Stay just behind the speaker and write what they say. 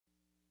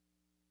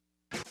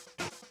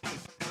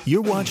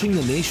You're watching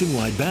the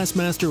Nationwide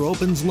Bassmaster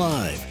Opens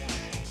live.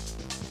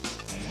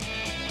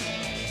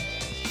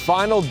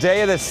 Final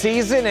day of the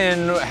season,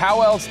 and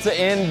how else to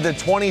end the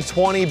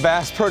 2020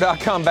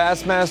 BassPro.com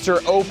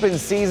Bassmaster Open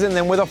season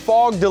than with a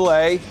fog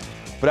delay.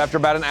 But after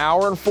about an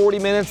hour and 40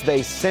 minutes,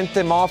 they sent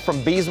them off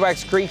from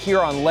Beeswax Creek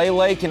here on Lay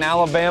Lake in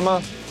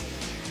Alabama.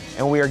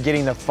 And we are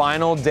getting the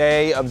final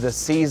day of the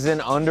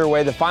season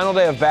underway. The final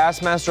day of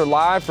Bassmaster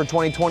Live for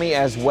 2020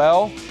 as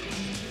well.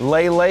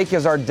 Lay Lake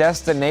is our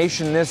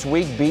destination this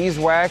week.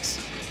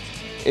 Beeswax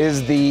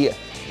is the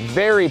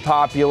very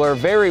popular,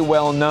 very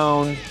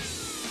well-known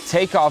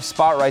takeoff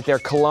spot right there.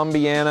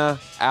 Columbiana,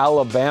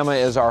 Alabama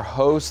is our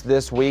host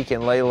this week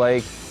in Lay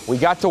Lake. We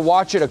got to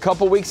watch it a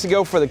couple weeks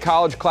ago for the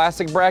College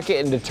Classic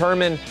bracket and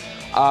determine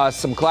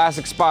some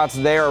classic spots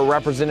there are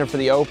represented for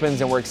the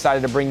Opens, and we're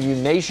excited to bring you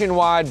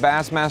nationwide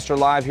Bassmaster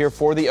Live here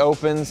for the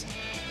Opens.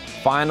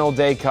 Final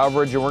day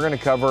coverage, and we're going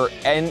to cover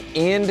an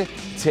end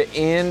to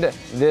end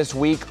this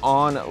week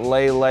on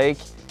Lay Lake.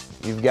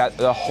 You've got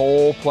the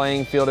whole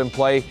playing field in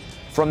play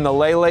from the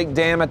Lay Lake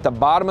Dam at the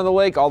bottom of the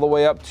lake all the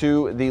way up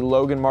to the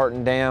Logan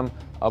Martin Dam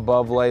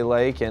above Lay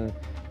Lake. And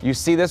you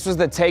see this was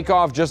the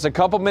takeoff just a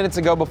couple minutes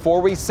ago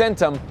before we sent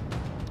them.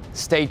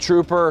 State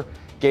Trooper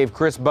gave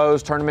Chris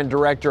Bowes, tournament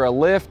director, a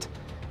lift,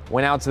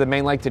 went out to the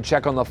main lake to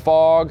check on the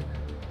fog.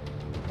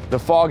 The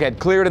fog had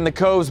cleared in the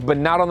coves, but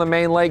not on the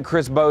main lake.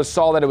 Chris Bowes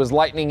saw that it was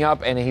lightening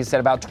up, and he said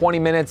about 20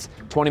 minutes.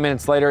 20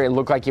 minutes later, it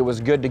looked like it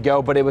was good to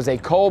go, but it was a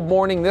cold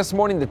morning. This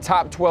morning, the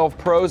top 12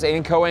 pros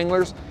and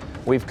co-anglers,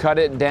 we've cut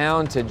it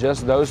down to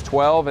just those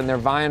 12, and they're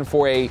vying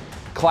for a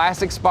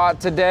classic spot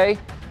today,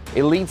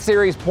 Elite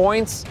Series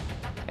points,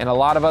 and a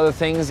lot of other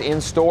things in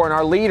store. And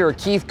our leader,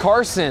 Keith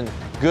Carson,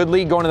 good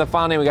lead going to the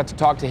final, and we got to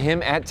talk to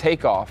him at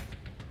takeoff.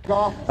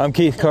 I'm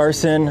Keith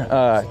Carson.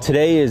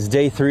 Today is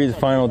day 3, the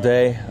final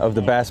day of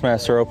the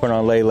Bassmaster Open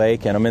on Lay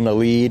Lake, and I'm in the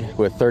lead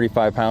with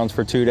 35 pounds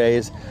for 2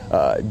 days.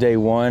 Day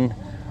 1,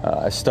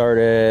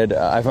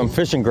 I'm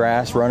fishing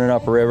grass, running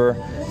up river,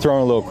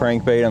 throwing a little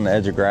crankbait on the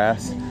edge of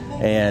grass.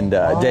 And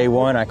day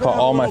 1, I caught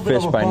all my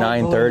fish by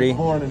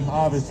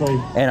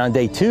 9:30. And on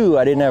day 2,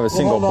 I didn't have a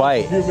single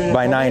bite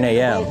by 9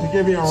 a.m.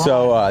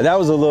 So that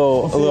was a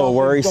little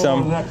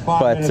worrisome,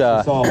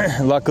 but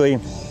luckily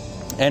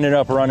ended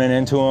up running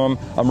into them.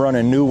 I'm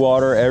running new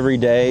water every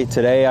day.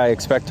 Today I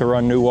expect to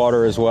run new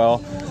water as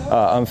well.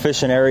 I'm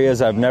fishing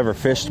areas I've never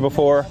fished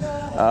before.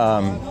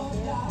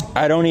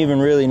 I don't even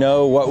really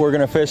know what we're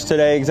going to fish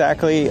today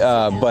exactly,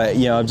 but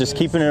I'm just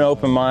keeping an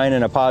open mind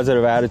and a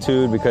positive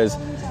attitude because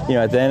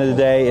at the end of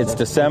the day, it's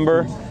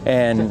December,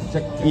 and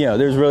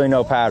there's really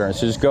no pattern.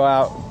 So just go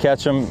out,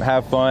 catch them,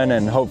 have fun,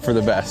 and hope for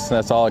the best.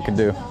 That's all I can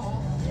do.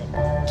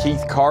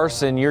 Keith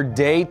Carson, your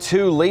day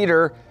 2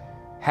 leader,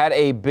 had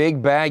a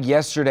big bag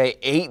yesterday,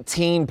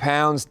 18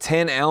 pounds,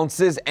 10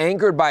 ounces,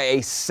 anchored by a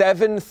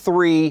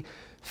 7-3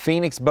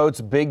 Phoenix Boats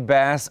Big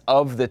Bass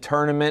of the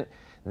tournament.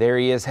 There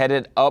he is,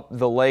 headed up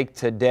the lake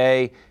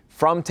today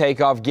from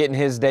takeoff, getting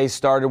his day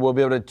started. We'll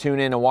be able to tune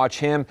in and watch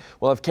him.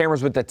 We'll have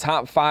cameras with the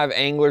top 5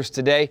 anglers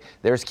today.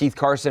 There's Keith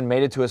Carson,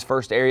 made it to his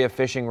first area of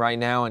fishing right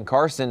now. And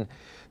Carson,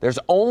 there's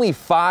only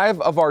 5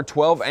 of our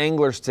 12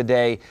 anglers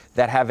today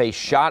that have a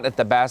shot at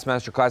the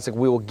Bassmaster Classic.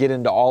 We will get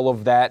into all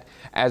of that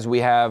as we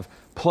have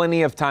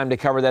plenty of time to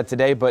cover that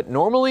today. But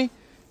normally,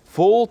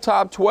 full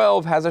top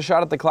 12 has a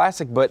shot at the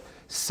Classic, but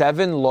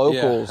 7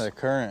 locals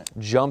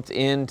jumped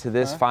into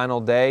this final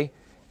day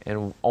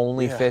and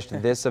only fished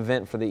this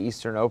event for the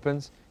Eastern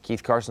Opens.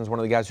 Keith Carson's one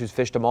of the guys who's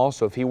fished them all,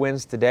 so if he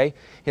wins today,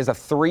 he has a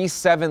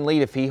 3-7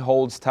 lead. If he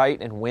holds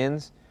tight and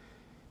wins,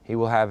 he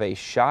will have a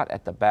shot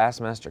at the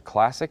Bassmaster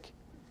Classic,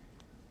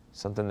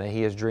 something that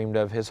he has dreamed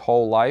of his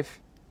whole life.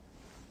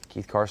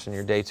 Keith Carson,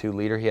 your day 2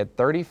 leader. He had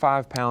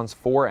 35 pounds,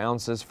 4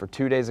 ounces for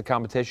 2 days of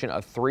competition, a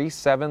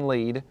 3-7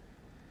 lead.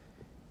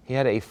 He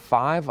had a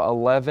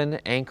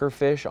 5-11 anchor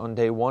fish on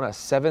day 1, a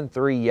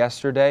 7-3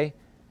 yesterday.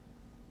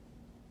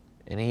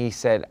 And he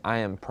said, I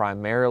am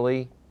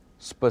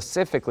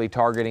specifically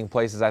targeting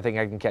places I think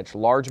I can catch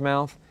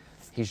largemouth.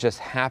 He's just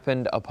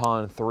happened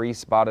upon 3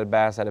 spotted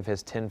bass out of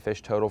his 10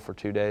 fish total for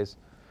 2 days.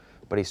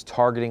 But he's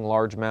targeting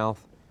largemouth.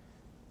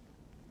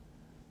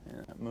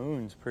 Yeah, that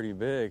moon's pretty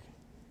big.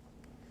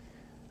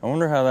 I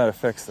wonder how that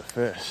affects the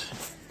fish.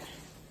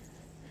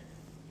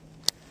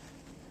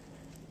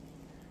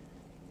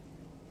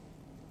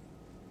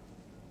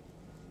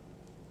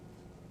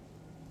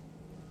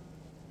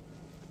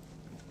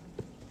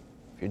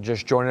 If you're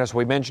just joining us,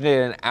 we mentioned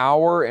it, an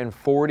hour and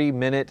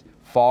 40-minute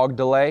fog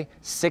delay.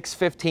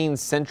 6:15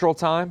 Central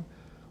Time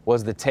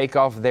was the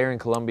takeoff there in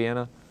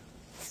Columbiana.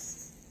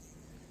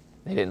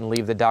 They didn't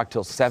leave the dock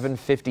till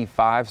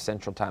 7:55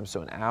 Central Time,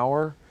 so an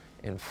hour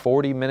and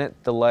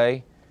 40-minute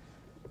delay.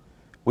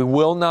 We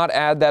will not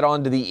add that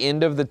on to the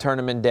end of the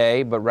tournament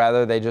day, but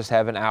rather they just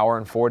have an hour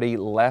and 40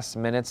 less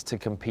minutes to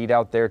compete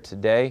out there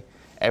today.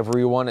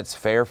 Everyone, it's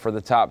fair for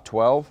the top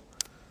 12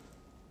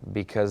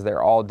 because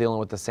they're all dealing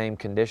with the same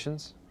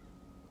conditions.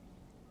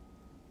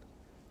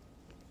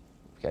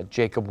 We've got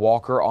Jacob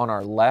Walker on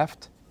our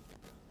left.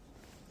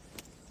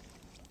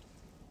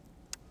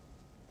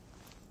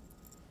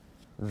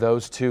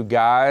 Those two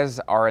guys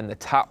are in the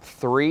top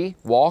 3.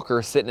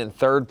 Walker sitting in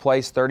 3rd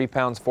place, 30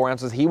 pounds, 4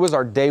 ounces. He was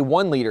our day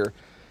 1 leader,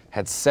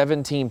 had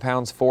 17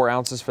 pounds, 4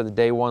 ounces for the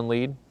day 1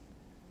 lead.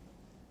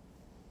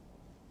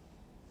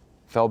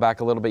 Fell back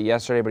a little bit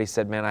yesterday, but he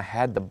said, man, I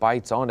had the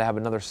bites on to have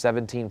another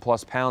 17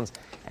 plus pounds,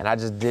 and I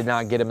just did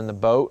not get him in the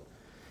boat.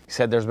 He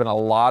said there's been a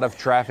lot of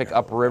traffic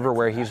upriver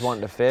where he's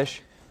wanting to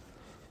fish.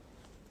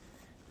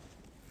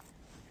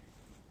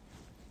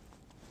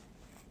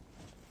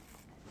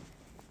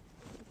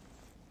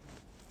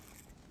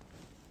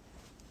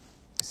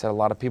 Said a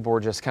lot of people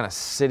were just kind of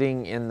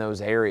sitting in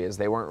those areas.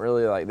 They weren't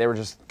really like, they were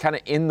just kind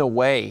of in the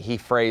way, he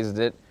phrased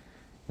it.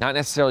 Not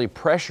necessarily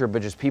pressure,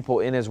 but just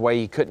people in his way.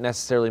 He couldn't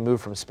necessarily move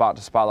from spot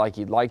to spot like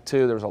he'd like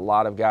to. There was a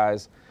lot of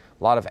guys,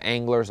 a lot of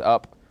anglers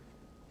up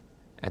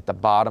at the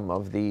bottom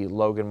of the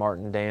Logan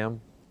Martin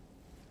Dam.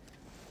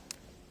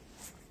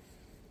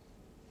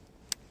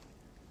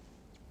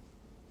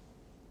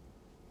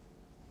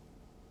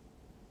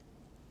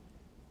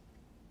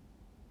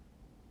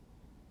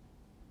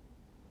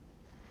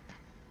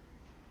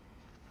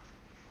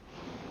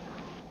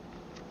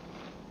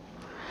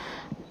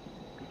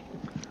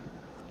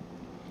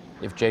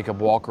 If Jacob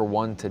Walker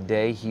won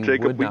today, he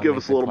Jacob, would not give make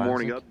us a the little classic.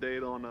 morning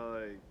update on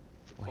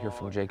We'll hear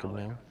from Jacob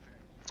now.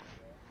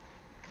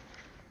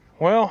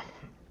 Well,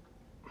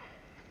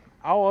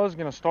 I was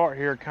going to start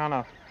here kind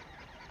of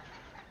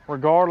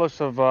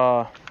regardless of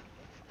the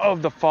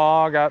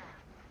fog. I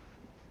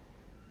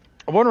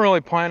wasn't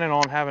really planning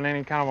on having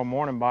any kind of a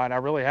morning bite. I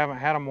really haven't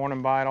had a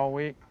morning bite all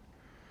week.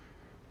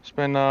 It's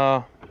been,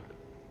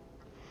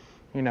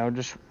 you know,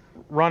 just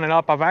running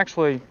up. I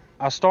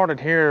started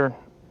here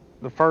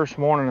the first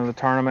morning of the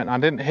tournament, and I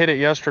didn't hit it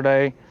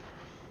yesterday.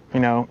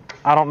 You know,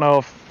 I don't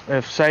know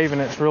if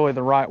saving it's really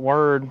the right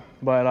word,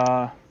 but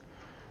I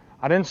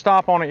didn't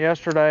stop on it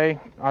yesterday.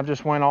 I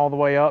just went all the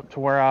way up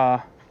to where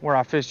I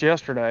fished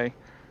yesterday.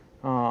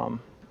 I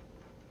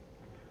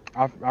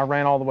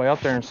ran all the way up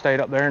there and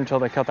stayed up there until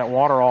they cut that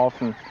water off.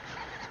 And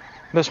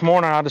this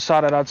morning I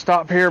decided I'd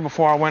stop here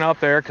before I went up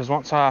there, because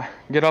once I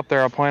get up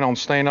there, I plan on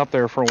staying up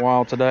there for a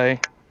while today.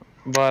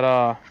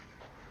 But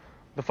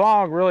the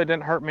fog really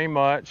didn't hurt me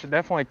much. It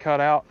definitely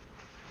cut out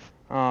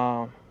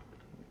a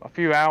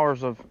few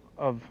hours of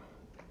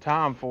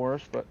time for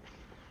us, but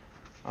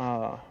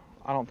I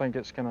don't think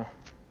it's not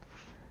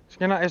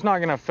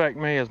gonna affect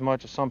me as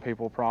much as some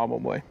people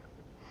probably.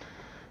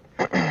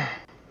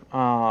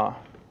 I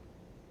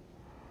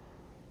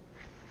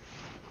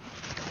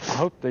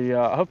hope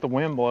the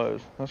wind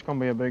blows. That's gonna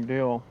be a big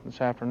deal this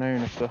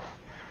afternoon. If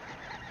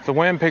the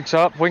wind picks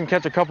up, we can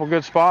catch a couple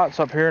good spots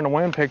up here, and the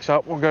wind picks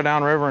up, we'll go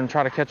downriver and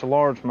try to catch a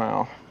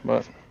largemouth.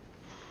 But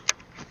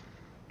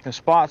the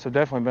spots have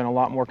definitely been a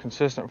lot more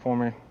consistent for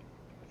me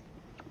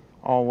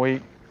all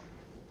week,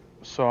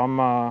 so I'm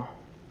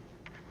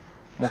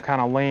we'll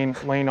kind of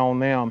lean on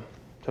them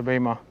to be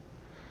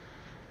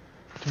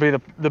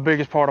the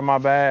biggest part of my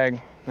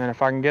bag. And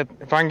if I can get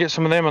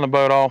some of them in the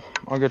boat, I'll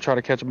go try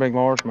to catch a big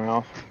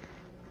largemouth.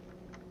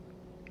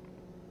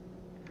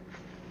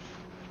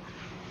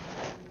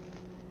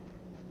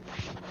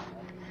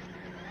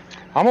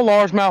 I'm a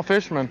largemouth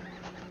fisherman.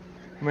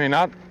 I mean,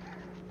 I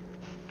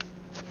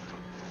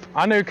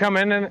knew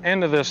coming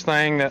into this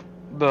thing that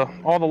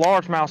all the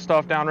largemouth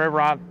stuff downriver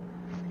I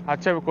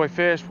typically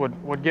fish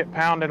would get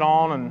pounded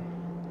on, and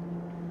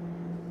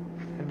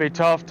it'd be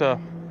tough to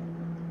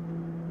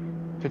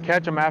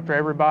catch them after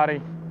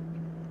everybody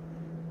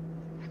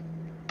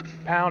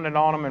pounded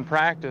on them in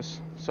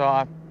practice. So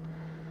I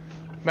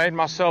made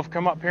myself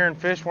come up here and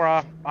fish where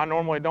I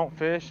normally don't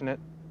fish, and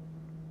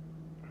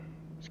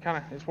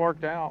it's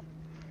worked out.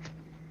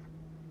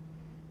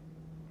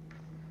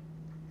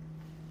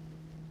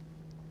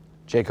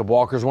 Jacob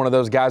Walker's one of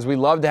those guys we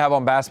love to have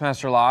on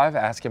Bassmaster Live.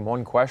 Ask him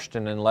one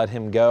question and let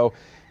him go.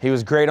 He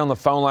was great on the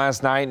phone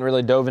last night and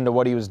really dove into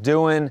what he was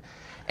doing.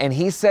 And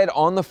he said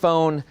on the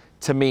phone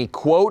to me,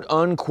 quote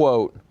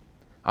unquote,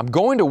 "I'm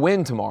going to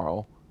win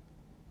tomorrow.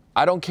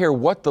 I don't care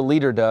what the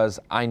leader does.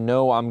 I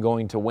know I'm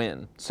going to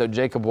win." So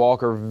Jacob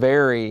Walker,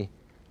 very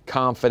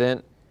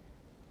confident.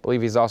 I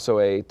believe he's also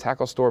a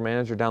tackle store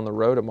manager down the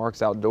road at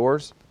Mark's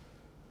Outdoors.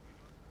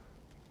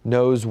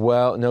 Knows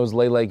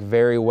Lay Lake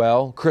very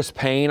well. Chris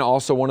Payne,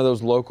 also one of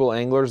those local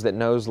anglers that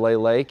knows Lay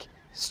Lake.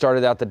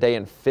 Started out the day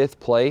in 5th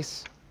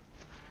place.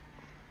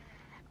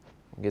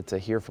 We'll get to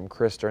hear from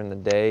Chris during the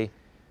day.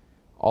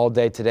 All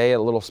day today,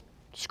 a little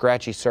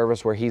scratchy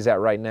service where he's at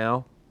right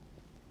now.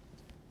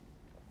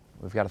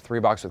 We've got a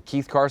 3-box with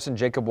Keith Carson,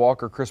 Jacob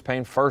Walker, Chris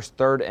Payne, 1st,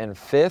 3rd, and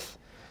 5th.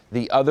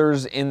 The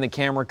others in the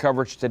camera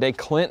coverage today,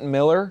 Clint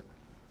Miller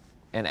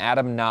and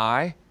Adam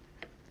Nye.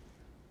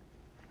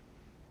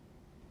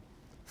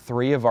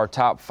 3 of our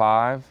top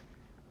 5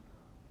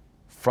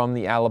 from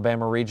the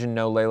Alabama region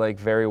know Lay Lake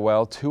very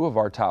well. 2 of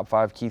our top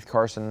 5, Keith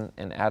Carson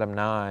and Adam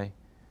Nye,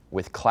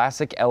 with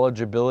classic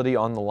eligibility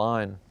on the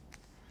line.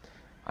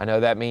 I know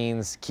that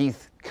means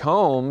Keith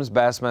Combs,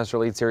 Bassmaster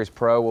Elite Series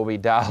Pro, will be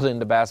dialed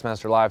into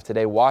Bassmaster Live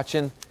today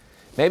watching.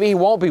 Maybe he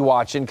won't be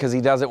watching because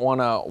he doesn't want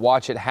to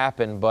watch it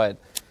happen, but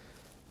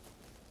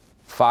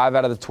 5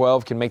 out of the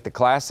 12 can make the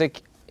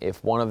Classic.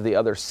 If one of the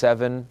other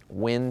 7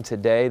 win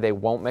today, they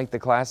won't make the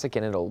Classic,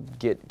 and it'll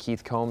get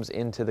Keith Combs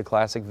into the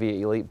Classic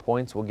via elite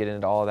points. We'll get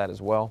into all of that as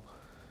well.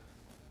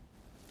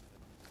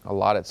 A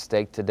lot at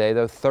stake today,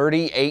 though.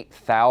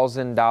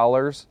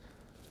 $38,000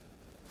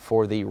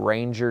 for the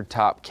Ranger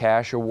Top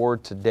Cash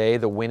Award today,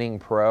 the winning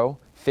pro.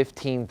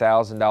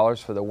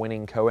 $15,000 for the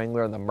winning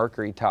co-angler in the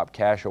Mercury Top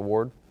Cash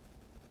Award.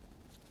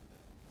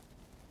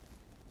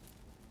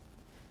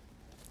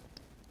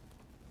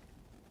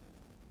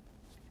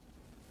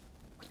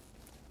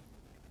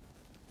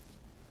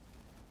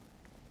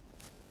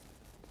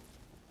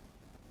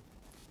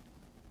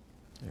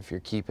 If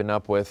you're keeping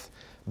up with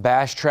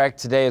Bass Track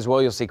today as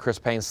well, you'll see Chris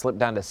Payne slip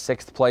down to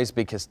 6th place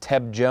because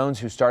Teb Jones,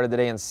 who started the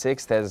day in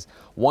 6th, has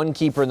one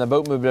keeper in the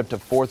boat, moved up to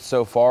 4th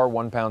so far,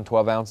 1 pound,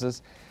 12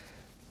 ounces.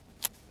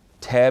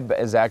 Teb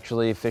is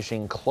actually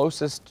fishing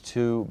closest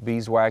to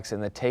beeswax in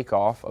the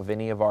takeoff of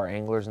any of our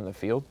anglers in the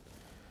field.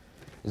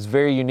 It's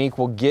very unique.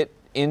 We'll get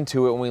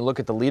into it when we look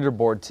at the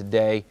leaderboard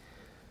today,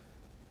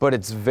 but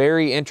it's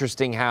very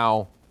interesting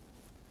how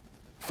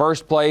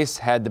first place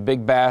had the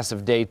Big Bass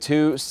of day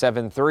 2,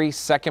 7.3.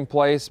 Second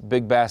place,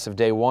 Big Bass of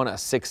day 1, a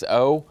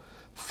 6.0.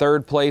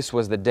 Third place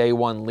was the day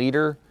 1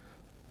 leader.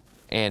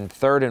 And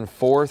third and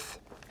fourth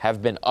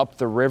have been up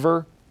the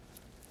river.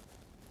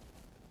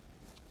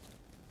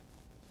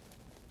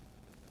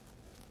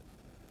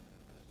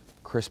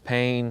 Chris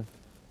Payne,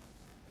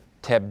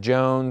 Teb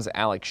Jones,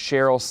 Alex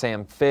Sherrill,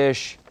 Sam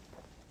Fish,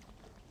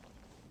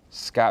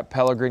 Scott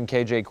Pellegrin,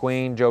 KJ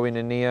Queen, Joey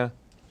Nania,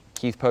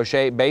 Keith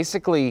Poche.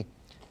 Basically,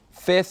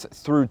 5th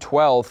through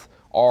 12th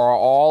are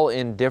all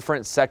in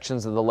different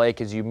sections of the lake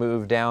as you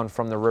move down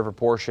from the river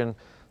portion.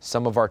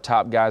 Some of our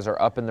top guys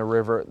are up in the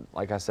river.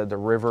 Like I said, the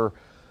river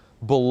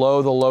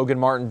below the Logan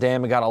Martin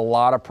Dam, it got a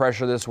lot of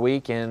pressure this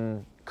week,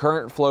 and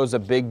current flow is a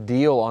big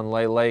deal on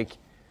Lay Lake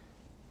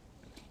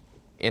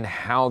in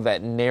how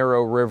that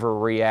narrow river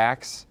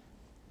reacts.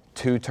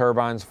 2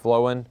 turbines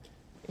flowing,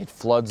 it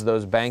floods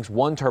those banks.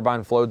 1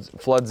 turbine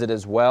floods it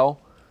as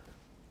well.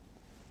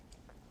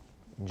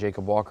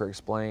 Jacob Walker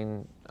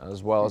explained,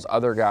 as well as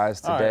other guys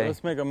today. All right,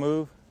 let's make a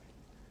move.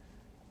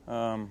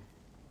 We're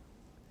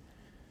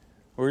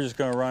just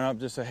going to run up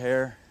just a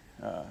hair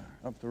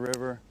up the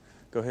river,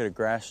 go hit a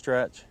grass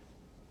stretch.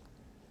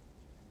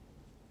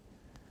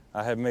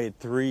 I have made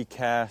 3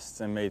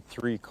 casts and made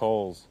 3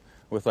 coals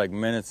with like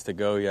minutes to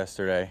go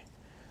yesterday.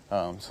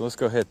 So let's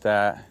go hit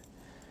that.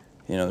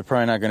 You know, they're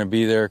probably not going to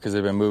be there because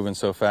they've been moving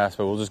so fast,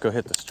 but we'll just go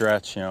hit the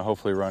stretch, you know,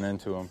 hopefully run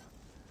into them.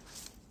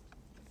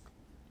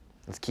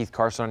 It's Keith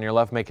Carson on your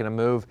left making a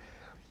move.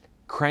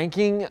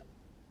 Cranking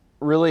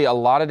really a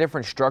lot of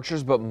different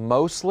structures, but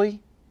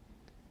mostly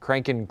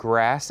cranking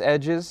grass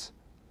edges.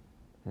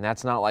 And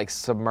that's not like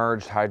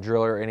submerged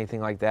hydrilla or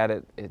anything like that.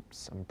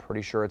 I'm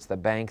pretty sure it's the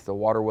bank, the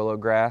water willow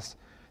grass.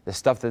 The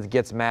stuff that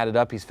gets matted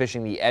up, he's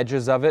fishing the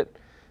edges of it.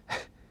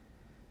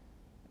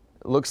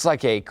 Looks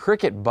like a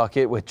cricket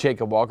bucket with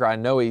Jacob Walker. I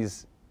know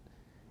he's...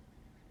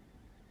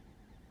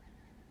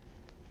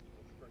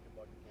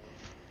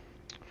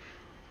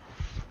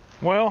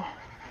 Well,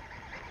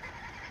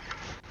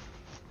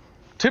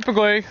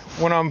 typically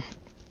when I'm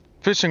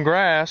fishing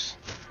grass,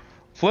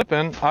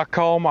 flipping, I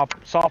call my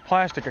soft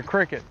plastic a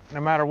cricket.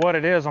 No matter what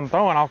it is I'm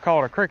throwing, I'll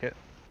call it a cricket.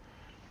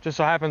 Just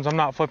so happens I'm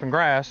not flipping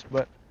grass,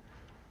 but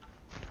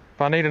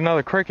if I need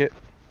another cricket,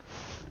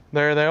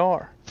 there they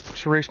are.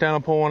 Just reach down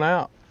and pull one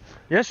out.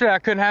 Yesterday I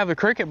couldn't have the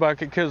cricket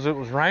bucket because it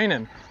was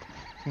raining,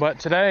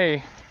 but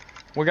today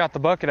we got the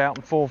bucket out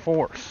in full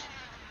force.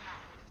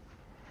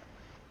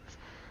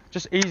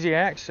 Just easy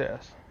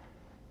access,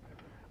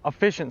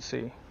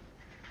 efficiency.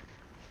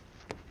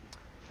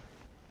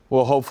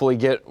 We'll hopefully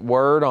get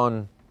word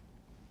on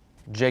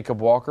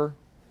Jacob Walker.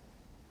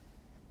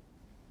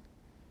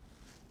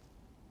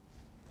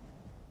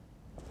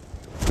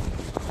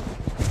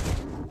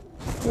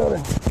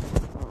 Good.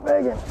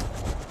 Megan.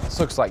 This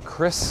looks like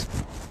Chris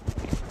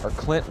or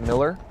Clint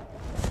Miller.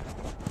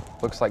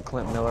 Looks like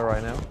Clint Miller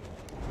right now.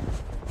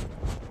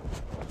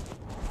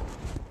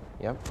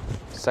 Yep.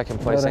 Second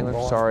place angler.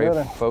 Sorry,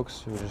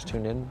 folks who just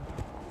tuned in.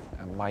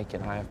 Mike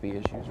and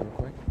IFB issues real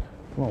quick.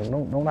 Come on,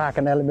 don't knock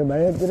an element,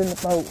 man. Get in the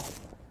boat.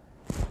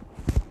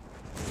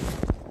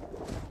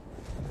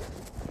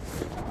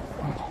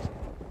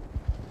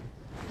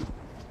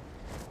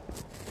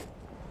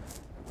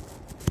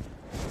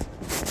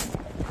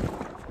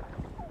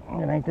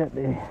 It ain't that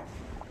big.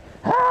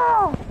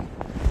 Ah!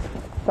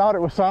 Thought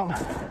it was something.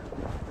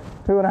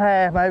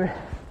 2.5 maybe.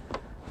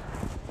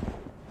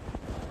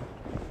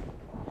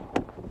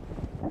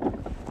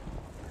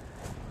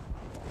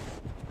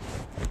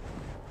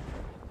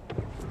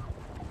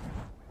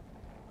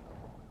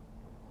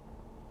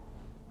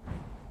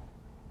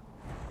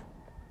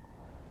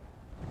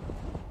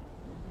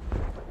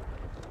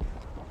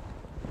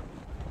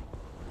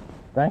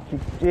 Thank you,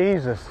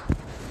 Jesus.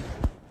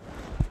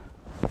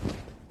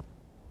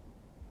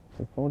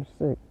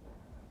 646.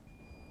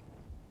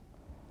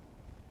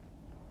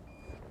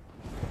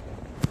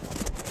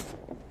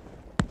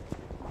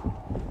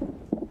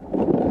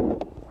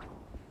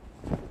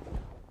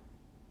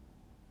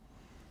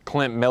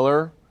 Clint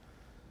Miller.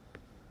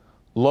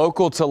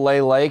 Local to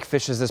Lay Lake,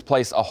 fishes this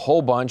place a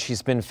whole bunch.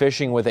 He's been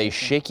fishing with a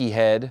shaky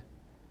head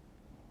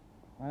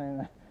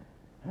on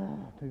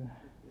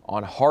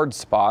hard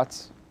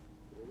spots.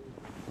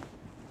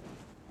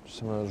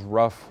 Some of those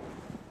rough,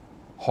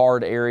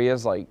 hard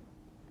areas like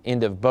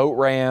end of boat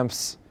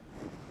ramps,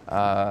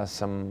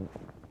 some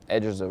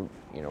edges of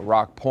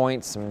rock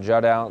points, some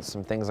jut outs,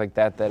 some things like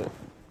that that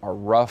are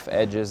rough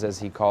edges, as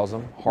he calls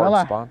them,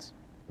 hard spots.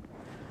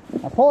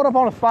 I pulled up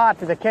on a spot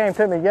that came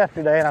to me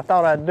yesterday, and I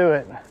thought I'd do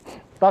it.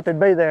 Thought they'd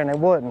be there, and they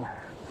wouldn't.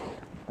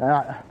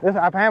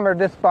 I've hammered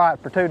this spot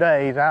for 2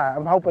 days.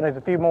 I'm hoping there's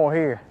a few more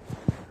here.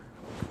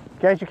 In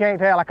case you can't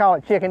tell, I call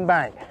it Chicken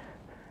Bank.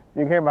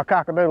 You can hear my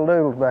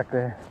cock-a-doodle-doodles back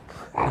there.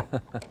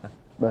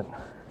 But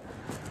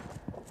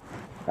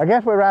I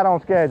guess we're right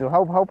on schedule.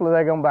 Hopefully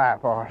they're gonna buy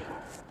it for us.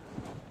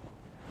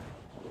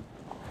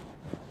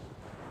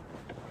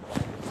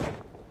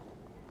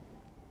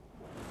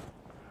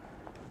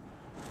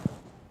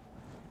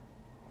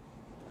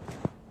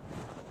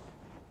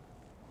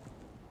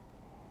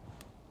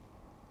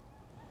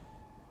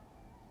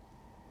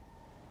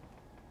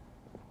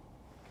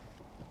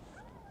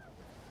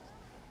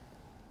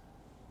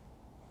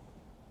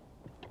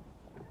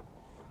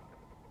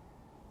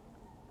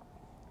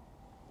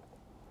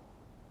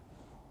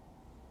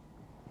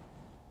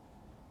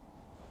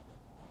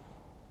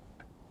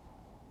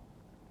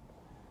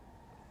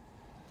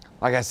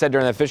 Like I said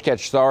during that fish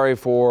catch, sorry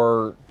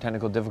for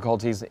technical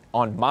difficulties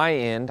on my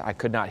end. I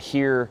could not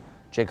hear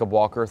Jacob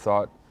Walker,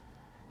 thought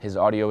his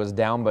audio was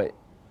down, but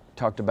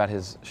talked about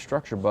his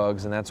structure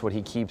bugs, and that's what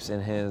he keeps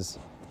in his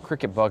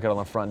cricket bucket on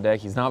the front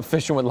deck. He's not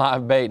fishing with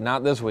live bait,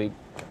 not this week.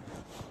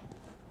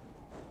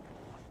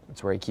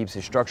 That's where he keeps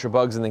his structure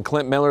bugs. And then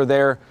Clint Miller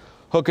there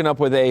hooking up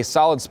with a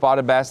solid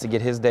spotted bass to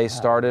get his day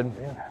started.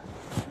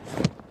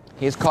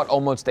 He's caught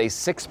almost a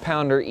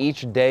 6-pounder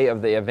each day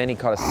of the event. He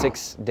caught a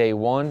 6 day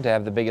one to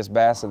have the biggest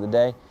bass of the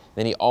day.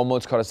 Then he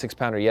almost caught a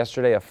 6-pounder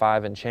yesterday, a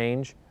 5 and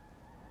change.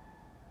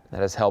 That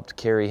has helped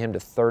carry him to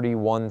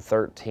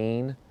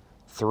 31-13,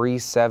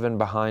 3-7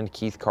 behind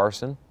Keith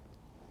Carson.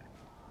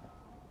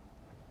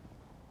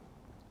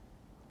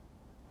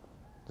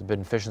 He's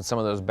been fishing some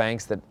of those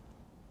banks that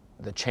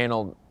the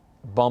channel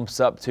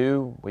bumps up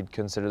to. We'd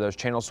consider those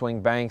channel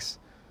swing banks.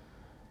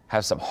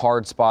 Have some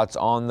hard spots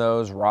on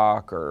those,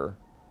 rock or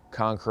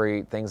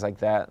concrete, things like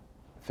that.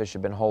 Fish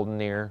have been holding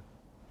near.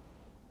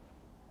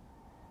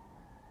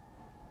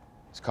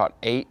 He's caught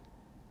 8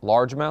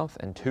 largemouth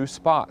and 2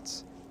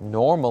 spots.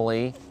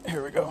 Normally,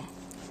 Here we go.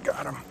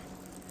 Got him.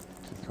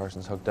 Keith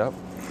Carson's hooked up.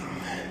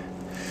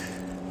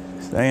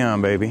 Stay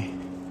on, baby.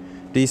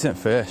 Decent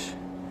fish.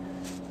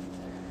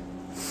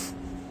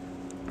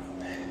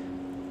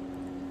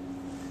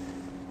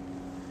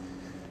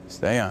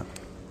 Stay on.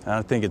 I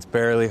don't think it's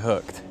barely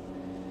hooked.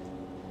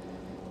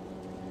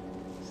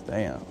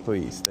 Stay on,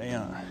 please, stay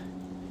on.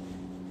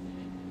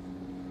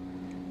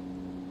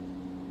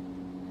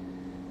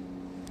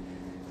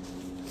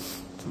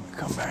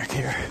 Come back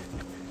here.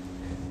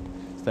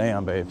 Stay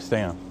on, babe,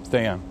 stay on,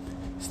 stay on,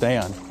 stay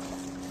on.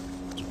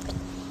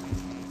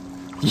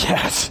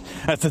 Yes,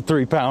 that's a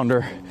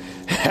 3-pounder.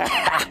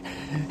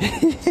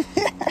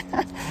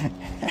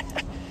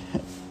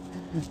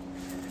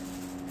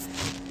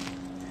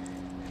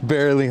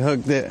 Barely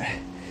hooked it.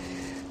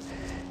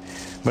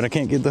 But I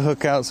can't get the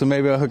hook out, so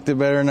maybe I hooked it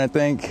better than I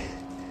think.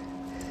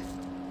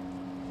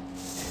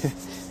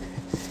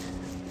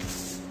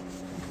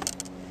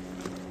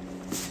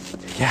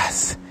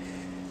 Yes.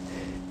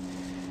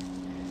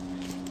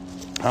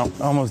 I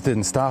almost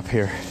didn't stop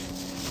here.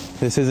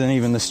 This isn't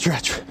even the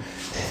stretch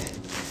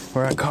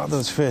where I caught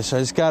those fish. I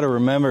just got to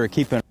remember,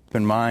 keep it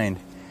in mind,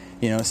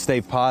 stay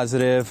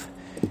positive.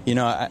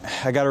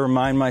 I got to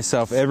remind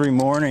myself every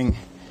morning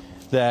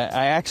that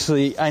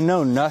I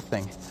know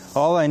nothing.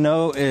 All I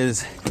know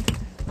is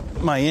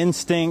my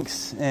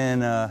instincts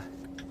and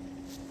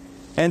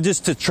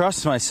just to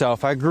trust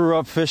myself. I grew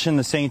up fishing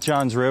the St.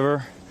 Johns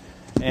River,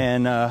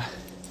 and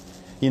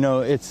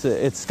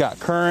it's got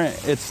current,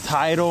 it's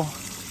tidal,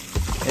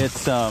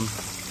 it's I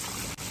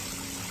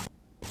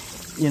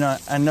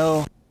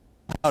know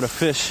how to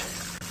fish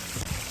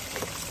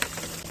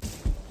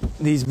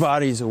these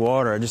bodies of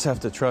water. I just have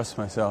to trust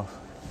myself.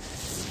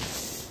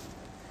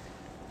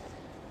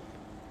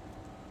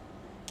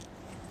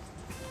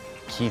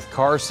 Keith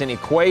Carson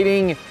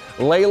equating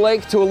Lay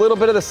Lake to a little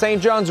bit of the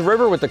St. Johns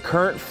River with the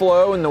current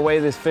flow and the way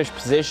this fish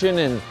position,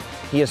 and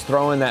he is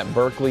throwing that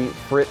Berkeley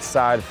Fritz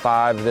side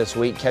 5 this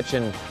week,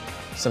 catching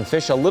some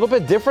fish a little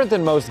bit different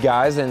than most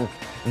guys, and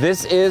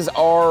this is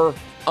our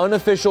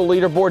unofficial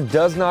leaderboard.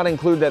 Does not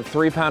include that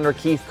 3-pounder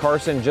Keith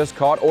Carson just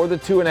caught, or the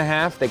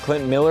 2.5 that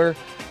Clint Miller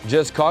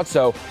just caught.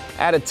 So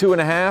add a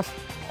 2.5,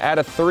 add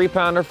a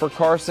 3-pounder for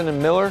Carson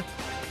and Miller,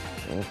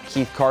 and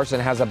Keith Carson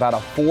has about a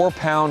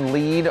 4-pound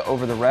lead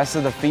over the rest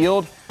of the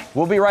field.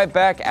 We'll be right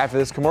back after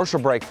this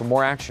commercial break for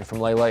more action from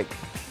Lay Lake.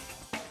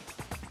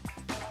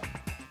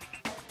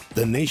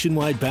 The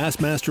Nationwide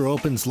Bassmaster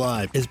Opens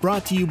Live is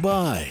brought to you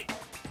by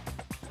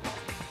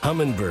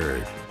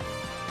Humminbird,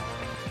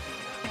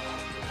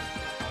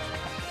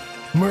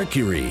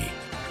 Mercury,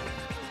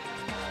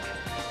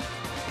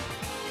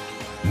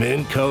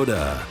 Minn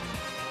Kota,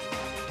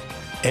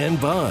 and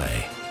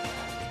by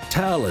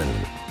Talon.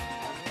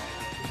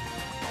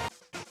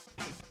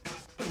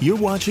 You're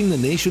watching the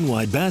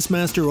Nationwide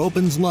Bassmaster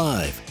Opens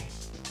live.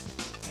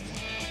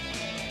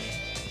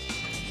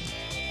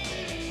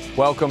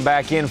 Welcome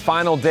back in.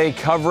 Final day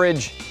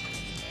coverage.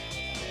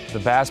 The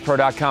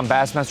BassPro.com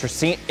Bassmaster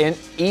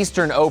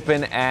Eastern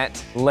Open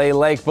at Lay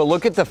Lake. But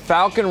look at the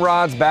Falcon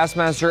Rods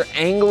Bassmaster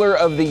Angler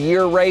of the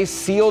Year race,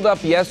 sealed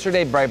up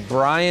yesterday by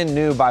Brian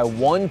New by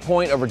 1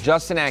 point over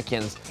Justin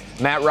Atkins,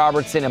 Matt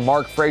Robertson, and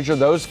Mark Frazier.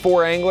 Those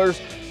 4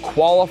 anglers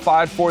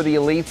qualified for the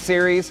Elite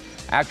Series.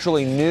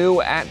 Actually, New,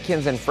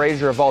 Atkins, and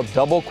Frazier have all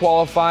double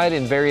qualified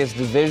in various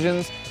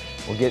divisions.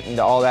 We'll get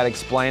into all that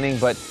explaining,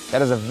 but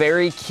that is a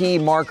very key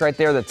mark right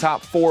there. The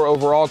top 4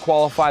 overall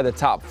qualify, the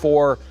top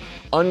 4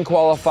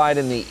 unqualified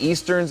in the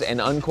Easterns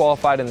and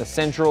unqualified in the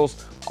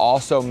Centrals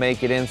also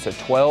make it in. So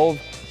 12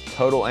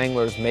 total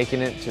anglers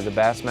making it to the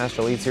Bassmaster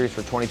Elite Series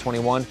for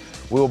 2021.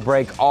 We will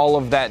break all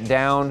of that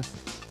down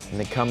in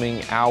the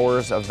coming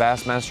hours of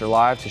Bassmaster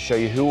Live to show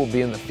you who will be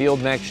in the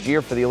field next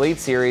year for the Elite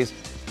Series.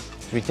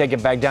 As we take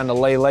it back down to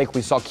Lay Lake,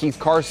 we saw Keith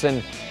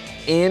Carson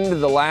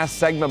end the last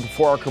segment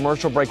before our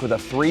commercial break with a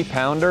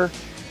 3-pounder.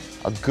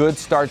 A good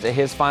start to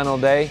his final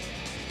day.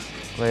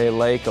 Lay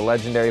Lake, a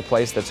legendary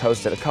place that's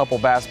hosted a couple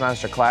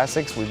Bassmaster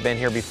Classics. We've been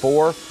here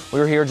before. We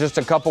were here just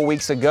a couple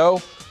weeks ago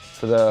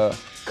for the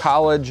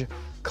College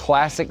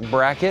Classic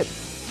bracket,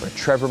 where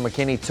Trevor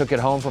McKinney took it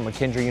home from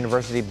McKendree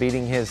University,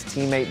 beating his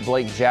teammate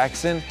Blake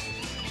Jackson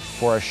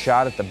for a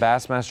shot at the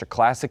Bassmaster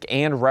Classic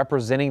and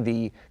representing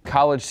the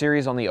College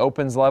Series on the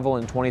Opens level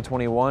in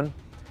 2021.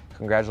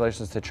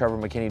 Congratulations to Trevor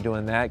McKinney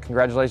doing that.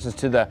 Congratulations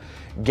to the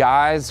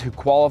guys who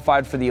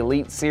qualified for the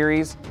Elite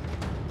Series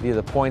via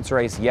the points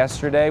race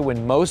yesterday,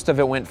 when most of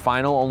it went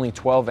final. Only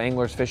 12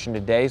 anglers fishing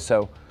today,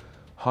 so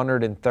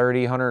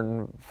 130,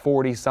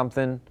 140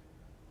 something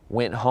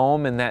went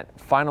home, and that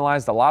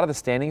finalized a lot of the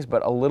standings,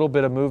 but a little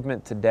bit of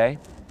movement today.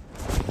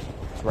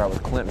 We're out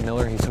with Clint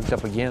Miller. He's hooked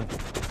up again.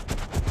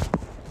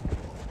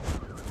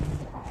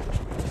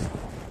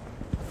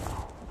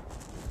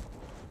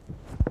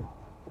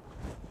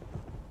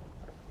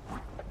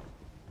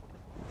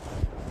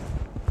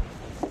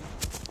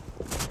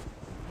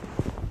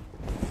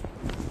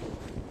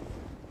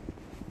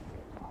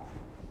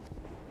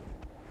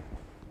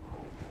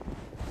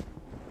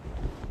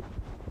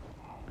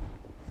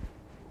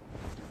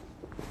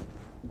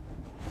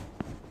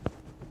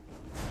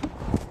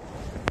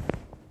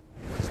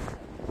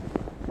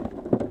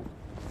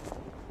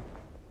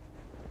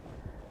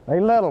 They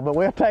little, but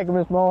we'll take them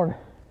this morning.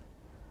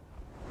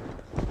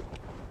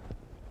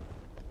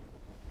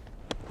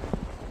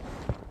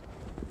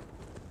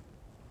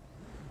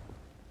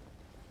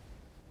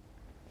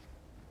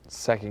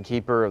 Second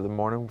keeper of the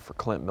morning for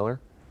Clint Miller.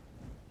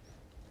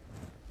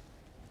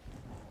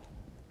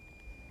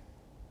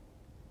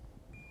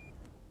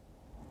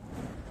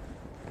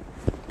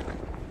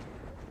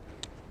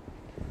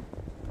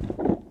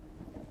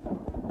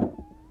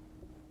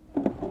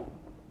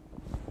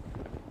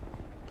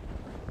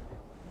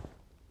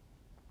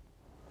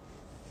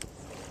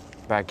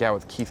 Back out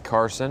with Keith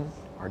Carson,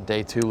 our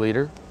day 2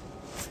 leader.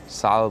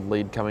 Solid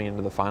lead coming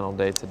into the final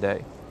day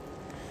today.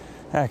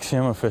 Actually,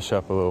 I'm gonna fish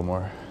up a little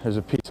more. There's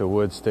a piece of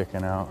wood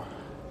sticking out.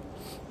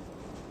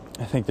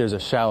 I think there's a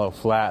shallow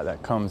flat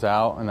that comes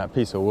out, and that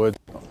piece of wood.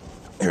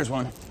 Here's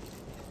one.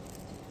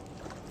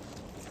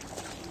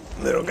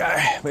 Little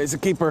guy, but he's a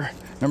keeper.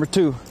 Number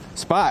 2,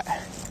 spot.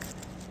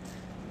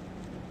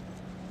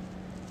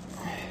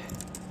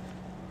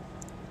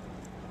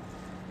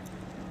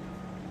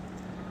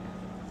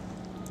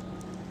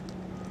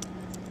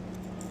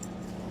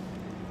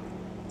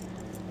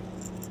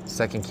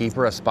 Second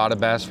keeper, a spotted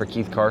bass for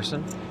Keith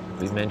Carson.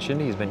 We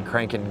mentioned he's been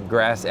cranking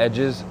grass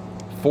edges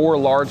for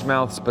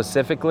largemouth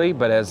specifically,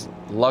 but has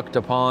lucked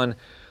upon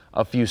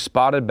a few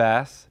spotted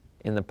bass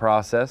in the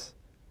process.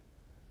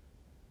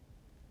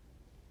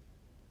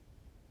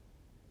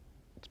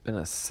 It's been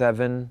a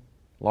 7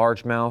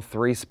 largemouth,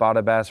 3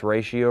 spotted bass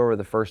ratio over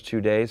the first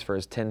 2 days for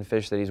his 10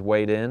 fish that he's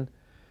weighed in.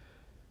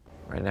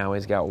 Right now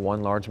he's got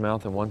 1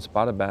 largemouth and 1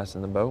 spotted bass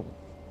in the boat.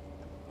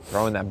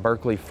 Throwing that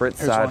Berkeley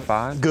Fritz side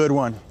 5. Good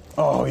one.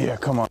 Oh yeah,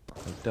 come on.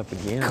 Hooked up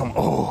again. Come on.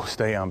 Oh,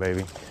 stay on,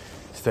 baby.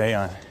 Stay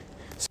on.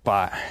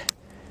 Spot.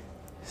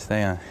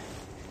 Stay on.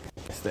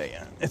 Stay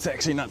on. It's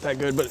actually not that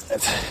good, but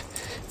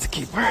it's a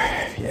keeper.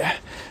 Yeah.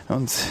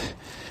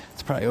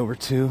 It's probably over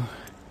 2,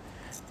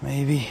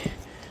 maybe.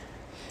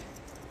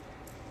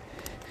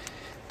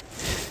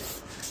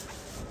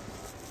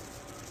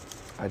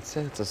 I'd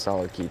say it's a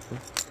solid keeper,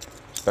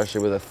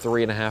 especially with a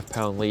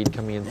 3.5-pound lead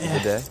coming into the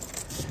day.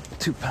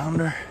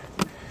 2-pounder.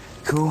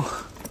 Cool.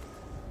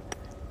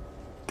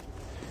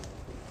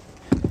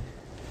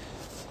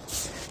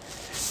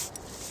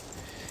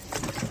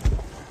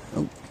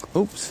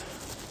 Oops.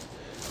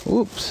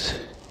 Oops.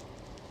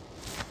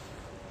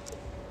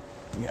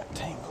 We got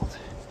tangled.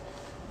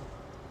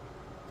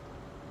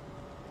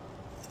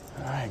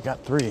 All right,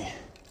 got 3.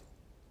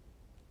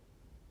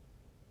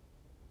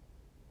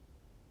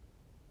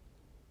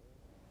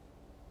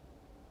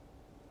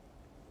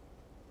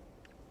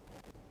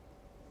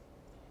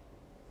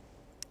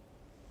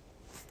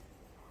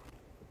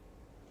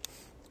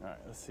 All right,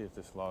 let's see if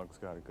this log's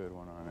got a good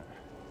one on it.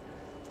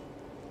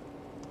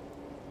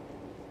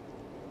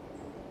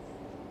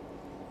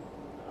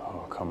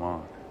 Oh, come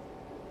on.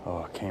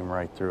 Oh, it came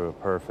right through it,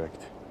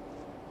 perfect.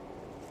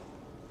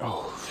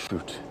 Oh,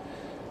 shoot.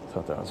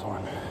 Thought that was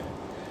one.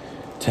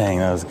 Dang,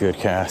 that was a good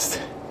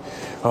cast.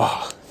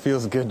 Oh,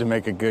 feels good to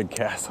make a good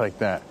cast like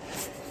that.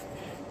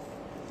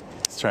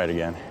 Let's try it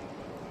again.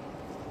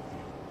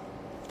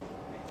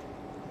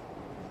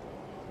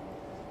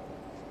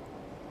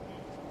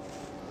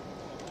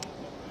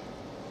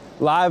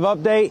 Live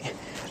update.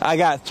 I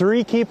got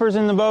 3 keepers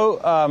in the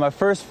boat. My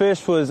first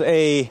fish was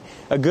a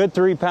good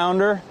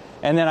 3-pounder,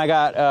 and then I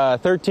got a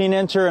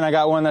 13-incher, and I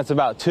got one that's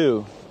about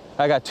 2.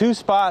 I got 2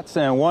 spots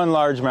and 1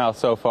 largemouth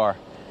so far.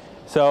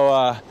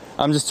 So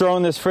I'm just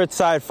throwing this Fritz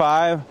side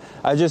 5.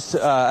 I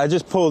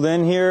just pulled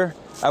in here.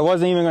 I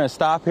wasn't even going to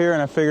stop here,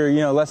 and I figured, you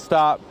know, let's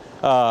stop.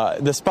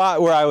 The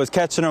spot where I was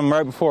catching them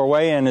right before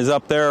weigh-in is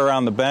up there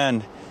around the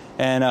bend,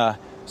 and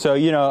so,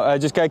 you know, I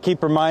just got to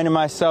keep reminding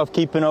myself,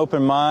 keep an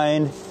open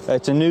mind.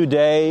 It's a new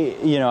day.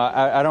 You know,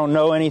 I don't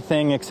know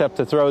anything except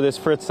to throw this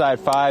Fritz side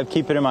 5,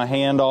 keep it in my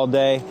hand all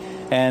day,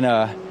 and,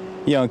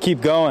 you know,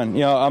 keep going.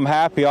 You know, I'm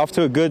happy. Off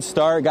to a good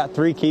start. Got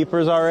 3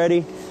 keepers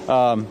already.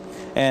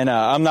 And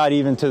I'm not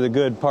even to the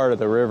good part of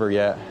the river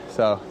yet.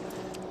 So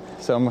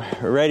I'm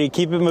ready to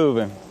keep it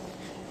moving.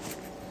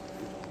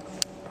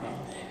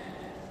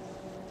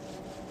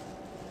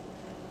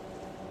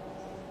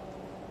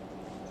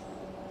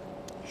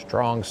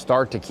 Strong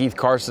start to Keith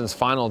Carson's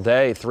final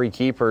day, 3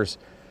 keepers.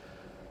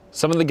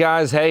 Some of the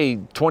guys, hey,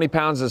 20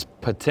 pounds is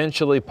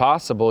potentially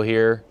possible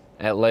here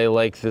at Lay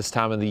Lake this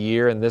time of the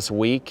year and this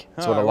week.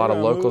 That's what a lot of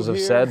locals have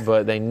said,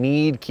 but they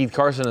need Keith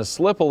Carson to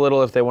slip a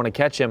little if they want to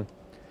catch him.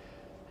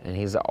 And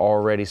he's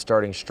already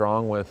starting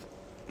strong with...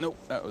 Nope,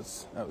 that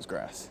was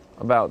grass.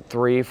 About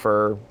 3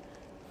 for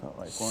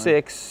like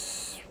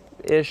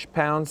 6-ish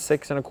pounds,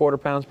 6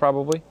 1/4 pounds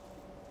probably.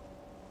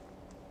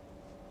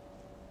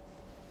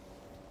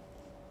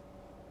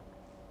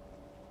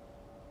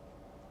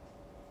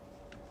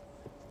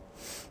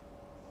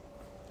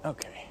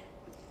 Okay.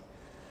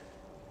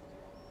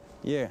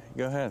 Yeah,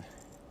 go ahead.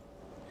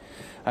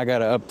 I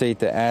gotta update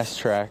the ass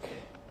track.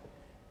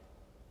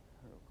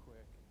 Real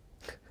quick.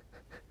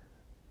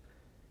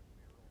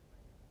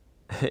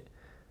 Staying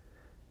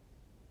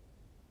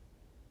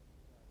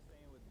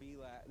with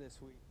B.A.S.S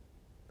this week.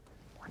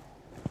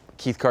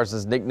 Keith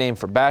Carson's nickname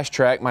for Bass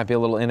Track might be a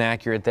little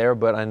inaccurate there,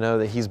 but I know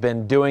that he's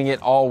been doing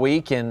it all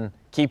week and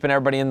keeping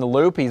everybody in the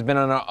loop. He's been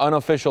an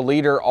unofficial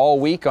leader all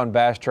week on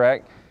Bass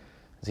Track.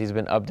 He's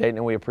been updating,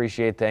 and we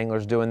appreciate the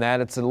anglers doing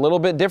that. It's a little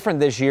bit different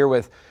this year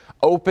with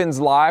Opens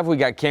Live. We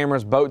got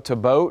cameras boat to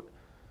boat.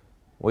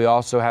 We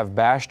also have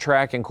Bass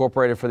Track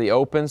incorporated for the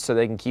Opens so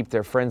they can keep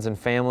their friends and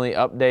family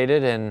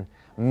updated, and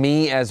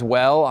me as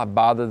well. I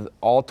bothered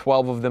all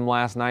 12 of them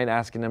last night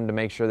asking them to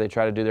make sure they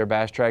try to do their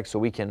Bass Track so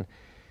we can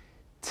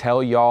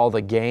tell y'all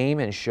the game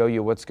and show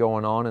you what's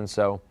going on. And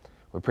so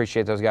we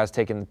appreciate those guys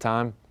taking the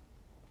time.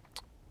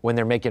 When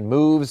they're making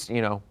moves,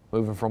 you know,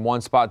 moving from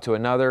one spot to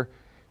another,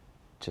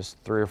 just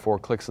 3 or 4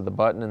 clicks of the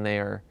button and they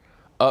are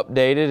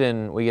updated,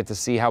 and we get to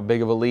see how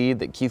big of a lead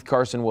that Keith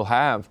Carson will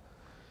have.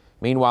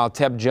 Meanwhile,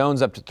 Teb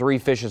Jones up to 3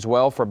 fish as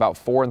well for about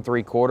 4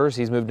 3/4.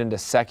 He's moved into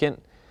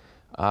second.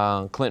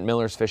 Clint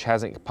Miller's fish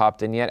hasn't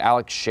popped in yet.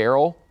 Alex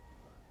Sherrill,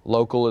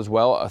 local as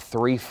well, a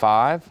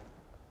 3-5.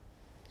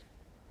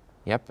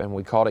 Yep, and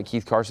we called it.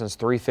 Keith Carson's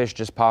 3 fish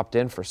just popped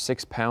in for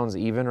 6 pounds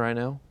even right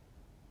now.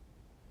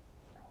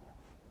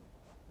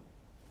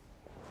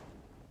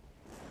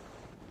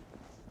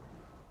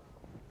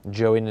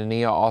 Joey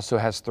Nania also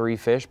has 3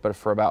 fish, but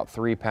for about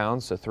 3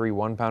 pounds, so 3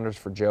 1-pounders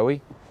for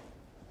Joey.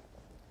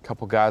 A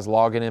couple guys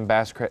logging in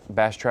Bass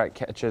Track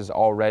catches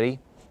already.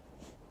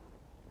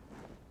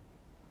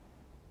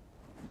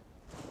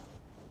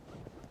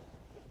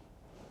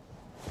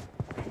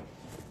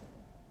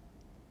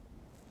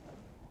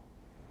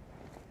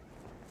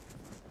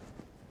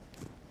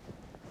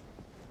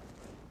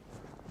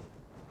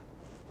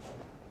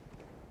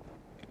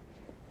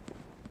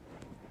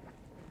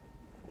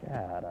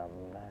 God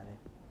almighty.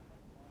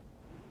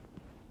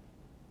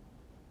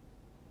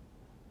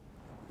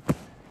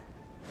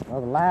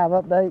 Another live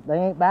update, they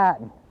ain't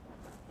biting.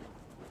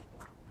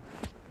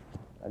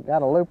 I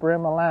got a looper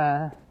in my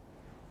line.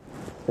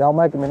 Y'all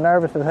making me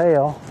nervous as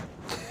hell.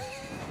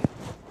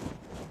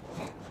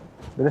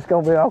 But it's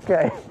gonna be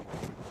okay.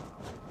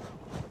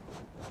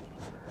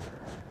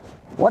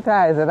 What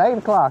time is it? 8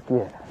 o'clock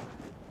yet?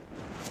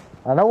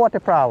 I know what the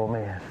problem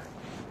is.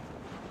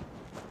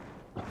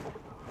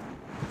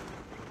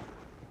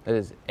 It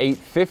is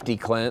 8:50,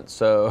 Clint,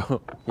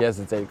 so yes,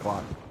 it's 8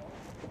 o'clock.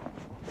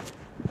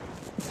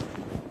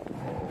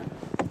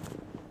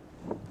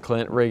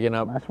 Clint rigging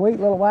up. My sweet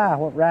little wife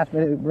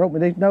wrote me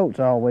these notes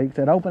all week,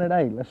 said open at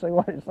 8. Let's see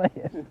what it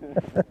says.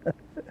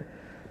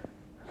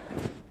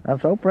 I'm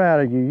so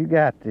proud of you. You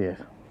got this.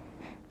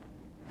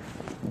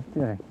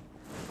 Okay.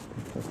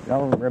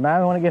 Y'all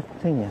remind me when it gets to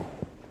 10.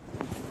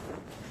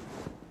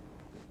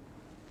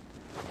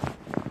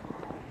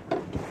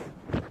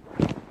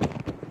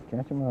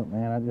 Catch him up,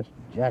 man. I just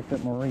jacked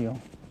up my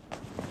reel.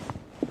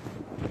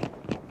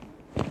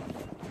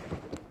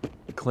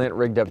 Clint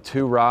rigged up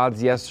 2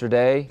 rods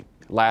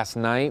last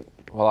night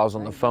while I was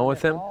on the phone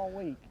with him.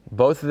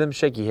 Both of them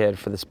shaky head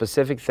for the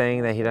specific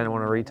thing that he doesn't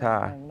want to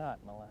retie.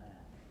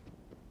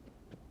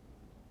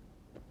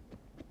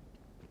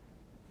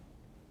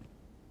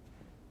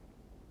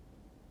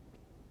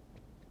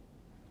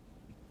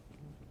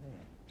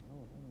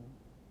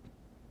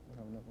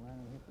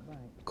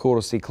 Cool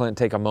to see Clint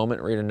take a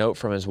moment, read a note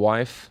from his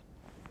wife.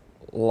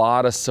 A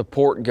lot of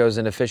support goes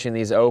into fishing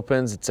these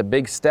opens. It's a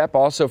big step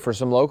also for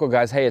some local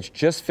guys. Hey, it's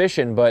just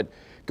fishing, but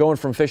going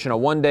from fishing a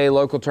 1-day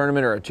local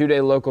tournament or a 2-day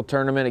local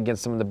tournament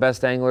against some of the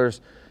best anglers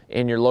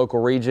in your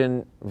local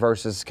region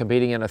versus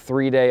competing in a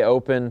 3-day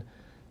open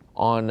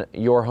on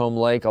your home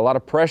lake. A lot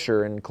of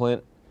pressure, and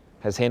Clint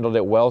has handled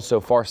it well so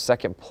far.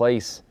 2nd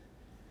place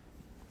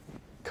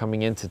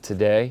coming into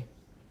today,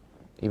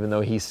 even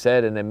though he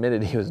said and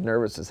admitted he was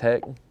nervous as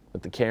heck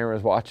with the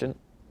cameras watching.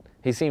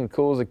 He seemed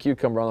cool as a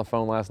cucumber on the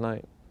phone last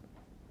night.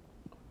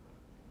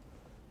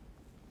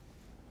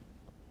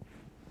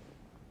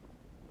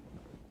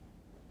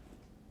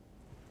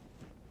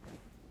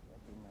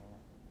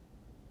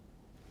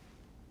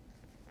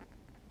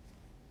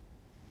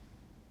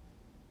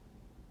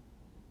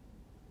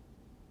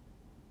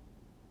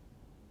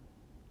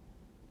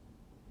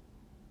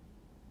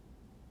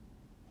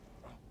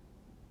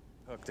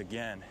 Hooked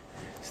again.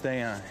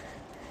 Stay on.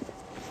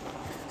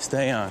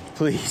 Stay on.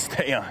 Please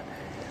stay on.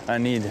 I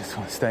need this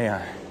one. Stay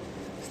on.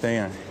 Stay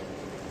on.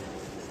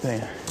 Stay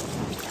on.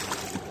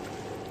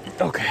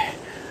 Okay.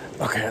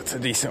 Okay, that's a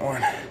decent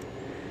one.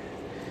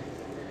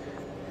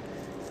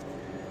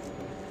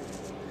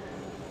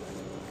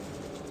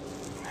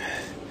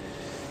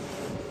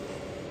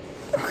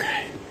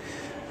 Okay.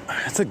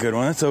 That's a good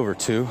one. That's over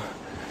 2.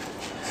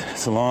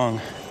 It's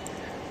long.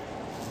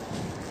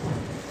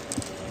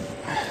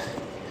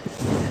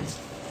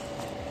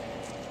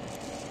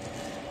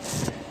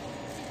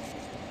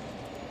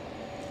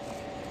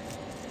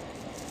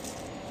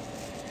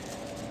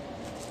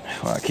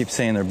 Well, I keep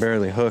saying they're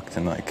barely hooked,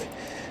 and like,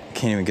 I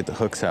can't even get the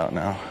hooks out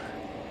now.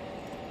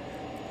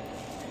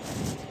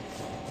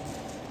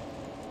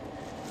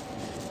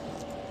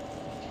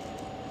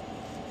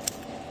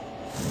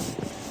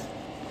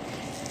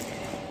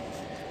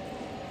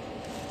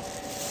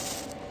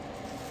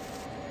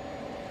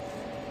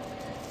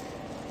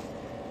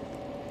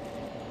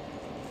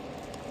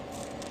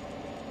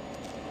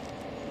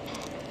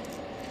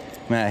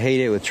 Man, I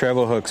hate it with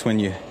treble hooks when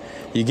you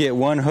get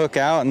one hook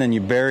out and then you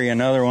bury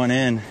another one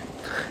in.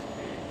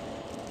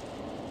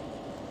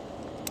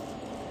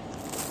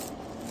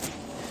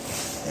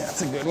 Yeah,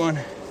 that's a good one.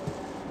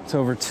 It's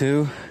over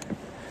 2,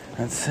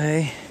 I'd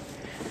say.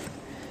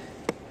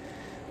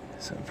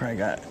 So probably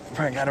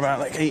got about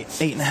like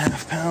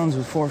 8.5 pounds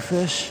with 4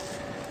 fish.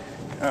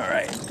 All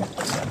right, so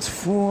that's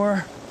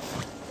 4.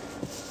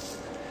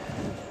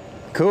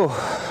 Cool.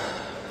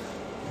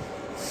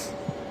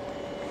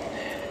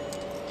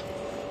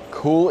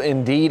 Cool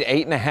indeed.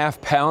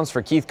 8.5 pounds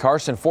for Keith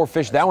Carson. 4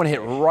 fish. That one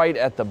hit right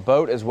at the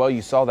boat as well.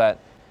 You saw that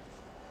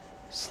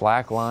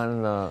slack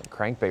line, the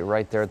crankbait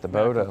right there at the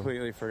boat. I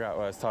completely forgot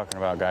what I was talking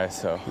about, guys.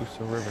 So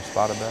Coosa River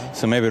spotted bass.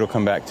 So maybe it'll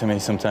come back to me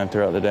sometime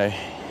throughout the day.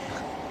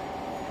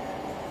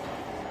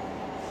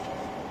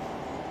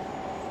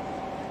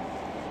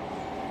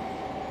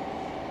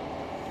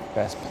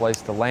 Best place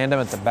to land him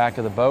at the back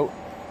of the boat.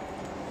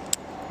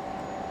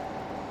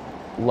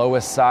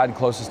 Lowest side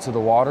closest to the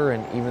water,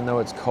 and even though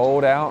it's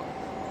cold out,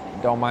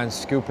 don't mind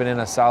scooping in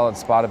a solid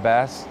spotted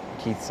bass.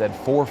 Keith said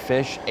 4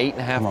 fish,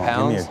 8.5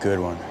 pounds. Give me a good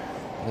one.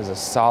 There's a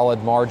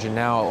solid margin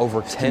now,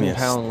 over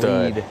 10-pound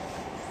lead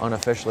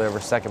unofficially over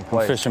 2nd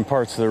place. I'm fishing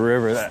parts of the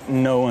river that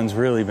no one's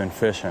really been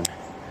fishing.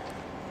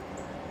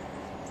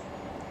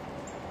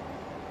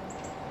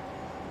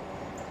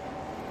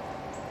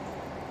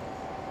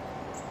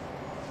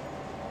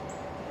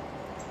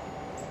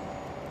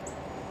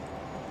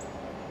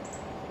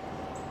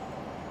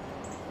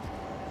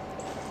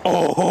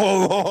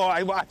 Oh,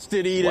 I watched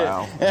it eat it.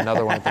 Wow,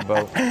 another one at the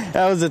boat.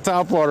 That was a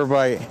topwater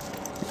bite.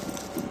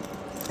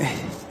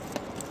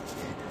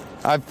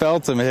 I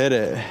felt him hit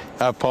it.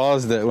 I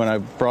paused it when I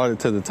brought it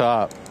to the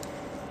top.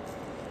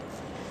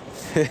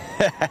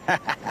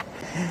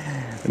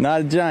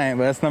 Not a giant,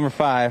 but that's number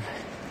 5.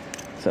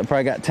 So I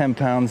probably got 10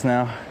 pounds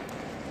now.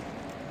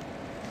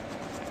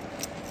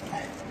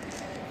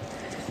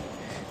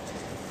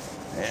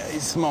 Yeah,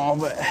 he's small,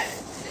 but...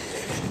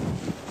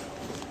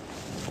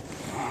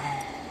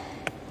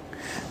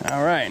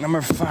 All right,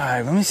 number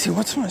 5. Let me see,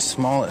 what's my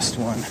smallest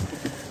one?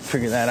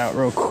 Figure that out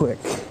real quick.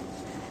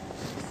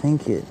 I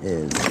think it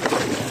is.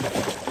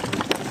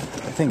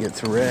 I think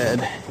it's red.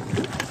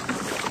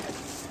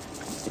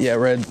 Yeah,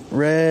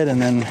 red,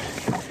 and then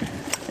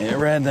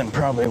red, then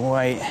probably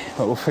white.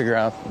 But we'll figure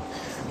out.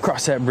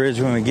 Cross that bridge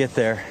when we get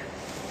there.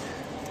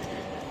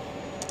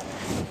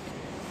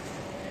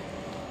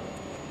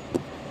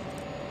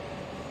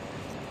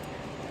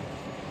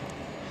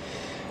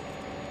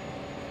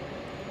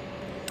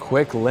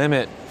 Quick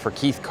limit for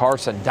Keith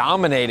Carson,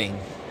 dominating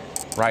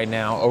right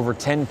now, over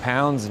 10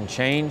 pounds and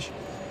change.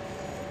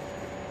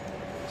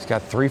 He's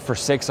got 3 for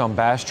 6 on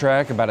Bass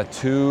Track, about a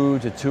 2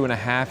 to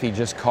 2.5 he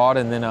just caught,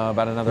 and then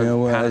about another You know,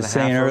 what pound I and was a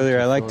half. saying earlier,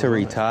 I like to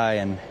limit. retie,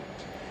 and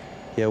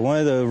yeah, one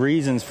of the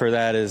reasons for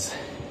that is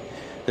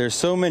there's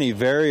so many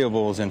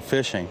variables in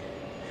fishing.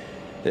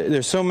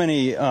 There's so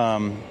many, let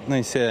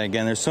me say that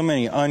again, there's so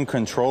many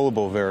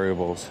uncontrollable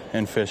variables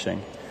in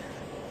fishing.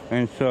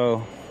 And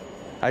so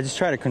I just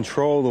try to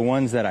control the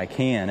ones that I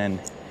can, and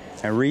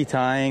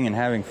retying and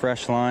having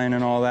fresh line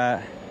and all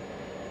that,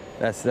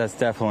 that's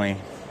definitely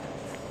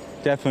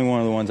one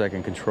of the ones I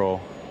can control.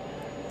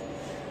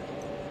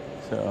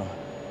 So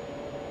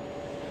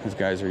these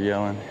guys are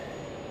yelling.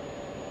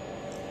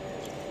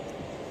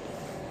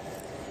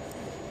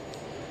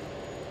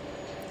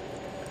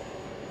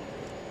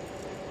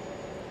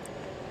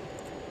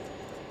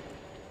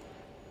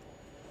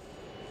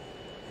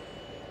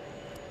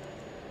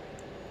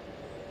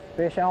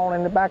 Fish on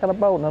in the back of the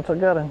boat, and that's a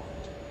good one.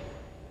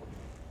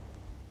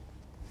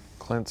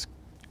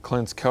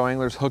 Clint's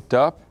co-angler's hooked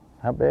up.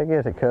 How big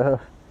is it, cuz?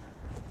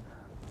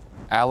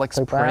 Alex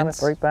 2 pounder, Prince.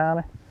 3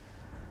 pounder.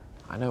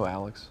 I know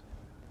Alex.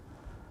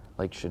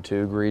 Lake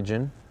Chateaugue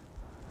region.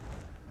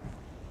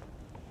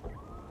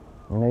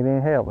 You need any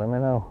help, let me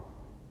know.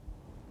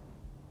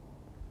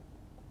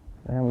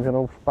 Damn good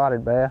old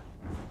spotted bass.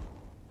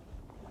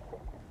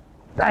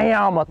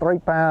 Damn, a 3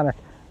 pounder.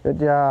 Good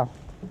job.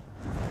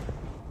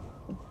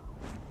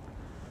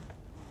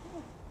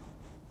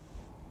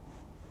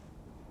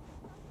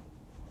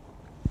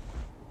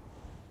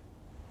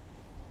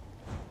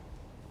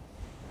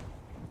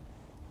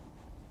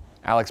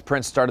 Alex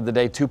Prince started the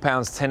day 2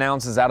 pounds, 10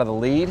 ounces out of the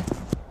lead.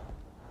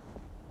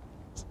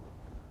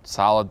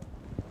 Solid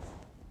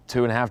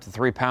 2.5 to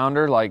 3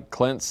 pounder, like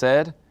Clint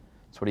said.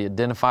 That's what he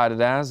identified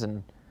it as,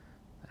 and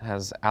it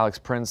has Alex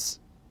Prince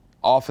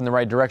off in the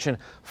right direction.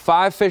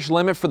 5 fish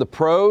limit for the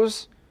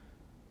pros,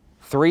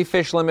 3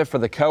 fish limit for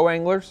the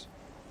co-anglers.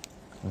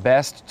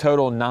 Best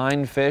total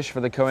 9 fish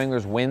for the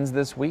co-anglers wins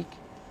this week.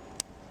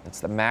 That's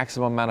the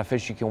maximum amount of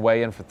fish you can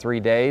weigh in for 3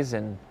 days,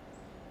 and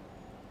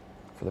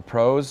for the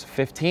pros,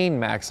 15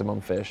 maximum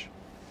fish.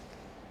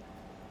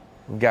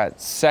 We've got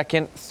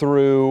 2nd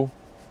through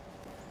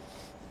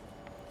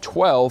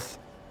 12th,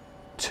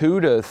 2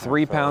 to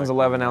 3 pounds,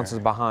 11 ounces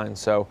behind.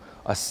 So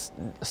a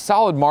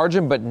solid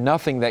margin, but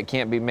nothing that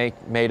can't be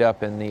made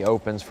up in the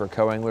opens for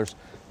co-anglers.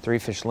 3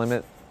 fish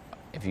limit.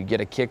 If you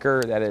get a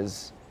kicker, that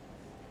is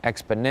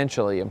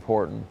exponentially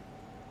important.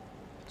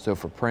 So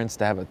for Prince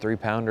to have a 3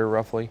 pounder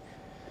roughly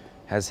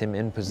has him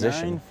in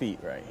position. 9 feet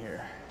right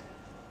here.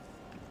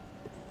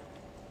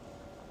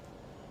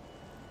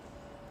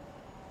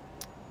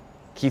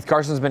 Keith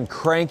Carson's been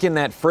cranking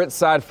that Fritz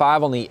side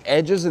 5 on the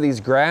edges of these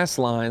grass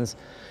lines,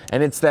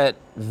 and it's that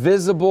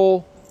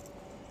visible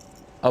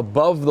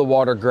above the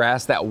water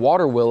grass, that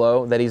water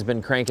willow that he's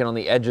been cranking on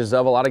the edges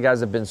of. A lot of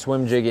guys have been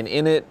swim jigging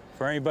in it.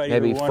 For anybody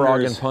maybe who frog and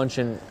wonders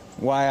punching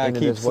why I in it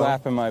keep as well.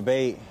 slapping my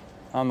bait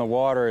on the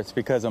water, it's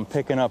because I'm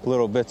picking up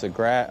little bits of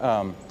grass.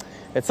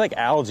 It's like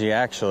algae,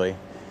 actually.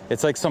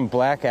 It's like some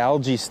black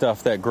algae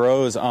stuff that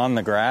grows on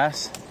the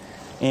grass,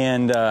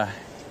 and I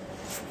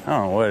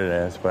don't know what it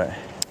is, but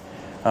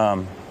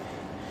a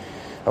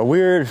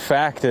weird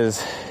fact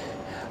is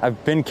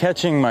I've been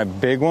catching my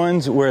big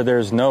ones where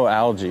there's no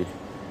algae.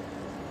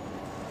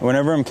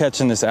 Whenever I'm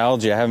catching this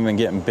algae, I haven't been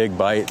getting big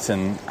bites,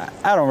 and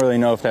I don't really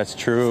know if that's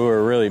true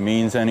or really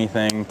means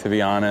anything, to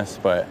be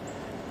honest, but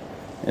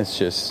it's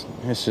just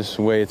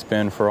the way it's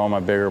been for all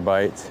my bigger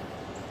bites.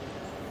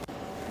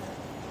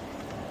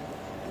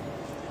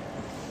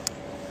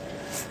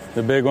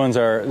 The big ones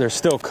they're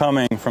still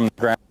coming from the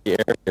grassy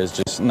areas,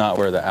 just not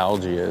where the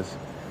algae is.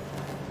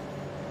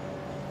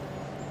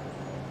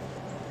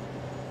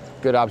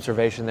 Good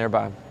observation there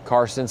by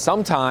Carson.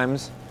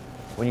 Sometimes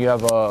when you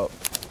have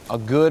a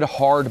good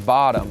hard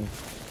bottom,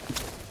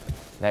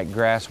 that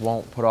grass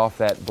won't put off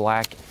that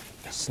black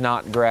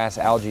snot grass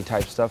algae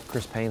type stuff.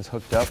 Chris Payne's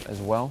hooked up as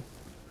well.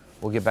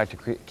 We'll get back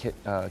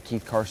to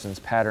Keith Carson's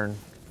pattern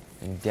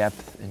in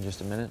depth in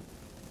just a minute.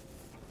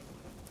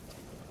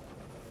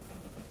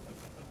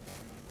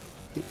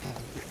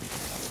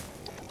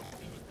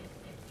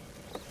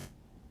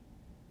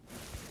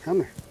 Come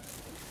here.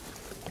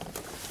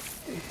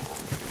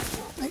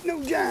 Ain't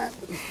no giant.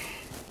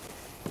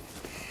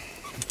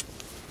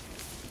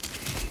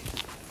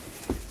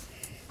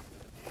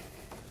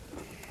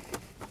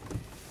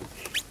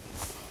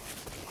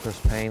 Chris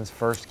Payne's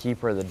first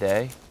keeper of the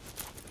day.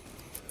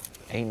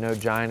 Ain't no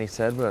giant, he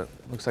said, but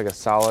looks like a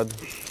solid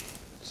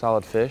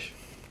fish.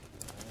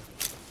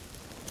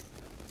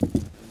 2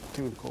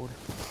 1/4.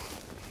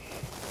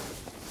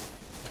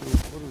 2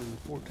 1/4 and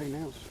 14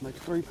 ounces makes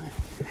 3 pounds.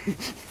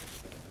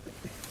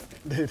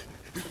 Dude,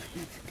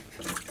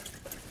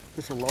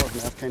 it's a large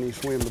enough, can't even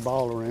swim the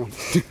ball around.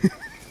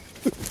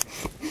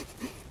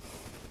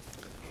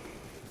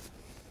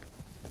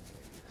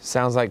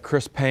 Sounds like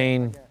Chris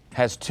Payne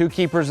has 2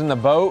 keepers in the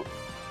boat.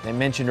 They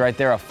mentioned right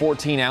there a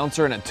 14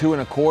 ouncer and a 2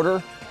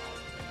 1/4.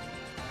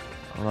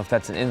 don't know if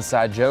that's an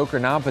inside joke or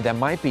not, but that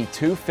might be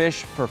 2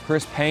 fish for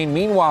Chris Payne.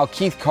 Meanwhile,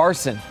 Keith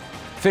Carson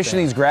fishing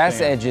these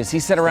grass edges. He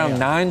said around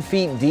 9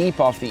 feet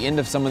deep off the end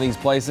of some of these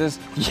places.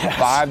 Yes,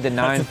 5 to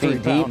 9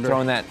 feet deep,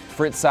 throwing that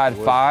Fritz side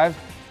 5.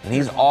 And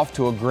he's off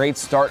to a great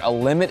start. A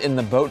limit in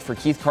the boat for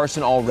Keith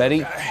Carson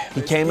already.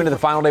 He came into the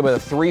final day with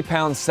a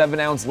 3-pound,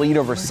 7-ounce lead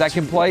over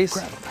second place.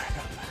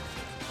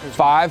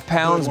 5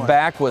 pounds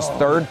back was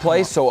third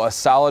place, so a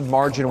solid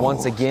margin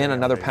once again.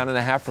 Another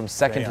 1.5 pounds from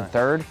second to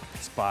third.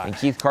 And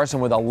Keith Carson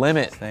with a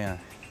limit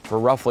for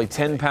roughly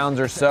 10 pounds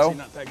or so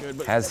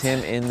has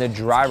him in the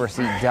driver's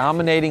seat,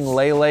 dominating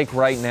Lay Lake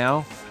right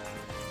now.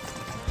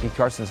 Keith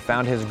Carson's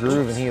found his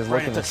groove, and he is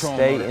looking to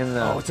stay in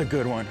the. Oh, it's a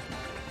good one.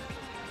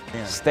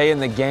 Stay in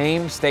the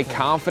game, stay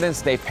confident,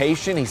 stay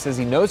patient. He says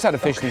he knows how to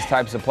fish these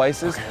types of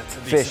places.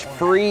 Fish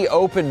free,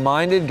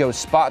 open-minded, go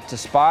spot to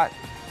spot.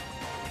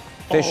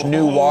 Fish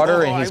new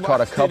water, and he's caught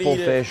a couple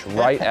fish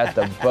right at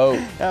the boat.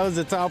 That was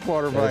a top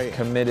water bite.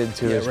 Committed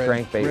to his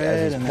crankbait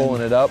as he's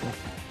pulling it up.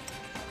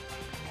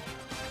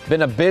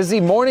 Been a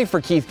busy morning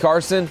for Keith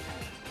Carson.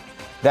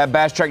 That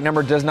Bass Track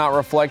number does not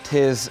reflect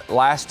his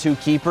last 2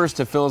 keepers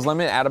to fill his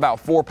limit at about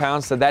 4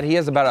 pounds. So that he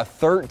has about a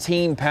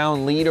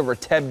 13-pound lead over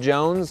Teb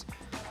Jones.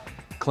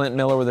 Clint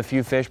Miller with a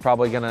few fish,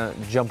 probably gonna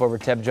jump over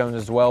Teb Jones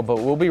as well. But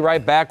we'll be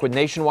right back with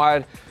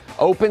Nationwide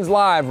Opens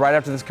Live right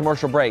after this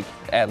commercial break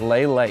at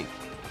Lay Lake.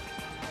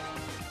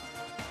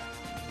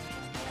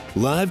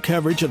 Live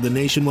coverage of the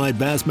Nationwide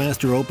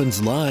Bassmaster Opens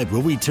Live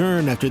will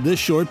return after this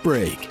short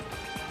break.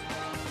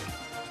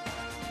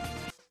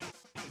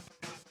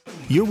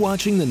 You're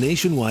watching the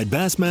Nationwide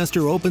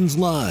Bassmaster Opens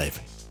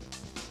Live.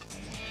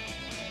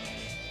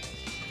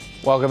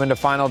 Welcome into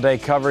final day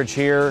coverage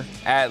here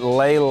at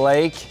Lay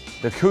Lake.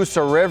 The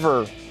Coosa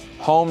River,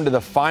 home to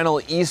the final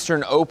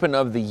Eastern Open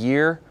of the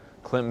year.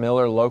 Clint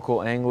Miller,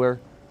 local angler,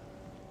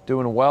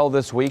 doing well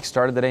this week.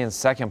 Started the day in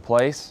second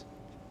place.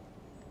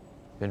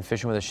 Been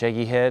fishing with a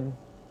shaky head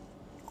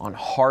on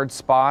hard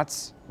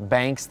spots,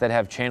 banks that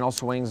have channel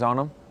swings on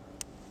them.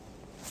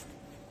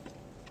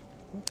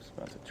 Oops,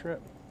 about to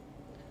trip.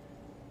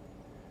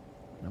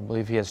 I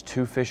believe he has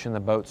 2 fish in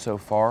the boat so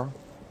far.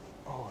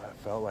 Oh, that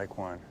felt like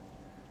one.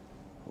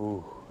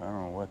 Ooh, I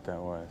don't know what that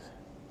was.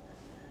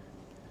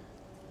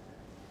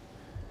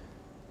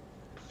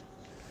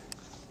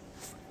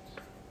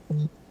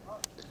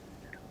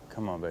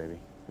 Come on, baby.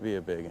 Be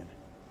a big one.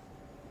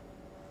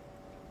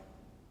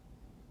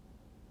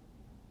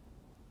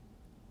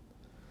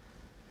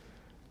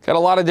 Got a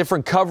lot of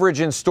different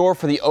coverage in store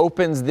for the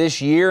Opens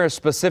this year,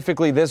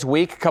 specifically this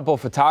week. A couple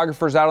of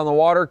photographers out on the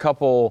water, a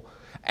couple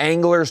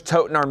anglers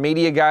toting our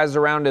media guys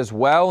around as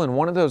well. And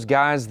one of those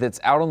guys that's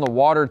out on the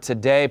water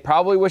today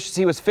probably wishes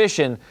he was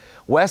fishing.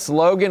 Wes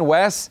Logan.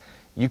 Wes,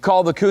 you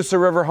call the Coosa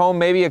River home,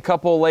 maybe a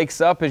couple lakes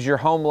up as your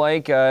home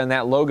lake in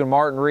that Logan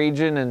Martin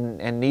region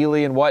and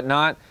Neely and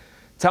whatnot.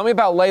 Tell me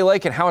about Lay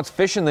Lake and how it's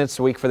fishing this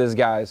week for these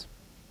guys.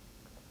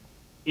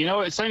 You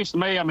know, it seems to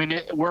me, I mean,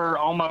 we're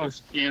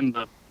almost in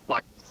the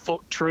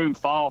true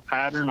fall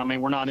pattern. I mean,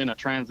 we're not in a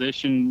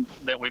transition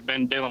that we've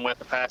been dealing with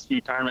the past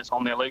few tournaments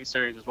on the Elite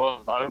Series as well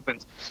as the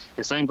Opens.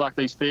 It seems like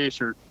these fish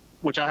are,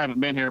 which I haven't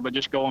been here, but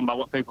just going by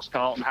what people's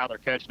caught and how they're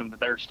catching them, that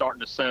they're starting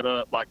to set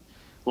up like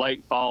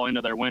late fall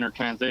into their winter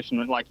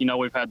transition. Like, you know,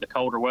 we've had the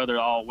colder weather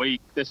all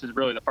week. This is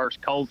really the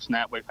first cold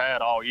snap we've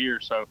had all year.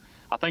 So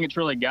I think it's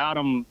really got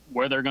them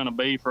where they're going to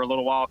be for a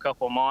little while, a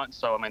couple of months.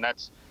 So, I mean,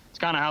 it's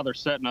kind of how they're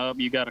setting up.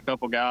 You got a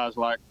couple guys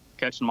like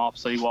catching them off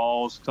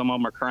seawalls. Some of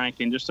them are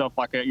cranking, just stuff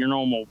like that, your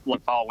normal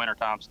fall,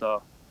 wintertime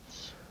stuff.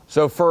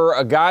 So for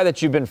a guy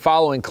that you've been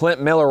following,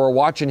 Clint Miller, we're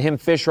watching him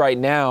fish right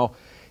now.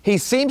 He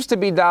seems to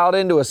be dialed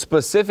into a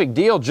specific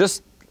deal,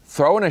 just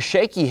throwing a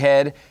shaky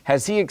head.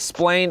 Has he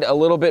explained a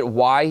little bit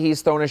why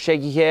he's throwing a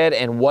shaky head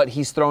and what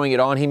he's throwing it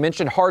on? He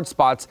mentioned hard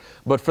spots,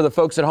 but for the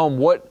folks at home,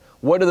 what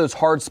do those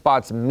hard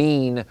spots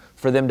mean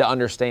for them to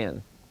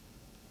understand?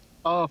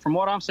 From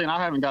what I'm seeing, I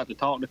haven't got to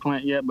talk to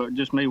Clint yet, but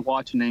just me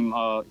watching him,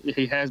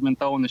 he has been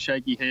throwing the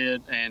shaky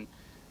head, and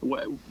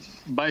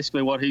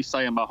basically what he's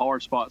saying by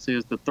hard spots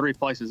is the 3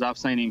 places I've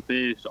seen him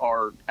fish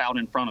are out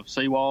in front of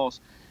seawalls,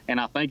 and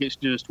I think it's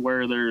just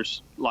where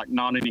there's like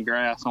not any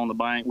grass on the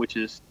bank, which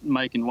is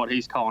making what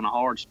he's calling a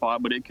hard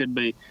spot, but it could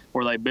be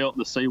where they built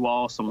the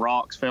seawall, some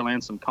rocks fell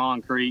in, some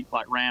concrete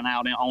like ran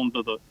out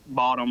onto the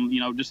bottom, you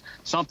know, just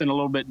something a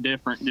little bit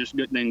different just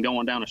than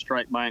going down a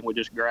straight bank with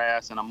just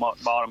grass and a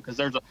muck bottom, because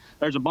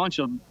there's a bunch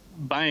of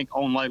bank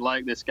on Lay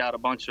Lake that's got a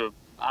bunch of,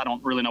 I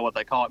don't really know what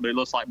they call it, but it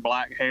looks like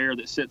black hair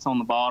that sits on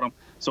the bottom.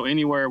 So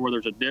anywhere where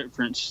there's a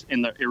difference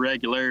in the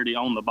irregularity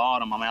on the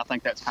bottom, I mean, I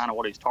think that's kind of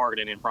what he's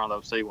targeting in front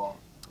of those seawalls.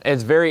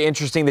 It's very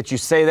interesting that you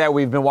say that.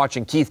 We've been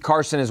watching Keith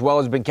Carson as well,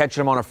 has been catching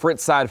him on a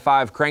Fritz side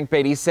 5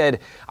 crankbait. He said,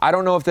 I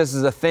don't know if this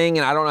is a thing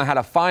and I don't know how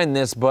to find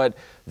this, but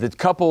the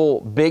couple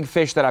big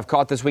fish that I've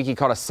caught this week, he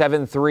caught a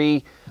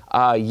 7.3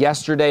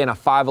 yesterday and a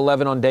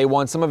 5.11 on day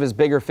one. Some of his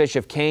bigger fish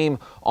have came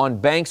on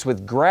banks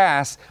with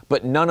grass,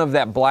 but none of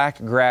that black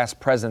grass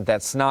present,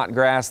 that snot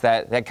grass,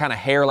 that kind of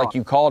hair like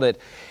you called it.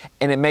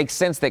 And it makes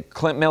sense that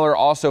Clint Miller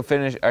also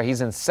finished, he's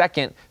in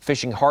second,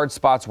 fishing hard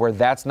spots where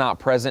that's not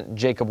present.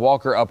 Jacob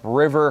Walker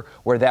upriver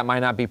where that might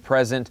not be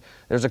present.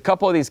 There's a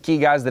couple of these key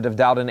guys that have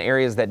dialed in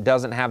areas that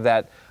doesn't have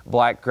that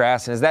black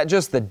grass. And is that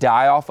just the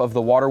die-off of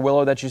the water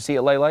willow that you see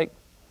at Lay Lake?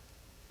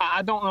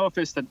 I don't know if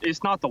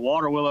it's not the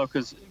water willow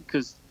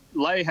because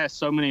Lay has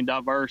so many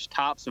diverse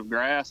types of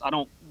grass.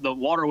 The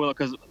water willow,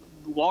 because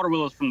water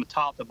willow is from the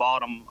top to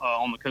bottom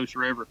on the Coosa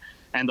River.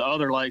 And the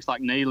other lakes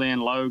like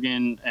Neelan,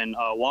 Logan, and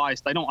Weiss,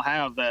 they don't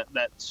have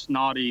that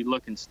snotty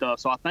looking stuff.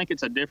 So I think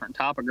it's a different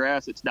type of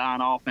grass that's dying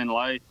off in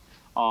Lay.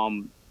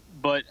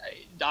 But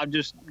I'm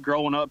just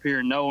growing up here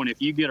and knowing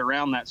if you get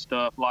around that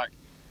stuff, like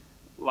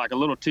a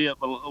little tip,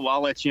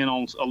 I'll let you in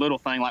on a little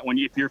thing. Like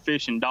if you're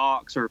fishing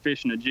docks or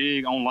fishing a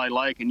jig on Lay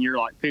Lake and you're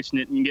like pitching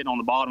it and you're getting on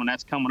the bottom and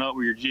that's coming up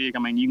with your jig, I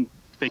mean, you can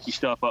pick your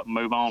stuff up and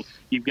move on.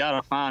 You've got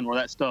to find where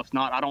that stuff's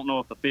not. I don't know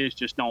if the fish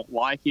just don't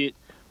like it,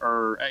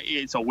 or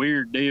it's a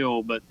weird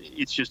deal, but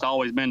it's just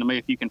always been to me,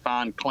 if you can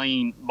find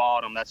clean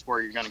bottom, that's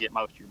where you're going to get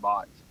most of your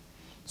bites.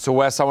 So,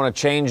 Wes, I want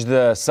to change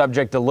the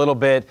subject a little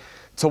bit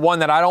to one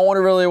that I don't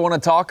really want to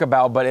talk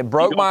about, but it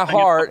broke my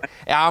heart.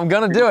 I'm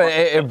going to do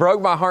it. It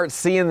broke my heart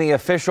seeing the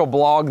official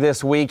blog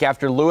this week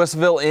after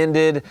Louisville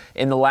ended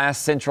in the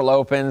last Central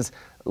Opens.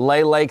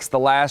 Lay Lake's the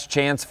last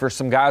chance for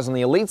some guys on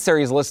the Elite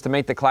Series list to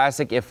make the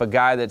Classic if a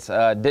guy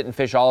that didn't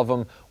fish all of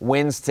them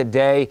wins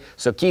today.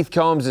 So Keith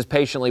Combs is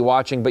patiently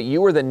watching, but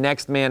you were the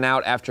next man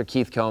out after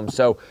Keith Combs.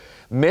 So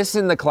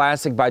missing the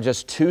Classic by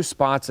just 2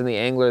 spots in the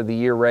Angler of the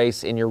Year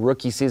race in your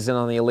rookie season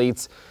on the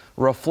Elites.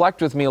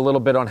 Reflect with me a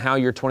little bit on how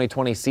your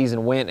 2020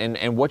 season went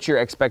and what your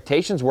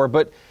expectations were,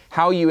 but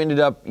how you ended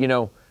up,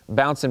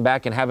 bouncing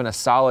back and having a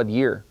solid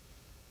year.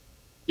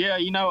 Yeah,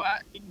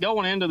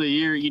 going into the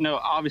year,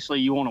 obviously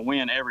you want to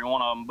win every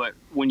one of them, but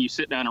when you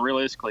sit down and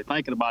realistically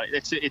thinking about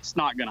it, it's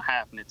not going to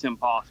happen. It's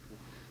impossible.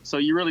 So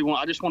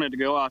I just wanted to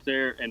go out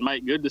there and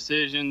make good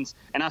decisions.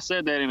 And I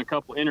said that in a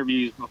couple of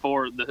interviews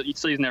before the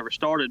season ever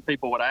started.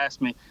 People would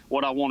ask me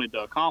what I wanted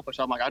to accomplish.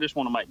 I'm like, I just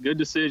want to make good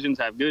decisions,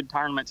 have good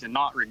tournaments, and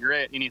not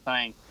regret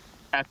anything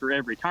after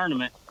every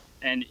tournament.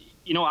 And,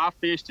 I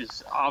fished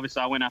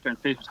obviously I went out there and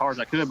fished as hard as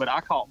I could, but I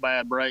caught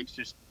bad breaks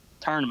just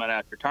tournament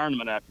after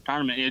tournament after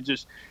tournament. It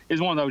just is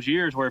one of those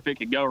years where if it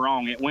could go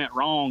wrong, it went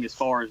wrong as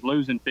far as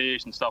losing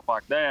fish and stuff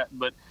like that.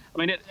 But I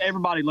mean,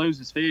 everybody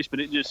loses fish, but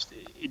it just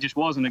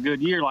wasn't a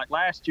good year. Like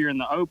last year in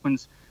the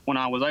Opens, when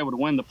I was able to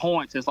win the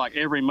points, it's like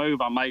every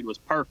move I made was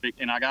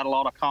perfect, and I got a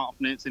lot of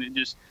confidence, and it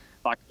just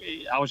like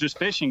I was just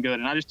fishing good,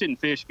 and I just didn't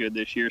fish good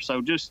this year.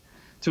 So just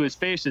to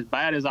fish as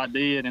bad as I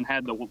did and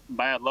had the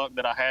bad luck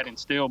that I had and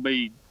still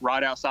be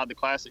right outside the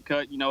Classic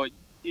cut,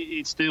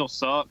 it still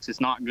sucks. It's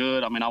not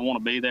good. I mean, I want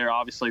to be there,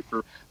 obviously,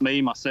 for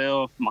me,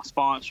 myself, my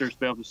sponsors, to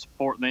be able to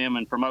support them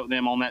and promote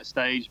them on that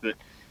stage. But,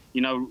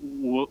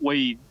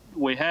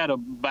 we had a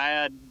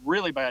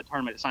really bad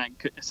tournament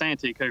at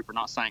Santee Cooper,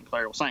 not St.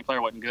 Clair. Well, St.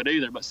 Clair wasn't good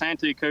either, but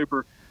Santee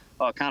Cooper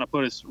kind of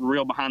put us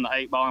real behind the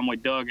 8 ball, and we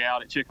dug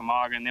out at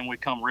Chickamauga, and then we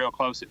come real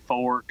close at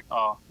Fork.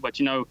 But,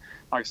 like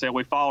I said,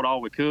 we fought all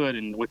we could,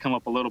 and we come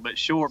up a little bit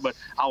short. But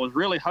I was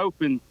really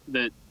hoping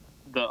that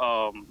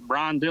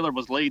Brian Dillard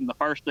was leading the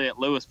first day at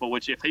Louisville,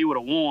 which if he would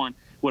have won,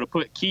 would have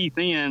put Keith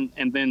in,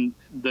 and then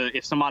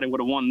if somebody would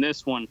have won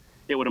this one,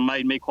 it would have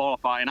made me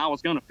qualify. And I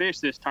was going to fish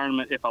this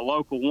tournament if a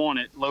local won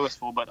at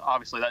Louisville, but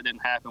obviously that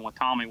didn't happen with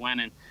Tommy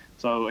winning.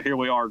 So here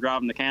we are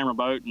driving the camera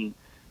boat and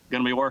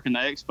going to be working the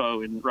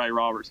expo in Ray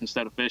Roberts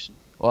instead of fishing.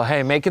 Well,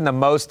 hey, making the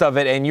most of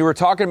it. And you were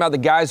talking about the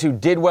guys who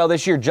did well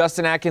this year.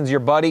 Justin Atkins,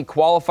 your buddy,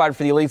 qualified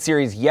for the Elite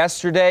Series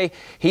yesterday.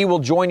 He will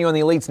join you on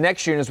the Elites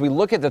next year. And as we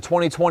look at the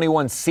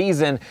 2021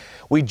 season,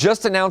 we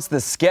just announced the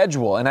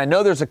schedule. And I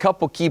know there's a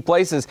couple key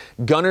places.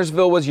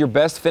 Guntersville was your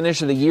best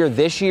finish of the year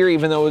this year,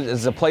 even though it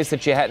is a place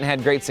that you hadn't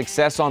had great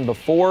success on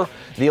before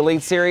the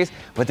Elite Series.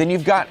 But then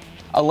you've got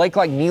a lake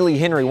like Neely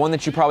Henry, one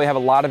that you probably have a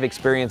lot of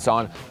experience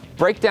on.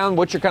 Break down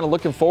what you're kind of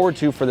looking forward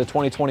to for the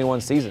 2021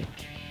 season.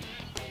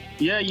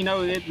 Yeah,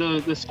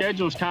 the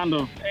schedule's kind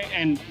of,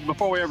 and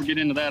before we ever get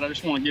into that, I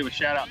just want to give a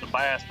shout out to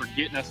B.A.S. for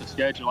getting us a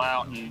schedule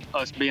out and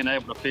us being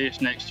able to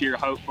fish next year,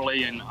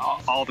 hopefully, and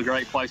all the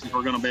great places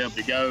we're going to be able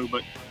to go.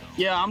 But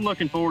yeah, I'm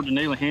looking forward to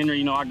Neely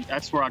Henry.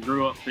 That's where I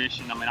grew up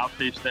fishing. I mean, I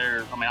fished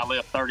there. I mean, I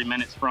live 30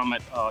 minutes from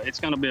it. It's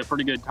going to be a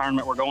pretty good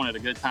tournament. We're going at a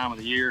good time of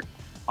the year.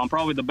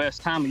 Probably the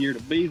best time of year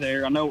to be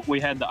there. I know we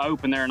had the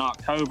Open there in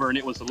October, and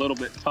it was a little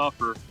bit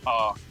tougher.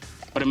 But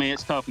I mean,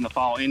 it's tough in the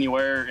fall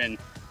anywhere. And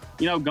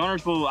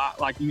Guntersville,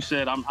 like you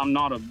said, I'm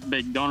not a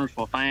big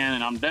Guntersville fan,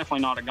 and I'm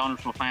definitely not a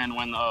Guntersville fan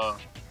when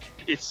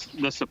it's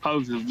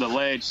the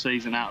ledge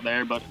season out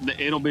there. But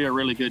it'll be a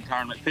really good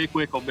tournament. I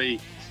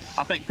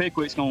think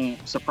Pickwick's going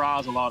to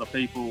surprise a lot of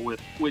people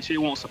which it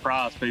won't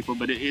surprise people,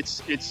 but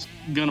it's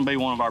going to be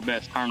one of our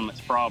best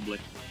tournaments probably.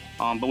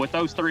 But with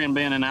those 3 and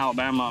being in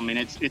Alabama, I mean,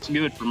 it's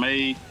good for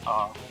me.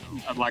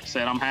 Like I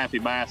said, I'm happy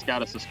B.A.S.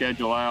 got us a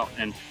schedule out,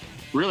 and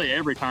really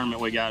every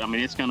tournament we got. I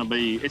mean, it's going to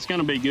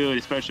be good,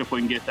 especially if we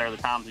can get there the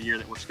times of year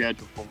that we're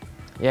scheduled for.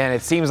 Yeah, and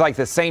it seems like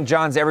the St.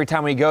 John's, every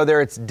time we go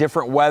there, it's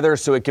different weather,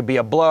 so it could be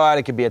a blowout,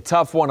 it could be a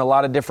tough one, a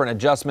lot of different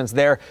adjustments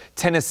there.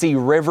 Tennessee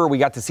River, we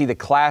got to see the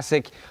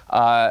Classic,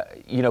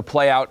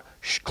 play out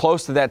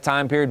close to that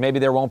time period. Maybe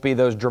there won't be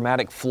those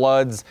dramatic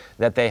floods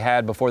that they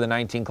had before the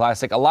 19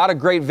 Classic. A lot of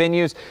great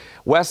venues.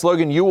 Wes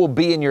Logan, you will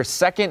be in your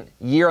second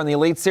year on the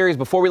Elite Series.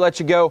 Before we let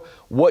you go,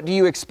 what do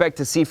you expect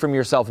to see from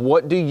yourself?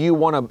 What do you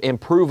want to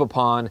improve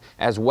upon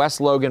as Wes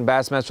Logan,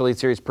 Bassmaster Elite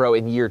Series Pro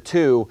in year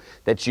 2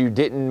 that you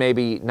didn't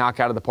maybe knock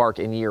out of the park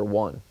in year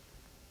 1?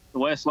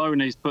 Wes Logan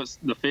needs to put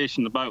the fish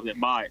in the boat that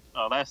bite.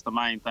 That's the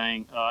main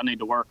thing I need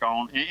to work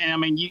on. And I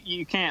mean,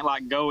 you can't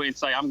like go and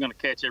say, I'm going to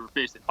catch every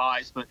fish that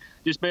bites, but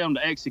just be able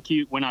to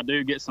execute when I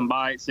do get some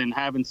bites and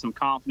having some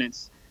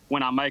confidence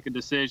when I make a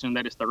decision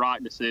that it's the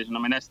right decision. I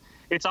mean,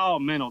 it's all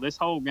mental. This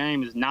whole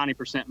game is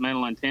 90%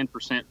 mental and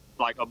 10%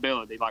 like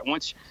ability. Like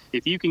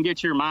if you can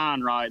get your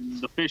mind right,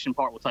 the fishing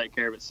part will take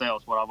care of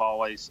itself, is what I've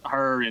always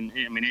heard. And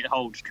I mean, it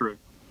holds true.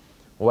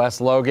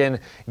 Wes Logan,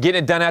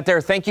 getting it done out there.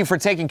 Thank you for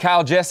taking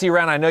Kyle Jesse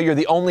around. I know you're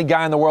the only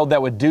guy in the world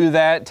that would do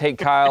that, take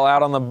Kyle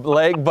out on the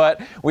leg, but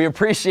we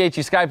appreciate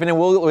you Skyping in.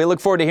 We look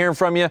forward to hearing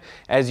from you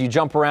as you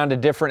jump around to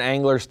different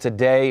anglers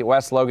today.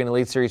 Wes Logan,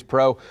 Elite Series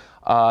Pro,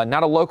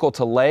 not a local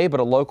to Lay, but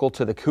a local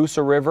to the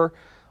Coosa River.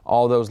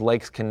 All those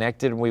lakes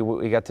connected.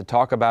 We got to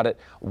talk about it.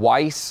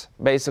 Weiss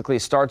basically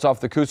starts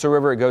off the Coosa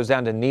River. It goes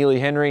down to Neely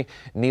Henry.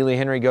 Neely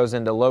Henry goes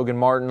into Logan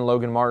Martin.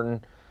 Logan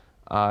Martin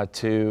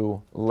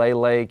to Lay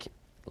Lake.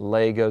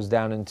 Lay goes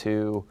down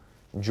into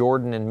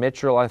Jordan and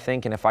Mitchell, I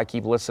think. And if I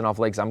keep listing off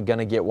lakes, I'm going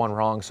to get one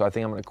wrong. So I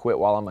think I'm going to quit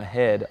while I'm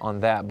ahead on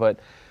that. But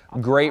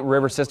great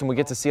river system we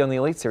get to see on the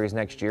Elite Series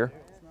next year.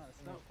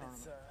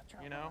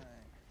 You know,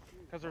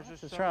 because there's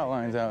just the trout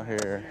lines out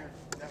here.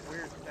 That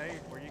weird stage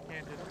where you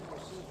can't just.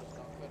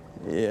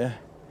 Yeah.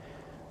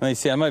 Let me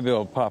see. I might be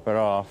able to pop it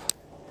off.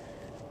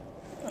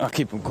 I'll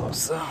keep them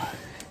close though.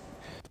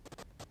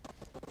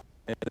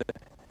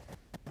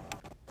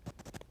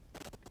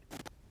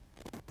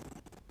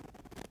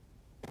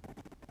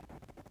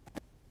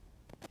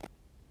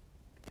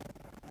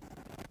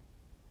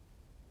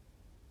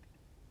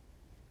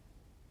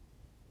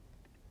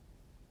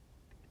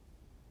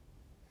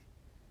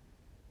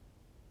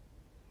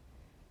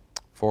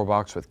 Four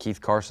box with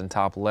Keith Carson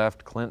top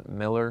left, Clint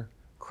Miller,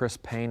 Chris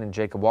Payne, and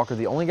Jacob Walker.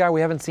 The only guy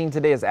we haven't seen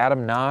today is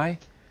Adam Nye.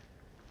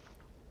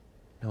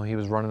 No, he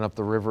was running up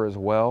the river as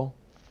well.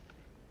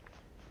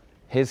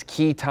 His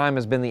key time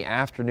has been the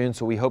afternoon,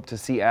 so we hope to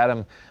see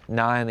Adam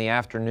Nye in the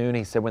afternoon.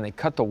 He said when they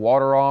cut the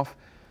water off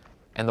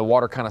and the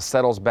water kind of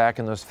settles back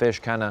and those fish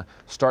kind of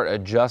start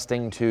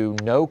adjusting to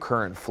no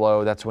current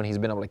flow, that's when he's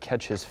been able to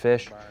catch his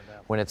fish.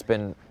 When it's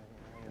been,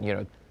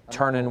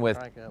 turning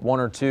with 1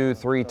 or 2,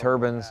 3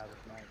 turbines.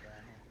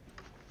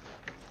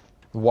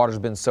 The water's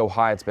been so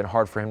high, it's been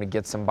hard for him to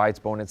get some bites,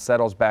 but when it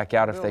settles back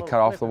out, if they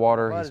cut off the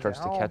water, he starts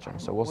to catch them.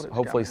 So we'll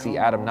hopefully see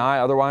Adam Nye.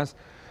 Otherwise,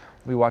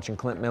 we'll be watching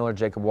Clint Miller,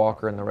 Jacob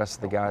Walker, and the rest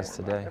of the guys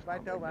today.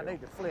 Everybody told me I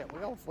need to flip.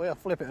 We'll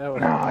flip it over.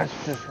 No,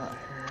 it's just right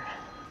here.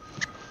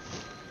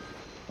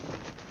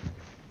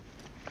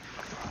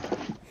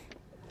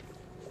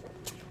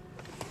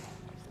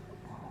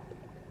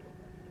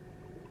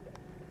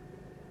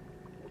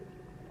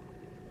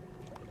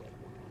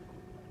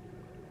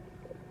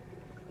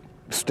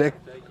 Stick.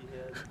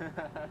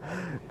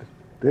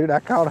 Dude, I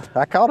caught a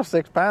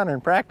 6-pounder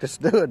in practice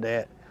doing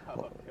that.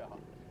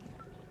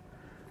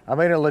 I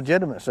mean a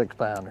legitimate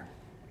 6-pounder.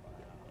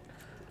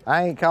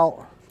 I ain't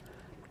caught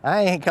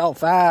a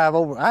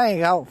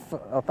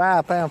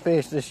 5-pound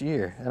fish this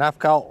year, and I've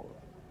caught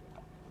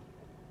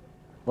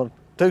 2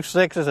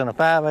 6s and a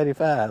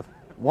 585.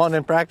 1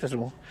 in practice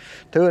and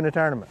 2 in the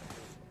tournament.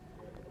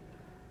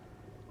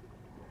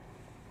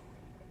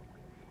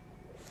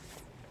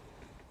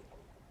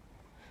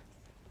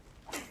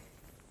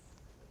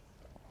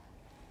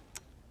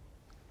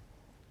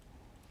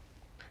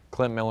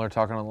 Clint Miller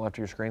talking on the left of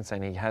your screen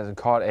saying he hasn't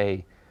caught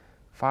a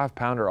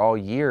 5-pounder all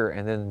year.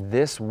 And then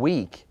this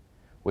week,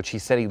 which he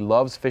said he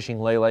loves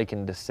fishing Lay Lake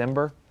in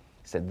December,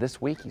 he said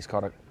this week he's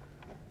caught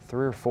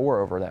 3 or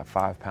 4 over that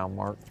 5-pound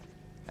mark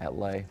at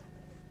Lay.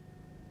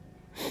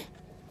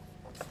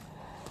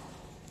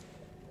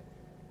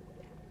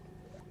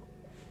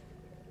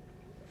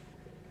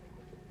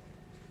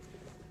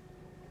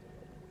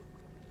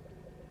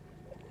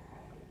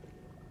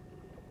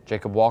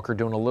 Jacob Walker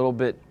doing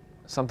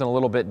something a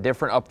little bit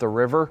different up the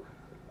river.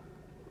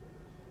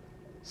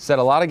 Said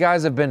a lot of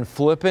guys have been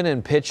flipping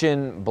and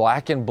pitching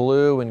black and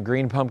blue and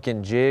green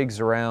pumpkin jigs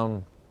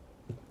around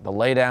the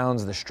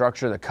laydowns, the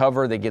structure, the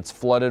cover that gets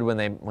flooded when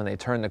they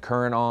turn the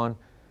current on.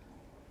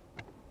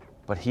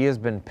 But he has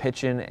been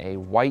pitching a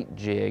white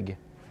jig.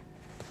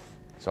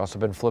 He's also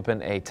been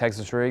flipping a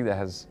Texas rig that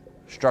has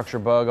structure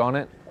bug on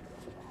it.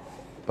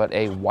 But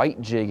a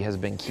white jig has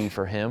been key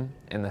for him.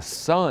 And the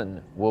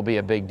sun will be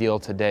a big deal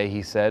today,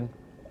 he said.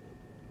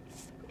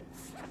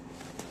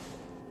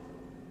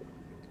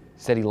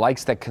 Said he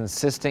likes that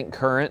consistent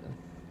current.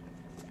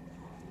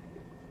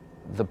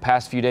 the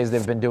past few days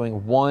they've been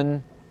doing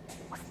one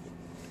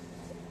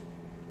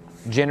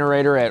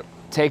generator at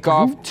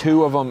takeoff,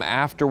 2 of them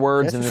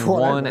afterwards, and then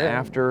 1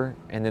 after,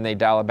 and then they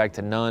dial it back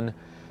to none.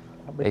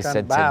 They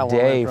said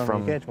today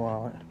from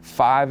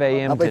 5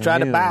 a.m. to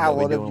noon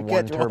they'll be doing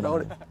 1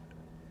 turbine.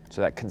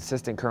 So that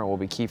consistent current will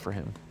be key for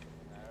him.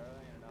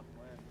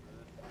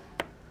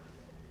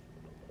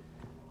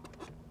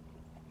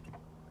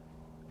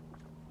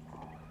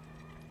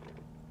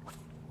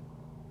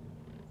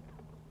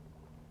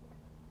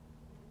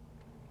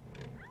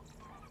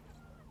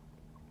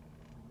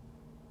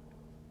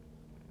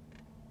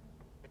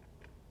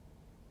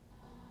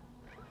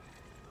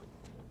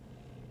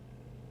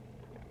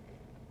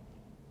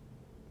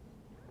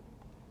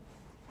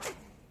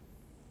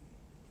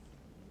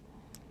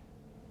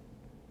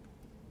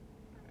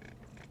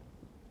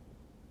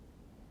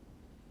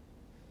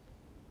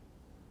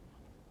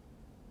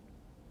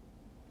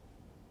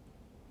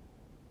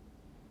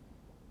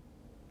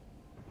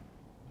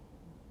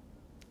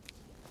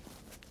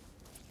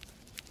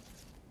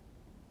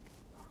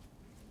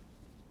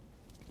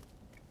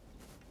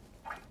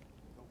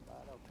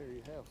 Tear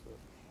your house up.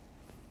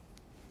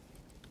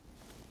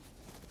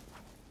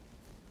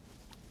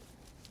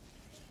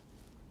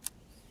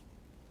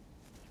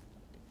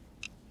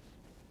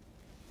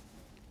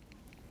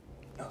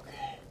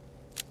 Okay.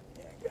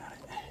 Yeah, I got it.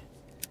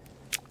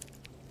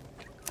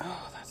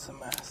 Oh, that's a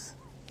mess.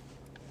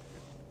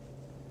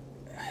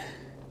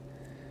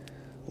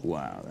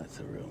 Wow, that's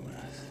a real mess.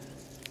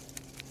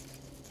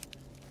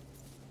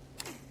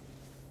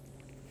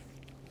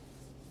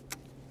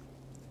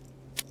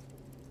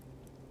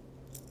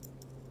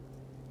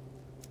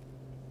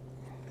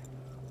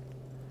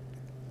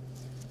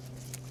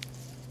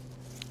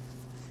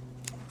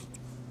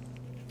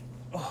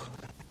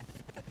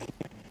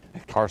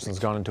 Carson's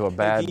gone into a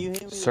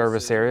bad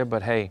service area,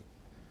 but hey,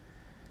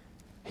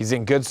 he's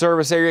in good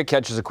service area,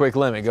 catches a quick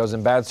limit, goes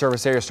in bad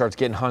service area, starts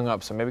getting hung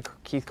up. So maybe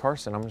Keith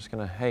Carson, I'm just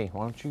gonna, hey,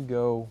 why don't you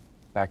go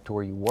back to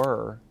where you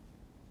were?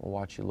 We'll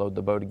watch you load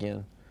the boat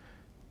again.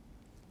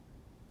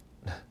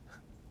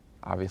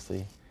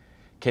 Obviously,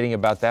 kidding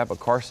about that, but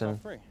Carson,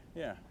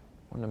 yeah,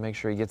 wanted to make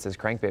sure he gets his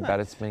crankbait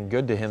bat. It's been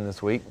good to him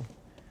this week.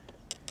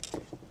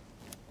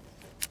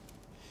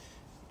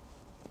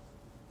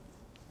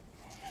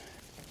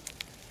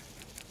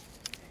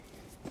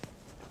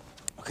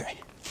 Okay.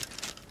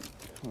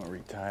 I'm gonna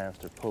retie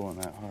after pulling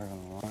that hard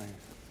on the line.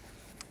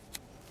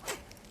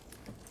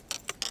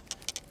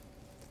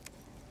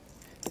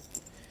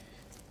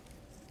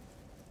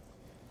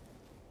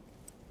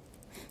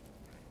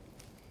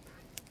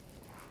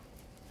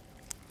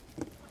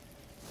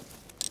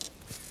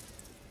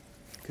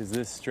 Because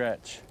this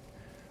stretch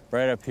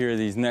right up here,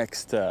 these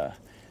next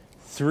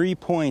 3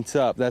 points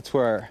up, that's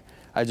where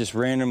I just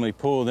randomly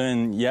pulled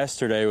in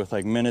yesterday with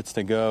like minutes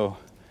to go.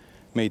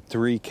 Made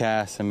 3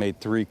 casts and made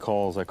 3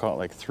 calls. I caught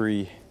like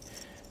 3,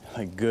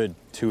 like good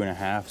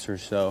 2.5s or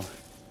so.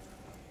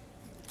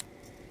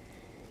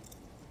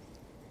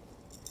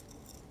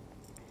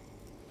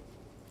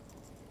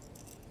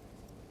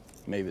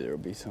 Maybe there'll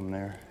be some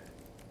there.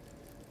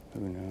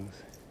 Who knows?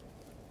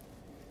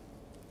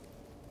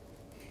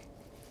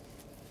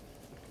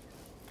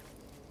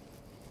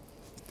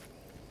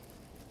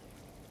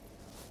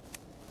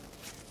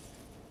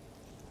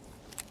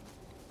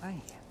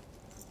 Man.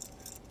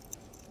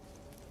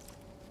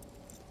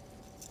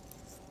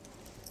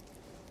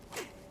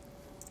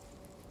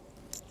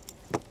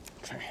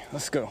 Okay,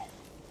 let's go.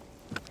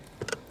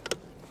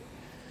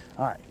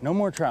 All right, no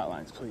more trout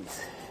lines,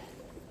 please.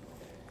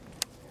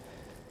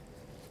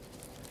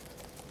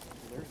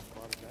 There's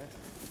spotted bass.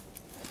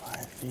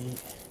 5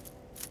 feet.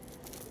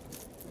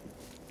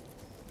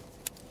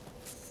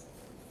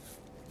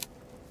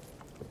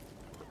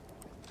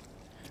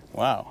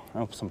 Wow,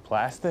 oh, some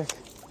plastic.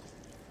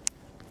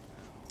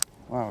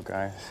 Wow,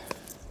 guys.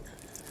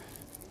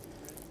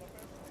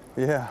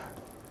 Yeah.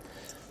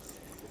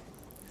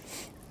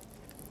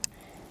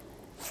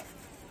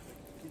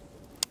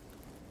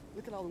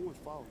 Look at all the ones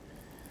falling.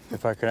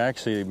 If I could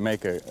actually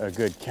make a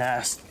good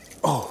cast.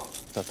 Oh, I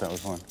thought that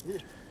was one. Yeah.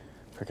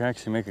 If I could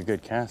actually make a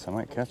good cast, I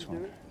might catch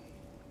one.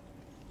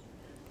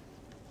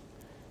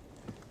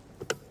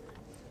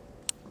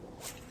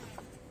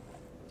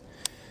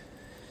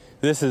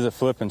 This is a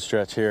flip and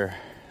stretch here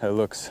that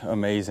looks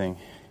amazing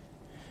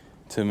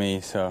to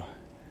me, so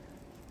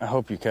I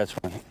hope you catch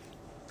one.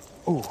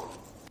 Ooh,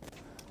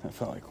 that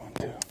felt like one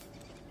too.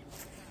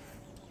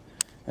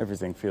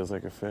 Everything feels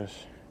like a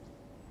fish.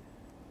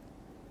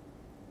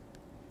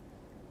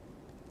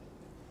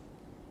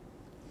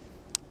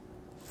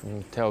 You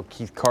can tell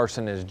Keith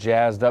Carson is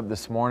jazzed up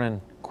this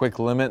morning. Quick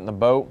limit in the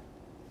boat.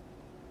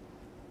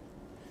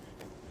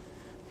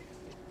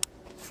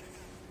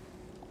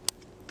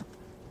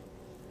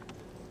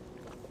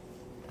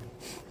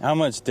 How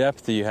much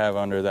depth do you have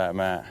under that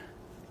mat?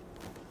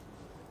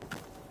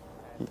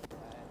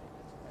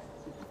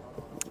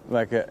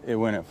 Like it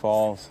when it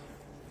falls.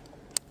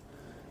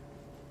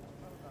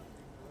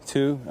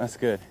 2? That's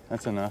good.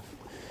 That's enough.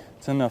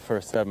 It's enough for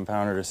a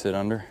 7-pounder to sit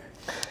under.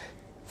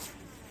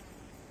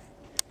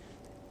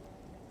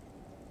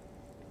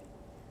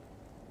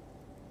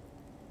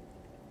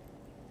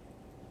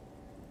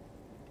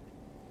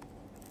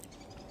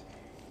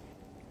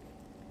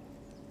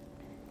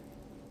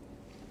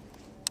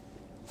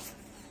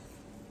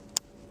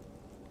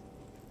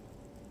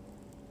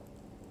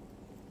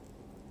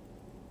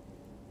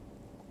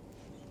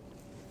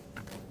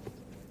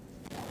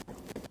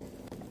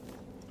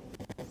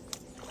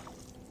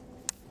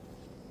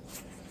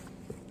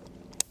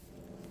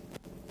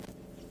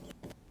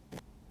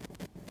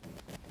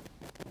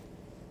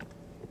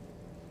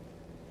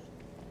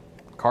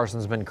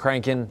 Carson's been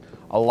cranking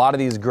a lot of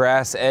these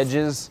grass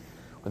edges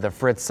with a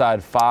Fritz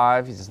side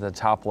 5. He's in the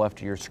top left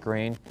of your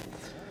screen.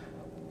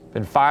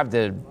 Been 5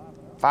 to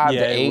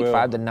 8,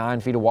 5 to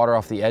 9 feet of water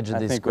off the edge of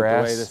this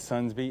grass. With the way the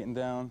sun's beating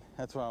down,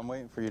 that's why I'm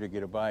waiting for you to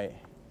get a bite.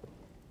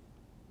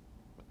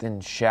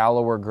 Then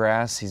shallower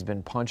grass, he's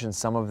been punching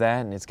some of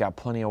that, and it's got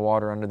plenty of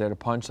water under there to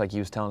punch, like he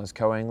was telling his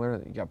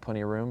co-angler. You got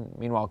plenty of room.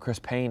 Meanwhile, Chris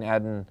Payne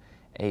adding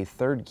a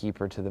third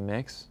keeper to the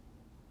mix.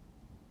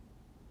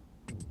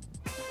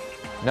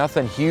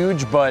 Nothing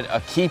huge, but a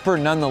keeper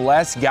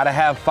nonetheless. You got to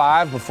have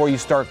 5 before you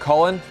start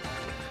culling.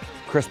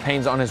 Chris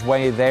Payne's on his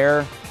way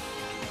there.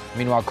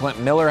 Meanwhile, Clint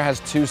Miller has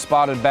 2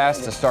 spotted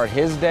bass to start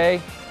his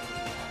day.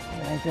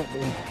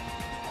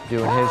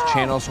 Doing his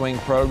channel swing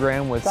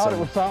program with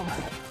some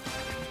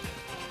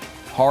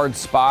hard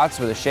spots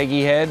with a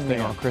shaky head.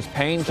 Meanwhile, Chris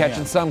Payne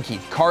catching some.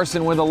 Keith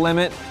Carson with a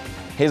limit.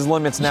 His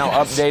limit's now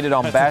updated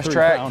on Bass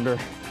Track.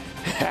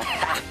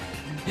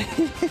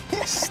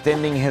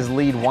 Extending his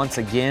lead once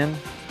again.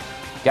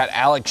 Got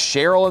Alex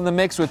Sherrill in the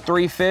mix with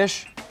 3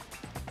 fish.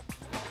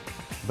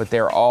 But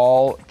they're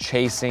all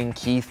chasing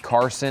Keith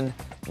Carson.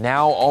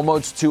 Now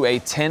almost to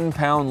a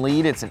 10-pound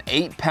lead. It's an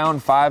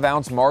 8-pound,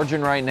 5-ounce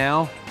margin right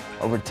now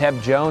over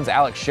Teb Jones,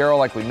 Alex Sherrill,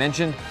 like we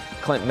mentioned,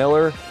 Clint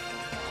Miller,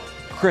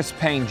 Chris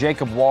Payne,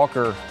 Jacob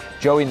Walker,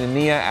 Joey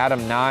Nania,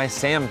 Adam Nye,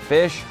 Sam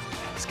Fish,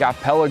 Scott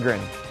Pellegrin.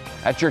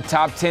 That's your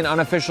top 10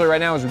 unofficially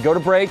right now as we go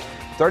to break.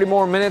 30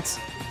 more minutes.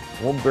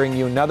 We'll bring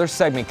you another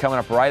segment coming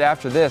up right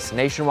after this.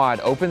 Nationwide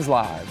Opens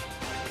Live.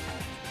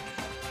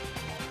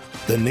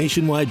 The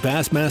Nationwide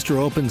Bassmaster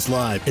Opens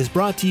Live is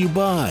brought to you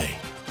by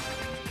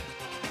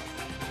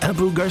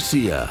Abu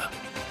Garcia,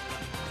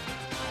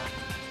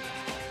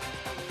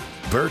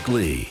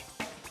 Berkeley,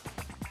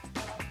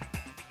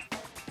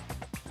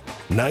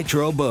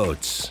 Nitro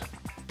Boats,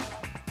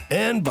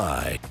 and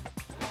by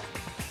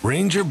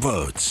Ranger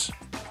Boats.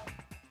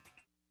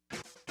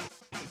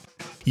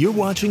 You're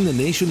watching the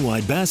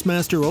Nationwide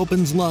Bassmaster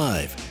Opens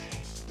Live.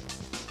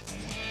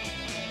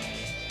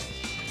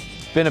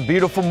 Been a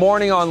beautiful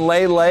morning on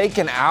Lay Lake,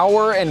 an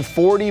hour and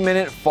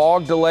 40-minute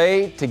fog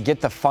delay to get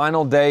the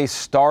final day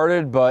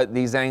started, but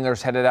these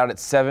anglers headed out at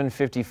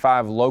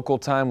 7:55 local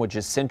time, which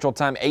is Central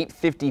Time,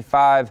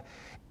 8:55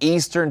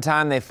 Eastern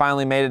Time. They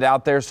finally made it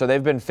out there, so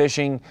they've been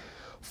fishing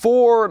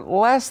for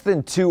less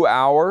than 2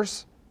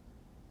 hours,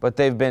 but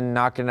they've been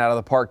knocking it out of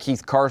the park.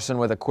 Keith Carson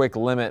with a quick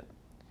limit.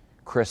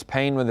 Chris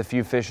Payne with a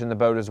few fish in the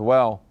boat as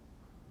well.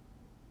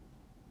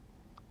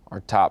 Our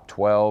top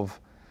 12.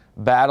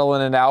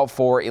 Battling it out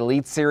for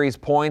Elite Series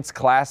points,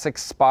 Classic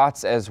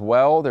spots as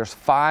well. There's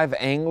 5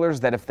 anglers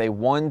that if they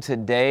won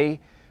today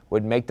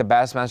would make the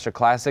Bassmaster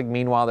Classic.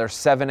 Meanwhile, there's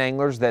 7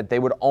 anglers that they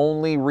would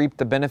only reap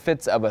the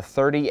benefits of a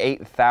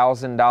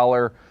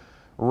 $38,000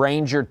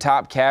 Ranger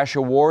Top Cash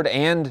Award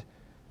and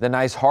the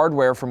nice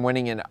hardware from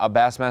winning in a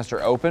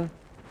Bassmaster Open.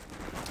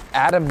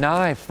 Adam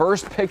Nye,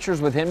 first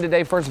pictures with him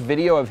today, first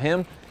video of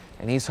him,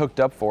 and he's hooked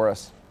up for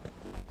us.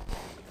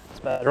 It's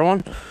a better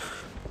one.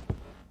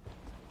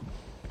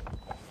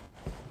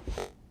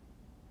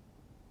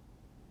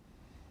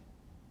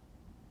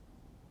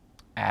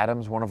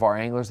 Adam's one of our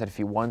anglers that if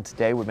he won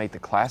today would make the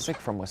Classic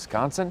from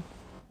Wisconsin.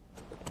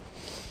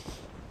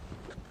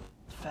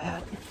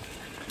 Fat.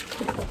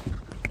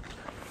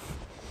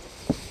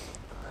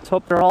 Let's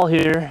hope they're all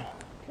here.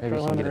 Maybe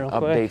we can get an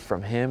update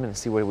from him and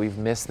see what we've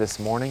missed this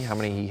morning, how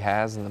many he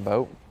has in the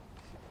boat.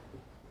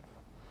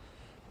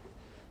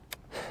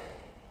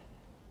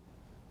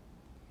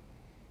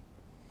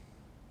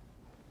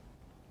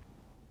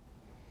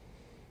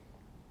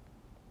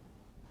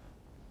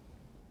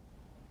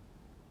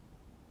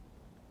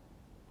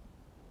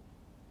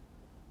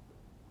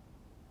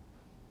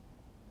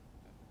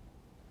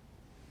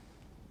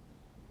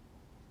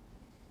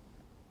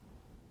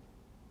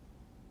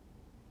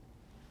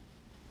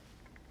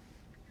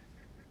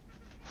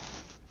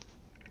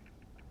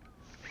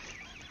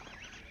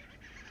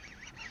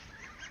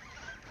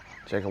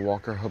 Jacob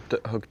Walker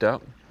hooked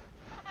up.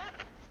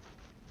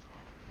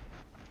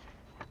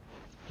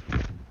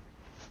 Did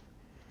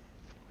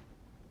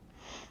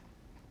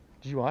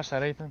you watch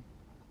that, Ethan?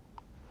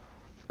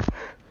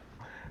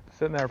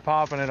 Sitting there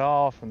popping it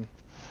off, and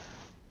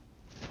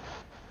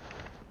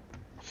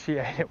she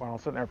ate it while I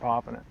was sitting there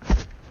popping it.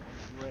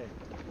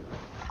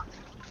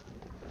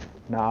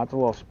 Nah, it's a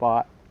little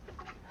spot.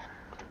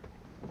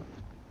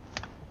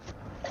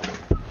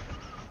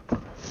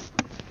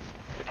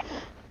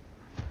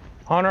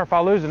 Hunter, if I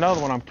lose another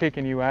one, I'm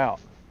kicking you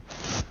out.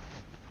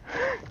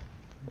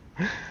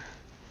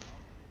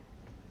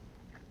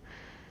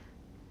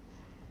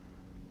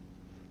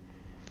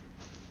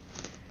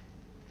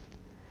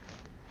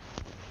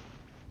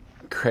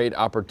 Great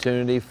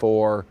opportunity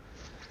for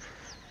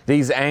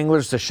these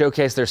anglers to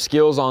showcase their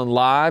skills on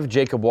live.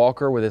 Jacob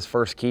Walker with his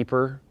first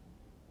keeper.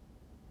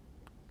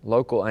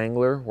 Local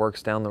angler,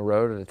 works down the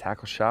road at a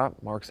tackle shop,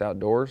 Mark's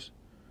Outdoors.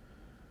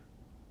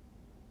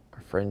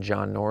 Our friend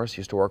John Norris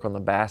used to work on the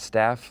Bass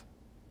staff,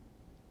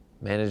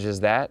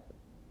 manages that.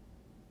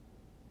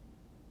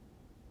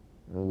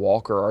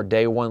 Walker, our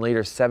day one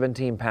leader,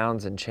 17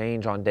 pounds and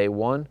change on day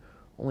one.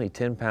 Only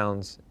 10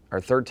 pounds or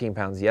 13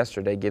 pounds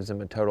yesterday gives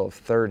him a total of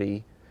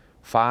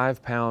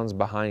 35 pounds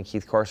behind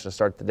Keith Carson to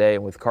start the day.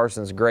 And with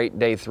Carson's great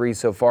day three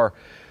so far,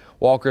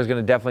 Walker is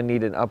going to definitely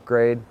need an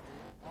upgrade.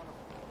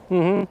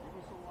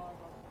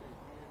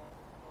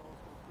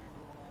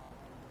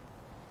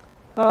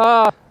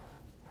 I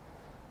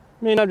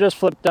mean, I've just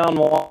flipped down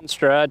one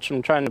stretch.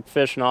 I'm trying to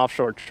fish an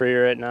offshore tree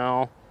right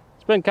now.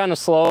 It's been kind of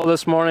slow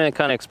this morning. I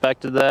kind of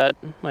expected that.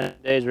 My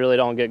days really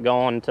don't get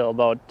going until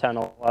about 10,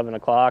 11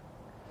 o'clock.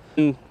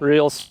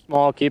 Real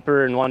small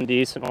keeper and one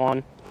decent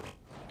one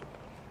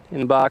in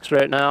the box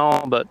right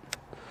now, but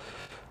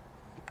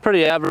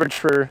pretty average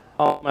for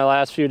how my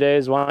last few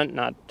days went.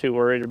 Not too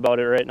worried about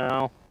it right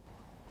now.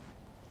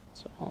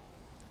 So,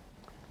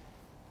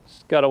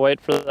 just gotta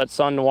wait for that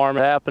sun to warm.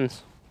 It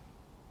happens.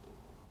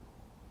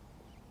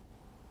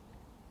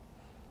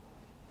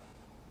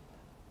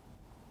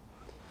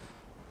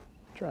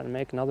 Trying to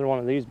make another one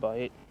of these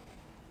bite.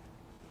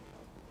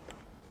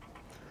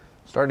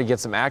 Starting to get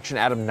some action.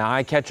 Adam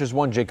Nye catches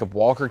one. Jacob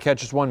Walker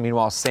catches one.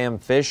 Meanwhile, Sam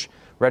Fish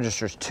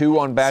registers 2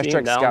 on Bass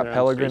Track. Scott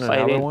Pellegrin,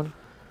 another one.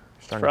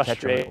 Starting to catch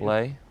them at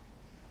lay.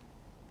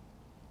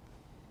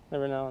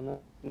 Every now and then,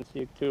 you can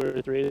see 2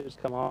 or 3 just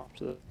come off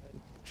to the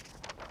side.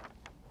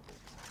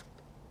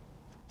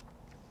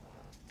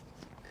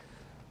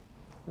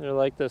 They're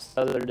like this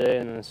the other day,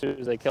 and as soon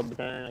as they killed the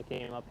turn, I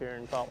came up here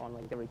and caught one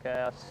like every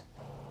cast.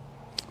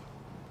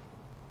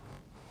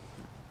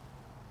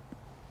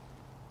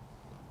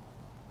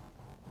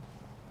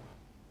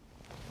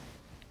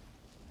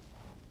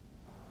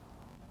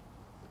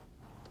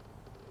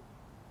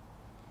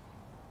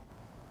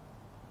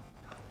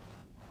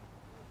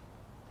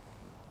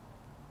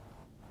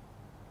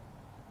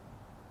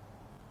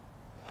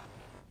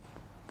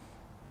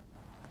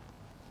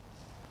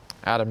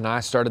 Adam Nye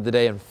started the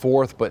day in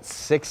 4th, but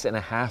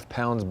 6.5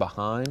 pounds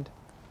behind.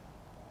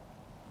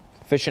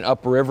 Fishing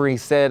upriver, he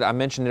said, I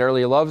mentioned it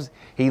earlier,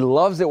 he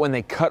loves it when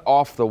they cut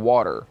off the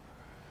water.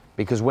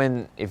 Because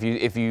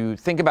if you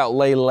think about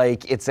Lay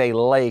Lake, it's a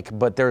lake,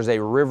 but there's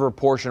a river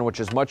portion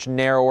which is much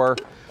narrower.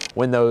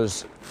 When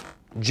those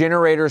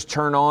generators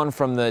turn on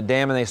from the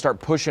dam and they start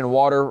pushing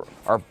water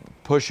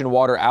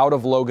out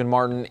of Logan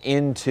Martin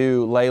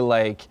into Lay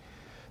Lake,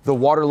 the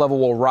water level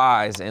will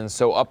rise, and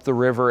so up the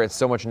river it's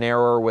so much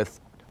narrower. With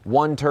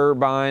 1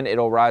 turbine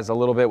it'll rise a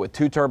little bit, with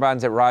 2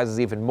 turbines it rises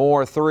even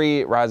more,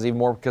 3 it rises even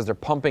more, because they're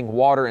pumping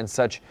water and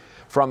such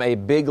from a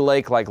big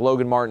lake like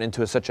Logan Martin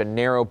into such a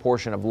narrow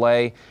portion of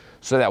Lay,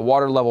 so that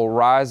water level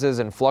rises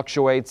and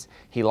fluctuates.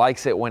 He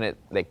likes it when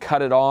they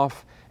cut it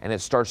off and it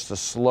starts to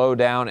slow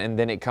down, and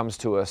then it comes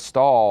to a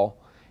stall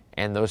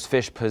and those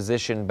fish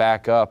position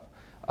back up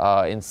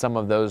in some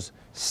of those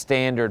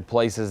standard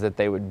places that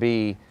they would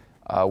be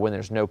when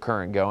there's no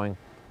current going.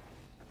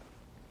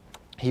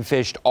 He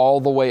fished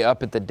all the way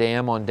up at the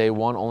dam on day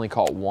 1, only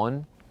caught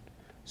 1.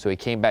 So he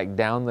came back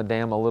down the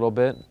dam a little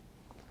bit.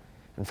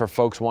 And for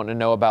folks wanting to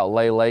know about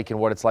Lay Lake and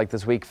what it's like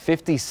this week,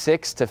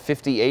 56 to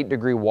 58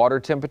 degree water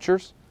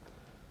temperatures.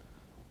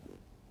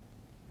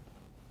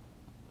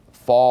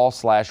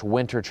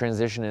 Fall/winter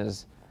transition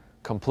is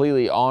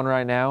completely on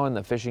right now, and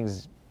the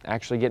fishing's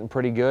actually getting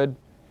pretty good.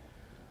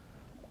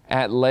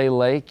 At Lay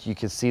Lake, you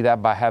can see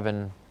that by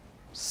having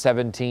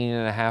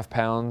 17.5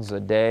 pounds a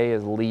day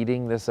is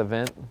leading this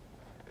event.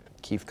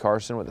 Keith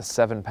Carson with a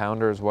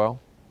 7-pounder as well.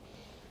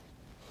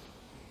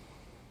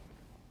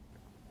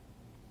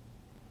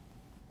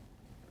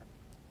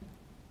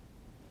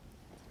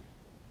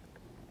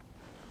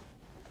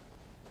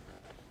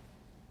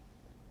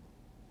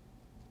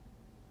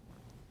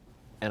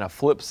 And a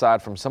flip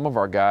side from some of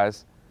our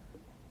guys,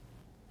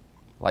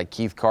 like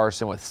Keith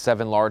Carson with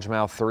 7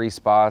 largemouth, 3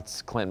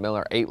 spots. Clint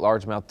Miller, 8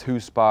 largemouth,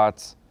 2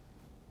 spots.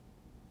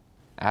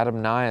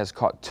 Adam Nye has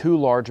caught 2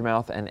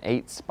 largemouth and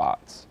 8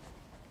 spots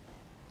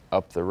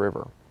up the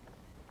river.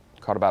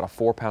 Caught about a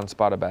 4-pound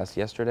spotted bass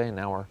yesterday, and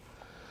now we're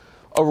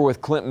over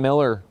with Clint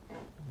Miller,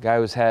 guy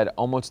who's had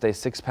almost a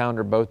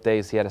 6-pounder both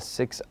days. He had a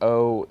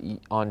 6.0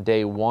 on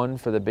day 1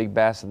 for the big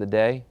bass of the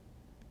day.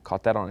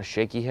 Caught that on a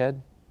shaky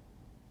head.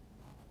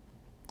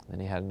 Then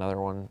he had another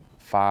one,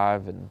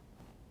 5 and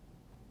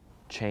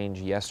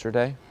change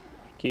yesterday.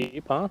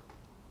 Keep, huh?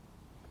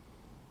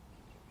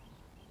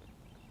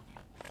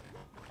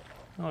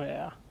 Oh,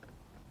 yeah.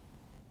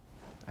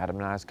 Adam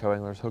Nye's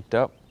co-angler's hooked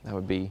up. That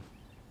would be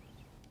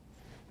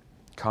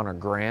Connor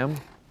Graham.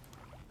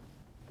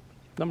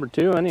 Number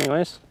 2,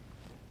 anyways.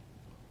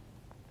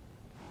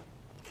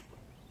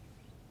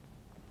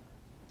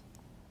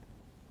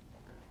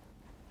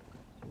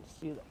 Let's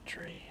see that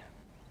tree.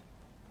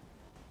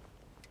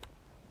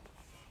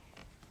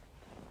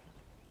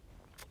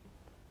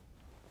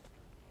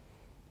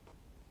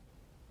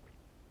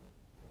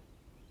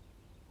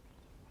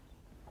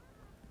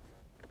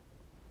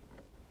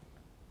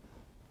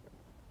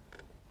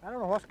 I don't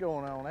know what's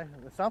going on.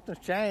 Something's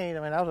changed.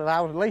 I mean, I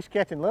was at least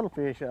catching little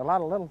fish, a lot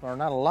of little, or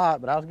not a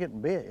lot, but I was getting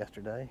bit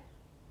yesterday.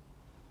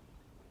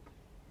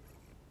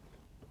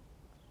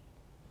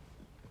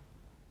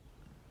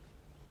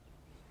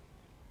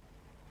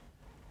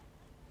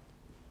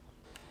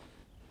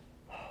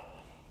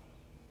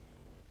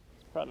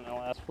 on my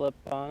last flip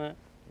on it.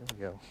 There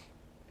we go.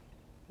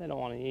 They don't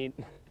want to eat.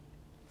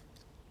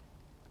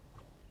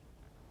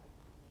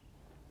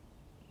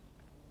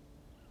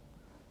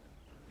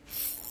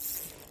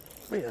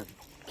 Be a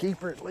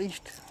keeper at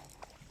least.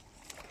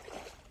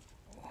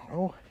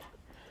 Oh,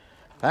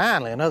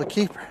 finally another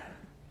keeper.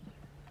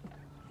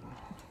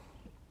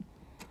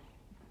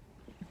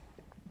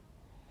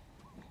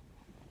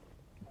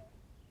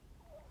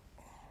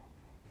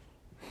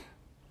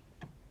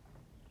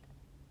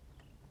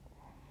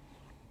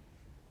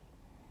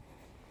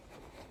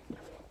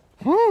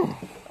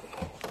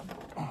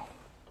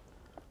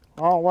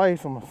 All the way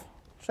from a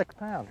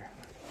 6-pounder.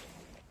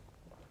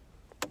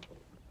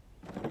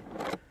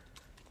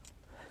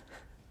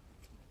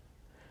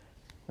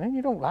 Man,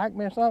 you don't like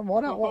me or something?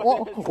 What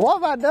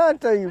have I done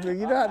to you?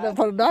 You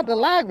not to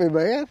like me,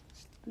 man.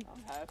 I'm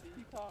happy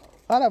you caught.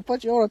 I done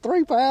put you on a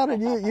 3-pound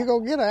and you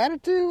gonna get an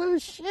attitude with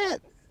this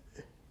shit.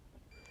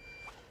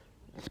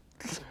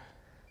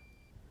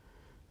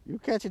 You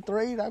catching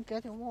 3s, I'm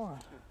catching 1.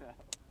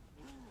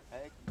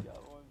 Heck, you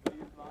got one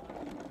big as mine.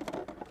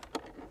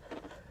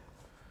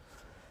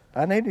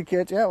 I need to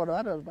catch that one.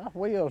 My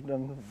wheels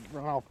done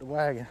run off the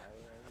wagon.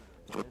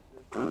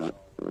 Oh,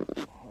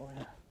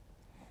 yeah.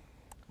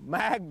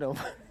 Magnum.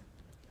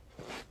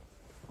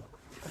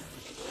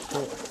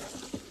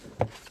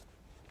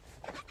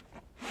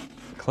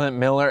 Clint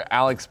Miller,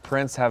 Alex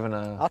Prince having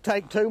a I'll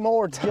take 2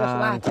 more just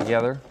time like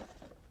together.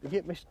 to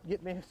get me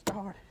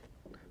started.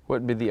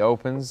 Wouldn't be the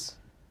opens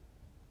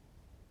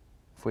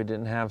if we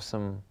didn't have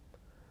some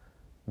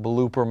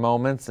blooper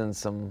moments and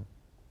some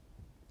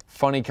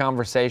funny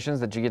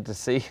conversations that you get to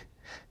see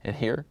and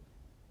hear.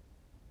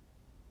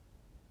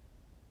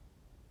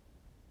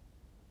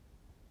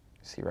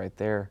 See right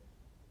there,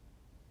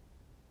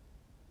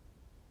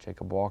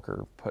 Jacob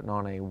Walker putting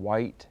on a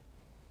white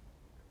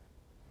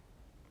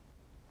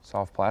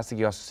soft plastic.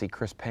 You also see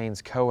Chris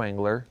Payne's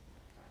co-angler.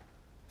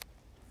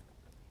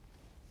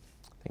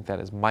 I think that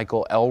is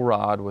Michael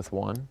Elrod with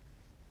 1.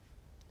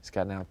 He's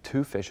got now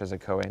 2 fish as a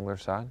co-angler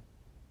side.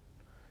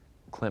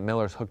 Clint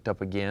Miller's hooked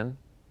up again.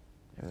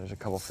 And there's a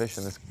couple fish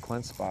in this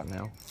Clint spot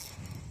now.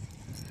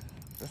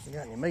 This has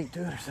got any meat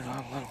to it. It's a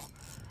little.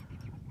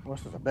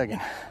 What's this, a big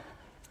one?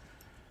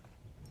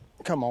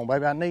 Come on,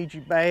 baby. I need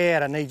you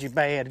bad. I need you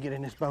bad to get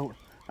in this boat.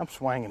 I'm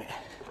swinging it.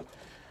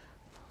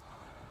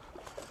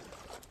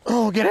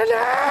 Oh, get in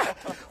there!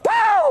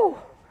 Woo!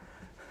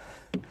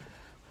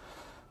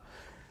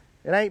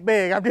 It ain't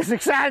big. I'm just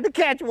excited to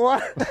catch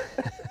one.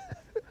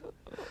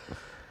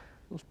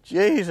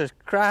 Jesus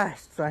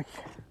Christ, thank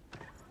you.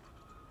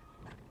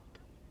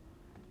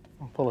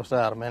 I'll pull us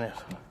out a minute.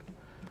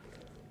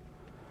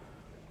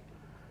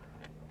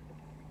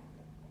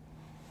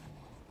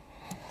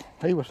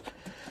 He was.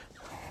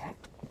 I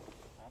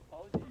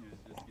told you he was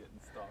just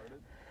getting started.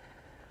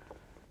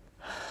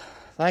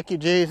 Thank you,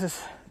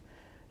 Jesus.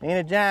 Ain't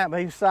a giant,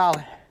 but he's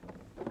solid.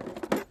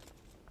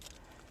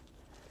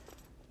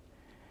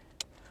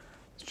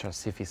 Let's try to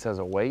see if he says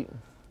a weight.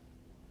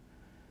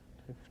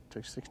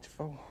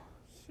 264.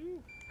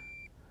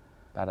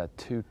 About a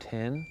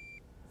 210.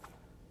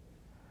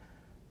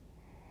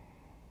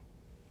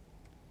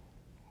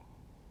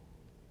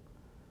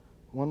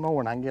 One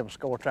more and I can give a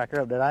score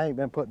tracker up that I ain't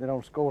been putting it on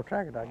the score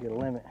tracker till I get a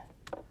limit.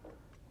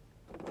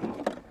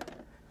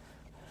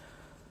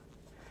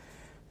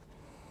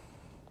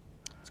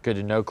 It's good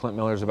to know Clint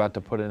Miller's about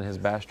to put in his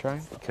bass tray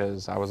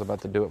because I was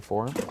about to do it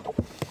for him.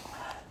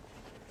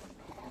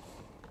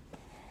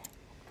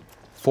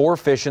 4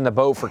 fish in the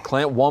boat for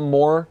Clint. 1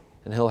 more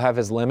and he'll have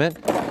his limit.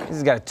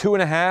 He's got a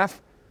 2.5,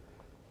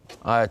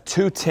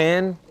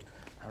 210.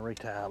 I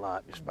retie a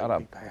lot. Just about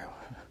a pound.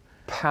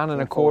 Pound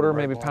and a quarter,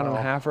 maybe pound and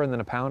a halfer, and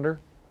then a pounder.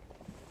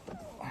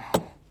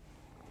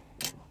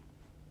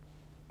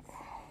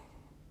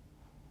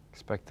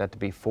 Expect that to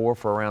be 4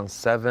 for around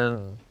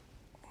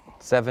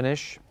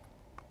 7-ish.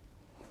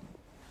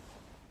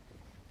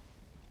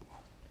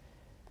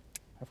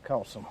 I've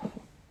caught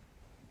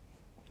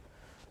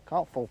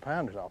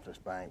 4-pounders off this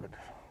bank, but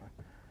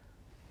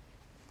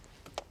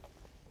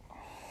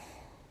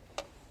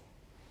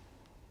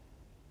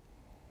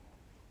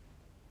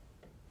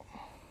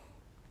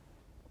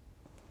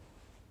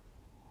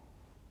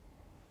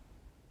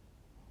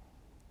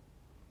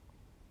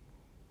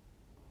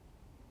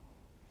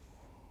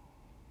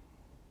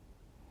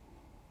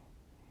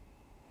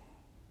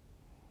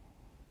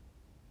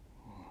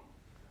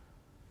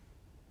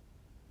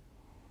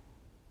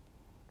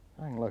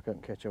I can look up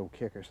and catch old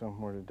kicker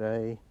somewhere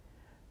today.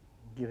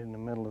 Get in the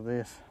middle of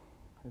this.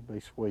 It'd be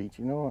sweet.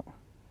 You know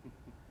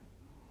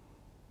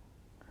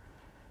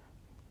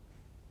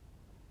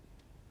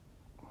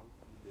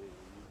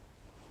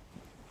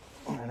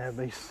what? And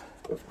that'd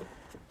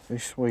be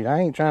sweet. I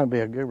ain't trying to be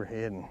a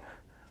gooberhead and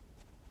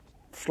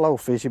slow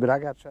fishy, but I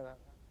got to try that.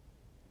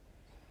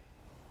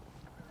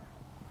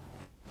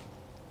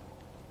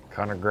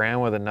 Connor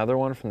Graham with another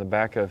one from the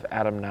back of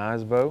Adam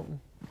Nye's boat.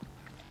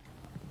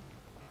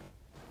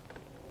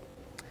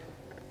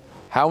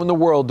 How in the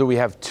world do we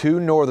have two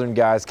northern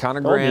guys,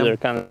 Connor Graham, They're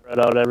kind of spread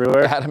out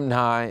everywhere. Adam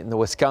Nye, in the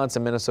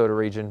Wisconsin-Minnesota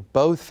region,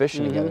 both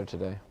fishing together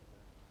today?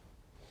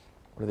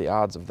 What are the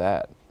odds of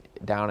that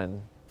down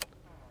in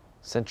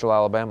central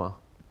Alabama?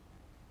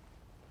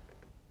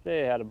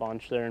 They had a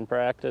bunch there in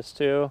practice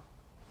too.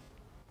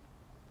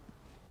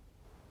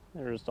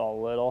 They're just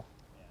all little.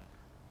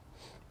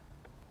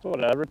 So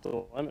whatever, it's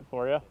the limit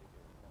for you.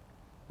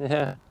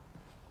 Yeah,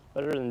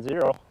 better than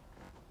 0.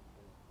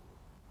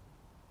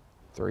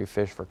 3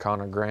 fish for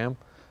Connor Graham.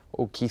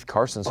 Oh, Keith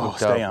Carson's hooked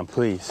Stay up. on,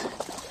 please.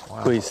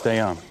 Wow. Please stay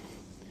on.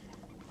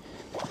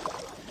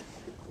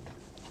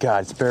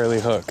 God, it's barely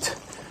hooked.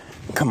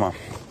 Come on.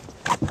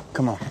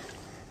 Come on.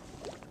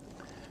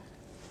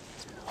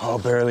 Oh,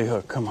 barely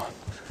hooked. Come on.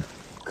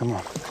 Come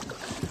on.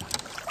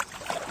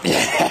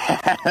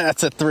 Yeah,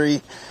 that's a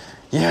 3.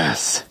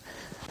 Yes.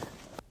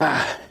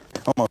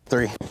 Almost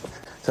 3.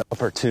 It's an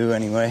upper 2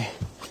 anyway.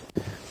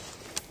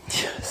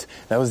 Yes.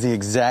 That was the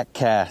exact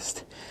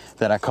cast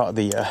that I caught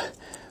the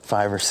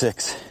 5 or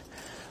 6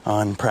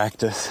 on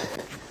practice.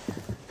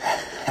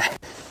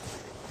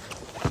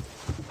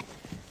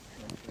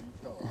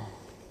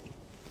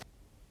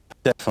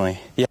 Definitely.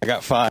 Yeah, I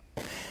got 5.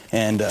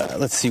 And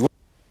let's see.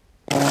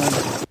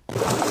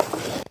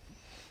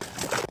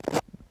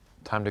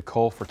 Time to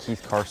cull for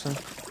Keith Carson.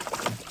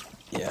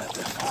 Yeah.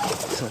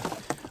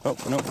 Oh,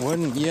 no, it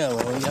wasn't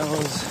yellow.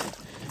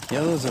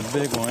 Yellow's a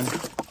big one.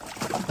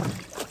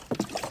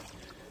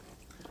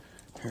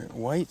 Here,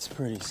 white's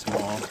pretty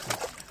small.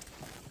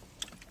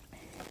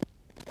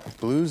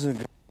 Blue's a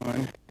good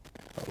one.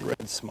 Oh,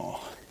 red's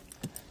small.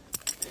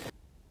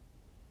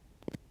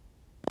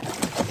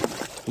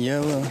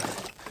 Yellow.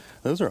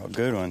 Those are all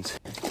good ones.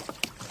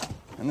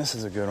 And this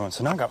is a good one.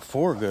 So now I got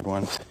 4 good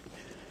ones.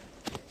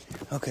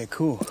 Okay,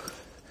 cool.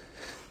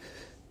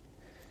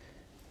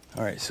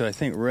 All right, so I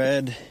think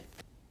red.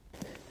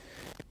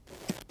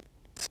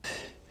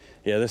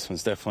 Yeah, this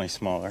one's definitely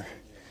smaller.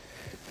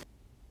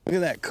 Look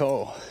at that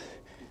coal.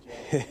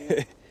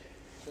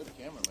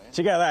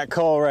 She got that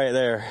coal right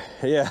there.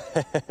 Yeah,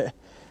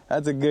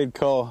 that's a good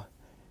coal.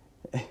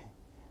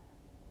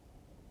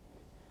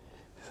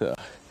 So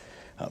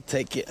I'll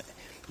take it.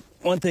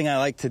 One thing I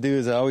like to do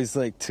is I always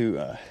like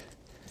to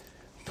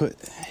put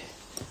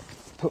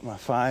my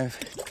 5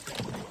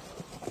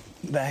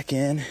 back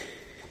in.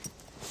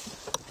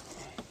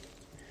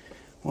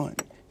 1,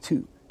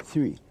 2,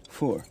 3,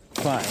 4,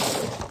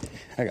 5.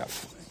 I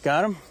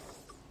got him.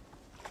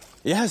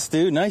 Yes,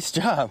 dude. Nice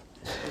job.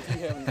 If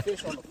you have any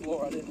fish on the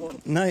floor, I didn't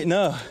want to.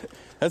 No,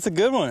 that's a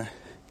good one.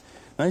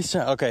 Nice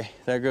job. Okay,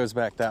 there goes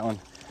back that one.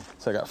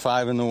 So I got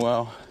 5 in the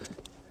well.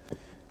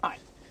 Hi.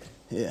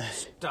 Yeah.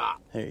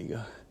 Stop. There you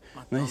go.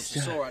 My Nice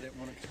job. sore, I didn't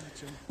want to catch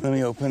him. Let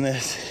me open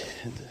this.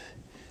 1,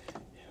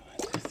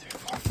 2, 3,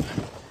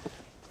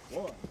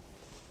 4, 5.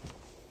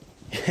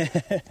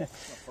 My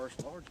first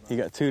largemouth. You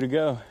got 2 to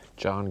go.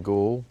 John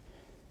Gould.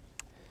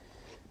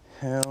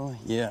 Hell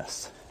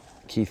yes.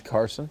 Keith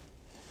Carson.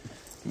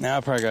 Now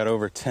I probably got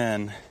over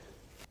 10.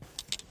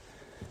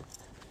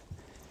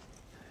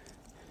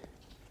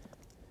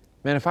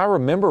 Man, if I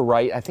remember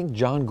right, I think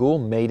John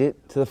Gould made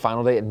it to the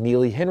final day at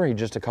Neely Henry,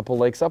 just a couple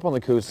lakes up on the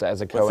Coosa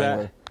as a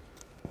co-angler.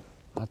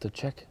 I'll have to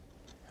check.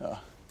 Oh.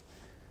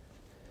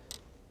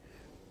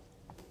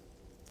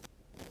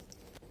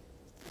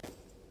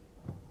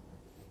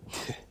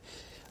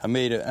 I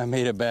made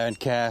a bad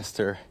cast,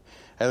 or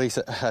at least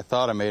I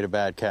thought I made a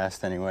bad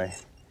cast anyway,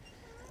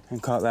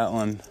 and caught that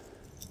one.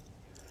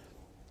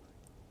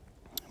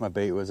 My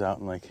bait was out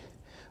in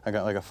I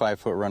got like a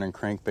 5-foot running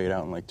crankbait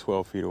out in like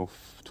 12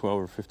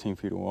 or 15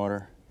 feet of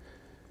water.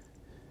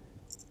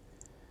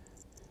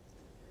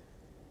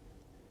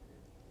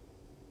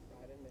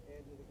 Right in the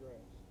edge of the grass.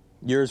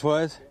 Yours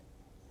was?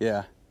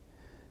 Yeah.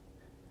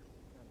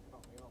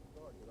 Caught me off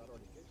guard because I'd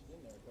already fished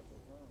in there a couple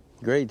of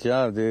times. Great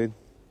job, dude.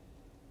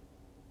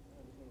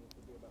 I just needed to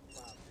be about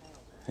 5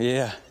 pounds.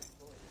 Yeah.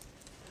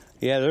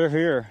 Yeah, they're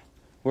here.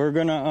 We're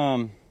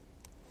gonna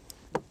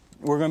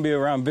be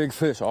around big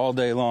fish all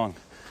day long.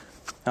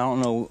 I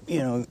don't know,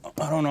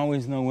 I don't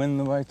always know when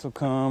the bites will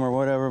come or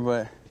whatever,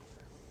 but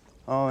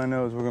all I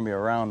know is we're gonna be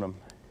around them.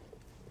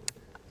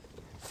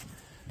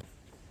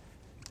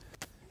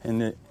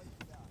 And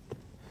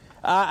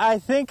I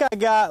think I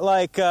got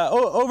like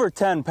over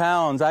 10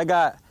 pounds. I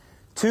got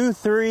 2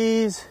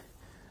 3s,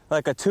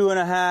 like a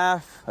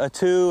 2.5, a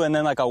 2, and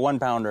then like a 1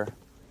 pounder.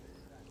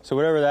 So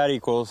whatever that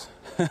equals.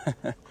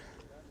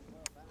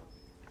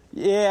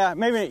 Yeah,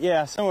 maybe,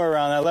 yeah, somewhere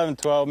around that, 11,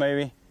 12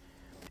 maybe.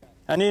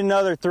 I need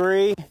another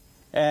 3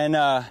 and,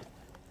 and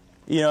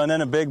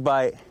then a big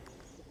bite.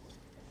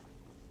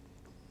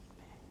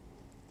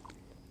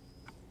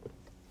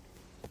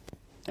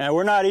 And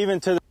we're not even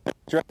to the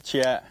stretch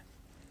yet.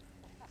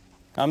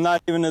 I'm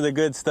not even to the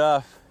good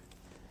stuff.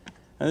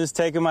 I'm just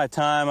taking my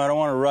time. I don't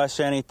want to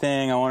rush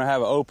anything. I want to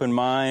have an open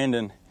mind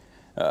and,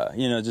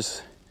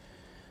 just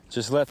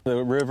let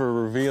the river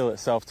reveal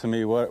itself to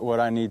me what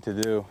I need to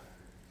do.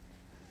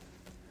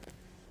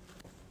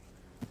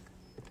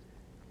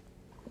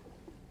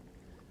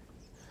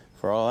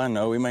 For all I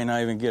know, we may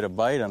not even get a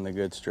bite on the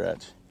good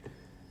stretch,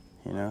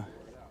 you know.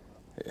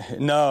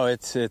 No,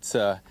 it's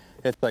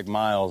like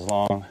miles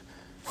long,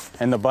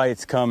 and the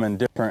bites come in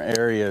different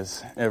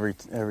areas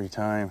every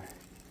time.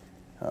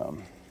 So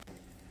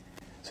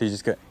you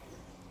just got,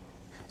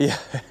 yeah.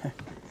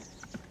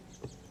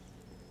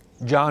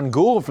 John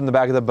Gould from the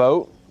back of the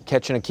boat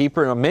catching a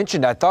keeper. And I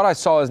mentioned, I thought I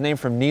saw his name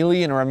from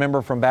Neely, and I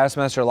remember from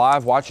Bassmaster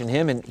Live watching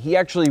him, and he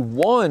actually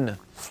won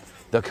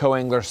the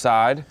co-angler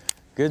side.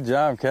 Good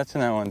job catching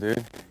that one,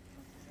 dude.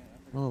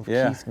 Well,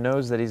 Keith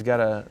knows that he's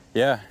got a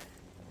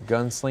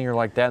gunslinger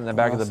like that in the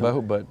back of the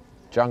boat, but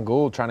John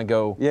Gould trying to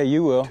go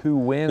you will. 2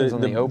 wins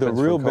on the opens.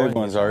 The real big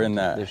ones are in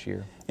that this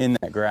year. In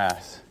that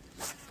grass.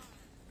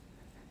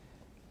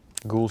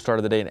 Gould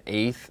started the day in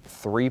 8th,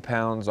 3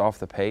 pounds off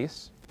the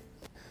pace.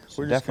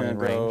 We're just going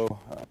to go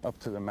up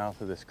to the mouth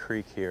of this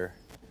creek here,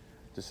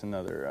 just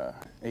another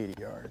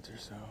 80 yards or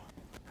so.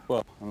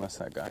 Well, unless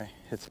that guy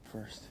hits it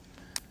first.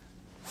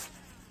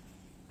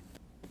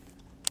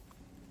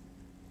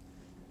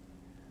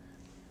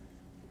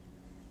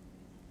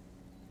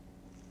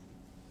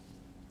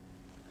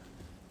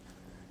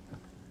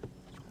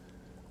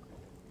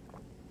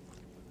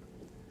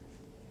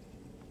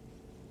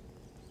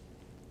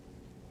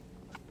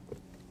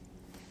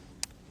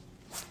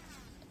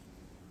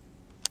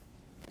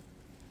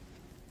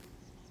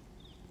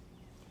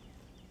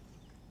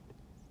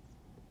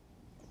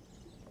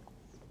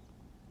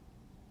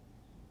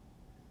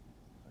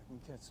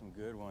 Catch some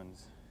good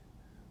ones.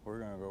 We're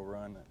gonna go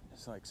run.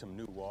 It's like some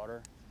new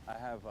water. I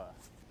have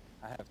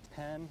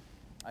 10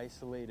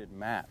 isolated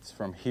mats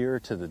from here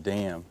to the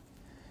dam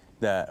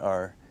that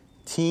are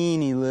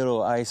teeny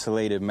little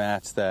isolated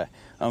mats that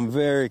I'm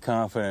very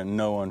confident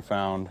no one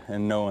found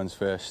and no one's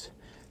fished,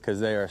 because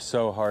they are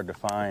so hard to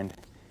find.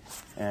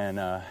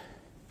 And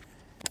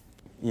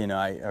you know,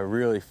 I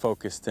really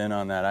focused in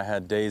on that. I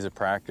had days of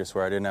practice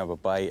where I didn't have a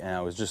bite, and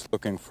I was just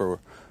looking for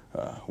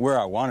where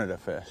I wanted to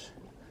fish.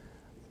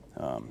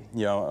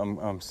 You know,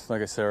 I'm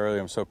like I said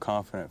earlier, I'm so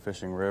confident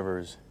fishing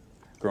rivers,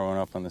 growing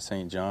up on the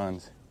St.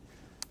 John's,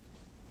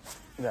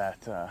 that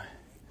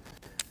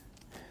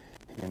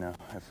you know,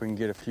 if we can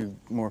get a few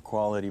more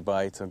quality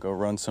bites, I'll go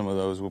run some of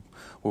those.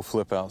 We'll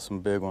flip out some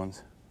big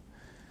ones,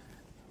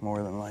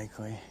 more than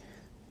likely.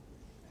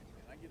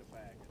 I get a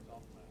bag. It's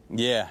off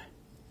Yeah.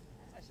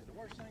 I said the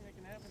worst thing that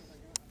can happen is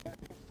I get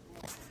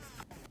a bag.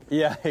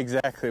 Yeah,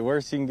 exactly.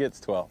 Worst you can get is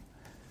 12.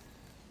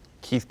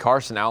 Keith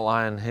Carson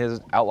outlining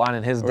his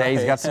day.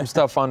 He's got some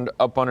stuff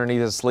up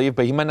underneath his sleeve,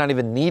 but he might not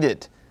even need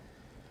it.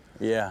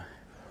 Yeah.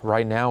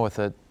 Right now with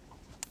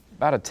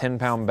about a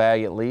 10-pound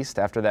bag at least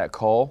after that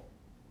cull.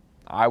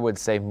 I would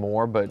say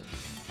more, but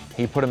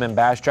he put him in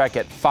Bass Track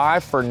at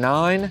 5 for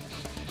 9.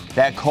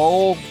 That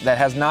cull that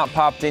has not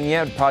popped in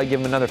yet would probably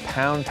give him another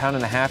pound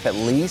and a half at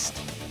least.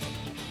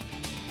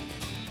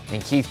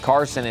 And Keith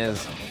Carson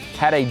has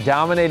had a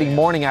dominating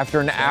morning after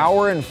an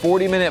hour and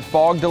 40-minute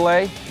fog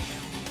delay.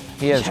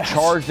 He has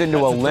charged into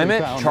a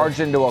limit, charged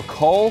into a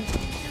cull,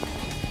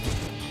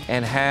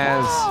 and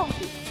has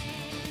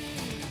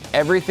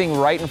everything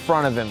right in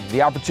front of him.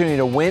 The opportunity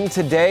to win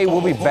today.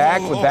 We'll be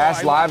back with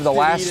Bass Live the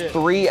last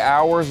 3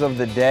 hours of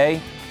the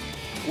day.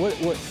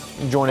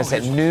 Join us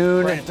at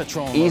noon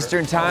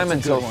Eastern Time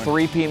until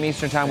 3 p.m.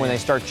 Eastern Time when they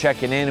start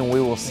checking in, and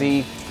we will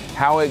see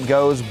how it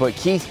goes. But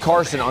Keith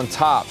Carson on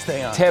top.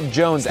 Teb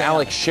Jones,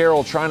 Alex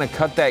Sherrill trying to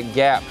cut that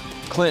gap.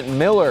 Clint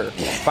Miller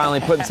finally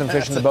putting some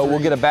fish in the boat. We'll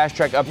get a Bass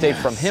Track update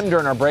from him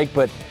during our break,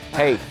 but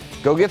hey,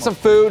 go get some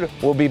food.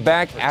 We'll be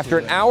back after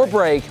an hour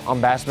break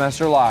on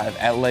Bassmaster Live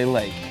at Lay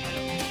Lake.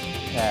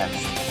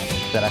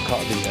 That I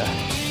caught the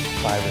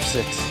 5 or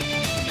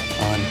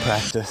 6 on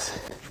practice.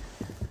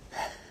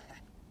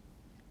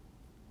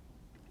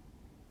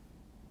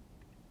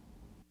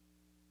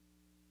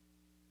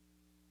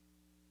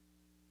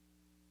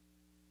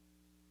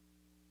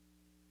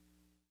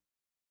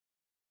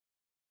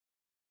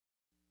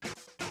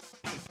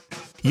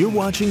 You're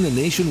watching the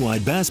Nationwide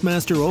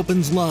Bassmaster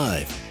Opens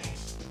live.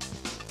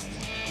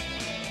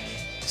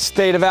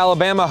 State of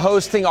Alabama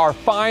hosting our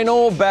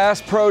final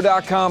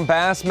BassPro.com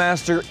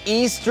Bassmaster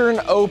Eastern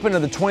Open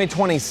of the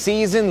 2020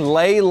 season.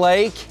 Lay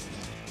Lake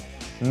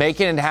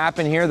making it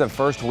happen here the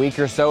first week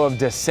or so of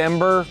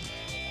December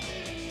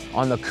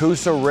on the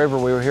Coosa River.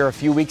 We were here a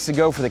few weeks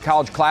ago for the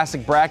College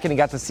Classic bracket and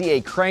got to see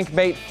a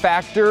crankbait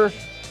factor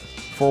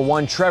for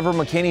one Trevor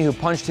McKinney, who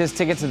punched his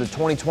ticket to the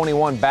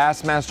 2021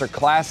 Bassmaster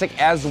Classic,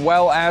 as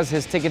well as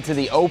his ticket to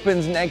the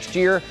Opens next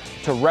year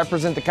to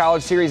represent the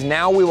College Series.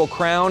 Now we will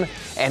crown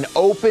an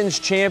Opens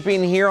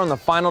champion here on the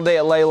final day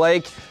at Lay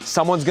Lake.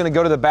 Someone's going to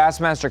go to the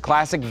Bassmaster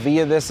Classic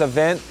via this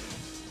event.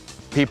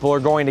 People are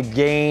going to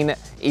gain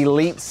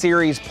Elite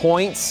Series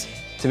points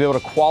to be able to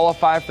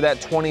qualify for that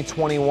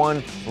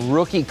 2021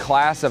 rookie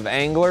class of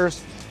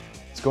anglers.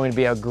 It's going to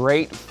be a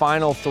great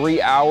final 3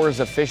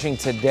 hours of fishing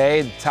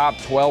today. The top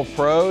 12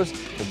 pros,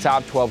 the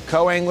top 12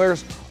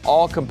 co-anglers,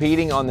 all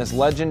competing on this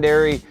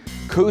legendary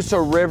Coosa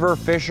River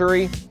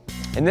fishery.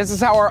 And this is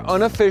how our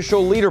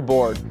unofficial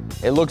leaderboard.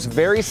 It looks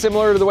very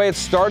similar to the way it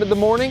started the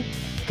morning.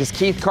 because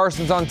Keith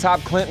Carson's on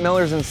top, Clint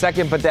Miller's in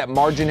second, but that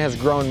margin has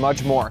grown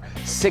much more.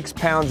 6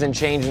 pounds and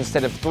change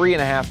instead of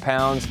 3.5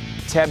 pounds.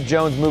 Teb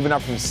Jones moving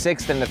up from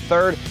 6th into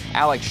 3rd.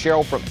 Alex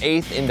Sherrill from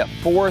 8th into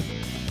 4th.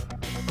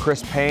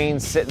 Chris Payne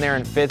sitting there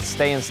in 5th,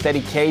 staying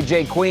steady.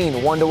 KJ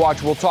Queen, one to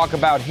watch. We'll talk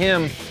about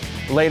him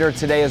later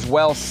today as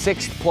well.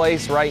 6th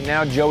place right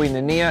now, Joey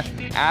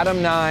Nania.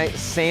 Adam Nye,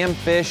 Sam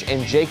Fish,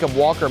 and Jacob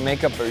Walker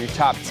make up your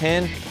top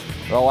 10.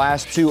 The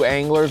last 2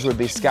 anglers would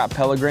be Scott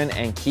Pellegrin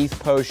and Keith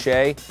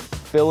Poche,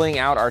 filling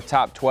out our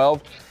top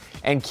 12.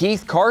 And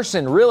Keith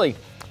Carson, really,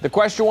 the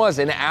question was,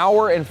 an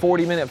hour and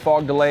 40-minute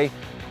fog delay,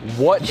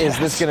 what is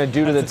this going to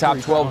do to the top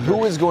 12?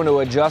 Who is going to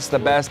adjust the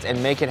best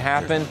and make it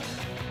happen?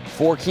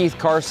 For Keith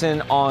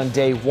Carson on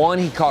day 1,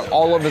 he caught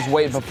all of his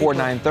weight before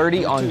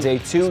 9:30. On day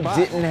 2,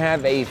 didn't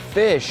have a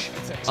fish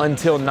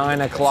until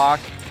 9 o'clock.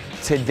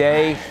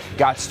 Today,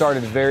 got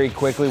started very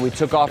quickly. We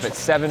took off at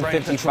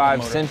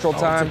 7:55 Central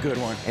Time,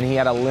 and he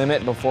had a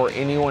limit before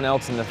anyone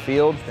else in the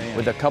field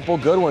with a couple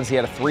good ones. He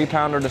had a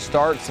 3-pounder to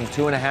start, some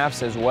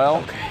 2.5s as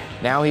well.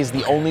 Now he's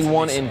the only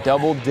one in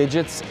double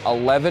digits,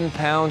 11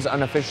 pounds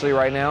unofficially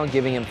right now,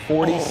 giving him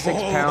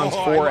 46 pounds,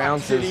 4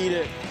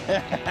 ounces.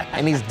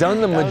 And he's done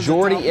the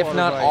majority, if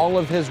not all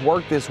of his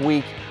work this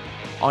week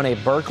on a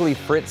Berkeley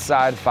Fritz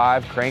Side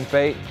 5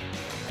 crankbait.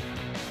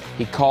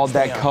 He called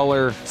that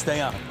color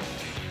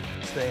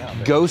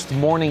Ghost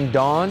Morning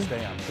Dawn.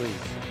 Stay on, please.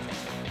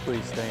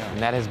 Please stay on. And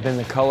that has been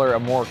the color, a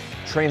more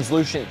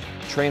translucent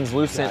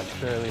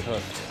barely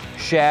hooked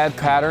shad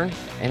pattern.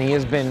 And he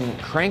has been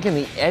cranking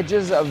the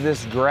edges of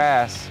this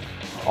grass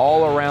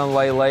all around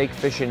Lay Lake,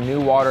 fishing new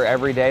water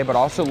every day, but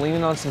also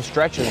leaning on some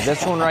stretches.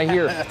 This one right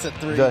here,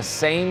 the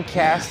same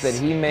cast that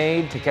he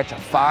made to catch a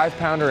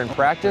 5-pounder in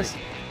practice,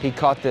 he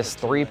caught this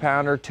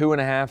 3-pounder,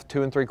 2.5, 2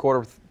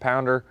 3/4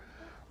 pounder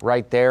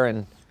right there.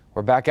 And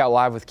we're back out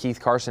live with Keith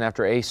Carson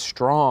after a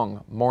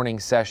strong morning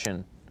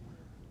session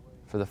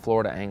for the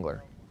Florida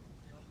angler.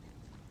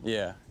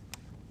 Yeah.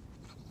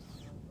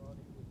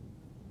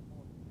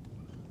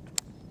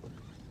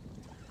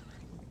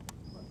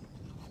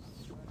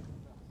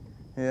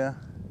 Yeah.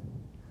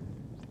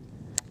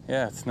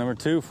 Yeah, it's number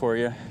 2 for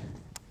you.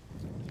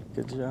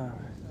 Good job.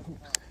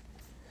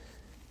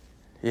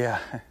 Yeah,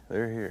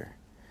 they're here.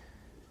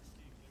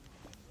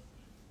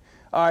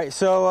 All right,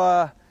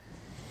 so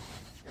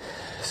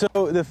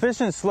the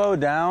fishing slowed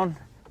down.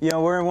 You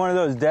know, we're in one of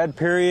those dead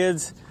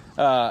periods.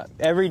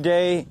 Every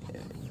day,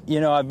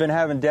 you know, I've been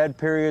having dead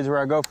periods where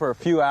I go for a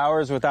few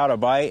hours without a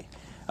bite.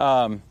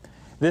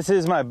 This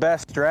is my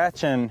best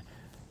stretch, and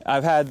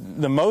I've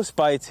had the most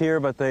bites here,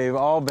 but they've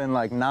all been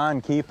like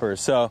non-keepers.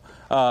 So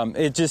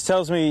it just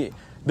tells me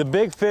the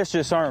big fish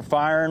just aren't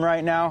firing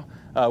right now.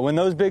 When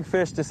those big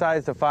fish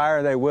decide to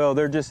fire, they will.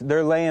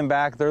 They're laying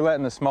back. They're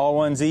letting the small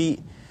ones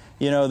eat.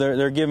 You know,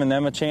 they're giving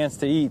them a chance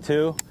to eat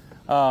too.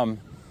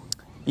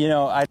 You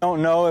know, I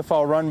don't know if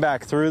I'll run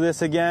back through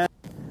this again.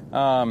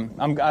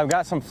 I've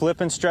got some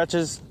flipping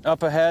stretches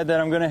up ahead that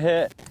I'm going to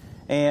hit.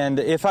 And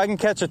if I can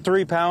catch a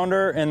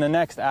 3-pounder in the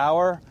next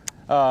hour,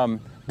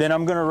 then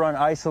I'm going to run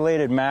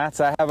isolated mats.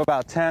 I have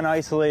about 10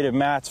 isolated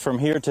mats from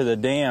here to the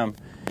dam,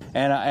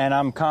 and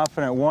I'm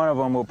confident one of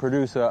them will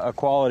produce a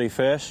quality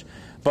fish.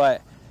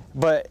 But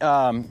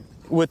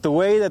with the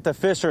way that the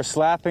fish are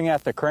slapping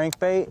at the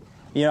crankbait,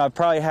 you know, I've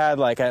probably had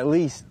like at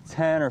least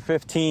 10 or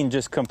 15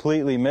 just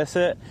completely miss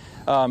it.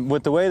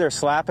 With the way they're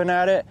slapping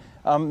at it,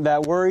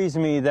 that worries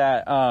me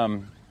that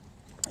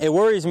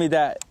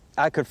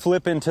I could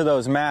flip into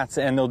those mats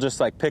and they'll just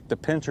like pick the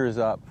pinchers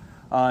up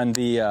on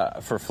the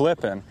for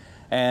flipping.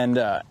 And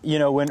you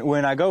know,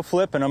 when I go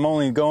flipping, I'm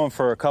only going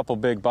for a couple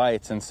big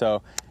bites, and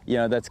so you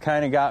know that's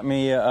kind of got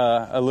me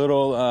a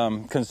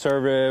little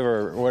conservative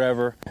or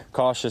whatever,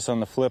 cautious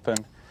on the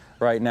flipping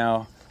right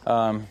now.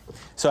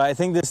 So I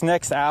think this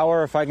next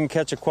hour, if I can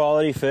catch a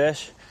quality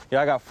fish, you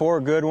know, I got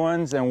 4 good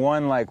ones and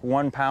one like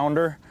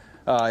 1-pounder.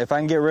 If I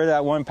can get rid of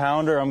that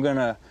 1-pounder, I'm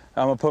gonna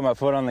put my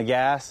foot on the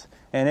gas.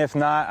 And if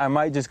not, I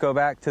might just go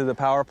back to the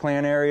power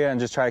plant area and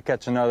just try to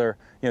catch another,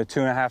 you know,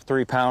 2.5,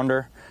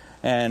 3-pounder,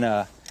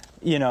 and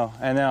you know,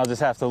 and then I'll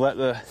just have to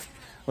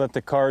let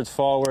the cards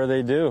fall where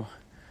they do.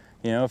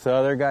 You know, if the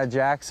other guy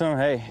jacks them,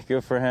 hey,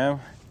 good for him.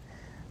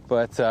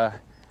 But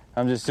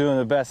I'm just doing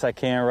the best I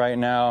can right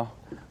now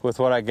with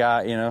what I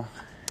got, you know.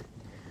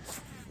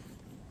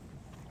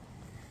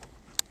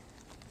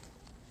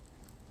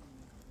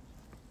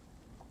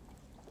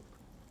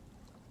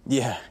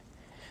 Yeah,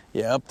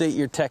 update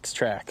your text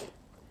track.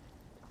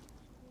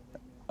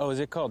 Oh, is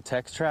it called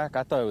text track?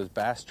 I thought it was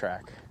Bass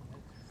Track.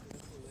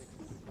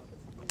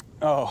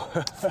 Oh.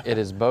 It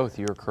is both.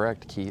 You're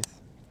correct,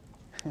 Keith.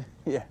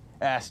 Yeah,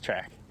 Ass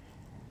Track.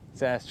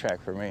 It's Ass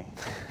Track for me.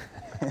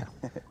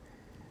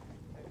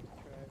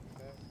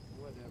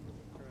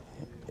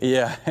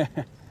 Yeah.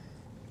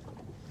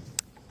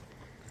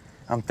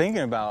 I'm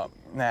thinking about,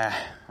 I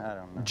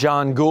don't know.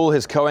 John Gould,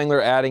 his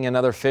co-angler, adding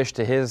another fish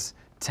to his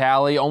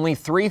tally. Only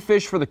 3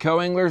 fish for the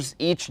co-anglers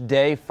each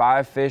day,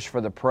 5 fish for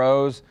the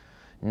pros,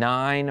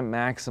 9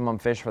 maximum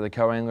fish for the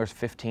co-anglers,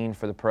 15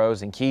 for the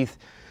pros. And Keith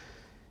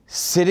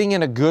sitting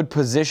in a good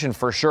position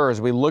for sure. As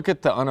we look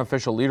at the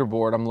unofficial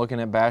leaderboard, I'm looking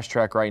at Bass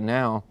Track right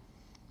now,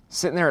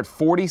 sitting there at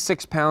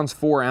 46 pounds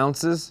 4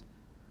 ounces.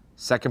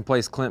 Second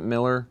place Clint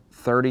Miller,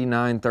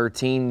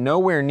 39.13.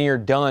 Nowhere near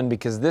done,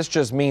 because this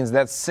just means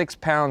that 6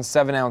 pound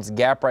 7 ounce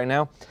gap right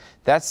now.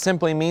 That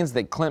simply means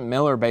that Clint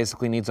Miller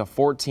basically needs a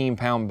 14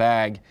 pound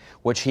bag,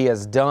 which he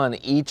has done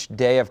each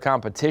day of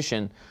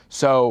competition.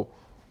 So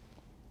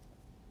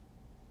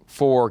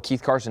for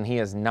Keith Carson, he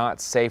is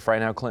not safe right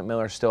now. Clint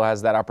Miller still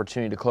has that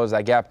opportunity to close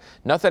that gap.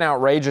 Nothing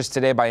outrageous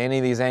today by any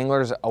of these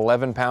anglers.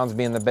 11 pounds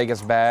being the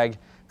biggest bag.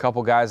 A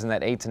couple guys in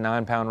that 8 to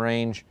 9 pound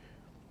range.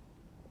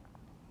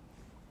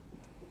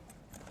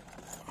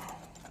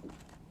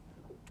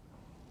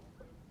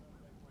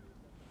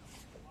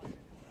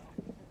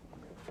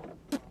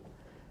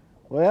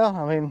 Well,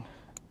 I mean,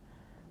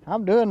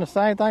 I'm doing the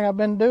same thing I've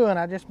been doing.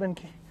 I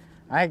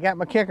ain't got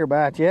my kicker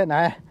bite yet, and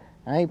I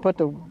ain't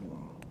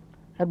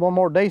had one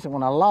more decent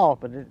one I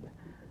lost, but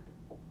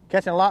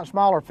catching a lot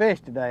smaller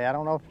fish today. I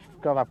don't know if it's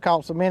because I've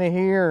caught so many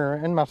here or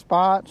in my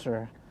spots,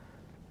 or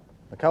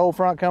the cold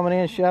front coming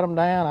in shut them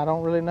down. I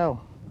don't really know.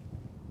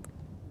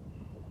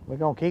 We're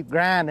gonna keep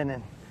grinding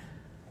and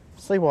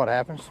see what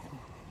happens.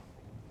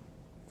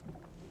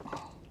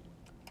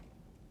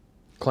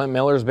 Clint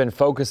Miller's been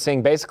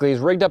focusing, basically he's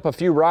rigged up a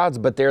few rods,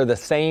 but they're the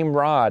same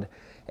rod.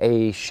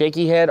 A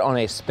shaky head on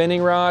a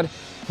spinning rod.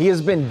 He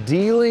has been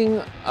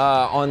dealing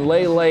on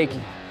Lay Lake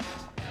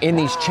in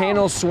these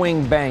channel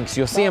swing banks.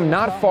 You'll see him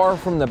not far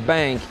from the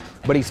bank,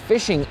 but he's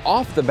fishing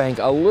off the bank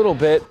a little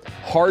bit.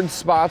 Hard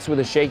spots with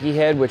a shaky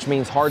head, which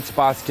means hard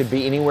spots could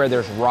be anywhere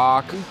there's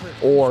rock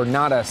or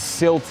not a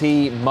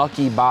silty,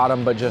 mucky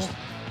bottom, but just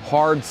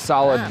hard,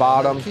 solid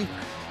bottom.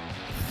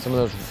 Some of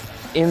those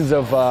ends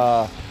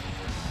of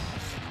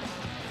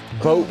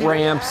boat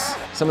ramps,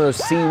 some of those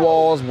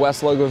seawalls.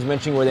 West Logo's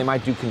mentioning where they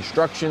might do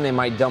construction. They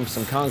might dump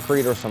some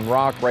concrete or some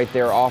rock right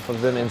there off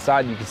of them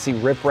inside. You can see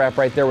riprap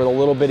right there with a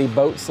little bitty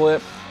boat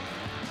slip.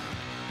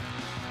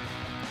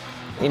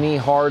 Any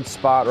hard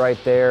spot right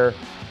there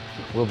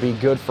will be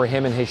good for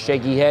him and his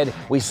shaky head.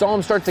 We saw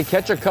him start to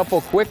catch a couple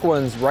quick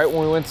ones right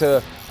when we went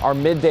to our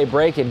midday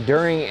break, and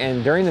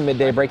during the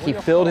midday break, he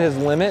filled his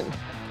limit.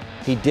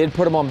 He did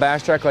put him on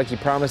Bass Track like he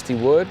promised he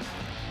would.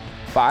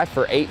 5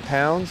 for 8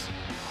 pounds.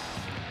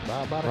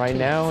 Right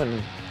now,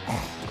 and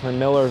Clint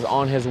Miller's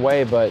on his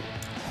way, but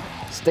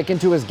sticking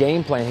to his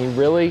game plan. He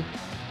really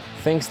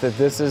thinks that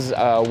this is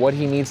what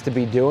he needs to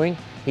be doing.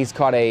 He's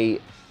caught a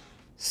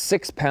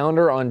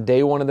 6-pounder on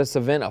day 1 of this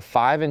event, a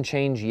 5 and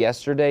change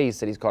yesterday. He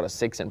said he's caught a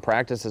 6 in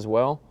practice as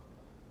well.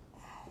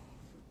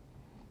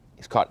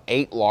 He's caught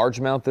 8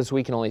 largemouth this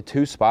week and only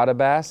 2 spotted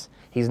bass.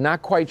 He's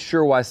not quite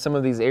sure why some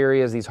of these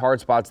areas, these hard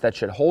spots that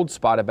should hold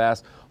spotted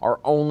bass, are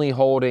only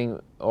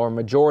holding, or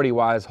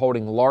majority-wise,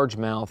 holding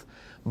largemouth.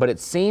 But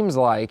it seems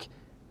like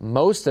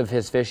most of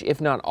his fish,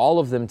 if not all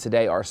of them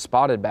today, are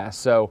spotted bass.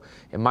 So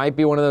it might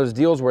be one of those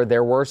deals where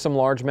there were some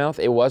largemouth.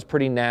 It was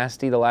pretty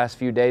nasty the last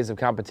few days of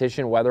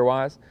competition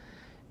weather-wise,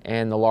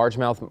 and the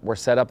largemouth were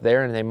set up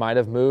there, and they might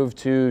have moved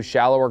to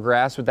shallower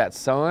grass with that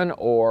sun,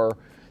 or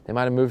they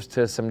might have moved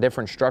to some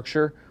different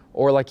structure,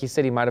 or like he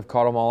said, he might have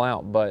caught them all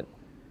out. But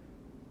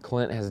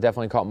Clint has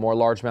definitely caught more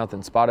largemouth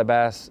than spotted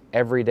bass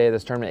every day of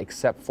this tournament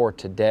except for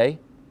today.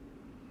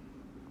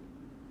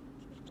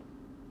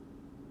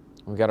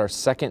 We've got our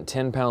second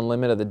 10-pound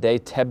limit of the day.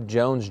 Teb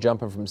Jones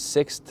jumping from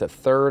 6th to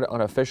 3rd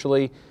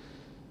unofficially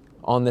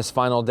on this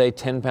final day.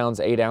 10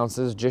 pounds, 8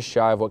 ounces, just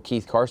shy of what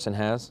Keith Carson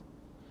has.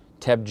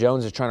 Teb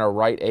Jones is trying to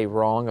right a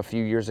wrong. A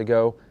few years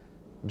ago,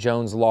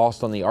 Jones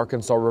lost on the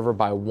Arkansas River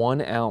by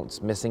 1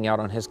 ounce, missing out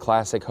on his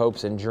classic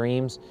hopes and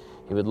dreams.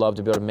 He would love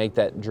to be able to make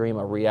that dream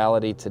a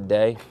reality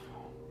today.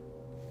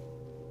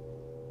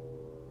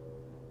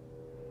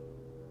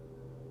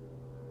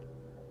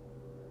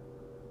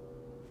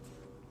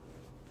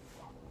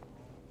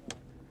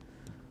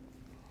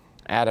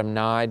 Adam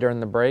Nye during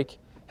the break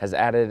has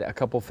added a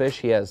couple fish.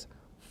 He has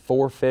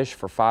 4 fish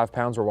for 5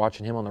 pounds. We're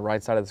watching him on the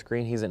right side of the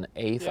screen. He's in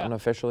 8th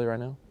unofficially right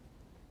now.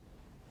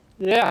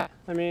 Yeah,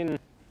 I mean,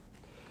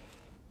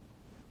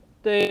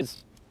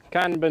 day's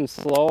kind of been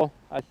slow.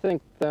 I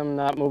think them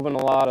not moving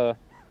a lot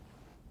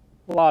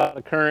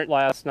of current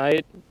last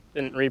night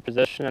didn't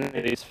reposition any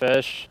of these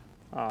fish.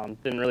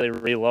 Didn't really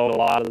reload a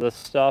lot of this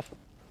stuff.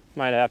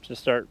 Might have to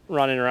start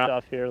running around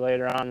stuff here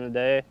later on in the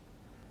day.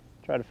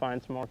 Try to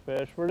find some more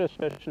fish. We're just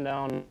fishing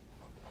down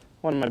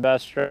one of my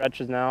best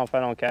stretches now. If I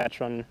don't catch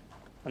one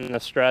on the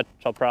stretch,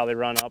 I'll probably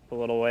run up a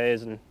little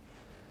ways and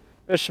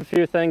fish a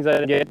few things I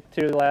didn't get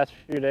to the last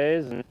few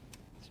days and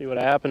see what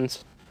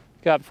happens.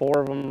 Got 4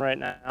 of them right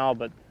now,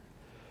 but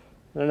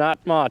they're not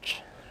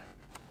much.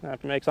 I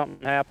have to make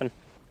something happen.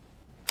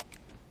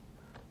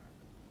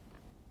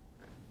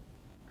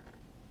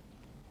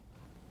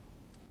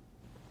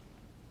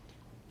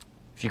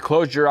 If you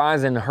closed your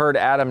eyes and heard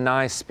Adam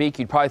Nye speak,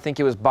 you'd probably think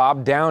it was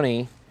Bob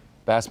Downey,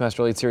 Bassmaster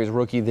Elite Series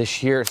rookie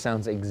this year.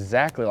 Sounds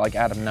exactly like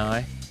Adam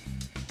Nye.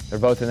 They're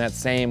both in that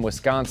same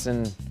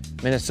Wisconsin,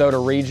 Minnesota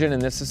region,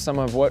 and this is some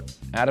of what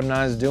Adam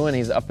Nye is doing.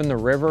 He's up in the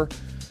river,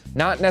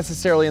 Not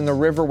necessarily in the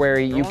river where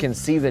you can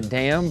see the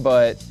dam,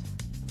 but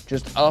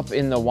just up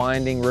in the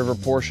winding river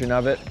portion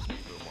of it.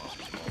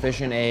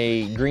 Fishing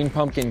a green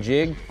pumpkin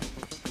jig. And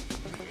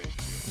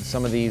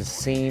some of these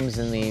seams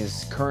and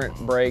these current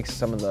breaks,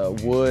 some of the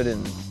wood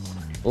and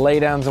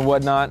laydowns and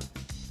whatnot.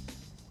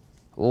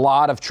 A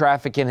lot of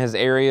traffic in his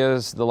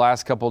areas the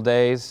last couple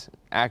days.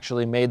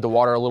 Actually made the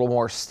water a little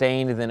more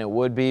stained than it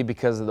would be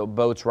because of the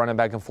boats running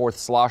back and forth,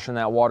 sloshing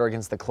that water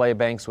against the clay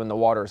banks when the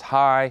water is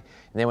high.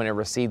 And then when it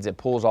recedes, it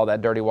pulls all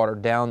that dirty water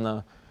down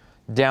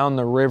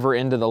the river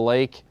into the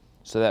lake.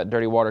 So that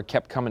dirty water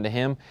kept coming to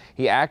him.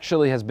 He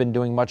actually has been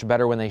doing much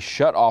better when they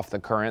shut off the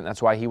current.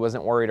 That's why he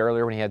wasn't worried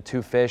earlier when he had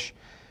 2 fish.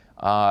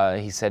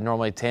 He said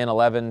normally 10,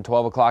 11,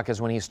 12 o'clock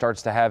is when he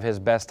starts to have his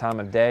best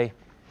time of day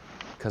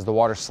because the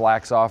water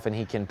slacks off and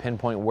he can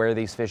pinpoint where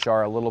these fish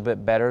are a little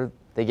bit better.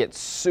 They get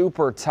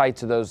super tight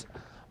to those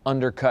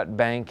undercut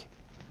bank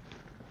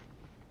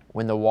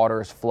when the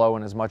water is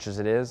flowing as much as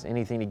it is.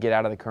 Anything to get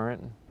out of the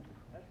current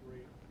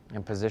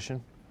and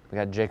position. We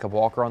got Jacob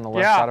Walker on the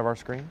left side of our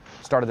screen.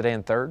 Started the day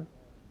in 3rd.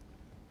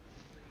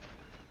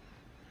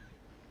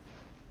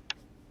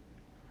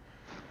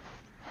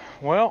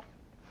 Well,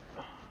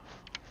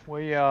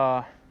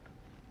 all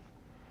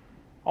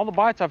the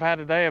bites I've had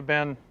today have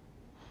been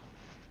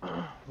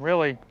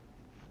really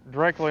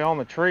directly on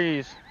the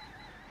trees.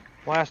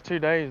 Last 2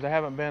 days, they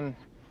haven't been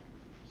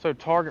so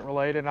target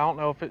related. I don't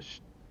know if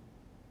it's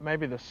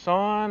maybe the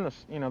sun,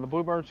 the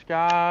bluebird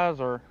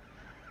skies, or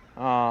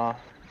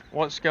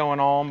what's going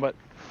on, but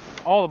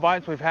all the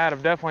bites we've had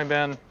have definitely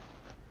been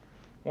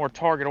more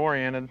target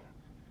oriented.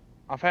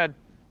 I've had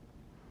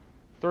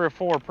 3 or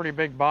 4 pretty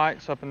big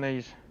bites up in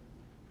these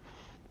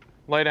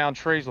lay down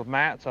trees with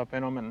mats up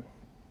in them, and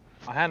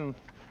I hadn't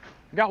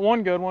got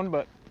one good one,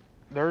 but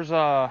there's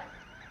there's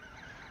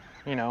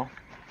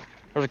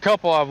a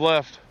couple I've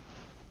left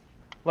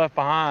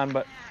behind,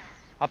 but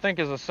I think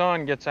as the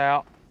sun gets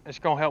out, it's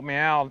gonna help me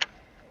out.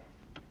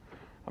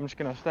 I'm just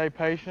gonna stay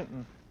patient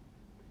and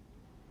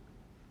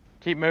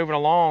keep moving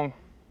along.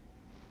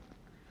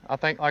 I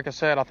think, like I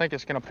said, I think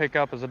it's gonna pick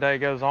up as the day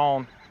goes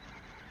on.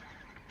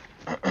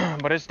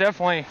 But they're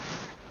definitely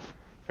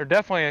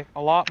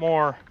a lot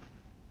more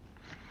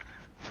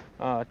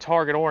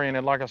target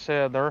oriented. Like I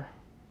said,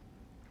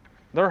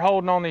 they're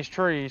holding on these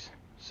trees,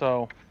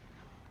 so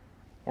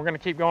we're gonna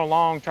keep going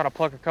along, try to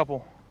pluck a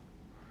couple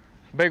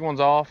big ones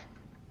off.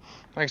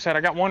 Like I said,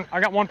 I got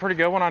one pretty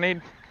good one. I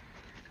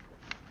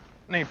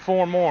need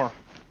 4 more.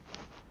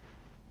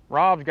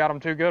 Rob's got them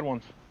 2 good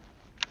ones.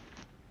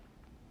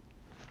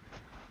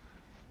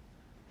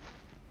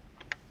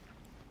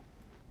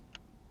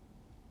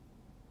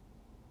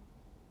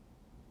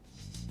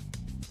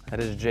 That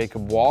is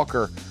Jacob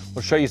Walker.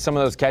 We'll show you some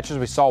of those catches.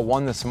 We saw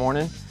one this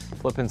morning,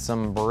 flipping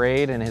some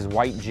braid in his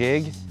white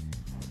jig,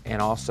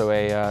 and also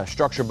a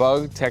structure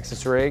bug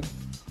Texas rig.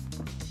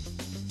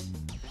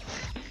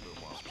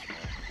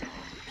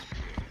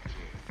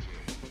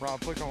 Rob,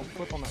 flip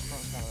on that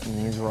front side.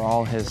 And these were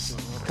all his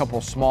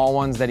couple small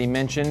ones that he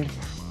mentioned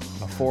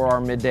before our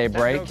midday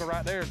break. That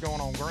right there is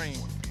going on green.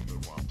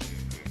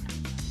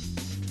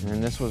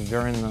 And this was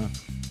during the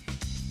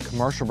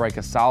commercial break,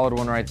 a solid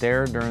one right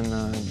there during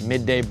the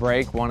midday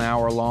break, 1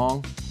 hour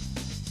long.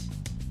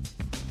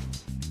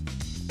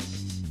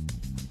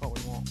 What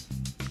we want.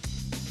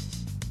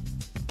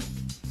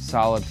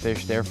 Solid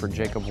fish there for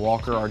Jacob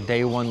Walker, our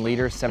day 1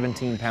 leader,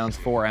 17 pounds,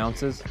 4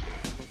 ounces.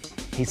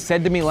 He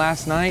said to me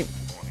last night,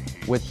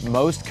 with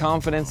most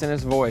confidence in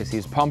his voice,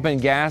 he's pumping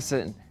gas,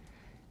 and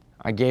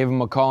I gave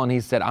him a call and he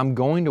said, I'm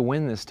going to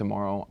win this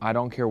tomorrow. I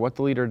don't care what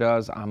the leader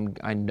does.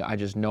 I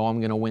just know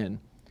I'm gonna win.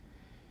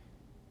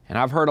 And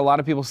I've heard a lot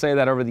of people say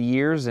that over the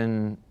years,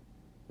 and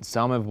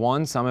some have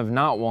won, some have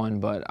not won,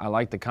 but I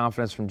like the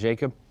confidence from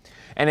Jacob.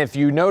 And if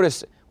you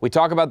notice, we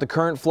talk about the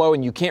current flow,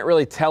 and you can't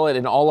really tell it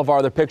in all of our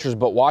other pictures,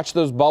 but watch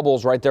those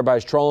bubbles right there by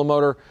his trolling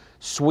motor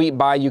sweep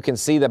by. You can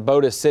see that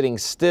boat is sitting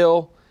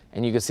still,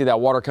 and you can see that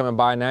water coming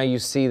by. Now you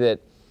see that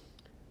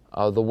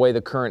the way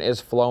the current is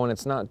flowing,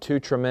 it's not too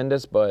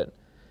tremendous, but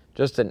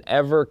just an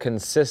ever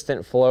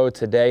consistent flow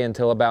today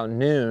until about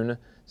noon.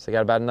 So they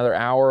got about another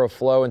hour of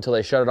flow until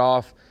they shut it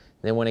off.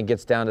 Then when it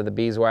gets down to the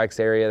beeswax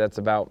area, that's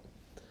about,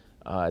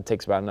 it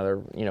takes about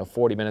another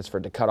 40 minutes for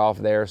it to cut off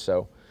there.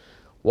 So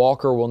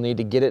Walker will need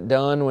to get it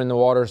done when the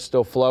water's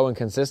still flowing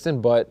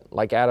consistent, but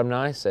like Adam and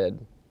I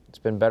said, it's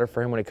been better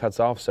for him when it cuts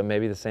off, so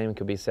maybe the same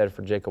could be said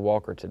for Jacob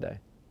Walker today.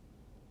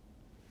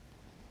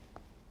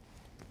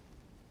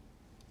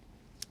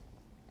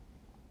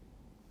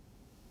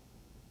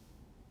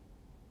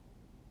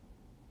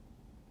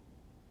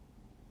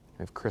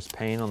 We have Chris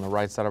Payne on the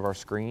right side of our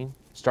screen.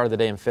 Started the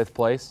day in 5th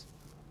place.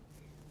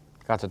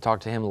 Got to talk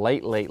to him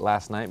late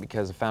last night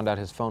because I found out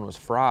his phone was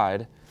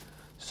fried.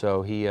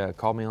 So he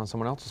called me on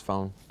someone else's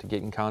phone to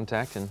get in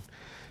contact and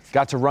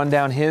got to run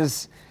down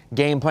his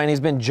game plan. He's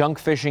been junk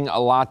fishing a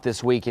lot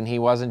this week, and he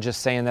wasn't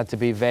just saying that to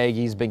be vague.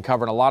 He's been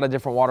covering a lot of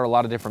different water, a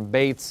lot of different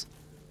baits.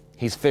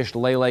 He's fished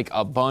Lay Lake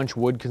a bunch,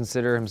 would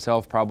consider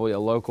himself probably a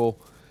local.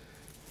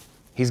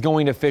 He's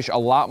going to fish a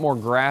lot more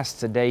grass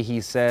today,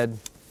 he said.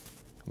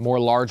 more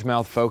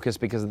largemouth focus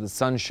because of the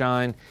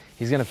sunshine.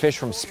 He's going to fish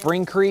from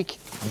Spring Creek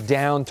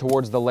down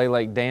towards the Lay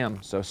Lake Dam.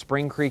 So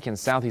Spring Creek and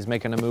south, he's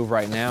making a move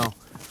right now.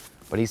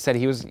 But he said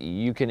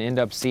you can end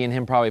up seeing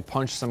him probably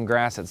punch some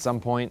grass at some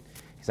point.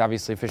 He's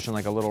obviously fishing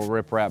like a little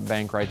riprap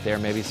bank right there,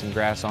 maybe some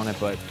grass on it,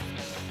 but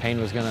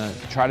Payne was going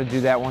to try to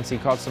do that once he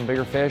caught some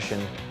bigger fish.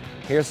 And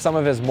here's some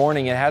of his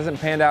morning. It hasn't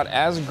panned out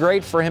as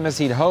great for him as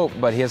he'd hoped,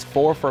 but he has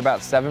 4 for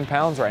about 7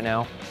 pounds right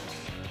now.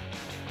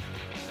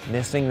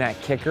 Missing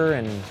that kicker,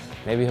 and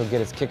maybe he'll get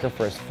his kicker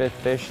for his 5th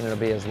fish and it'll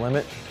be his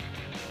limit.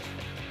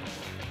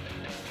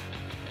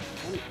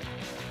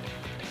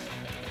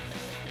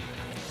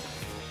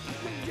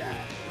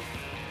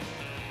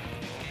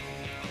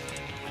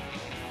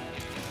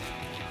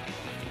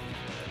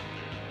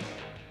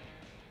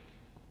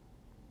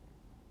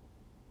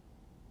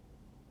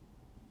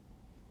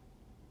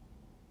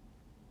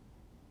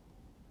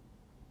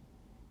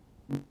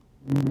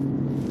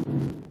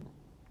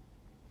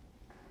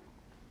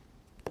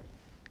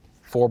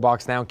 Four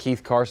box now,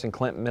 Keith Carson,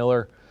 Clint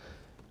Miller,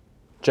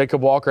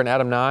 Jacob Walker, and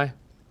Adam Nye.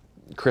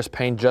 Chris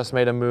Payne just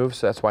made a move,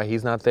 so that's why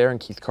he's not there. And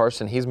Keith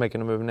Carson, he's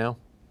making a move now.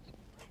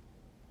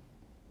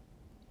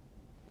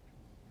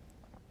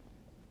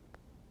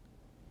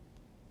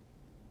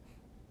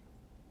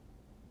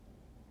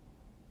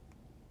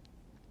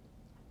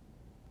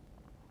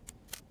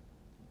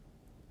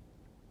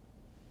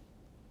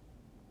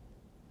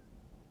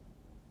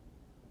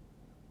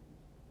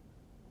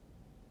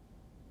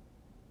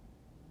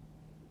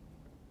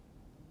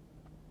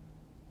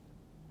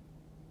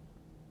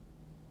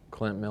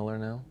 Clint Miller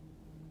now.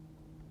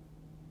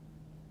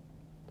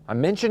 I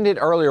mentioned it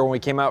earlier when we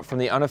came out from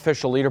the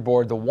unofficial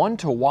leaderboard. The one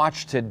to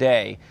watch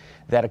today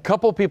that a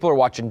couple people are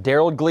watching.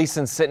 Daryl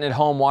Gleason sitting at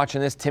home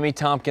watching this. Timmy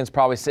Tompkins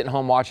probably sitting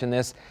home watching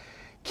this.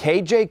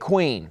 KJ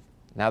Queen.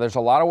 Now, there's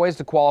a lot of ways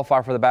to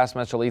qualify for the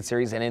Bassmaster Elite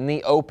Series, and in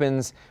the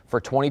Opens for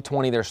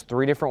 2020, there's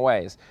 3 different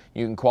ways.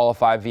 You can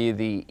qualify via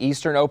the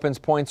Eastern Opens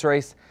points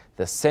race,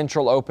 the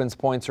Central Opens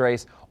points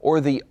race, or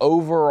the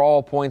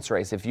overall points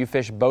race. If you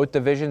fish both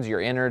divisions,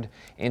 you're entered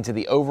into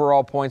the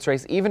overall points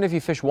race. Even if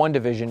you fish one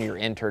division, you're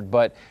entered,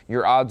 but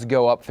your odds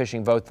go up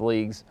fishing both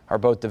leagues or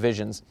both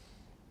divisions.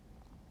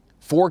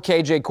 For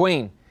KJ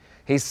Queen,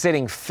 he's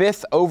sitting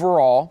 5th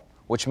overall,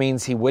 which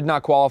means he would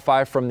not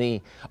qualify from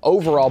the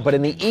overall, but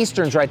in the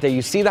Easterns right there,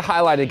 you see the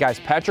highlighted guys.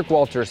 Patrick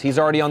Walters, he's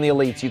already on the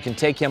elites. You can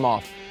take him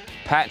off.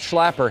 Pat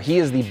Schlapper, he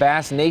is the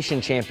Bass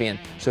Nation champion,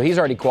 so he's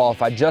already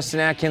qualified.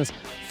 Justin Atkins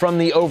from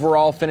the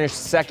overall finished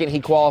 2nd, he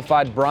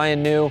qualified.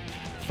 Brian New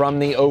from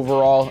the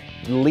overall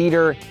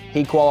leader,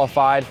 he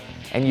qualified.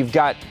 And you've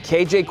got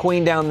KJ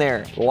Queen down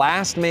there,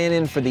 last man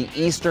in for the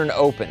Eastern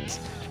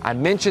Opens. I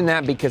mention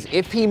that because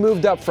if he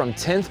moved up from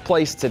 10th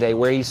place today,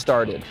 where he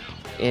started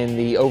in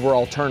the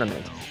overall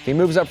tournament, if he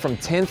moves up from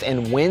 10th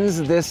and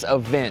wins this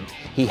event,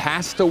 he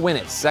has to win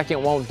it.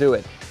 2nd won't do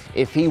it.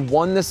 If he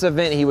won this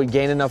event, he would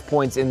gain enough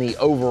points in the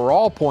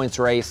overall points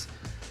race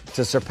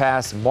to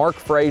surpass Mark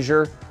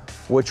Frazier,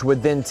 which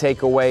would then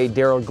take away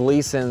Daryl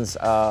Gleason's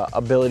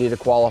ability to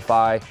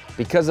qualify.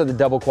 Because of the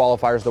double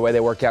qualifiers, the way they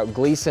work out,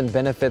 Gleason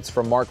benefits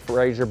from Mark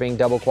Frazier being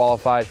double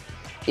qualified.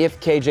 If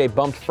KJ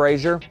bumped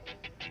Frazier,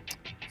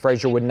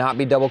 Frazier would not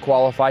be double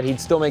qualified. He'd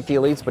still make the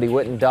elites, but he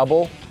wouldn't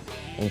double.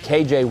 And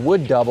KJ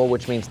would double,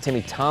 which means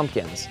Timmy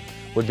Tompkins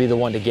would be the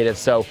one to get it.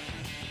 So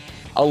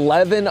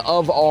 11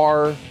 of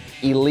our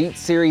Elite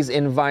Series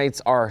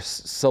invites are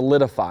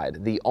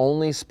solidified. The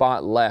only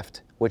spot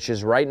left, which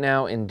is right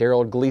now in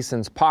Daryl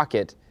Gleason's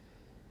pocket,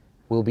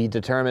 will be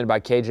determined by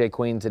KJ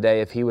Queen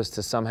today. If he was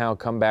to somehow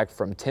come back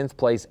from 10th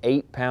place,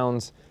 8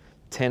 pounds,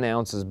 10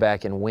 ounces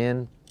back and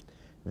win,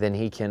 then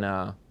he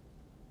can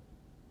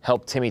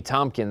help Timmy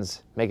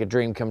Tompkins make a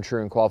dream come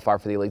true and qualify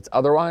for the elites.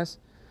 Otherwise,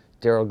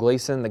 Daryl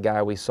Gleason, the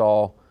guy we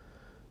saw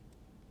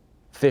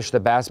fish the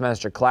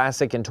Bassmaster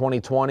Classic in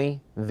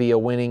 2020 via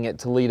winning at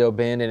Toledo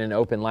Bend in an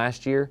Open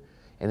last year,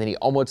 and then he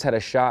almost had a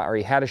shot, or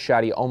he had a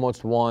shot, he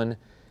almost won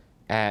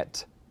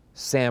at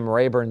Sam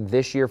Rayburn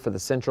this year for the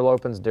Central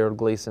Opens. Daryl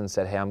Gleason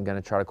said, hey, I'm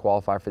going to try to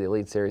qualify for the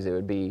Elite Series. It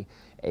would be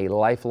a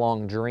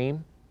lifelong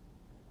dream.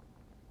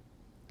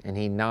 And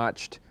he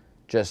notched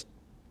just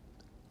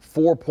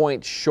 4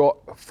 points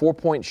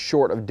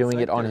short of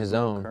doing it on his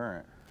own.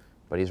 Current.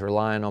 But he's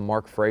relying on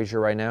Mark Frazier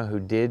right now, who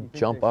did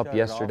jump up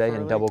yesterday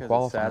and double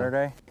qualify.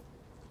 Saturday?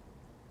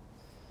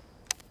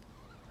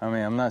 I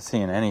mean, I'm not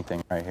seeing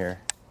anything right here.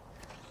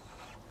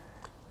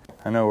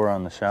 I know we're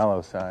on the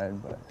shallow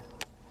side, but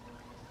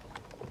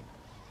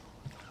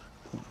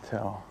can't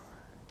tell.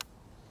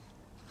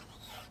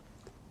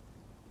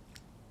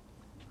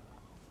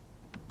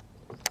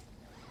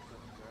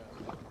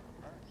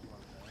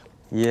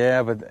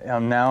 Yeah, but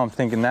now I'm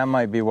thinking that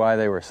might be why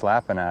they were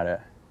slapping at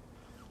it.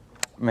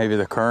 Maybe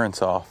the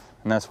current's off,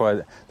 and that's why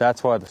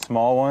the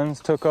small ones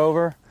took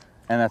over,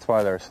 and that's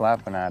why they're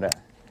slapping at it,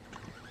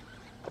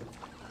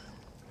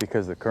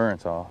 because the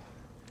current's off.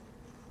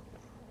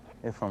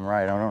 If I'm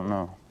right, I don't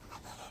know.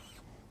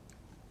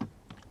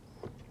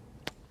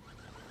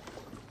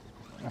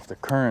 If the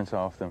current's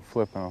off, then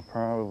flipping will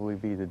probably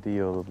be the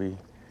deal. It'll be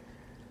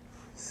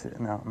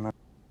Sitting out in the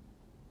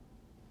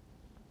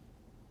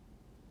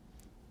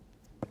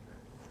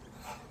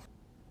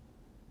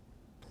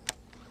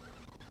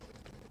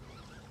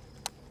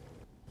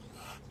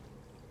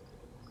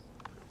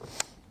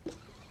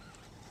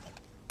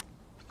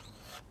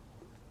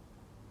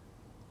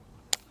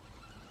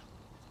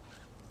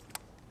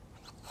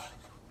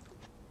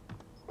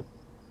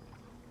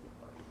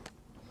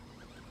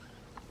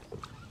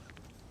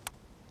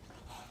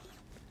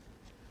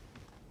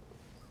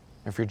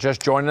If you're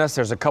just joining us,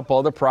 there's a couple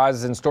other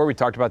prizes in store. We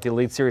talked about the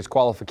Elite Series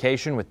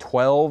qualification with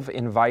 12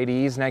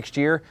 invitees next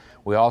year.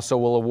 We also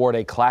will award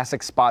a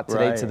classic spot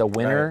today to the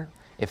winner.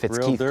 If it's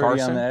real Keith dirty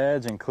Carson. on the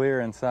edge and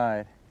clear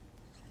inside.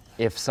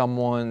 If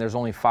there's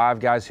only 5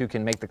 guys who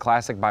can make the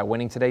classic by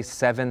winning today,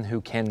 7 who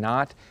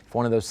cannot. If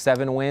one of those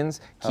 7 wins,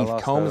 Keith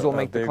Combs will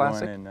make the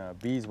classic. I lost a big one in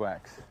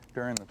beeswax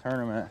during the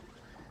tournament,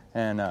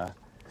 and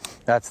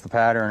that's the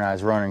pattern I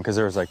was running because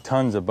there was like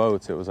tons of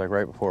boats. It was like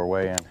right before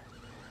weigh-in.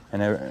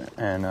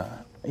 And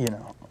you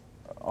know,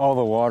 all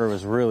the water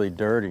was really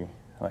dirty,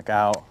 like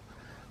out.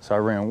 So I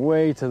ran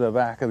way to the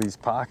back of these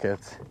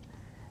pockets,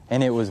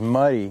 and it was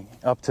muddy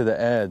up to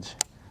the edge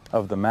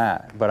of the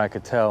mat, but I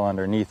could tell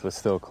underneath was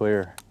still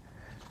clear.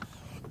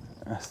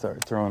 I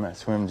started throwing that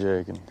swim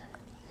jig and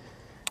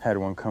had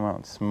one come out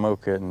and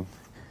smoke it, and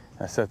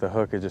I set the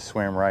hook, it just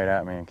swam right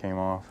at me and came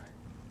off.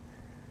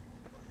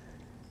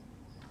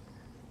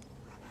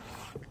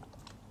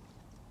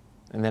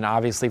 And then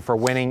obviously for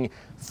winning,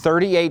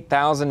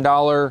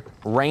 $38,000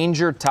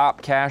 Ranger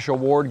Top Cash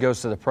Award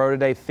goes to the pro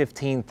today.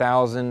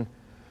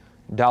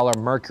 $15,000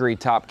 Mercury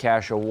Top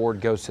Cash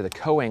Award goes to the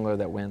co-angler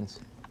that wins.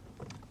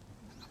 And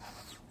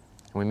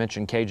we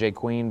mentioned KJ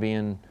Queen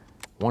being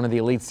one of the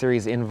Elite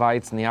Series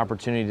invites and the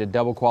opportunity to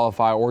double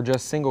qualify or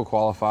just single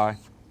qualify.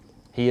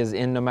 He is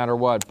in no matter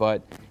what,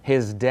 but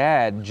his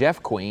dad,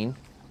 Jeff Queen,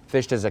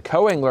 fished as a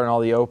co-angler in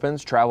all the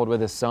opens, traveled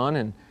with his son,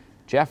 and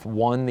Jeff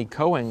won the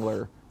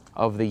co-angler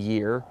of the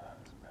year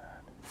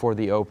for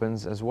the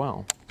opens as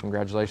well.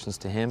 Congratulations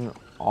to him,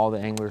 all the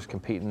anglers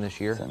competing this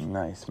year. It's a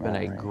nice It's been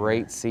a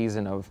great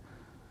season of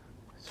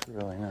It's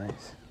really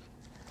nice.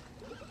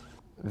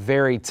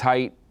 very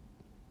tight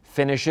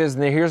finishes.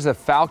 And here's the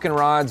Falcon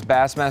Rods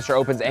Bassmaster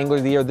Opens Angler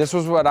of the Year. This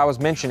was what I was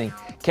mentioning.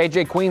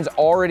 KJ Queen's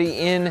already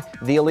in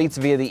the Elites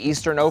via the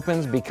Eastern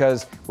Opens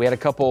because we had a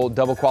couple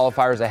double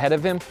qualifiers ahead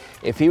of him.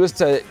 If he was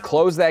to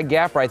close that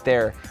gap right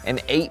there, an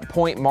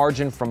 8-point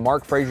margin from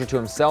Mark Frazier to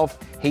himself,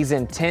 he's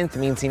in 10th,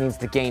 means he needs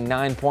to gain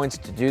 9 points.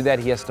 To do that,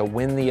 he has to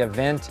win the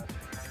event.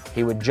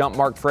 He would jump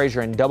Mark Frazier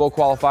and double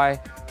qualify,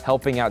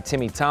 helping out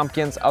Timmy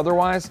Tompkins.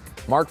 Otherwise,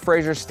 Mark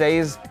Frazier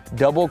stays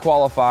double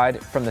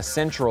qualified from the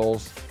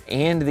Centrals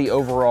and the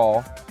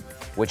overall,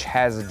 which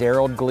has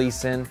Daryl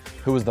Gleason,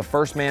 who was the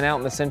first man out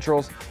in the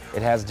Centrals.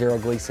 It has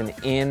Daryl Gleason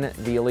in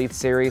the Elite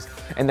Series.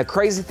 And the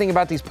crazy thing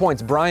about these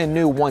points, Brian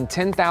New won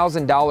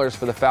 $10,000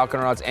 for the Falcon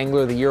Rods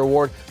Angler of the Year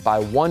Award by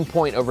 1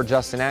 point over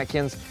Justin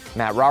Atkins.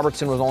 Matt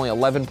Robertson was only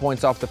 11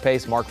 points off the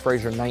pace, Mark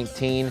Frazier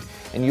 19.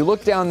 And you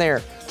look down there,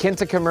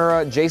 Kenta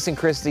Kimura, Jason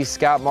Christie,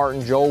 Scott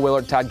Martin, Joel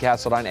Willard, Todd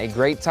Castledine, a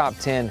great top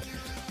 10.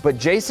 But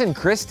Jason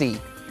Christie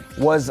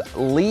was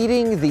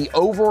leading the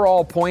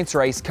overall points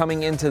race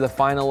coming into the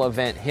final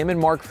event. Him and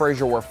Mark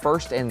Frazier were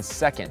first and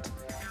second,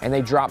 and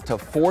they dropped to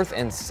 4th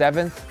and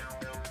 7th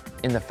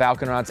in the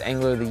Falcon Rods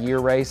Angler of the Year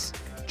race,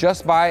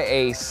 just by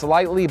a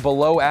slightly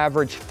below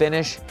average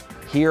finish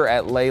here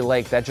at Lay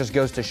Lake. That just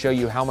goes to show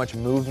you how much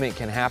movement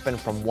can happen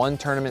from one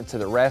tournament to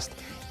the rest,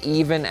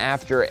 even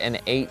after an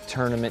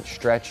 8-tournament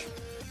stretch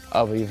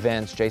of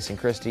events. Jason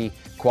Christie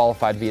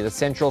qualified via the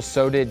Central,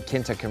 so did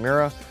Kenta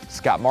Kimura.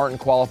 Scott Martin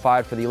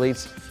qualified for the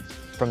Elites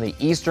from the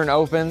Eastern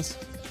Opens.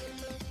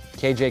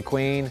 KJ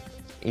Queen,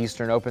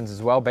 Eastern Opens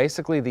as well.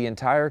 Basically, the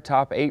entire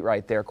top 8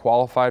 right there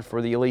qualified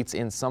for the Elites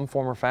in some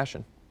form or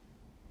fashion.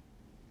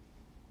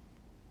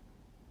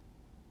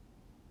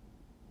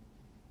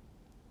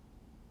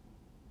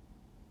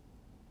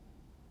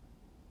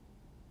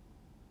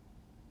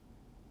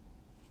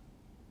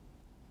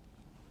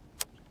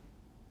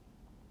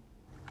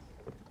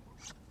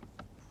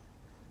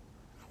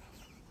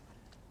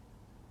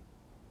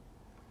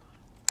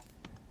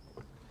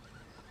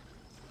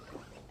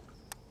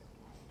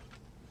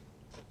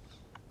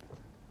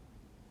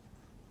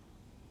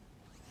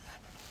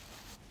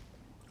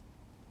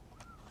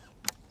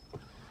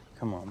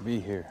 Come on, be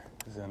here.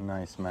 This is a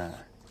nice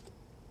mat.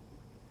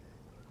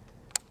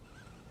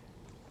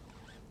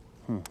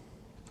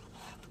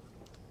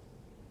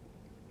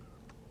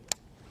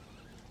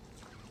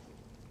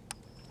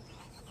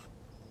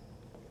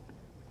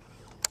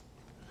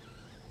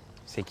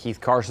 See,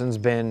 Keith Carson's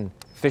been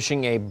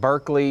fishing a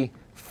Berkeley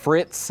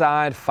Fritz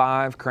Side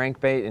 5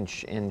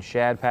 crankbait in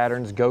shad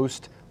patterns.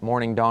 Ghost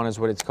Morning Dawn is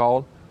what it's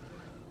called.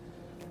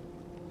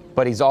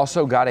 But he's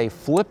also got a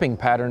flipping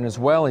pattern as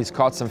well. He's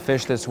caught some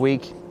fish this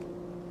week,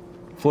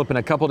 flipping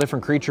a couple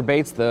different creature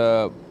baits,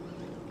 the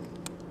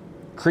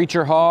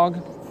Creature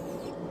Hog,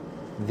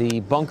 the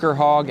Bunker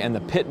Hog, and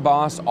the Pit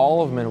Boss,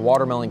 all of them in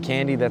watermelon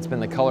candy. That's been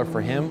the color for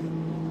him.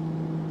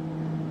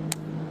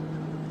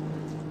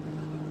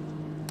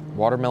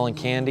 watermelon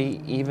candy,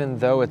 even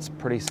though it's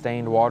pretty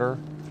stained water,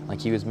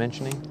 like he was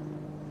mentioning.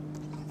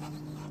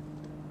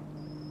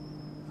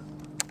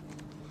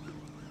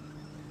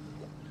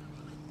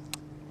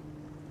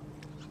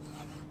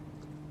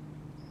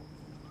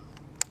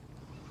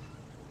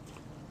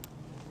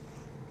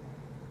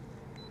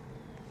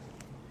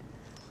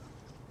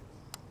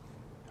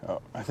 Oh,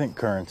 I think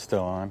current's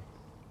still on.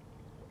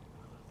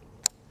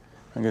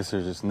 I guess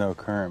there's just no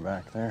current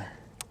back there.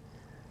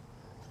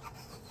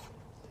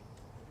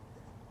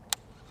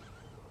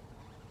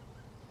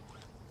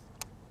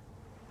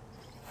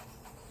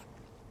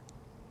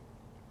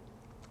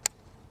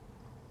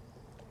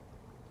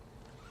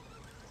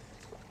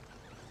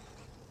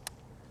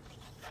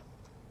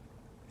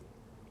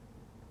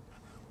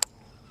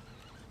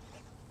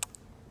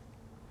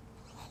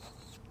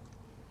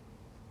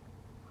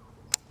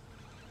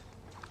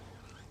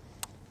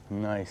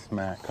 Nice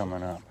mat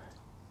coming up.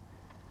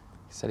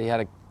 He said he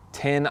had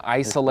 10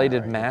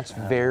 isolated mats,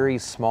 very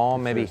small,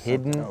 maybe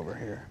hidden, over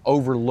here.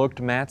 Overlooked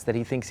mats that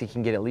he thinks he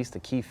can get at least a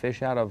key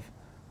fish out of.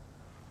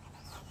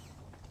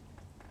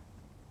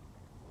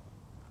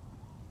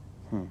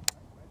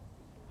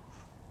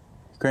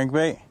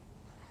 Crankbait?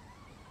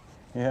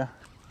 Yeah.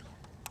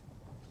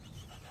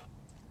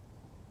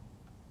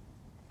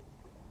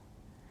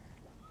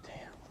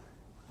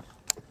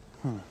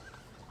 Damn.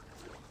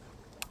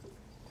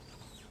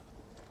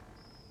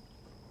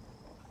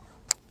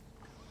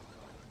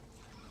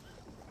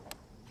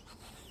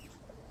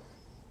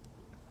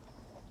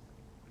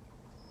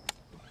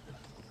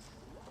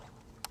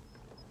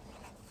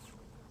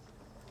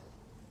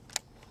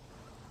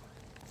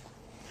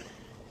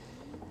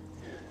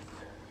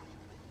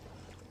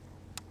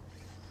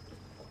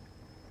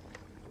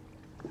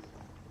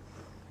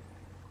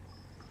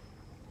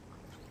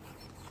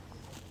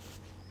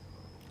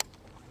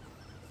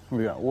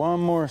 We got one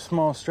more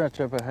small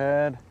stretch up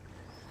ahead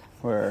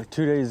where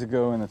 2 days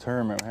ago in the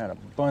tournament we had a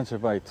bunch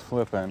of bites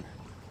flipping,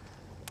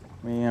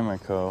 me and my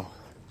co,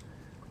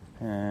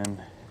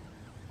 and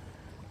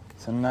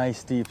it's a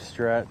nice deep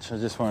stretch. I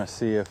just want to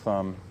see if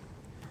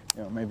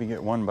maybe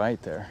get one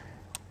bite there,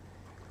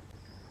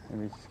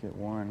 maybe just get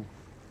one.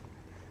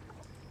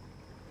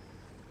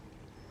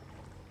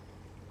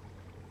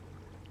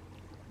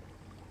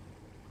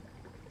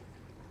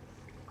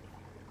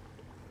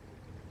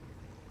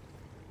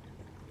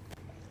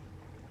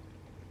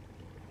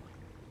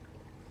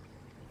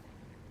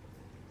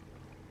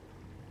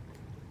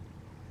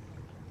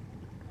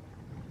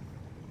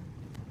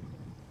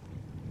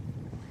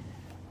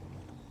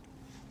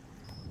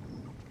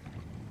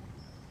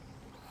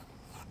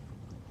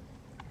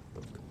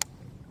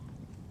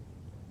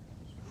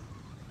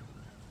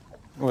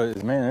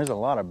 Man, there's a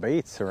lot of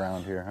baits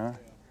around here, huh?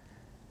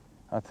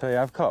 I'll tell you,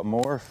 I've caught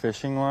more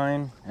fishing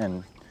line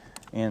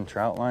and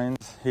trout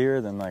lines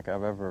here than like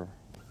I've ever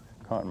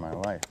caught in my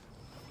life.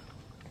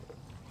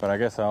 But I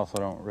guess I also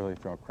don't really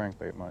throw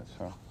crankbait much,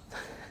 so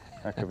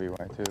that could be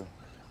why too.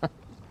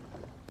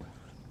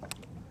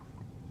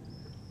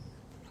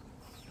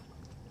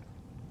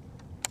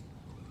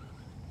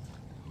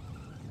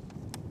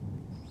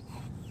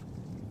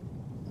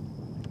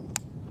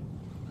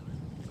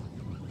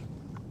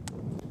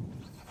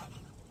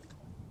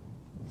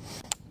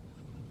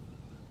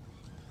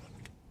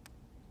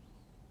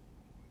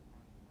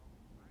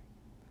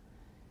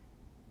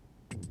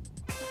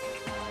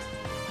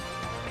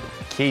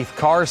 Keith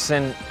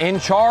Carson in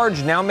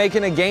charge, now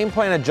making a game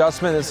plan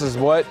adjustment. This is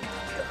what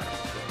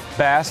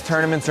bass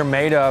tournaments are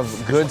made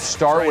of. Good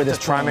start with his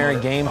primary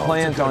game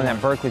plan, throwing that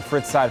Berkeley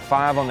Fritz side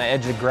 5 on the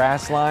edge of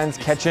grass lines,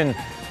 catching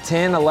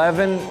 10,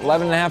 11 and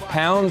a half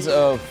pounds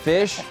of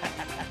fish,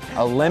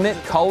 a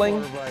limit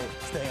culling.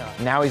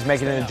 Now he's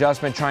making an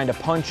adjustment, trying to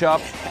punch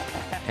up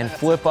and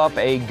flip up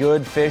a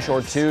good fish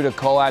or two to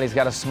cull out. He's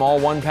got a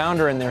small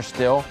 1-pounder in there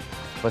still,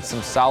 but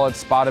some solid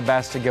spotted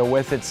bass to go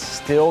with it.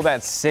 Still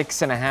that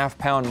 6.5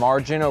 pound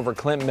margin over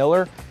Clint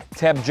Miller,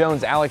 Teb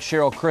Jones, Alex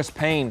Sherrill, Chris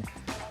Payne,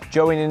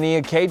 Joey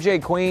Nania,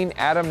 KJ Queen,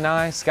 Adam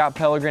Nye, Scott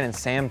Pellegrin, and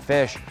Sam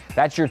Fish.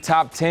 That's your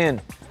top 10.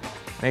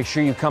 Make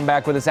sure you come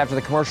back with us after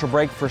the commercial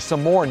break for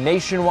some more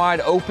Nationwide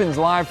Opens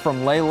live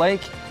from Lay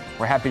Lake.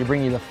 We're happy to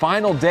bring you the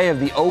final day of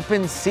the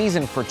Open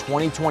season for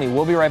 2020.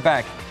 We'll be right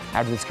back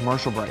after this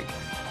commercial break.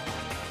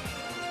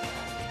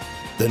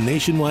 The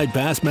Nationwide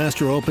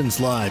Bassmaster Opens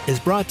Live is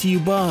brought to you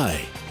by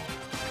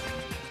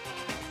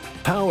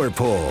Power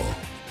Pole,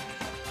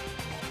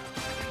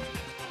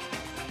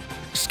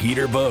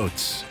 Skeeter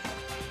Boats,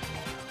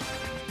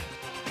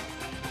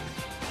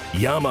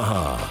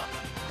 Yamaha,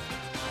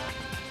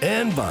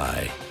 and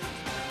by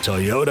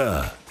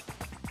Toyota.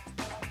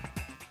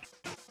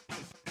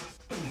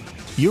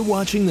 You're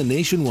watching the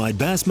Nationwide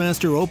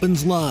Bassmaster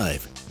Opens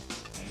Live.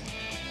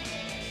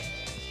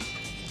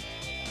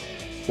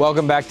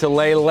 Welcome back to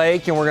Lay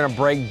Lake, and we're going to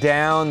break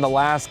down the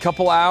last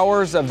couple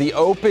hours of the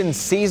Open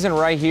season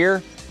right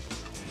here.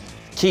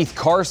 Keith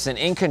Carson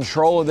in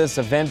control of this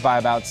event by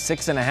about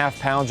 6.5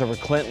 pounds over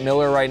Clint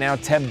Miller right now.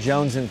 Teb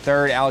Jones in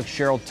third, Alex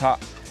Sherrill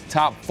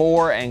top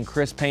 4, and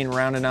Chris Payne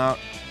rounding out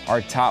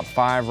our top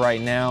 5 right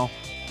now.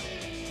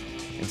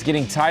 It's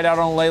getting tight out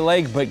on Lay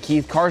Lake, but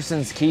Keith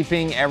Carson's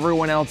keeping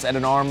everyone else at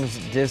an arm's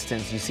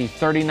distance. You see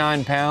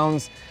 39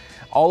 pounds,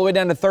 all the way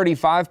down to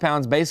 35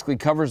 pounds, basically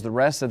covers the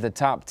rest of the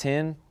top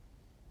 10.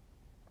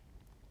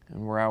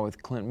 And we're out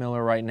with Clint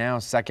Miller right now,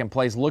 second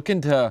place,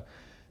 looking to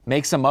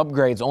make some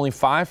upgrades. Only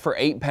 5 for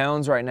 8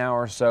 pounds right now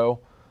or so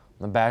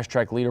on the Bass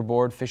Track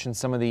leaderboard, fishing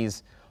some of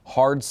these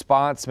hard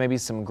spots, maybe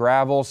some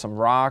gravel, some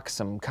rock,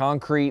 some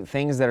concrete,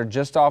 things that are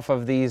just off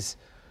of these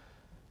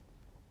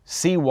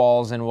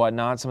seawalls and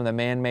whatnot, some of the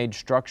man-made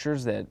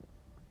structures that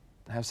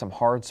have some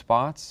hard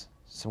spots,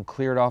 some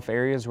cleared off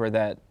areas where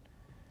that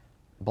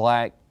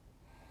black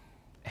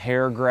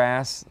hair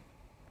grass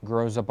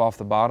grows up off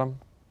the bottom,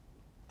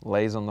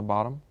 lays on the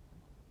bottom.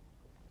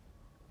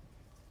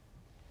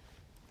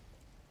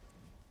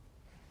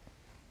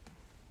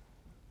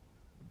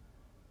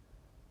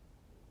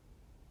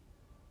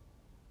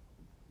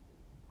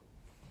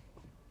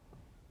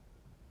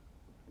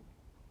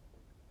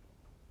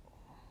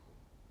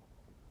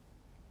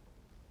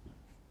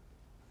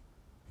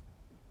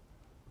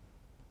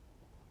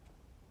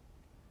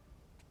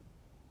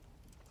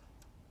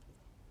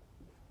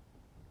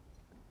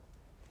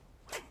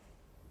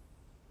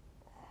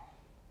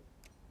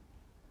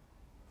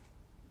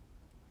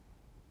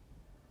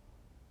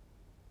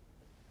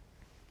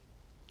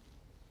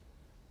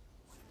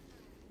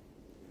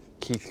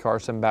 Keith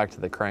Carson back to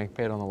the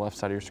crankbait on the left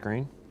side of your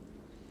screen.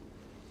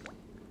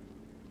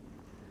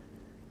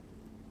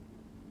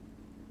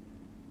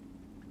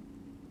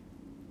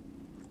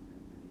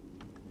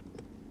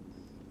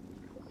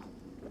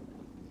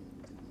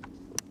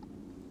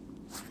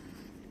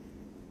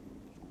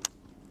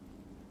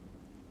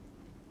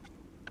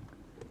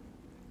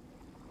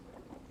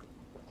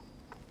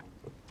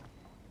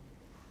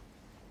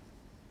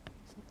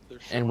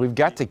 And we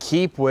got to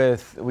keep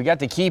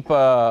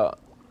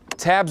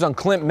tabs on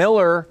Clint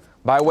Miller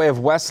by way of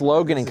Wes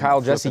Logan and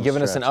Kyle Jesse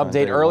giving us an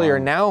update earlier.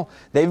 Now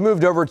they've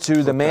moved over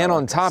to the man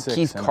on top,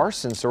 Keith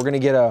Carson. So we're going to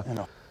get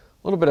a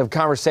little bit of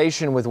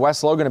conversation with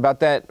Wes Logan about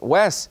that.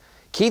 Wes,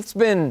 Keith's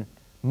been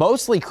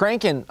mostly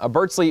cranking a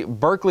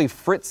Berkeley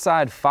Fritz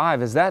side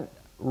 5. Is that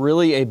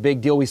really a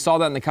big deal? We saw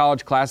that in the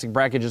College Classic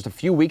bracket just a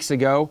few weeks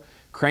ago.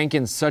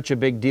 Cranking such a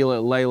big deal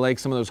at Lay Lake,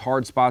 some of those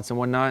hard spots and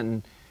whatnot.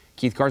 And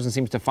Keith Carson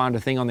seems to find a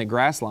thing on the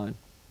grass line.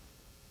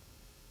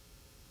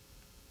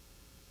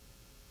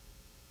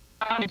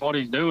 What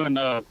he's doing,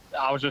 I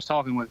was just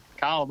talking with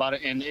Kyle about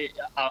it, and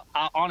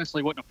I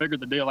honestly wouldn't have figured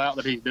the deal out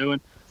that he's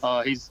doing.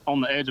 He's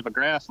on the edge of a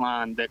grass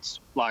line that's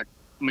like,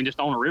 I mean, just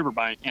on a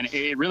riverbank, and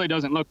it really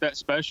doesn't look that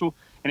special.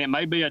 And it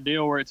may be a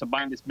deal where it's a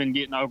bank that's been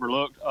getting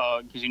overlooked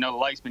because, you know, the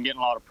lake's been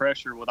getting a lot of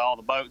pressure with all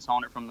the boats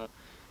on it from the,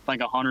 I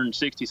think,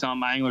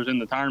 160-something anglers in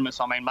the tournament.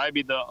 So, I mean,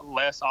 maybe the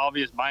less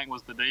obvious bank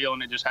was the deal,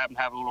 and it just happened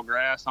to have a little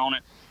grass on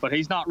it. But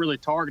he's not really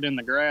targeting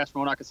the grass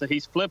from what I can see.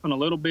 He's flipping a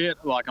little bit,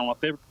 like on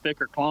a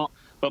thicker clump.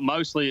 But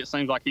mostly it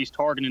seems like he's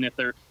targeting if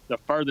they're the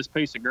furthest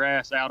piece of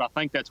grass out. I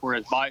think that's where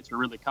his bites are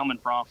really coming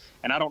from.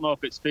 And I don't know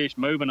if it's fish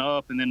moving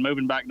up and then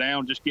moving back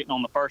down, just getting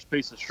on the first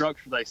piece of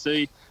structure they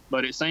see.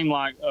 But it seemed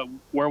like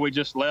where we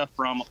just left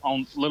from,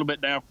 on a little bit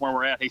down from where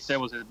we're at, he said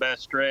was his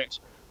best stretch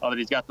that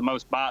he's got the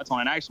most bites on.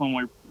 And actually,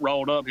 when we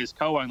rolled up, his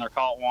co-angler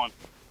caught one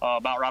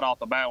about right off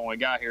the bat when we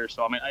got here.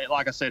 So, I mean,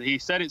 like I said, he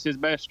said it's his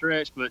best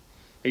stretch, but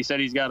he said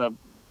he's got a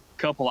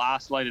couple of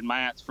isolated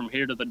mats from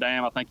here to the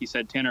dam. I think he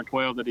said 10 or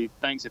 12 that he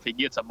thinks if he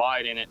gets a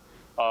bite in it,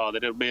 that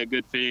it'll be a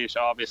good fish.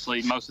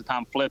 Obviously, most of the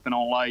time flipping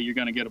on lay, you're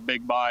going to get a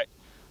big bite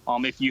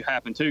if you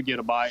happen to get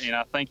a bite. And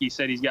I think he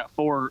said he's got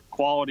 4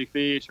 quality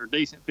fish or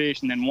decent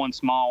fish and then 1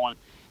 small one.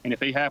 And if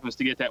he happens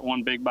to get that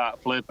 1 big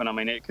bite flipping, I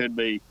mean, it could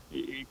be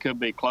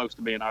close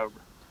to being over.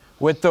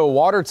 With the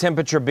water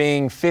temperature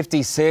being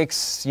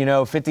 56,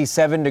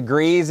 57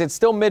 degrees, it's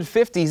still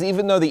mid-50s,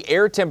 even though the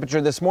air temperature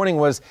this morning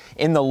was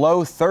in the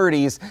low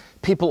 30s.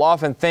 People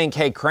often think,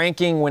 hey,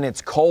 cranking when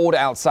it's cold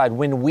outside,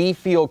 when we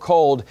feel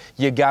cold,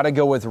 you got to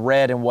go with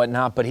red and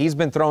whatnot. But he's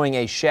been throwing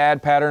a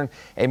shad pattern,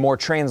 a more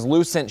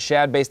translucent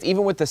shad-based,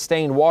 even with the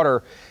stained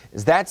water.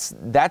 That's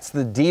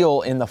the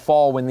deal in the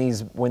fall when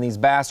these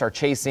bass are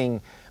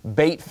chasing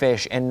bait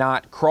fish and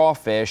not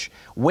crawfish.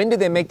 When do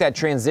they make that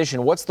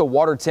transition? What's the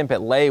water temp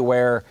at Lay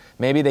where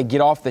maybe they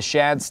get off the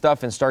shad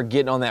stuff and start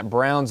getting on that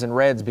browns and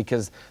reds,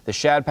 because the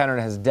shad pattern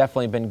has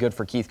definitely been good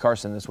for Keith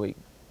Carson this week?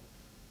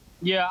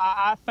 Yeah,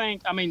 I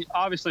think, I mean,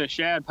 obviously a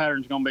shad pattern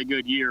is going to be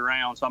good year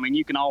round. So, I mean,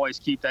 you can always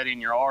keep that in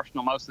your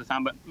arsenal most of the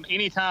time. But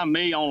anytime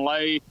me on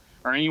Lay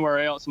or anywhere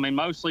else, I mean,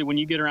 mostly when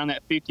you get around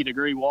that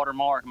 50-degree water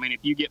mark, I mean,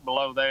 if you get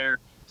below there,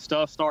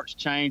 stuff starts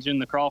changing.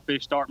 The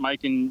crawfish start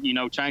making,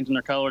 changing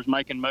their colors,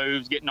 making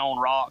moves, getting on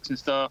rocks and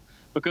stuff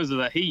because of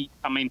the heat.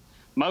 I mean,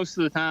 most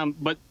of the time.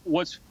 But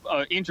what's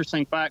an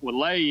interesting fact with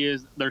Lay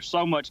is there's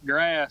so much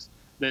grass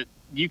that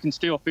you can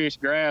still fish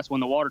grass when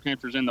the water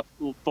temperature's in the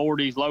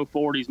 40s, low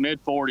 40s,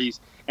 mid 40s,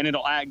 and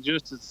it'll act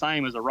just the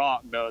same as a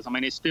rock does. I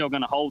mean, it's still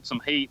going to hold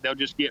some heat. They'll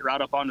just get right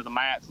up under the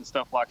mats and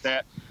stuff like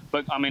that.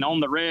 But, I mean, on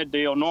the red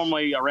deal,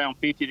 normally around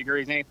 50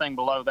 degrees, anything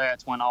below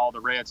that's when all the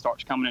red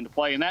starts coming into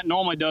play. And that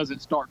normally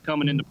doesn't start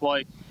coming into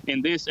play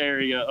in this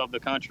area of the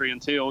country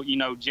until, you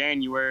know,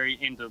 January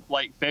into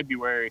late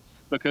February,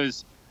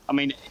 because I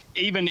mean,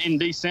 even in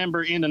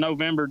December, into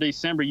November,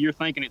 December, you're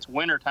thinking it's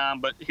wintertime,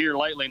 but here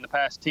lately in the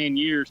past 10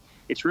 years,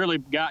 it's really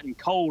gotten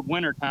cold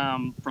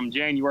wintertime from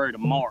January to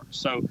March.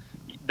 So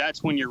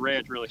that's when your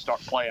reds really start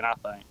playing, I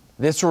think.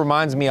 This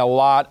reminds me a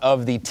lot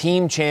of the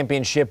team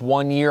championship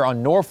one year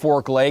on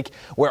Norfolk Lake,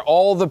 where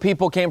all the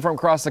people came from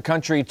across the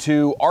country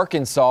to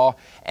Arkansas,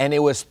 and it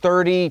was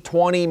 30,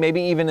 20,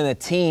 maybe even in the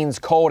teens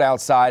cold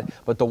outside,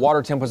 but the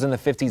water temp was in the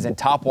 50s and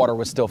top water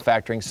was still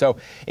factoring. So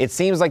it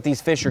seems like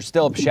these fish are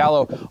still up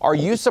shallow. Are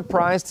you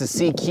surprised to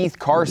see Keith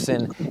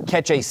Carson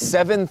catch a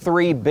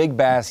 7-3 big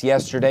bass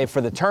yesterday for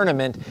the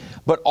tournament,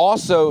 but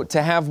also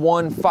to have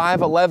one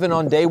 5-11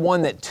 on day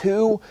one, that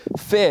two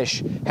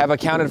fish have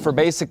accounted for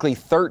basically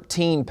 13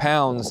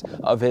 pounds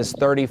of his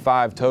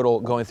 35 total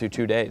going through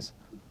 2 days?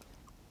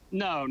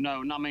 No,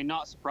 I mean,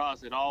 not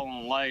surprised at all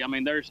on lay. I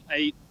mean, there's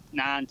 8,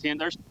 9, 10,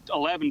 there's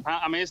 11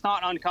 pounds. I mean, it's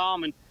not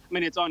uncommon. I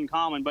mean, it's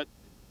uncommon, but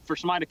for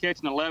somebody to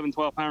catch an 11,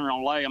 12 pounder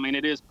on lay, I mean,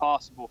 it is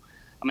possible.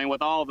 I mean,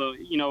 with all the,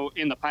 you know,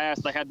 in the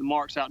past, they had the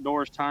Marks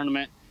Outdoors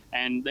tournament,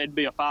 and it'd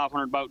be a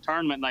 500 boat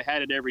tournament, and they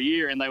had it every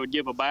year, and they would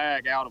give a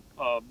bag out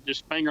of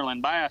just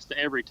fingerling bass to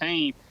every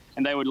team,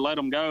 and they would let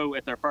them go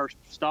at their first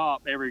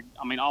stop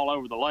all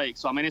over the lake.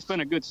 So, I mean, it's been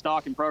a good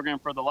stocking program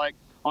for the lake.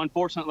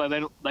 Unfortunately,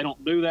 they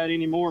don't do that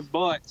anymore,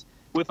 but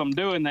with them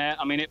doing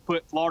that, I mean, it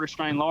put Florida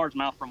strain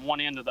largemouth from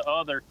one end to the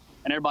other,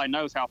 and everybody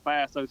knows how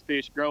fast those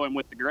fish grow. And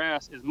with the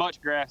grass, as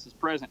much grass is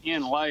present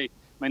in lake,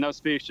 I mean, those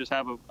fish just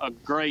have a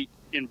great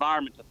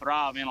environment to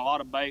thrive in. A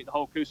lot of bait. The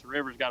whole Coosa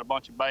River's got a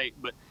bunch of bait,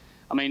 but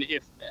I mean,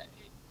 if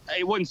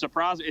it wouldn't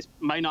surprise me. It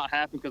may not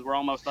happen because we're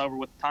almost over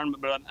with the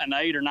tournament, but an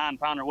 8 or 9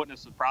 pounder wouldn't have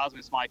surprised me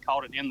if somebody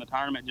caught it in the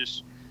tournament.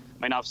 Just,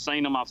 I mean, I've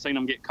seen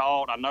them get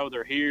caught. I know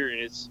they're here, and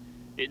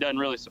it doesn't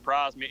really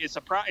surprise me.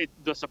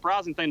 The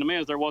surprising thing to me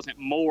is there wasn't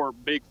more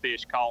big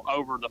fish caught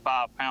over the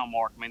 5 pound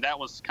mark. I mean, that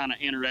was kind of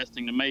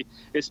interesting to me,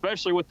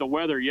 especially with the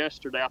weather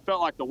yesterday. I felt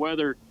like the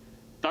weather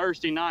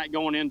Thursday night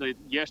going into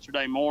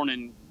yesterday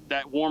morning,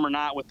 that warmer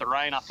night with the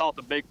rain, I thought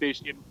the big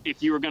fish,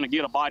 if you were going to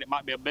get a bite, it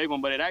might be a big one,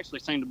 but it actually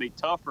seemed to be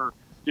tougher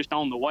just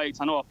on the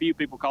weights. I know a few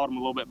people caught them a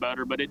little bit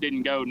better, but it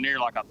didn't go near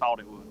like I thought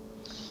it would.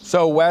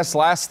 So, Wes,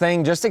 last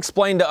thing, just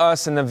explain to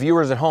us and the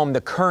viewers at home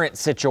the current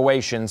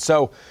situation.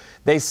 So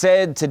they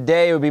said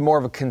today it would be more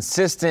of a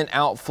consistent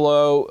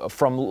outflow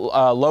from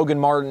Logan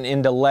Martin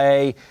into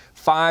Lay,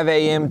 5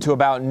 a.m. to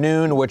about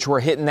noon, which we're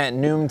hitting that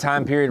noon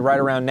time period right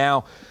around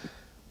now.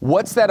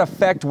 What's that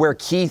affect where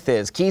Keith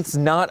is? Keith's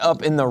not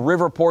up in the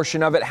river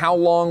portion of it. How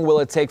long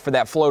will it take for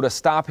that flow to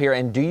stop here?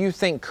 And do you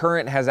think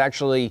current has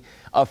actually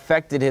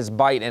affected his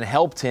bite and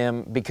helped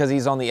him because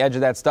he's on the edge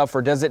of that stuff,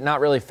 or does it not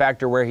really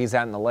factor where he's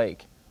at in the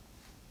lake?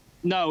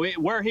 No,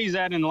 where he's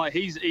at in the lake,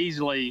 he's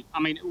easily, I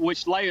mean,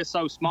 which lay is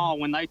so small,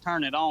 when they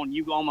turn it on,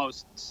 you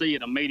almost see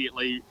it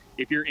immediately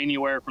if you're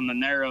anywhere from the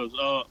narrows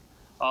up.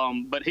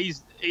 But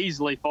he's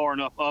easily far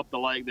enough up the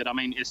lake that, I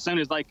mean, as soon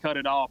as they cut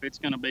it off, it's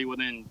going to be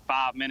within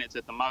 5 minutes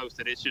at the most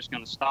that it's just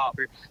going to stop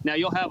here. Now,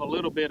 you'll have a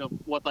little bit of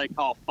what they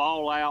call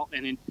fallout,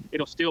 and then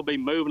it'll still be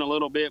moving a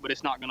little bit, but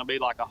it's not going to be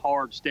like a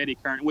hard, steady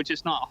current, which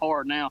it's not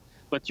hard now,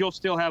 but you'll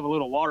still have a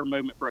little water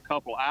movement for a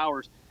couple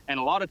hours. And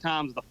a lot of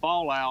times the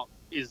fallout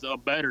is a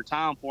better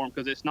time for them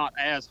because it's not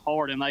as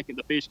hard, and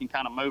the fish can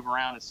kind of move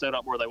around and set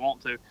up where they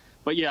want to.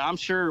 But yeah, I'm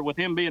sure with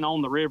him being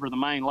on the river, the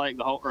main lake,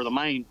 the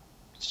main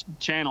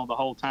channel the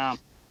whole time,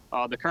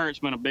 the current's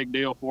been a big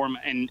deal for him.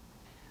 And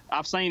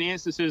I've seen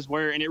instances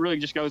where, and it really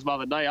just goes by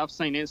the day, I've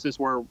seen instances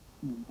where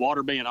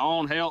water being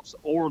on helps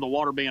or the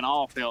water being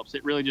off helps.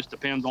 It really just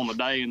depends on the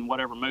day and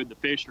whatever mood the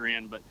fish are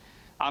in. But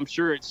I'm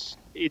sure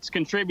it's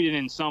contributed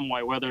in some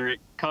way, whether it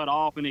cut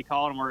off and he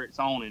caught him or it's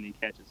on and he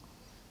catches them.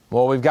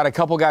 Well, we've got a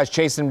couple guys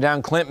chasing him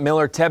down, Clint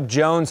Miller, Teb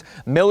Jones.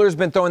 Miller's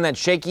been throwing that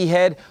shaky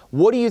head.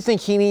 What do you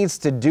think he needs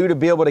to do to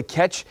be able to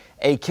catch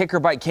a kicker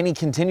bite? Can he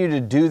continue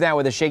to do that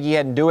with a shaky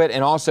head and do it?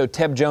 And also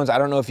Teb Jones, I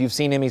don't know if you've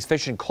seen him. He's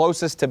fishing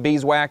closest to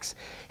beeswax.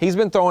 He's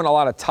been throwing a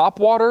lot of top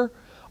water,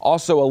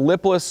 also a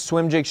lipless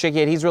swim jig shaky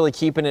head. He's really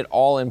keeping it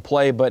all in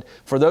play. But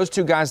for those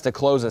two guys to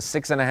close a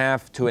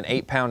 6.5 to an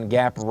 8 pound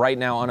gap right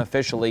now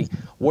unofficially,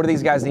 what do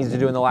these guys need to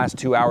do in the last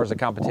 2 hours of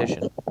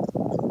competition?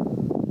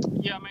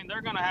 Yeah, I mean,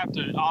 they're going to have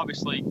to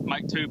obviously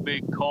make 2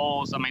 big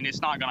calls. I mean,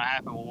 it's not going to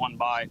happen with one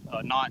bite,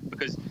 not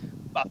because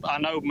I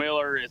know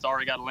Miller has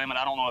already got a limit.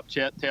 I don't know if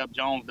Teb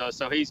Jones does,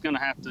 so he's going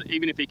to have to,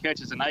 even if he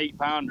catches an 8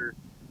 pounder,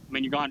 I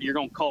mean, you're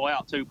going to cull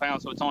out 2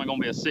 pounds, so it's only going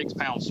to be a 6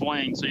 pound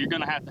swing. So you're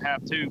going to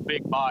have 2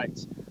 big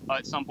bites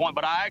at some point.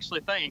 But I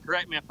actually think, and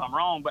correct me if I'm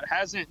wrong, but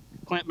hasn't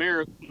Clint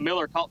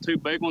Miller caught 2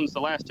 big ones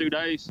the last 2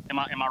 days? Am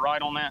I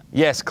right on that?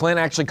 Yes, Clint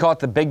actually caught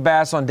the big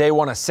bass on day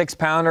one, a 6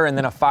 pounder, and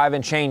then a 5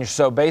 and change.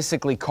 So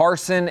basically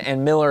Carson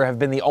and Miller have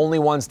been the only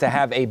ones to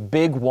have a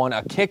big one,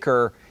 a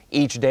kicker,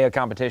 each day of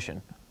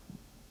competition.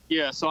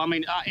 Yeah, so I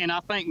mean,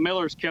 I think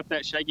Miller's kept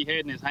that shaky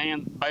head in his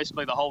hand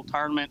basically the whole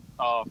tournament.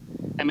 I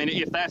mean,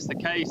 if that's the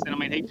case, then I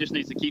mean, he just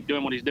needs to keep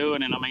doing what he's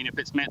doing. And I mean, if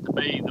it's meant to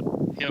be,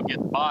 he'll get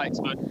the bites.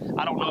 But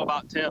I don't know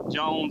about Teb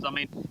Jones. I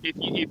mean,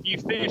 if you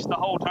finish the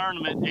whole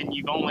tournament and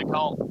you've only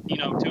caught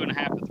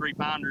 2.5 to 3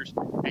 pounders,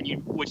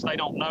 which they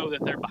don't know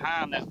that they're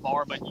behind that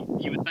far, but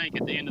you would think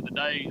at the end of the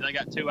day they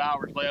got 2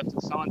 hours left.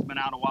 The sun's been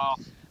out a while.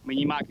 I mean,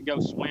 you might go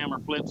swim or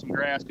flip some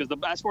grass, because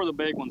that's where the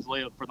big ones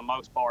live for the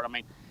most part. I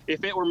mean,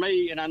 if it were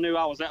me and I knew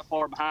I was that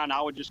far behind,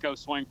 I would just go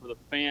swing for the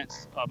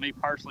fence. Me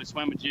personally,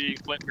 swim a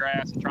jig, flip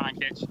grass, and try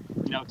and catch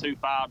 2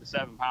 5 to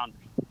 7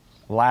 pounders.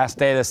 Last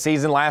day of the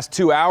season, last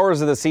 2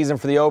 hours of the season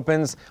for the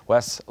Opens.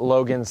 Wes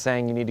Logan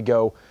saying you need to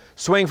go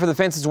swing for the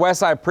fences.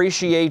 Wes, I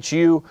appreciate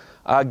you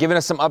giving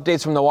us some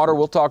updates from the water.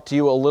 We'll talk to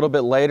you a little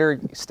bit later.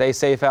 Stay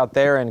safe out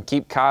there and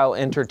keep Kyle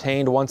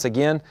entertained once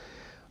again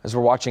as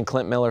we're watching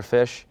Clint Miller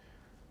fish.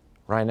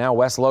 Right now,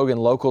 Wes Logan,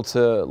 local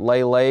to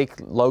Lay Lake,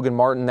 Logan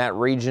Martin, that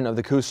region of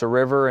the Coosa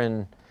River,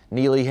 and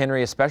Neely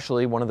Henry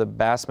especially, one of the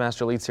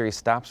Bassmaster Elite Series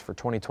stops for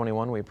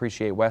 2021. We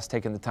appreciate Wes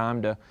taking the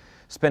time to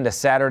spend a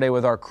Saturday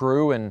with our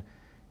crew and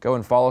go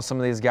and follow some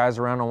of these guys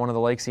around on one of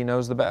the lakes he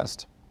knows the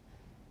best.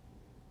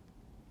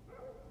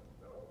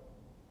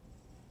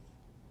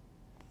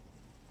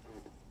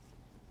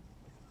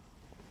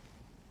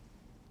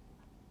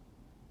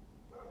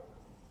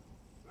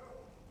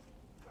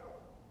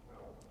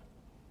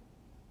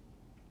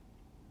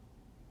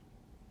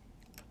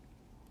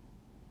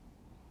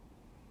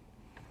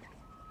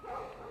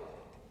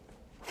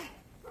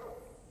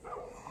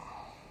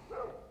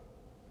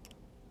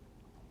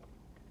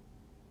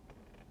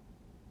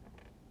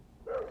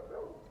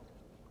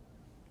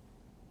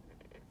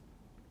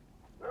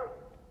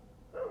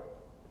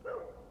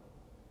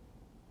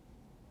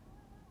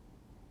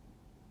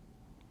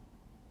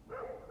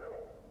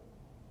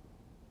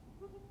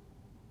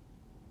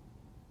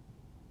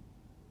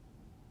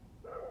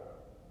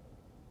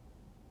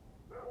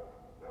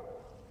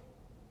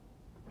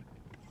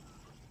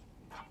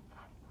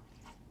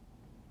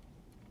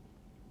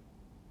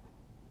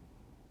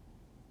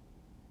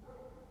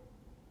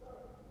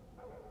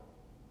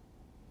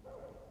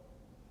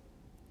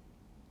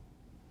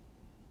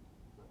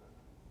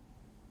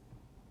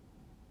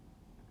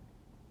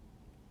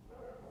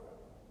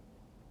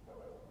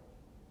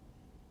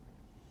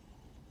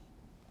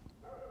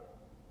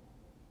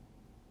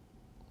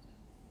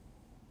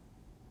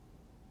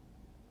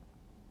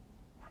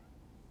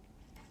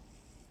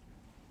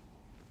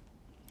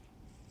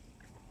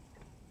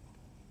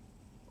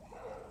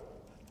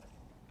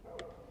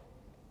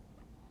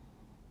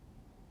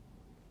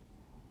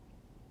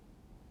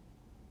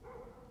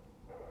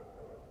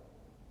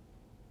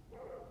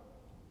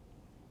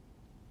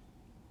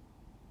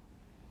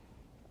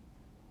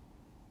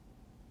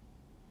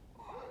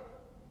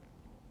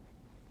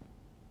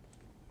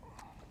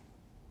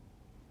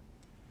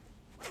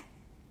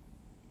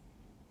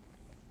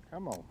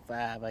 Come on,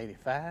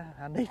 585.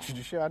 I need you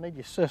to show. I need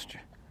your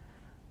sister.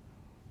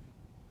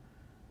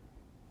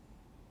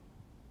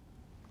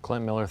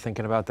 Clint Miller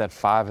thinking about that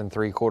 5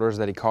 3/4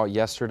 that he caught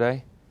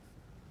yesterday.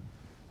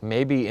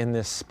 Maybe in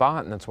this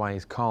spot, and that's why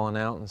he's calling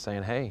out and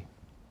saying, hey,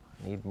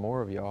 I need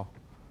more of y'all.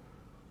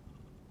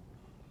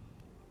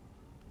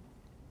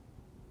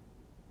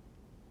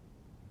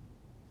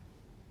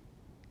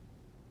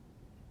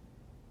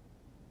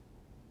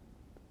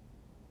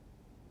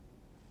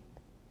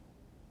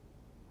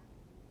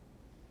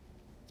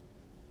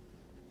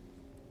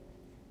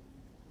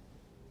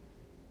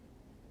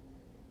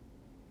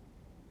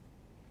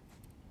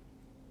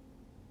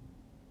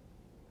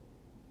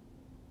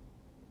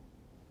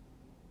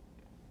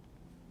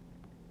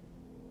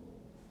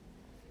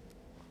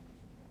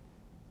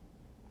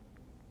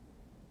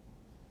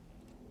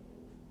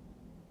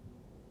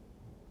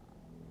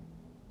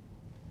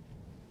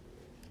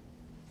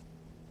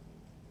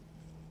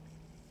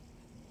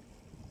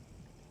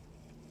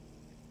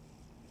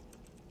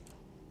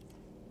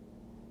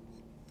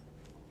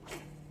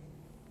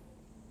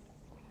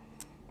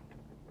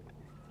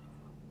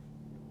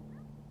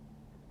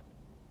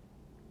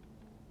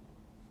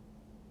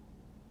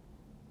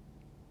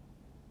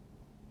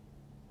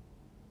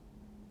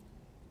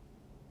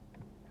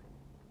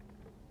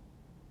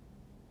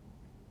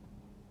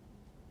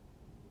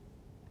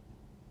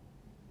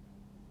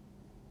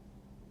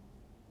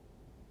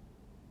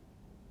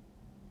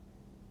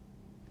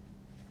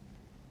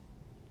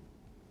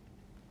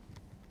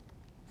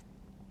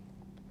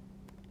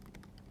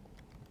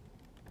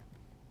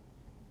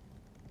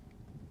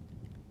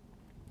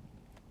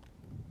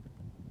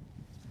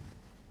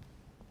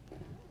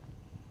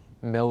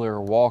 Miller,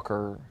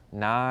 Walker,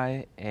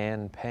 Nye,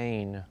 and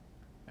Payne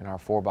in our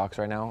 4-box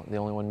right now. The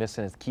only one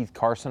missing is Keith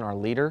Carson, our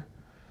leader,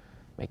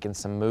 making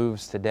some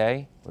moves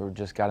today. We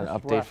just got an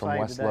update from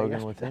Wes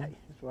Logan with him.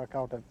 That's why I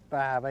caught that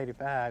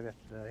 585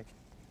 yesterday.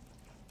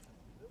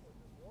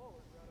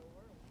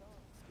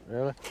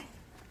 Really?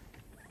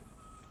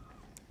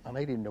 I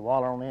need him to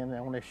waller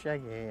on this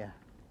shaky head.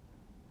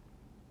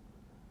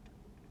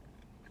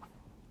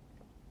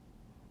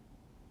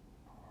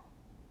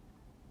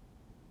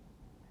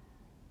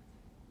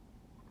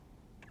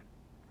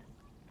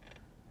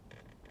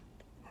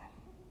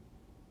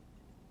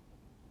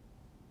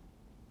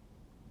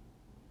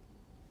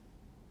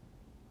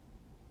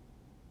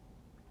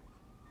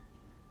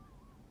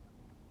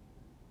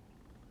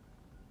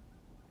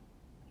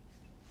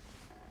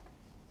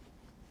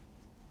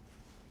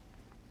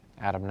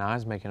 Adam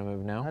Nye's making a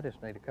move now. I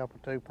just need a couple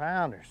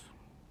 2-pounders.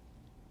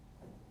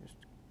 Just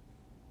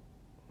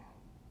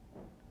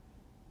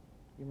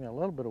give me a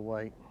little bit of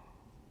weight.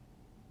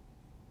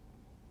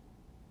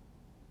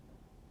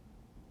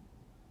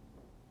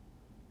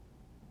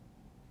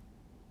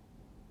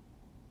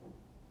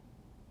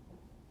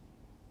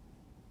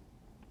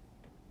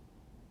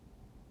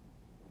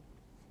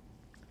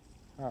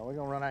 All right, we're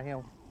gonna run out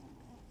here,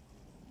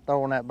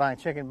 throw on that bank,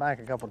 chicken bank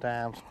a couple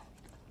times,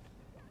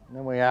 and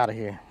then we out of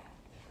here.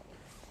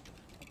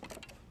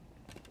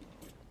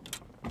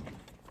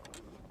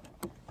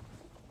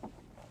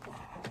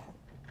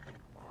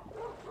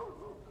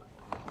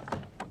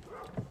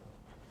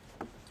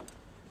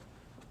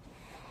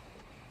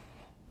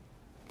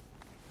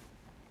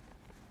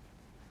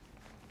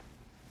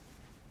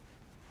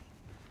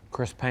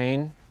 Chris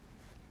Payne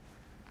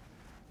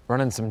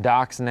running some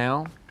docks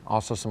now,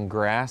 also some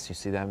grass. You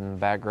see that in the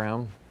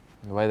background.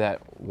 The way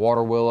that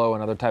water willow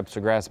and other types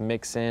of grass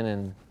mix in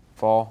and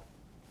fall,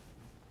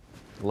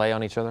 lay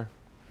on each other.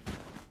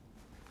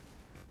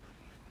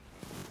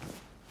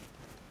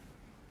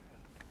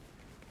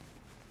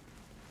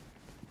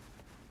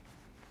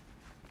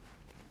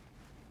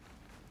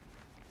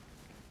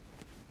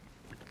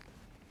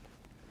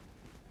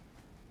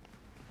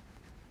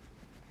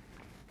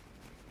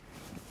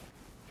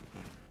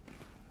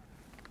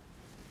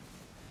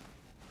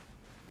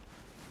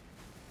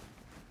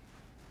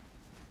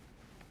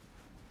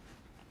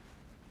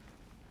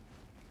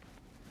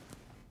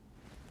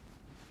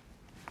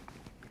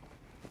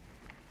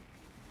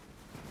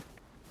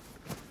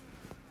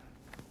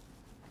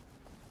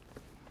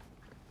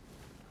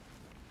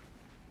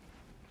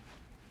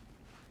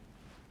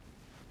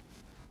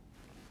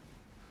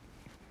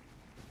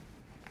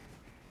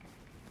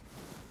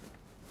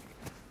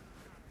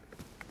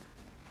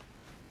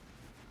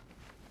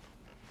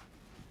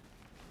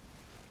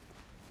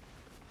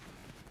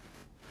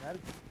 I'm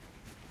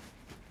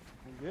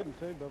good one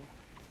too, Bubba.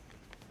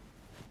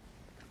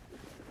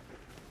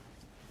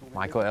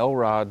 Michael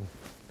Elrod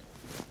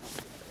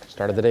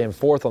started the day in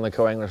 4th on the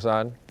co-angler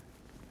side.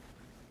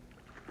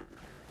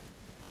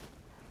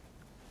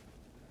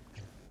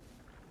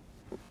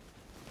 Good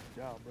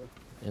job, bro.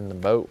 In the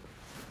boat.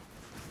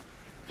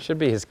 Should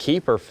be his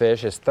keeper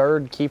fish. His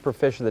 3rd keeper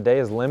fish of the day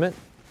is limit.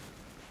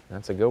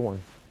 That's a good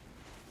one.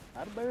 I'd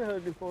have bear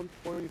hugged him for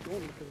you if you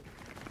wanted to.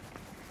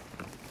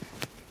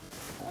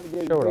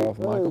 Show it off,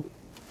 Michael.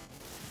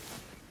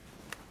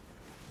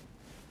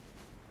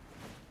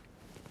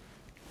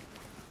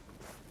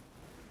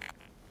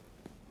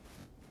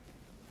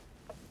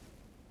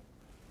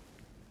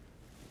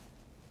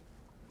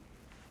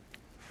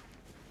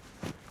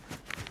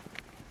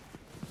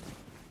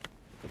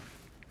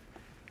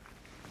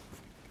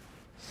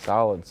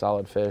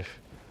 Solid fish.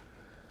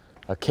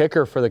 A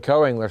kicker for the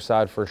co-angler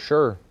side for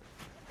sure.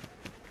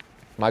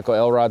 Michael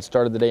Elrod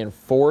started the day in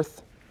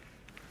 4th.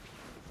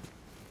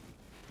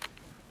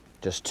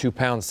 Just 2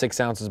 pounds, 6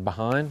 ounces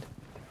behind.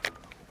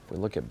 If we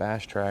look at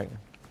Bass Track.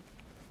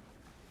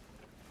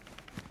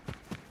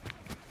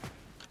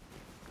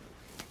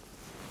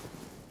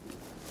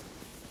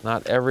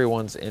 Not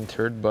everyone's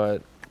entered,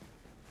 but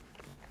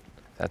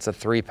that's a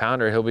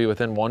 3-pounder. He'll be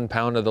within 1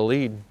 pound of the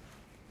lead.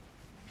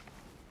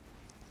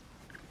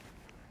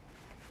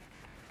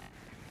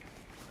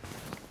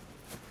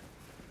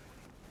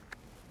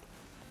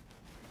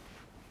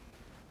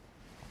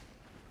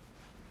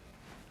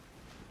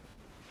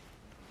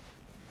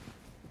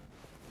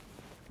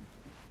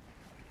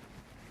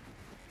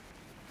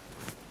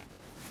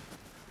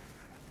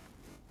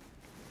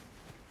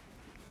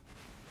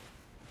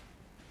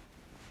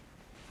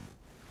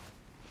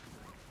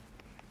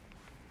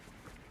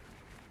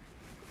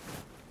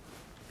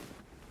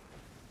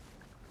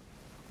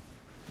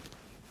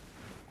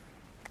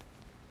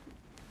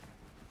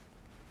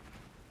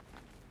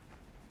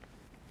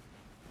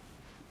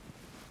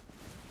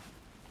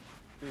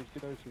 Just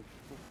throw some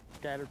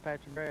scattered patch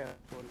of grass.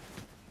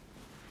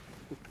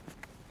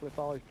 Flip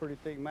all these pretty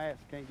thick mats,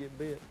 can't get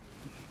bit.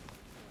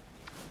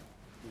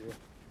 Yeah.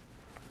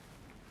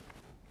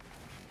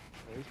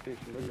 Well, these fish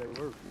look like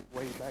they were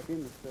way back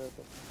into stuff.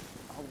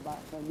 All the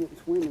bites I'm getting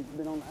swimming have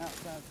been on the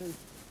outside too.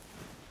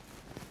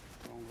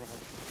 Wrong rod.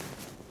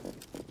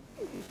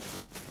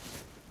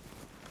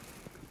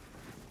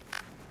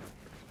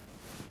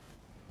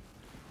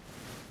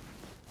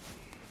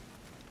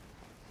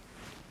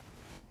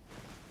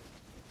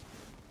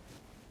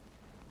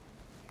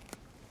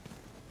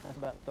 That's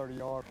about 30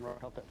 yards from where I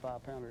caught that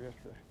 5-pounder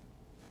yesterday.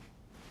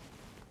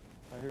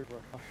 Right here's where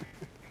I caught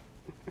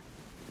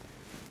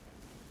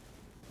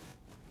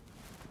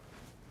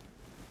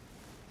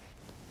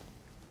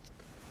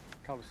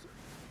it.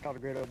 Caught a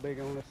great old big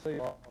on this sea.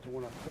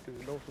 When I took it to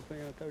the dorsal fin,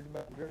 I told you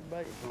about the jerk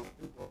bait.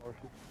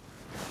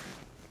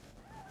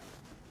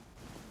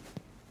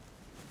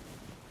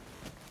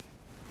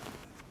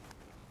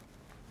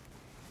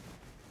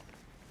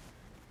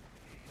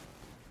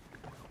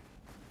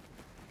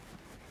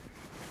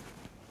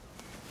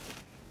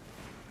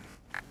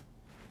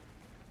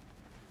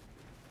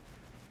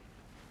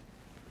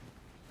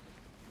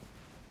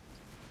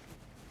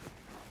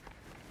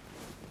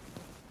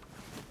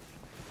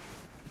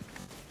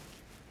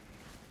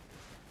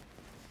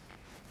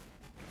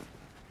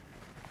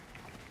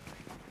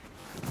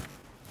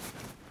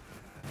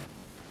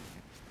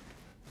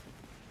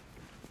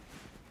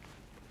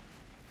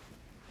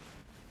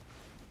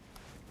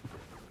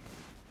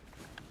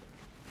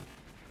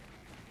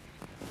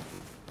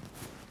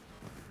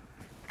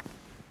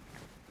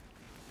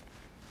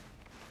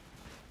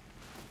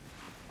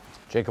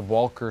 Jacob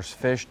Walker's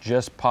fish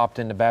just popped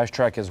into Bass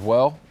Track as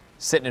well.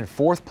 Sitting in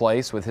 4th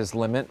place with his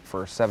limit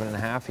for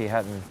 7.5. He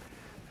hadn't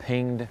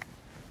pinged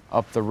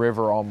up the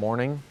river all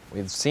morning.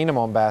 We've seen him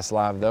on Bass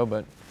Live though,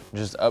 but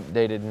just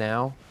updated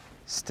now.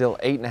 Still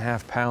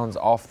 8.5 pounds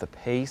off the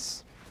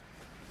pace.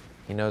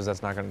 He knows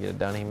that's not going to get it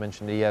done. He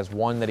mentioned he has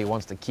 1 that he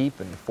wants to keep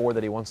and 4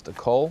 that he wants to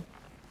cull.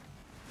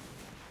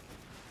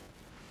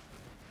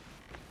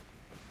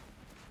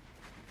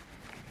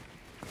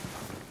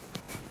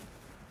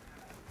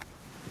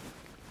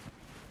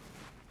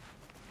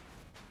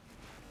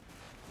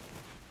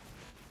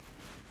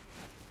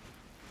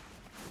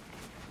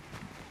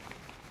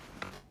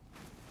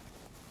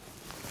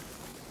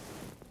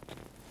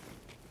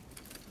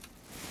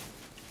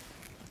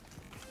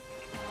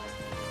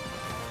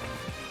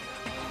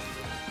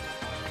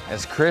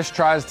 As Chris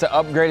tries to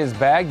upgrade his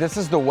bag, this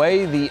is the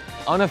way the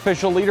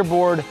unofficial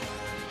leaderboard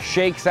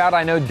shakes out.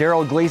 I know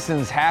Daryl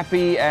Gleason's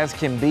happy as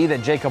can be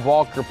that Jacob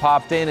Walker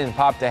popped in and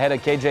popped ahead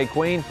of KJ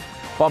Queen,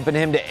 bumping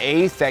him to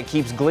 8th. That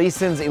keeps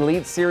Gleason's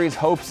Elite Series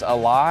hopes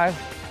alive.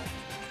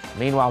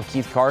 Meanwhile,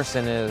 Keith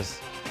Carson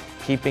is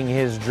keeping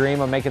his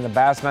dream of making the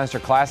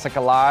Bassmaster Classic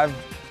alive,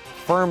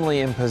 firmly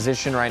in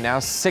position right now,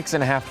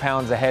 6.5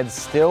 pounds ahead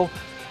still.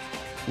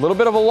 A little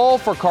bit of a lull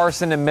for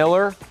Carson and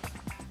Miller.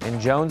 And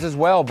Jones as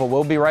well, but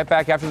we'll be right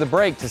back after the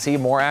break to see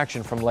more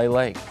action from Lay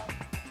Lake.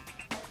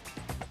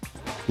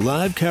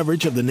 Live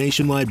coverage of the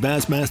Nationwide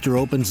Bassmaster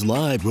Opens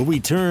Live will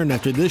return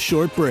after this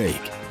short break.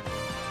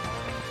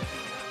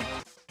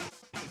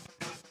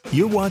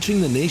 You're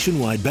watching the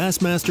Nationwide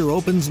Bassmaster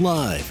Opens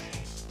Live.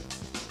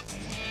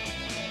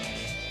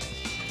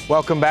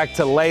 Welcome back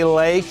to Lay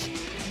Lake.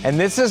 And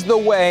this is the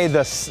way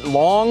the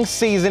long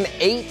season,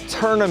 8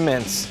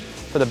 tournaments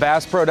for the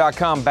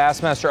BassPro.com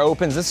Bassmaster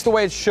Opens. This is the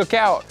way it shook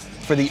out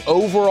for the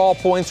overall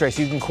points race.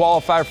 You can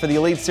qualify for the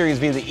Elite Series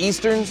via the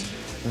Easterns,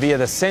 via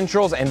the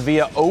Centrals, and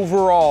via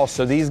overall.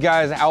 So these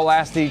guys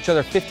outlasted each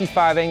other.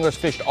 55 anglers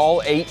fished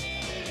all 8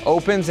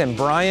 Opens, and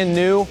Brian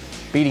New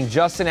beating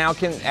Justin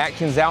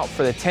Atkins out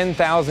for the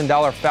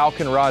 $10,000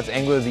 Falcon Rods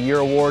Angler of the Year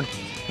award.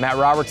 Matt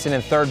Robertson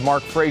in 3rd,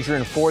 Mark Frazier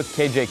in 4th,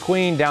 KJ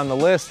Queen down the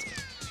list.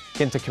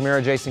 Kenta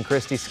Kimura, Jason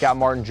Christie, Scott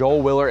Martin,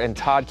 Joel Willer, and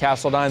Todd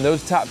Castledine.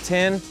 Those top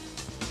 10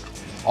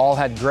 all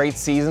had great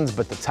seasons,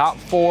 but the top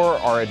 4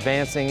 are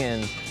advancing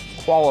and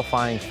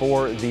qualifying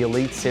for the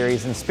Elite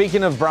Series. And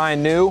speaking of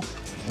Brian New,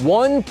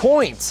 1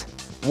 point,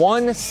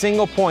 1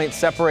 single point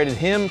separated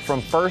him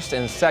from 1st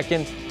and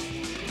 2nd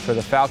for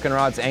the Falcon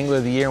Rods Angler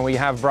of the Year. And we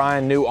have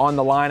Brian New on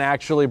the line,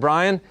 actually.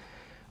 Brian,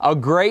 a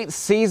great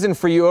season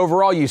for you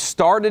overall. You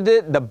started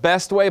it the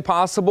best way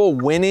possible,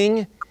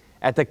 winning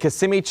at the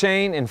Kissimmee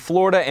Chain in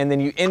Florida, and then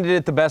you ended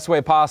it the best way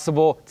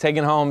possible,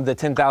 taking home the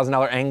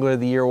 $10,000 Angler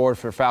of the Year award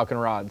for Falcon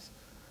Rods.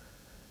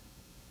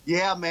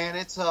 Yeah, man,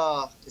 it's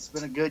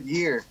been a good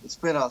year. It's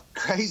been a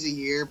crazy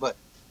year, but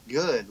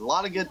good. A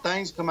lot of good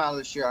things come out of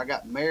this year. I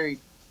got married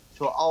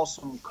to an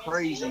awesome,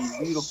 crazy,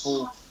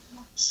 beautiful,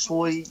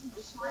 sweet,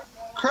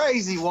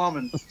 crazy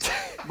woman.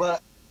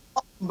 But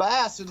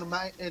bass in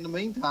the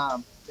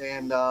meantime,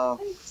 and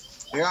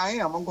here I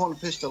am. I'm going to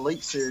fish the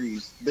Elite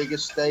Series,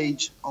 biggest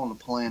stage on the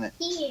planet,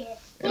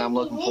 and I'm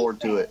looking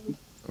forward to it.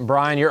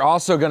 Brian, you're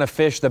also going to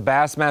fish the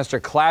Bassmaster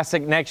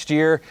Classic next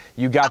year.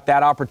 You got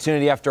that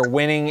opportunity after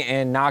winning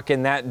and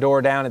knocking that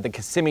door down at the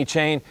Kissimmee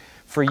Chain.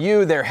 For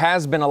you, there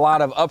has been a lot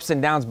of ups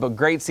and downs, but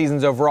great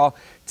seasons overall.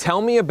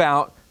 Tell me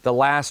about the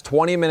last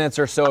 20 minutes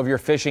or so of your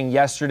fishing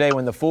yesterday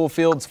when the Full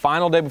Field's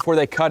final day before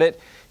they cut it.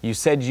 You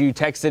said you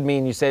texted me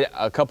and you said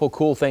a couple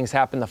cool things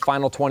happened the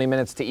final 20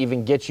 minutes to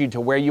even get you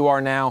to where you are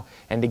now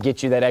and to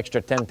get you that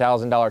extra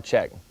 $10,000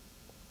 check.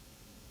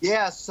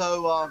 Yeah,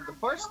 so the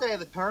first day of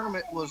the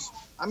tournament was,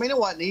 I mean, it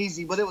wasn't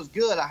easy, but it was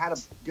good. I had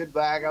a good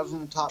bag. I was in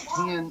the top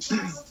 10,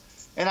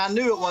 and I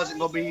knew it wasn't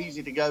going to be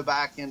easy to go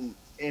back and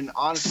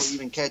honestly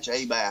even catch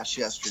a bass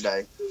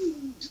yesterday.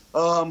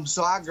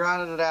 So I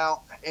grinded it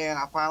out, and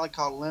I finally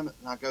caught a limit,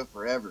 and I go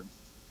forever.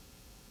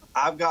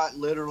 I've got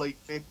literally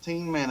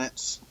 15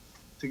 minutes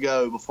to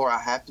go before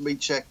I have to be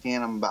checked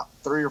in. I'm about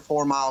 3 or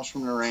 4 miles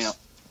from the ramp,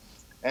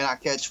 and I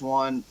catch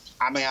one.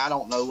 I mean, I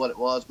don't know what it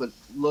was, but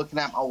looking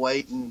at my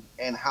weight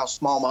and how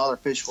small my other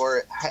fish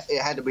were, it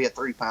had to be a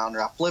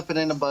 3-pounder. I flip it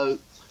in the boat.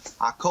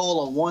 I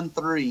cull a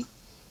 1-3,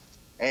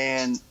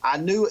 and I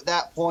knew at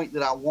that point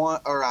that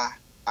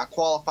I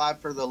qualified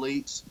for the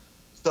elites.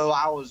 So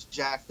I was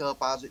jacked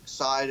up. I was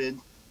excited.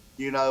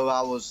 You know,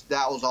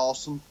 that was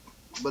awesome.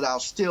 But I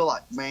was still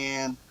like,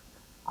 man,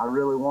 I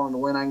really wanted to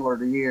win Angler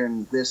of the Year,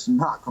 and this is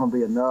not going to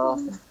be enough.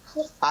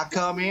 I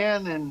come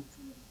in, and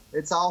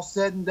it's all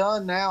said and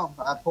done now.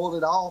 I pulled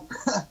it off.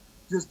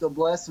 Just a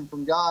blessing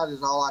from God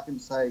is all I can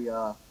say.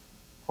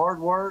 Hard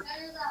work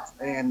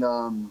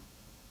and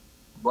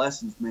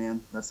blessings,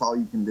 man. That's all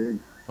you can do.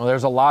 Well,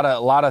 there's a lot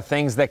of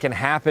things that can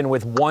happen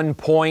with 1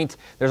 point.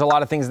 There's a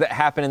lot of things that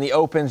happen in the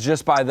Opens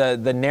just by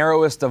the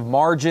narrowest of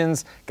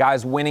margins,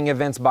 guys winning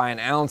events by an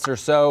ounce or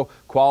so,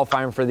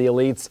 qualifying for the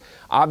elites.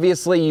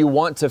 Obviously, you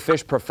want to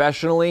fish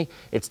professionally.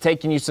 It's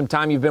taken you some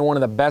time. You've been one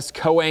of the best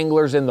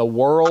co-anglers in the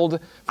world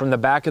from the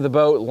back of the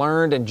boat,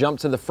 learned and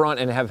jumped to the front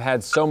and have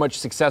had so much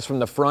success from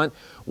the front.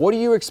 What do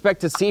you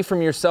expect to see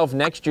from yourself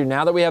next year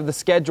now that we have the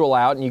schedule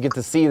out and you get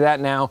to see that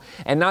now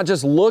and not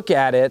just look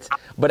at it,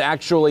 but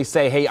actually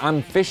say, hey,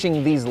 I'm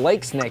fishing these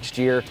lakes next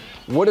year?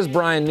 What does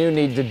Brian New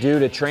need to do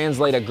to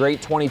translate a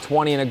great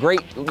 2020 and a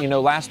great,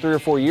 last 3 or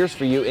 4 years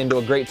for you into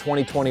a great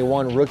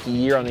 2021 rookie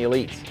year on the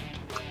elites?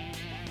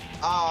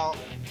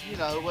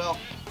 Well,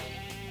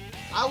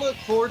 I look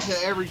forward to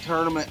every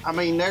tournament. I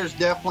mean, there's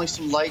definitely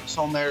some lakes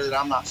on there that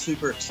I'm not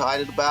super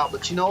excited about,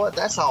 but you know what?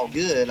 That's all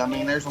good. I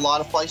mean, there's a lot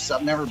of places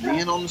I've never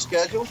been on the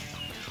schedule,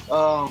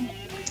 and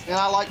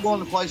I like going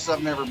to places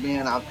I've never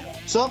been.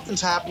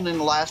 Something's happened in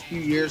the last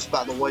few years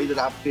about the way that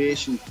I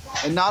fish, and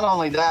not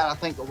only that, I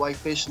think the way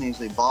fishing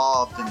has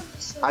evolved, and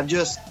I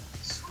just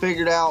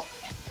figured out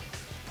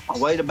a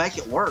way to make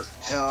it work.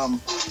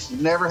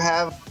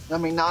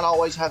 Not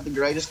always have the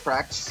greatest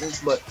practices,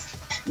 but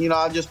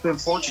I've just been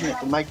fortunate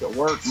to make it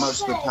work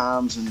most of the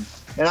times, and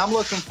I'm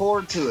looking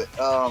forward to it.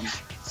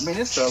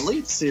 It's the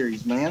Elite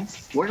Series, man.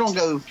 We're gonna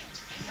go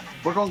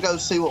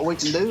see what we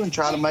can do and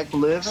try to make a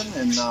living,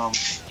 and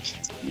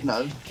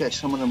catch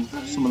some of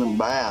them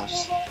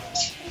bass.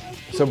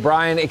 So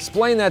Brian,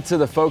 explain that to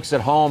the folks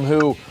at home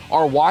who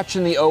are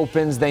watching the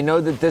Opens. They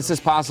know that this is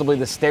possibly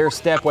the stair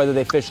step, whether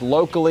they fish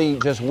locally,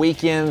 just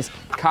weekends,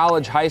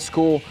 college, high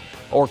school,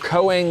 or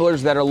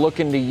co-anglers that are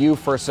looking to you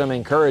for some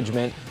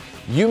encouragement.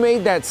 You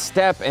made that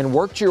step and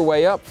worked your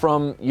way up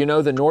from,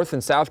 the North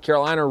and South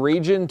Carolina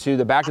region to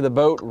the back of the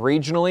boat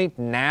regionally,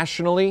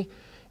 nationally,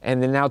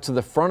 and then now to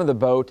the front of the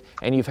boat,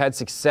 and you've had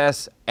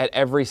success at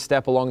every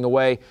step along the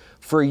way.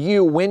 For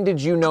you, when did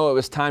you know it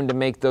was time to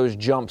make those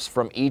jumps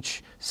from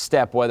each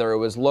step, whether it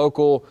was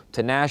local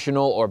to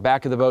national or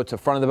back of the boat to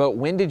front of the boat?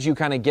 When did you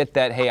kind of get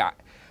that, hey,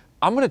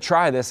 I'm going to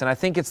try this, and I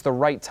think it's the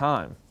right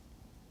time?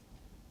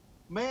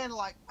 Man,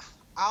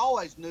 I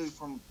always knew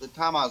from the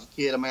time I was a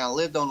kid. I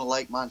lived on the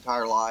lake my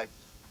entire life,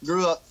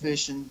 grew up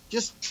fishing,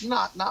 just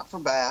not for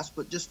bass,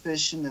 but just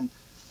fishing, and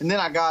then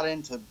I got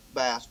into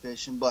bass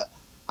fishing, but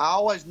I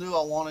always knew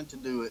I wanted to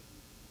do it.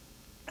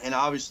 And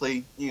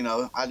obviously,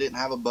 I didn't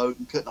have a boat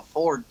and couldn't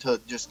afford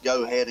to just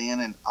go head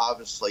in, and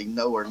obviously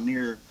nowhere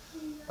near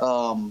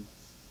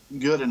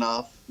good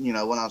enough, when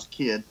I was a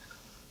kid.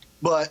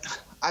 But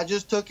I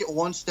just took it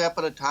one step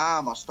at a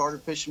time. I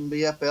started fishing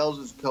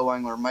BFLs as a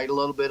co-angler, made a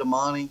little bit of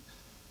money.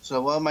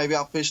 So, well, maybe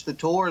I'll fish the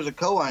tour as a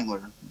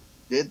co-angler.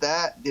 Did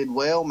that, did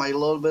well, made a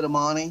little bit of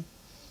money.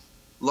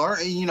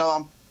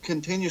 I'm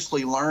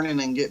continuously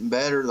learning and getting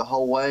better the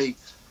whole way.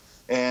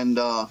 And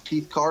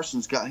Keith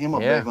Carson's got him a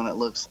big one, it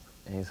looks.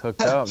 He's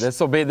hooked up. This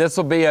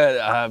will be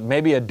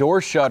maybe a door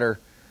shutter.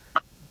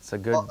 It's a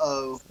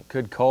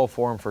good call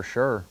for him for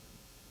sure.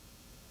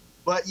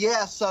 But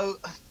yeah, so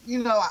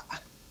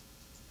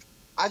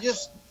I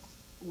just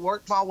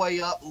worked my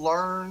way up,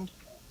 learned,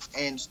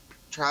 and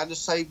tried to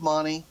save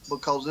money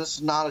because this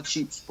is not a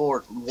cheap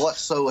sport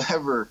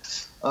whatsoever.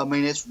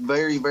 It's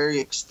very, very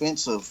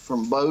expensive,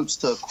 from boats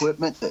to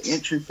equipment to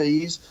entry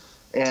fees,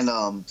 and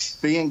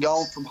being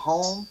gone from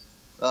home.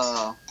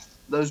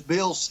 Those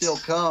bills still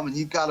come, and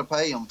you've got to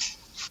pay them.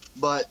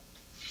 But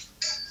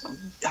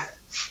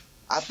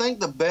I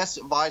think the best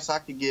advice I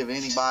could give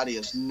anybody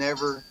is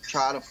never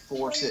try to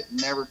force it,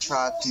 never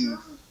try to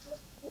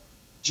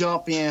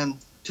jump in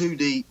too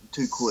deep,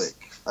 too quick.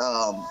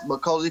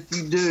 Because if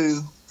you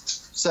do,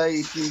 say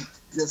if you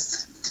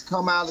just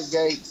come out of the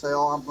gate and say,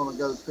 oh, I'm going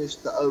to go fish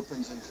the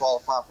Opens and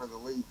qualify for the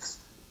elites,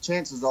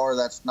 chances are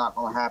that's not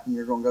going to happen.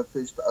 You're going to go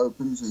fish the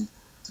Opens, and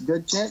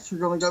good chance you're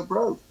going to go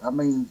broke.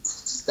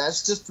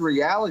 That's just the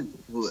reality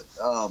to it.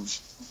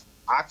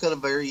 I could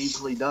have very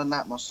easily done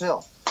that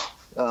myself.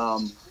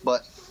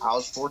 But I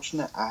was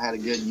fortunate. I had a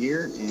good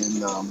year, and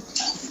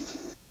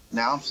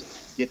now I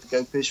get to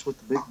go fish with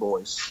the big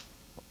boys.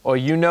 Well,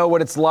 you know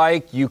what it's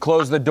like. You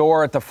close the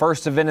door at the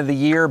first event of the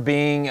year,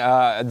 being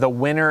the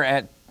winner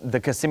at the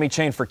Kissimmee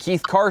Chain for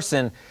Keith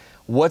Carson.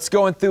 What's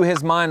going through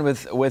his mind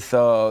with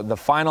the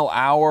final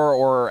hour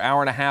or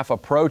hour and a half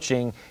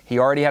approaching? He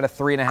already had a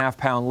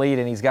 3.5-pound lead,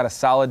 and he's got a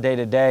solid day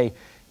today.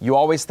 You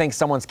always think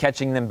someone's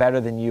catching them better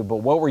than you, but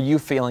what were you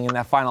feeling in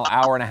that final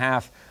hour and a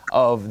half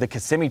of the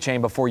Kissimmee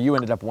Chain before you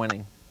ended up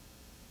winning?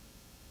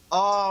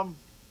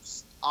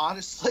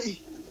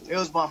 Honestly, it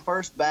was my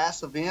first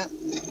bass event,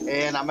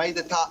 and I made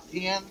the top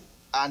 10.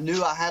 I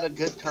knew I had a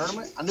good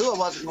tournament. I knew I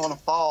wasn't going to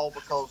fall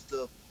because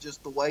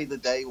just the way the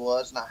day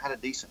was, and I had a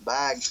decent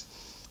bag.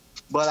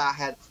 But I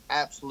had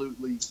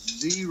absolutely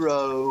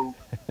zero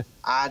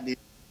idea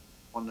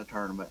on the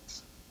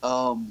tournament.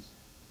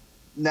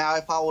 Now,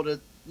 if I would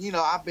have,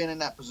 I've been in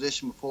that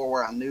position before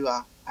where I knew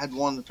I had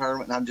won the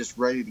tournament and I'm just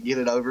ready to get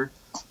it over.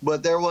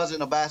 But there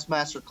wasn't a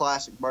Bassmaster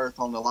Classic berth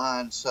on the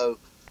line, so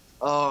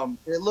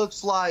it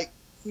looks like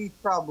he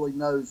probably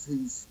knows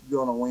he's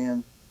going to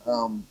win.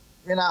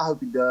 And I hope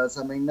he does.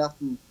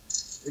 Nothing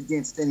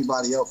against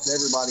anybody else.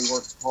 Everybody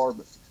works hard,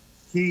 but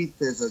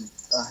Keith is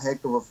a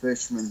heck of a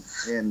fisherman,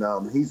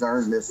 and he's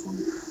earned this one.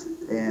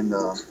 and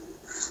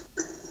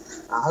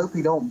I hope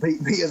he don't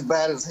beat me as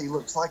bad as he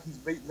looks like he's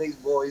beating these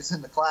boys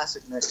in the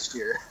Classic next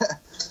year.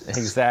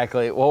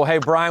 Exactly. Well, hey,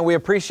 Brian, we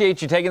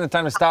appreciate you taking the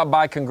time to stop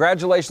by.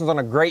 Congratulations on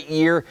a great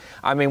year.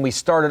 I mean, we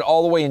started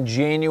all the way in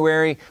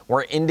January.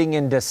 We're ending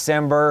in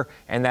December,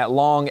 and that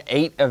long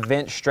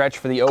 8-event stretch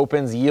for the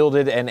Opens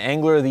yielded an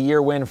Angler of the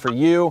Year win for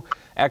you,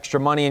 extra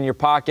money in your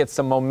pocket,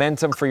 some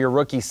momentum for your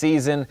rookie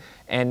season,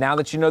 and now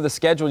that you know the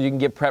schedule, you can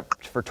get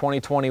prepped for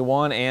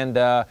 2021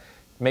 and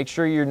make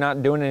sure you're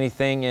not doing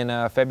anything in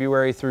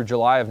February through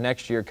July of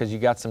next year because you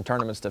got some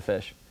tournaments to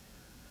fish.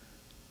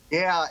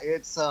 Yeah,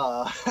 it's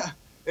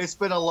it's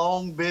been a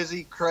long,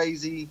 busy,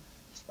 crazy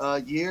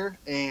year,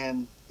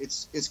 and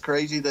it's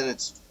crazy that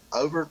it's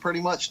over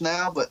pretty much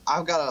now. But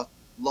I've got a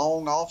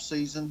long off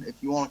season, if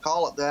you want to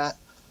call it that.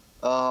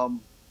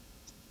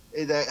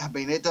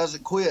 It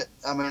doesn't quit.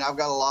 I mean, I've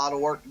got a lot of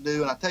work to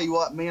do, and I tell you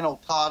what, me and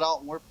old Todd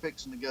Alton, we're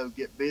fixing to go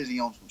get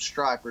busy on some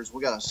stripers.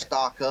 We got to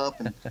stock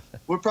up, and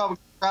we'll probably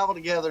travel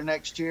together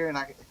next year, and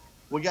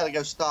we got to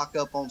go stock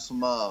up on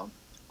some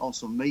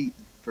meat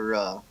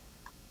for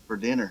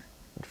dinner.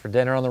 For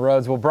dinner on the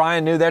roads. Well,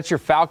 Brian New, that's your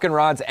Falcon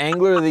Rods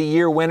Angler of the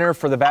Year winner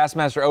for the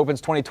Bassmaster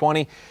Opens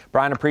 2020.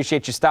 Brian,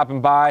 appreciate you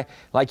stopping by.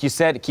 Like you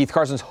said, Keith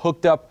Carson's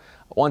hooked up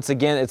once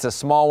again. It's a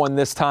small one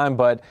this time,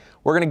 but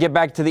we're going to get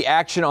back to the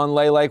action on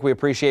Lay Lake. We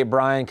appreciate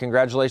Brian.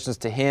 Congratulations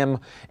to him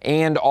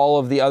and all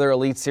of the other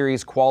Elite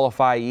Series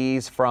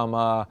qualifyees from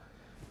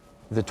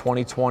the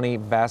 2020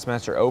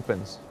 Bassmaster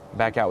Opens.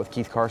 Back out with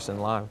Keith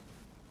Carson live.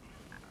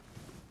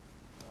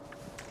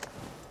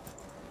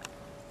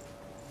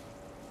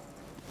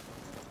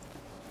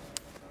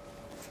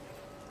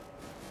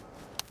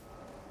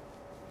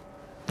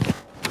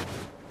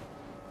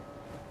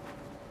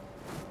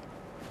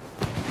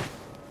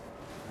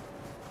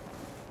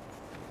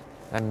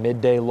 That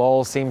midday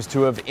lull seems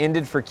to have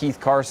ended for Keith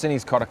Carson.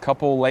 He's caught a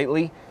couple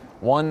lately.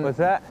 One What's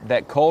that?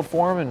 That cold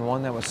for him and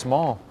one that was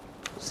small.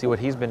 See what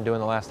he's been doing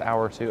the last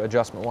hour or two,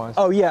 adjustment-wise.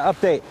 Oh, yeah,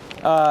 update.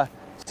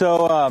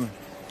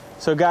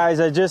 So guys,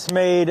 I just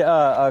made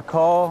a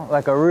call,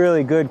 like a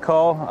really good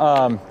call.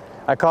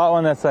 I caught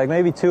one that's like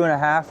maybe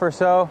 2.5 or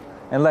so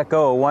and let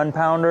go a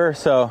 1-pounder.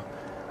 So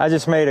I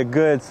just made a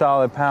good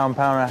solid pound and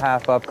a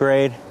half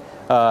upgrade.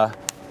 I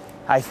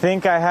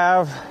think I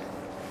have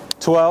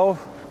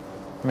 12.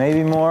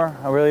 Maybe more.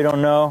 I really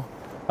don't know.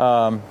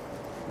 I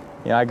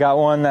got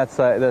one that's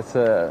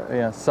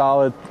a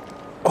solid.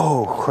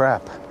 Oh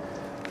crap!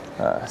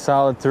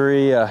 Solid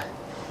 3.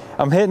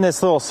 I'm hitting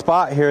this little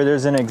spot here.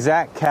 There's an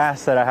exact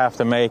cast that I have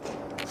to make,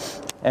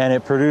 and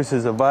it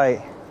produces a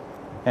bite.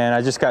 And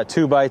I just got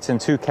 2 bites and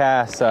 2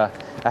 casts. I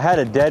had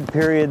a dead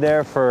period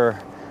there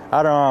for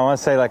I don't know. I want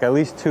to say like at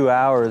least 2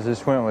 hours.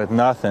 Just went with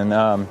nothing.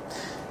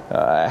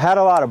 I had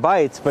a lot of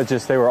bites, but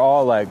just they were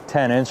all like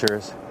 10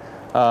 inchers.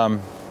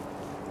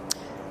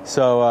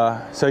 So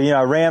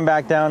I ran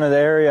back down to the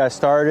area I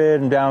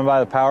started and down by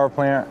the power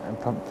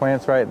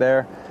plants right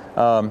there,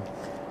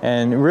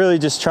 and really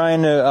just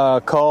trying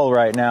to cull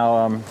right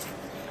now.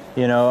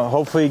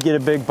 Hopefully get a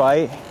big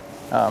bite.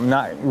 I'm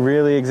not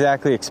really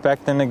exactly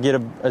expecting to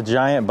get a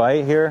giant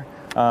bite here,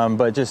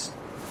 but just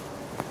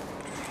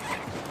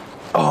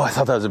I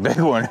thought that was a big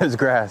one. It was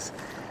grass,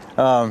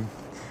 but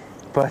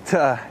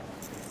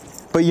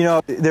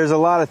there's a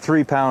lot of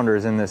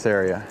 3-pounders in this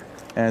area,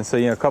 and so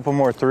a couple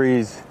more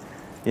 3s.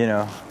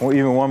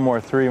 Even one more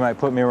 3 might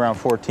put me around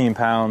 14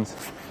 pounds.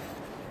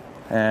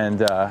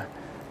 And right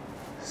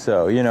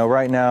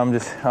now I'm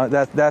just,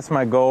 that's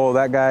my goal.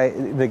 The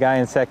guy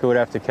in second would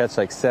have to catch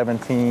like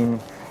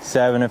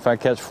 17.7 if I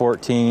catch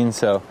 14.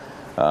 So,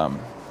 that's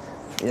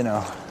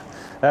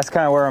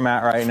kind of where I'm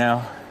at right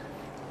now.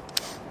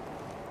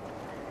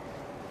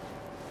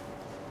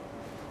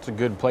 It's a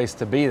good place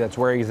to be. That's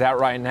where he's at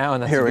right now,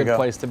 and that's a good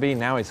place to be.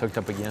 Now he's hooked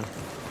up again.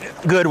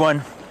 Good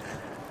one.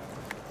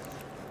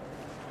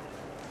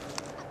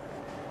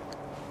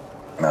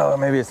 Oh,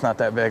 maybe it's not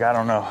that big. I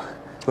don't know.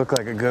 Looked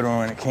like a good one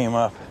when it came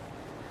up.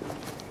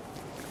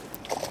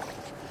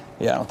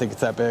 Yeah, I don't think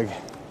it's that big.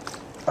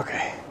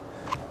 Okay.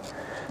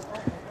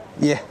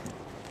 Yeah.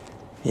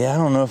 Yeah, I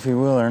don't know if he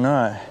will or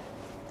not.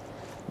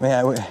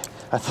 Man,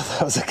 I thought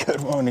that was a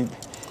good one. It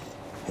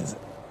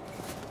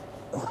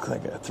looked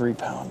like a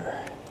 3-pounder.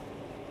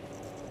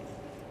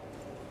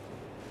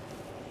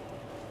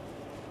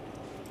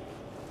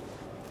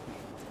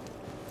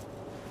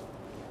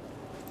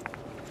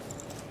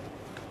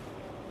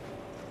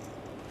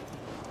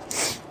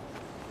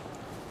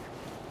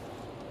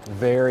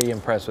 Very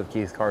impressed with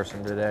Keith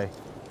Carson today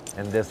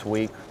and this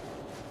week,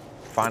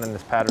 finding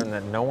this pattern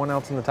that no one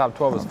else in the top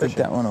 12 is fishing. I don't think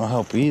that one will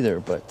help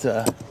either, but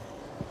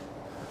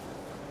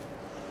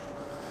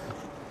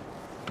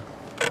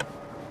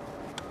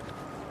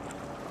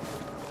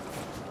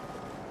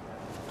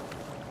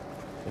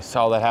we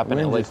saw that happen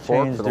at Lake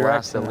Fork for the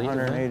last Elite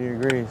 180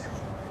 degrees.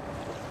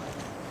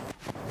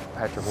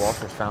 Patrick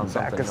Walters found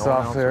something. Back us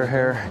off there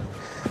here.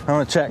 I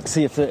want to check,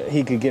 see if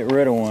he could get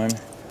rid of one.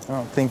 I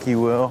don't think he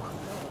will.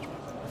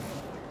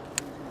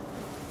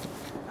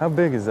 How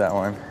big is that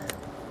one?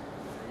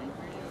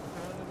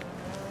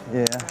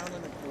 Yeah.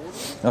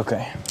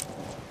 Okay.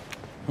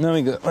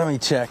 Let me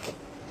check.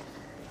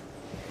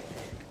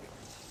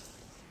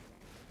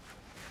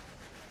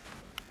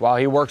 While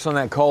he works on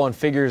that coal and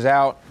figures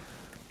out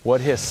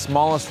what his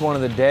smallest one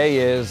of the day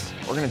is,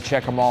 we're gonna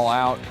check them all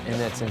out in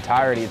its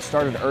entirety. It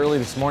started early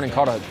this morning,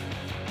 caught a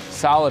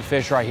solid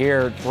fish right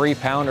here,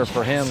 3-pounder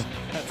for him.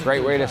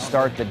 Great way to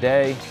start the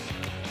day.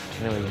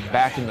 And it was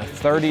back in the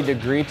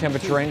 30-degree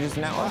temperature ranges,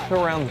 now up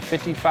to around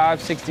 55,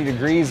 60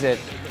 degrees at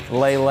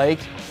Lay Lake.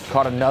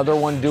 Caught another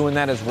one doing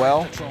that as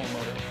well.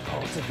 Oh,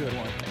 it's a good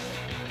one.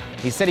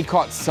 He said he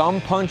caught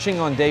some punching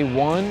on day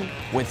 1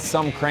 with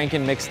some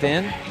cranking mixed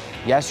in.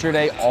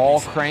 Yesterday, all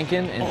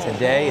cranking, and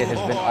today it has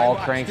been all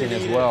cranking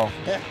as well.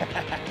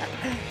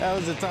 That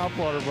was a top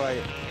water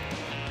bite.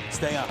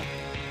 Stay on.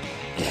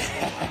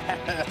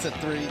 That's a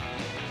 3.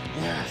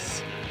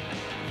 Yes.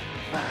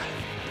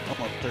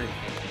 Almost 3. Or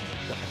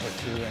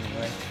 2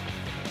 anyway.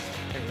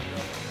 Here we go.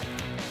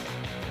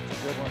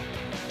 It's a good one.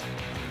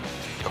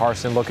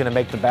 Carson looking to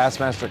make the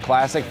Bassmaster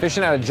Classic.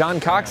 Fishing out of John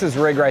Cox's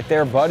rig right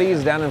there.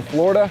 Buddies down in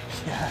Florida.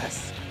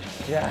 Yes.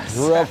 Yes.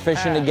 Grew up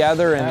fishing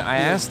together, and I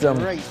asked him,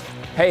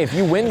 hey, if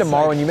you win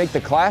tomorrow and you make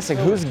the Classic,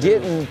 who's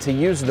getting to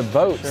use the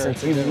boat?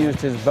 Since you've used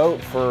his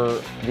boat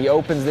for the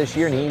Opens this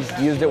year and he's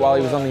used it while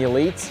he was on the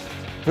Elites.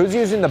 Who's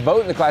using the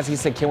boat in the Classic? He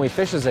said, can we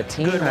fish as a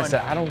team? And I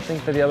said, I don't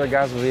think that the other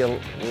guys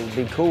would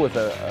be cool with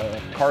a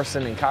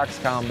Carson and Cox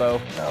combo.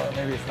 No,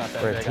 maybe it's not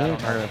that for a team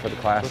tournament for the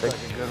Classic.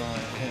 Looks like a good one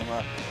that came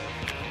up.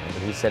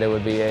 But he said it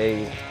would be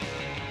a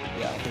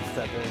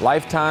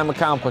lifetime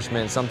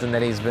accomplishment, something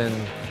that he's been,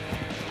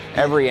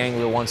 every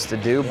angler wants to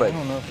do, but I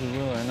don't know if he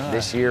will or not.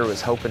 This year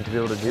was hoping to be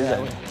able to do that.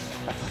 I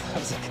thought that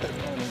was a good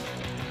one.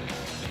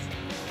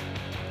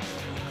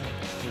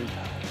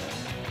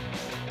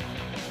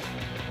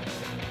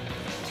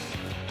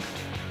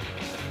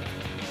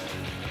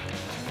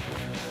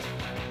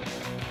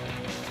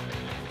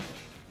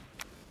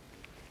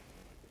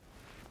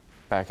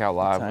 Back out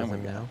live with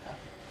him now.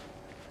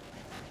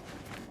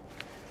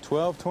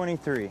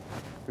 12:23.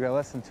 We got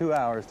less than 2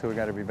 hours till we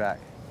got to be back.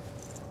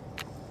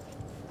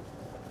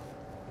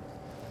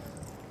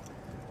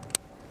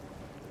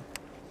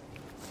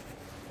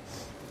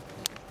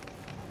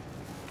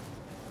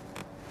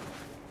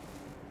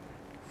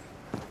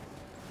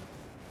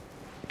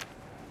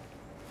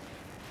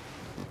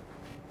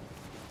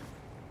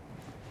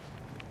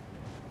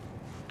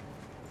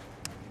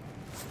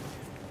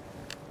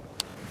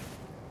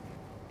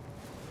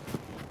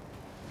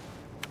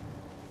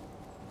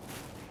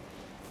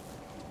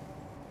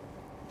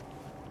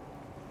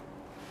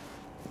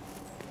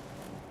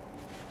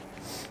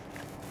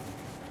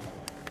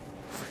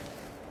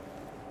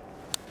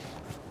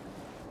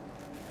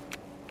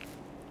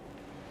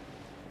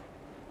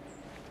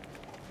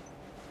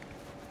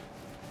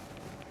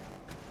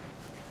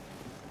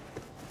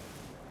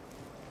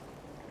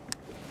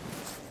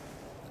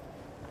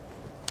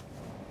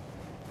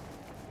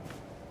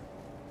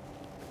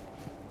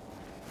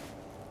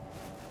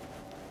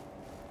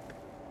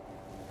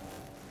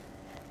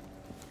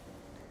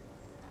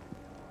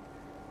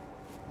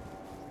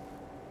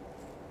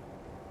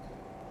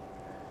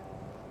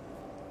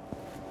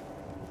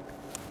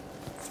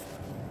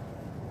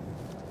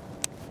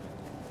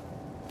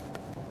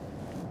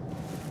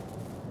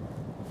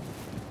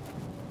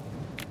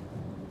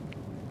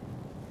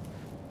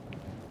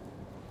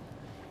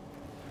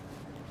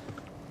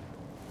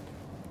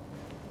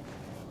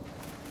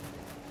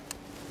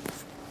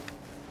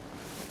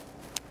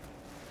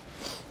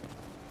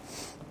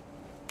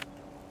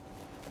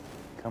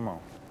 Come on.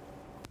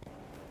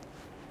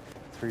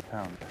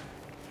 3-pounder.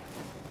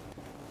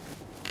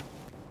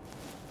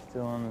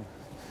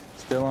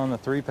 Still on the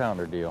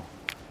 3-pounder deal.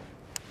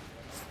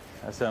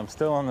 I said I'm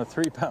still on the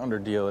 3-pounder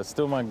deal. It's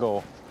still my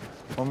goal.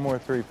 One more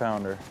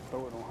 3-pounder.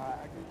 Throw it on high.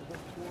 I can get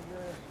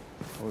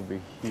this Would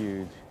be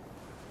huge.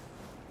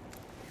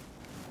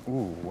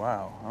 Ooh,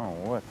 wow. I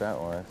don't know what that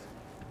was.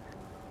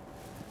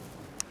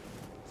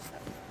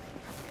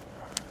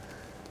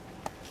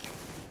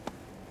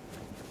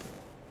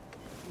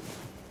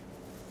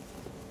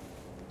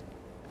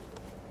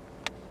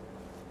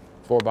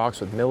 Four box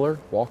with Miller,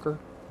 Walker,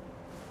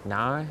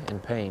 Nye,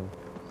 and Payne.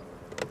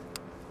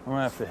 I'm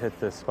gonna have to hit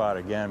this spot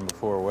again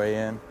before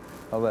weigh-in.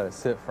 I'll let it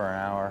sit for an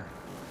hour,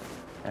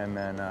 and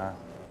then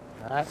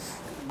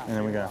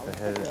we're gonna have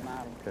to hit it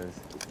because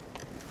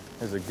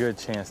there's a good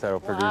chance that'll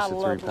produce a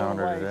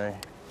 3-pounder today.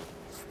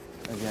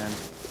 Again.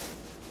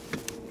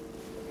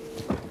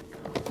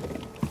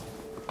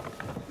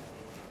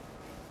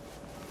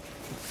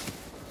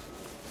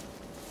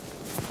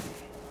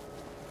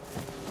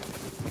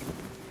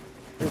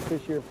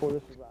 This year before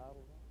this was the idle.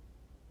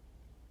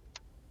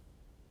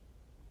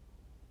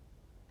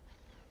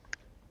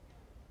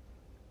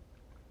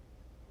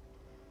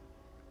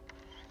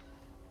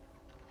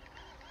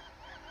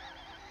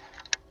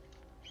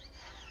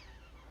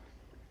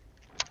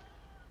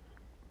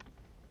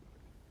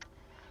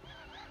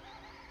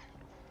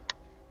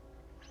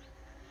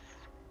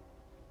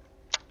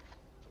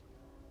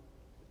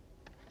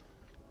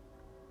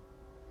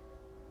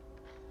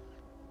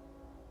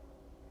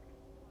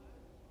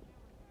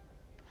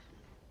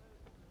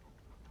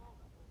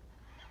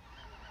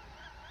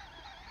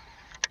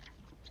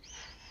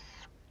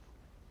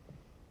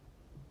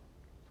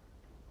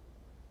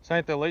 This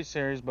ain't the Elite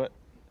Series, but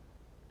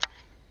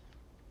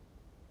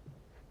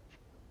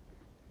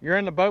you're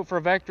in the boat for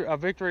a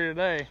victory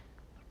today.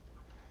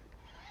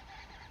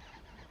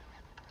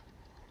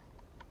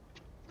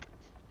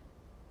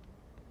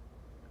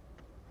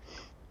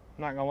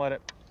 I'm not gonna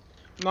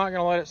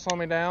let it slow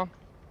me down.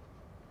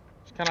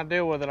 Just kind of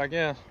deal with it, I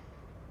guess.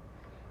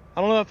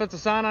 I don't know if that's a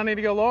sign I need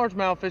to go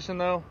largemouth fishing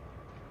though.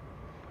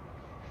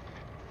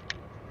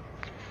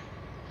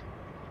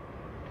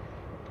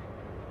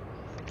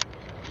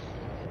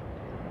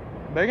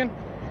 Biggin?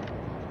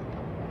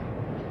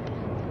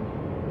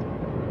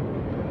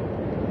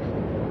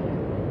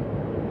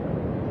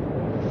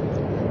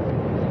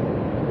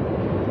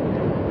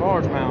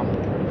 Largemouth.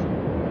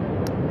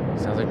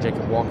 Sounds like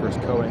Jacob Walker's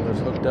co-angler's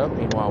hooked up.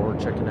 Meanwhile, we're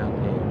checking out a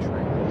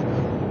train.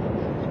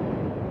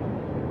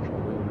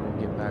 We will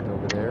get back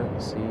over there and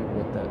see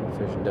what that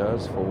fish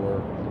does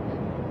for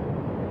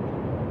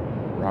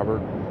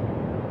Robert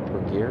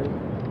Bergeri.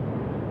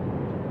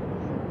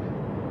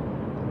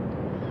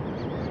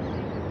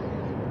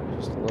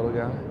 Just a little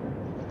guy.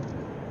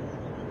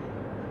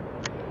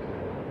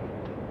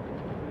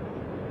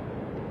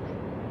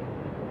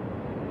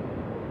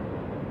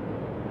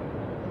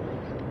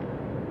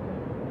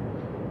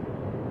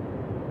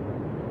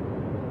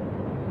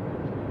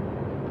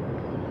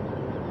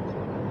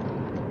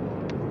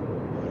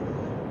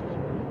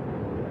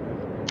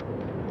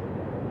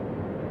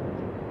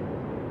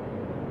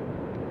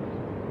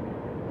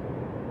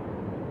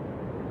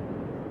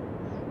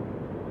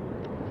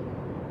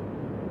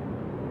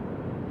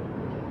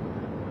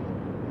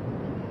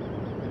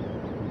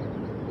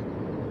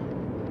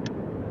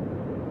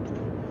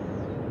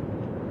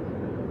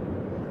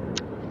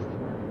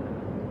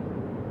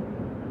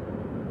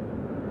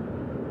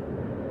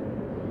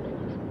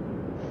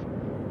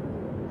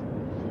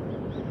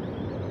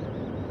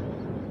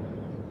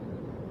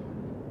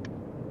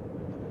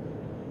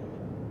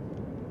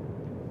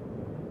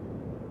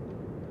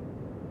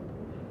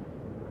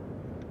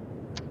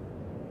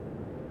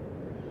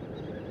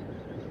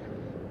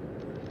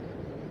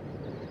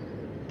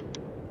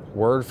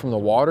 Word from the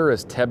water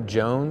is Teb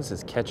Jones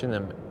is catching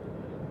them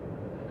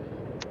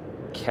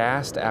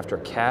cast after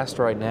cast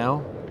right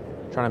now.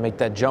 Trying to make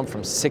that jump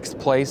from 6th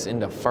place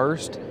into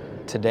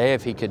 1st today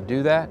if he could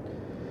do that.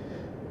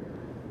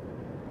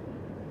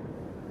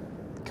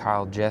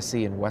 Kyle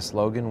Jesse and Wes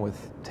Logan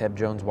with Teb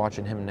Jones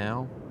watching him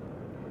now.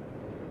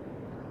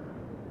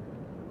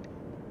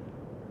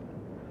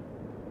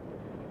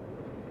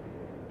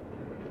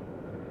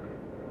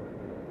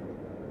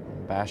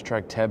 Bass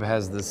Track Teb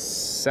has the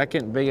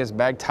 2nd biggest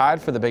bag,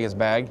 tied for the biggest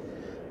bag,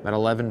 about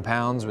 11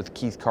 pounds with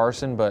Keith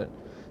Carson, but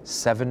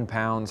 7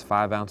 pounds,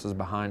 5 ounces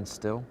behind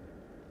still.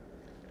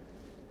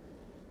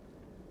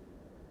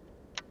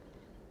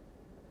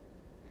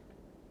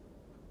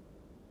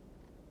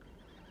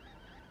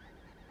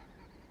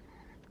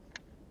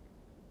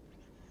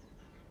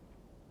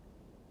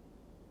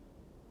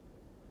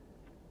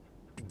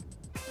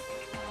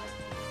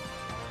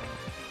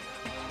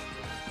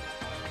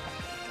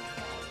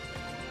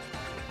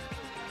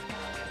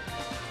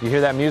 You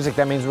hear that music,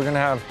 that means we're gonna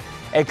have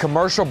a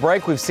commercial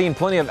break. We've seen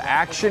plenty of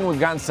action. We've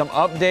gotten some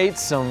updates,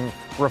 some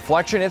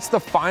reflection. It's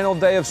the final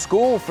day of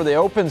school for the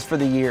Opens for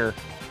the year.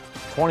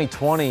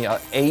 2020,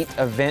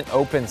 8-event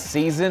Open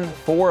season,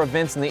 4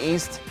 events in the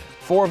East,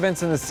 4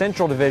 events in the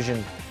Central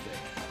Division.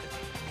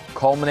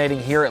 Culminating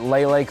here at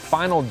Lay Lake,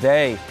 final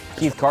day.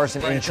 Keith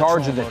Carson in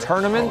charge of the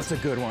tournament. Oh, it's a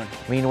good one.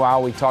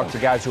 Meanwhile, we talked to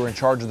guys who are in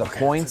charge of the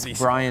points.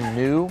 Brian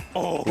New,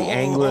 the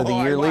Angler of the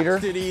Year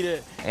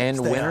leader and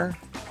winner.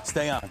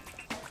 Stay on.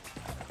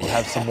 We'll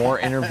have some more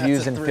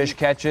interviews and fish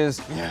catches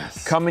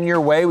coming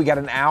your way. We got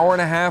an hour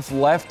and a half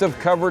left of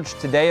coverage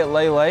today at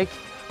Lay Lake.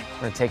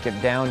 We're gonna take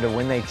it down to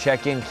when they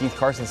check in. Keith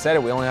Carson said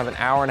it, we only have an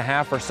hour and a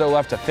half or so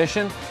left of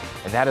fishing,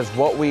 and that is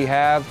what we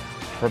have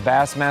for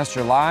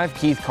Bassmaster Live.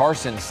 Keith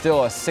Carson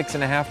still a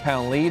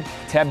 6.5-pound lead.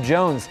 Teb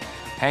Jones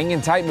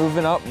hanging tight,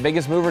 moving up,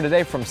 biggest mover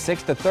today from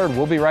 6th to 3rd.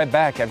 We'll be right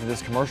back after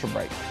this commercial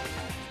break.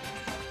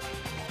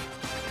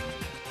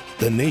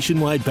 The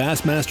Nationwide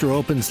Bassmaster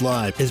Opens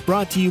Live is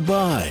brought to you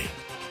by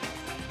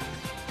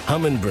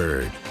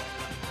Humminbird,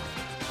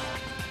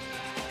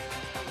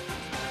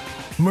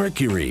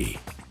 Mercury,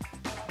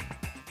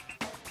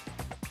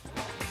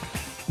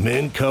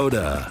 Minn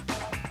Kota,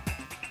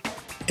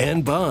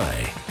 and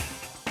by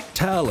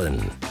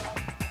Talon.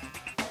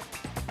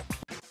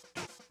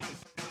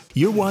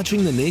 You're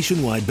watching the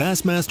Nationwide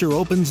Bassmaster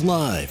Opens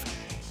Live.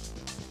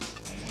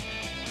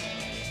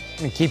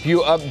 And keep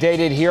you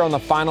updated here on the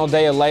final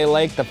day of Lay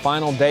Lake, the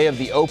final day of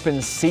the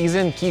Open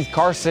season. Keith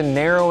Carson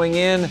narrowing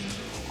in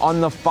on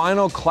the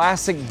final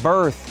classic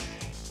berth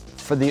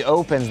for the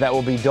Opens that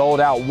will be doled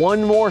out.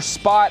 One more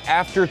spot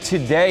after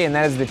today, and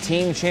that is the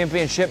team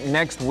championship.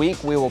 Next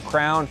week, we will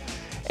crown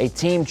a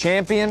team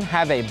champion,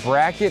 have a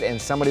bracket, and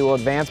somebody will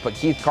advance. But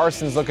Keith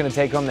Carson's looking to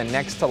take home the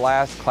next to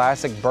last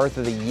classic berth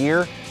of the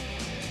year.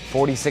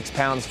 46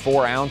 pounds,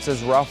 4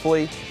 ounces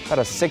roughly. About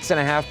a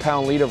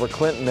 6.5-pound lead over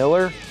Clint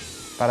Miller.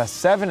 About a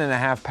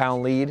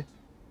 7.5-pound lead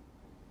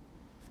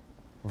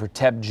over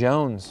Teb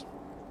Jones.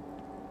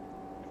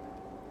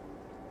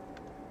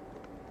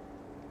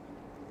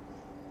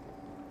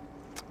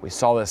 We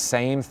saw the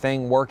same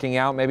thing working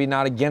out, maybe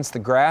not against the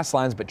grass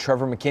lines, but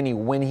Trevor McKinney,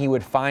 when he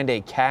would find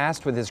a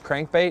cast with his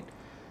crankbait,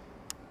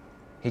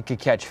 he could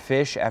catch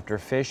fish after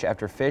fish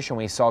after fish. And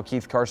we saw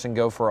Keith Carson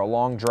go for a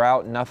long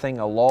drought, nothing,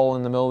 a lull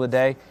in the middle of the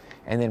day,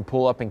 and then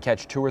pull up and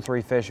catch 2 or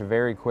 3 fish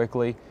very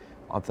quickly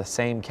off the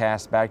same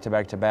cast back to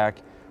back to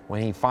back.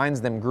 When he finds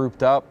them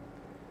grouped up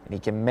and he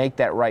can make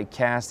that right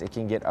cast, it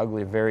can get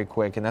ugly very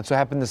quick. And that's what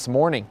happened this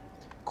morning.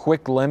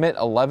 Quick limit,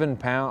 11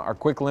 pound, or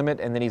quick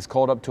limit, and then he's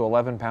called up to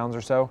 11 pounds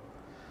or so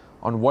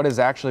on what has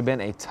actually been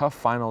a tough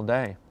final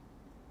day.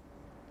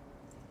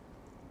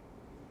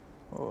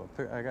 Oh,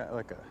 I got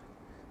like a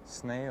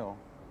snail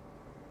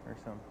or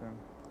something.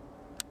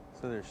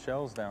 So there's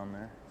shells down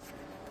there.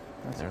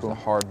 There's the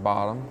hard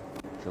bottom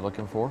that you're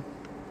looking for.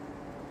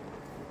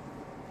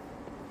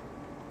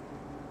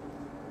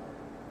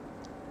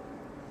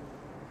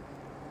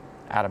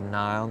 Adam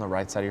Nye on the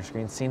right side of your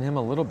screen. Seen him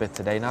a little bit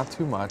today, not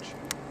too much.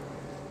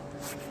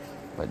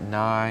 But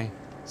Nye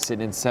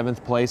sitting in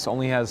 7th place,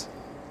 only has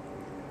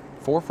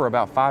 4 for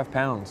about 5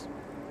 pounds.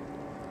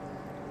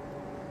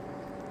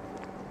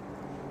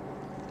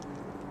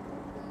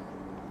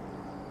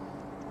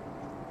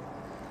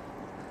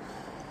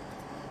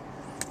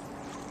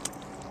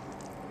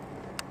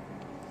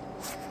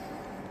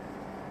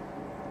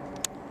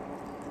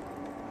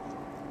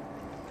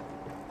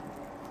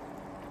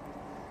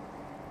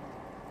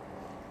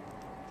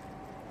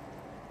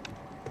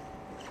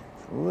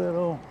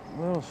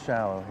 Little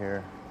shallow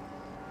here.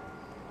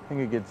 I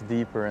think it gets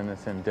deeper in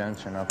this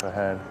indention up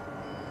ahead.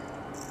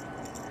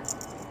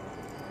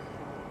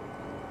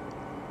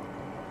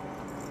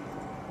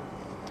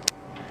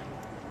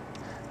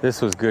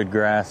 This was good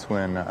grass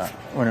when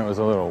it was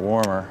a little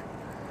warmer,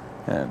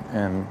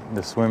 and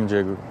the swim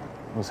jig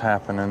was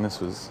happening.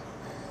 This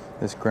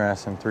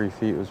grass in 3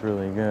 feet was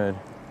really good.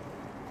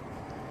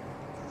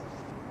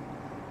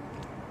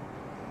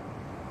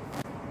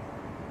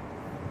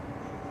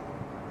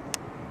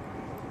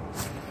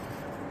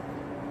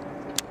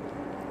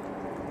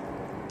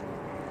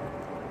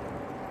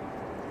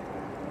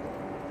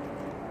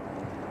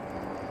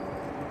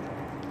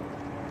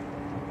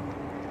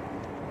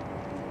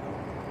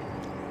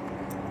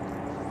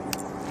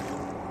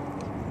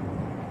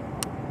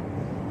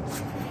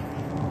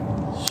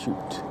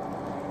 Shoot.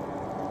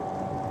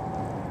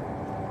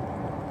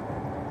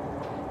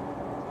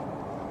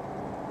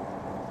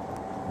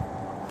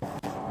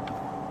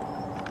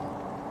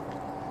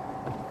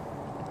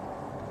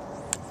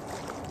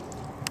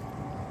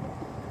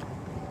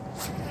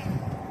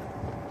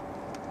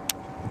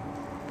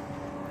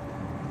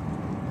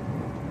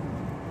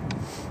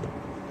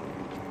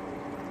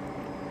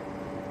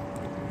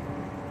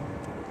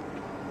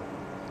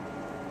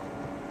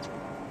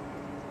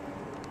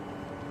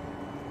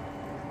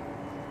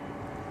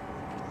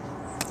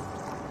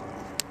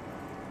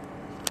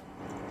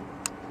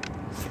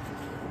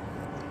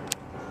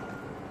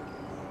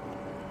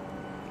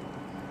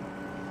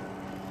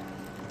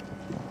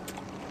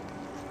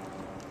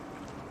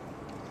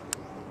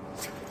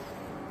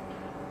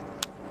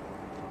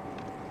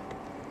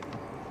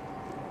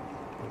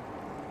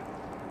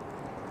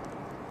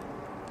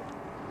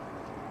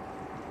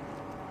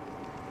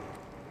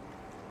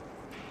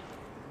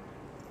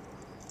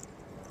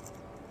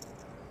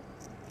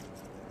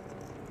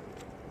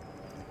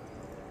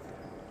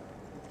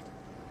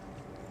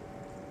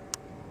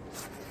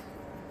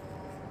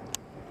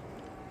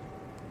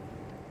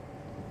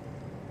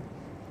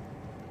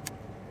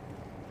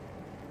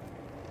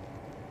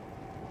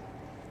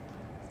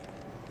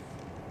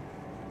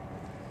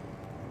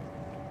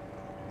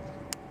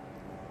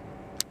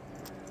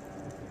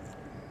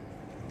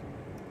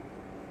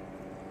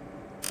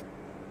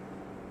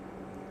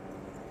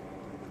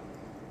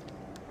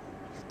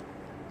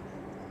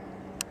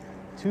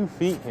 2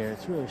 feet here,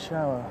 it's really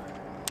shallow.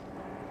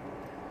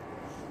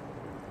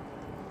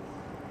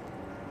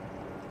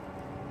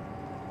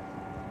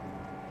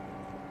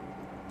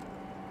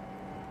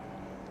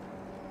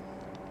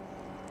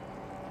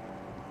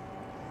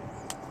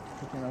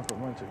 Picking up a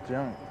bunch of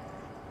junk.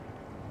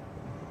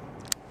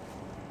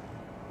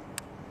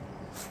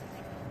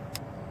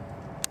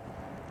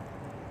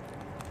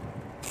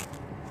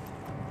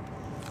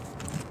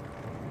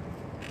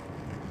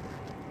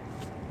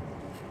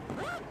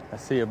 I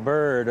see a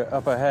bird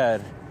up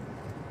ahead,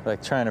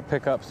 like trying to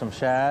pick up some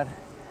shad.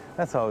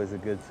 That's always a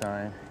good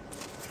sign.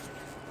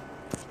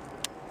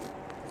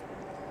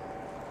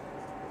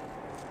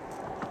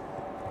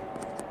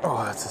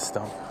 Oh, that's a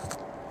stump.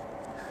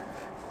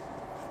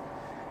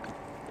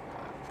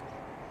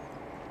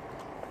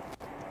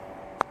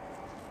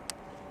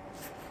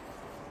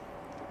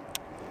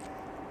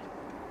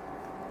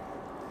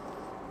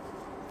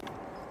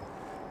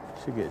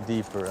 Should get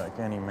deeper like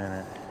any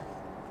minute.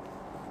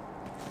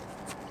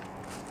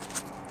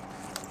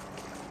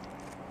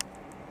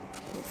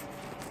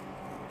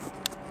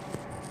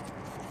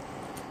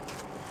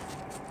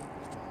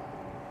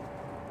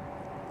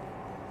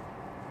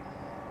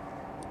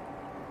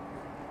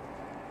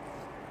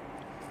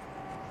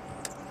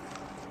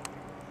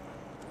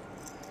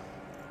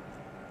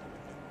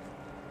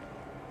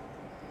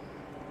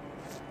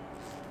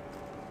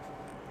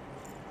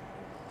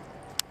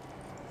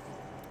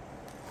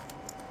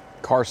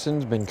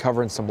 Carson's been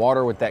covering some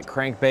water with that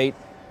crankbait.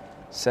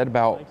 Said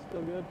about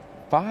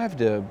 5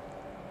 to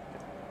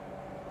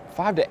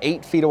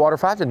 8 feet of water,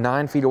 5 to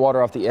 9 feet of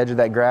water off the edge of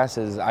that grass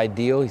is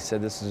ideal. He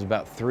said this is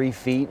about 3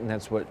 feet, and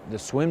that's what the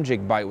swim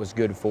jig bite was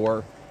good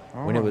for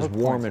when it was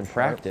warm in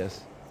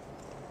practice.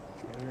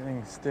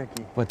 Everything's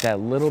sticky. But that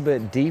little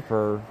bit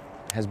deeper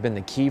has been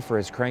the key for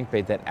his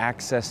crankbait. That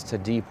access to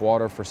deep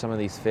water for some of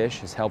these fish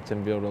has helped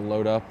him be able to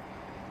load up,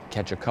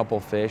 catch a couple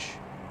fish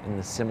in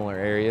the similar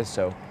areas.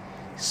 So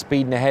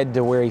speeding ahead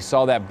to where he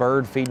saw that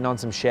bird feeding on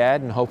some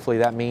shad, and hopefully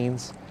that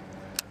means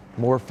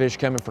more fish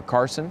coming for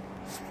Carson.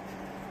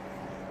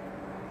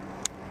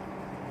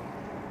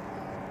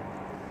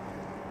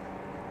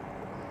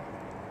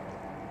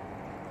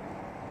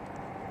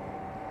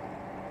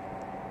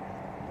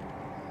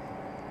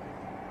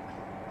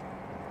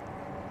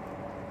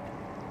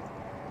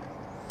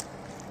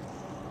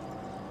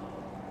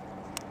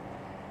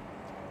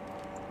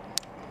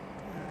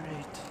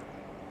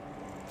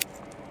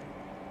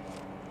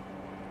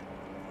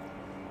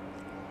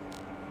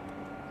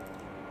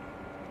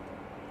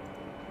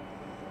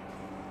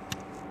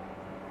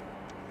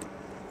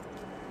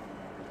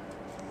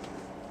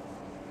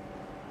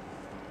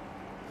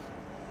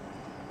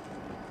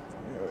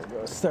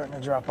 It's starting to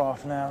drop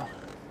off now.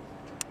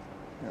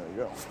 There we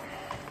go.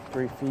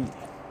 3 feet.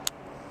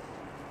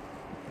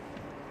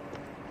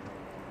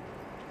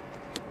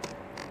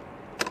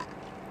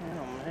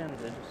 Oh man,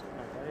 they're just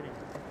not biting.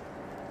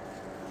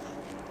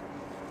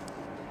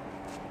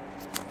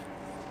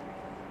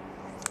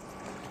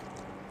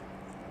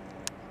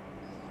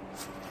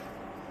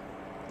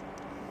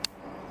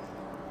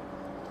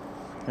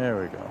 There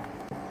we go.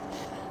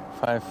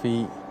 5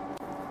 feet.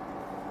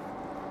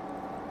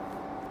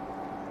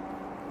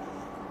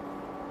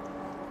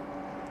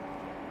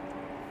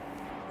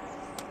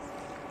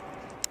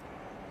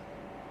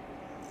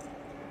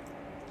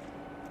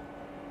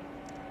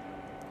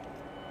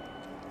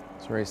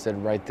 So Ray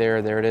said right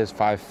there, there it is,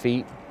 5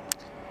 feet.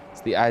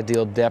 It's the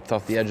ideal depth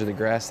off the edge of the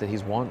grass that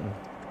he's wanting.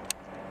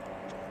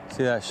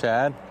 See that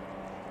shad?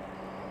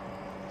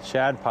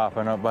 Shad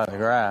popping up by the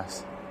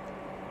grass.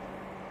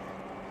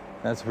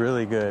 That's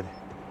really good.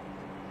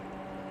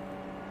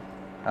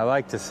 I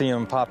like to see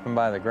them popping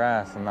by the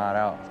grass and not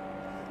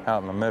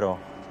out in the middle.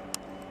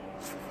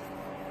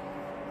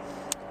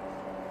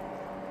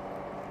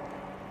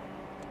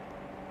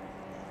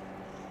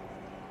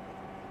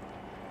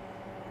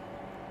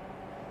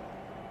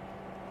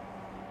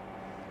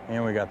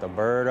 And we got the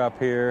bird up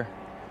here.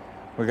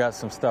 We got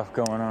some stuff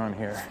going on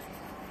here.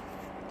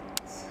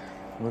 It's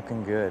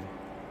looking good.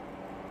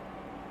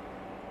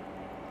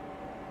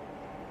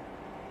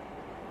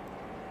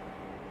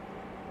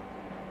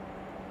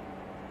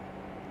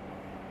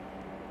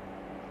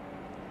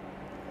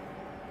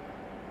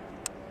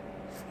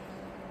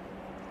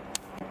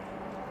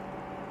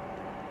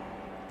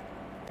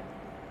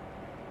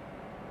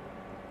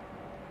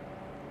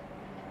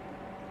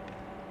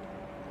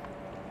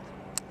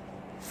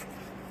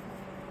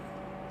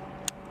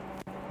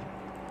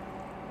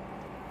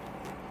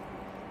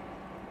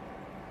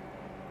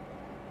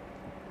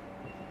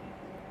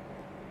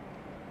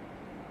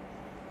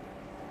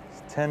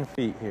 It's 10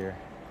 feet here.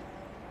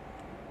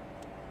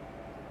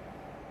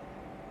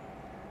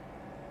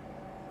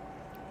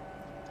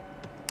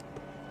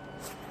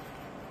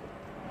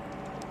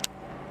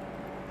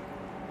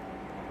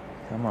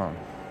 Come on.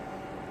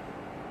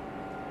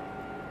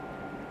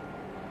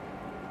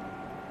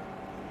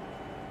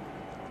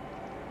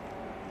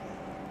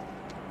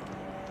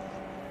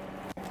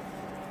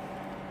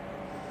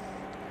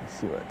 Let's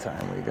see what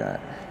time we got.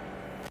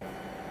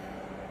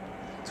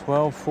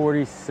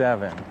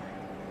 12:47.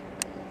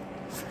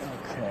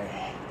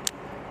 Okay.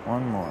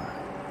 One more.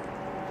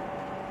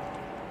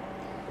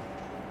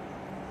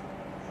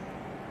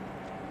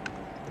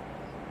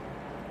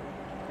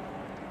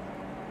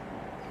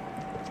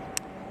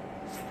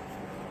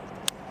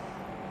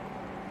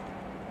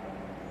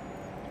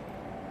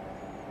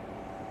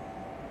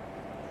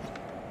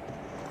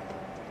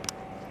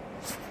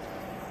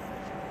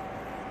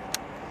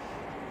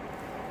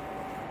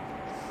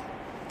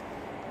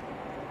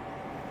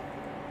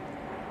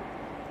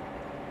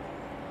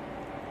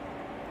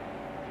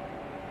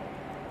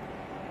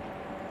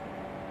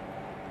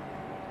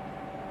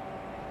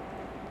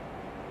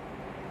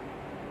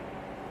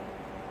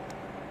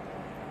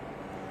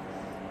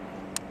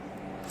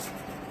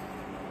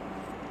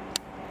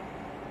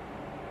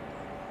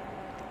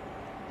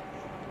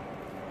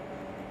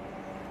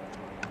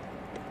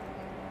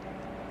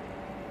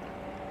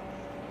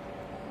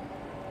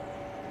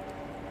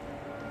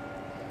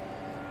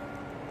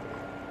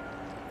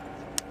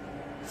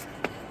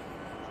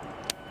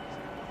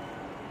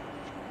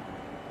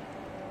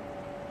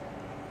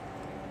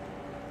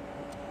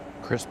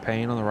 Chris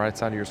Payne on the right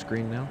side of your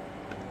screen now.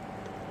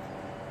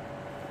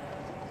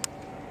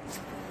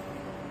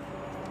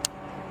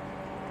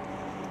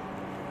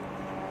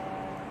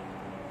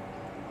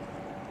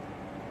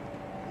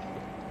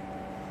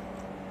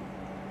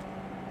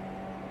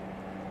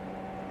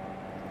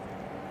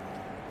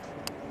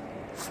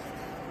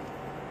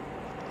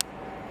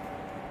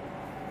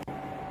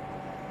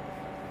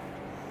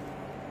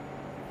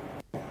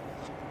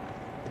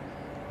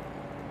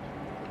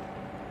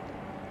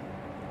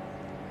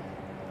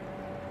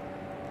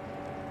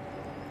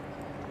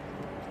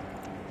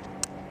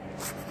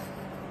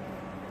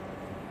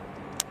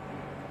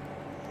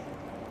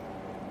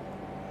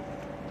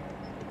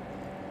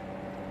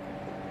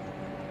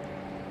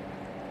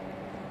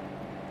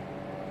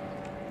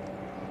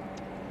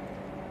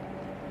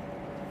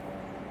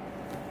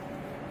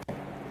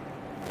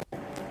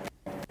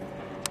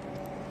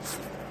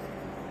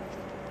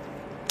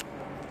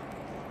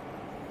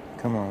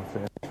 Come on,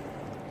 fish.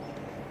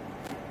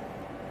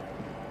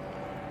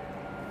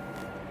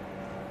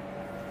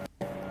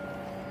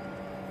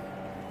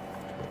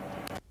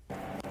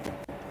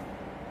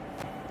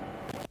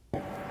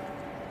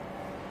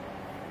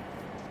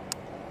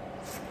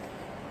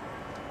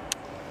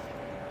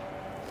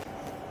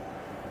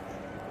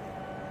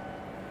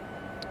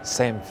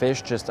 Sam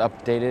Fish just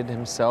updated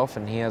himself,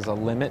 and he has a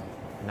limit,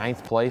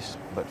 9th place,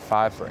 but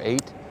 5 for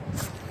 8.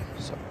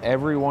 So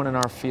everyone in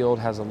our field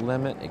has a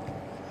limit,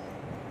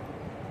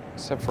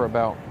 except for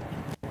about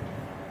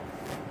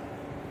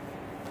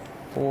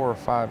 4 or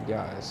 5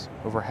 guys.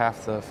 Over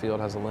half the field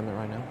has a limit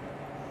right now.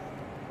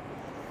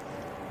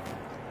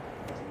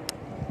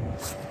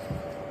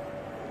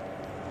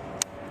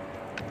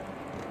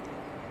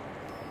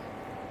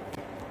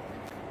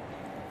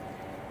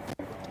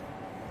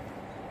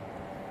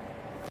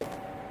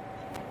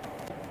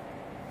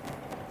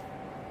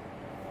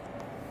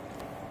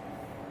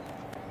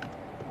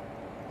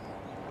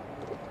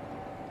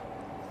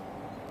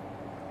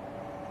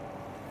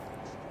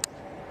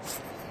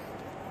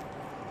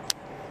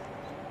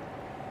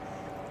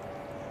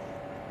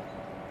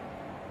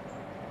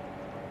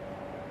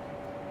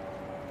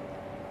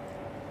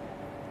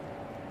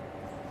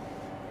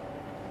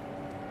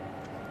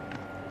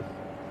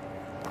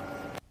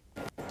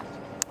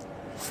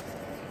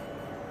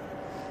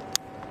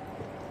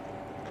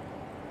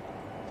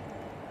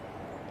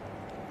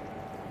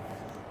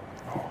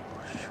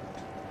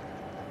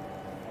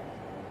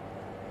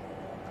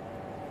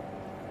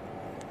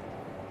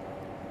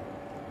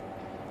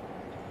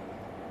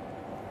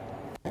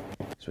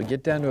 So we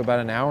get down to about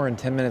an hour and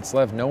 10 minutes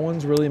left. No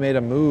one's really made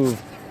a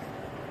move.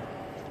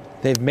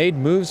 They've made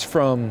moves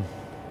from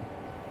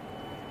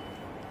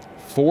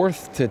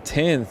 4th to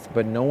 10th,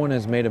 but no one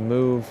has made a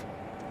move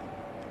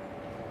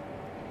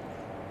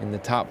in the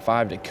top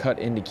 5 to cut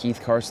into Keith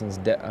Carson's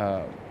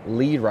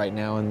lead right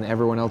now and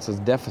everyone else's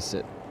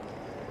deficit.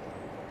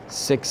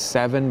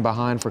 6-7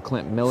 behind for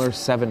Clint Miller,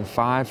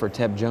 7-5 for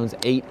Teb Jones,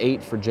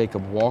 8-8 for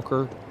Jacob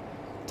Walker,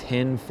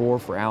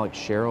 10-4 for Alex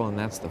Sherrill, and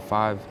that's the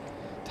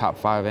top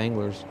 5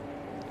 anglers.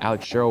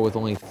 Alex Sherrill with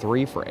only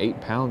 3 for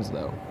 8 pounds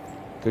though.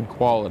 Good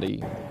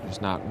quality,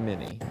 just not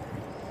many.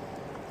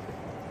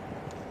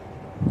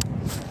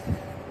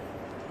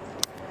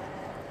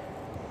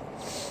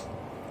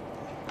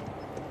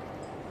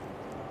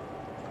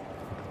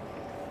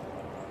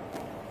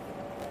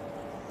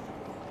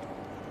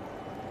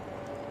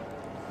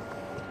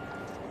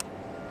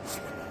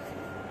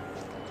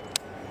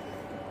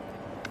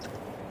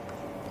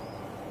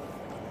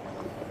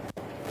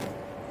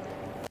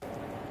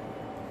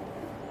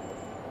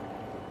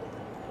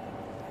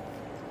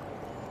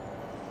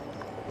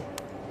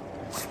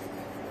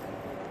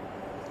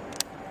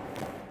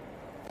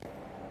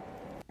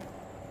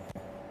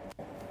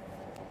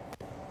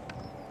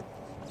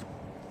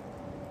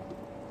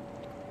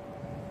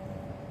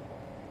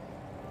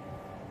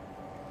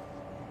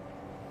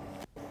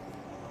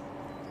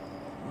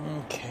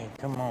 Okay,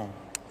 come on.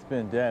 It's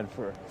been dead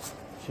for a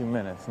few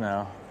minutes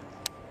now.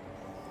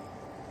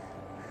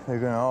 They're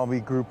gonna all be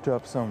grouped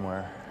up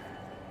somewhere.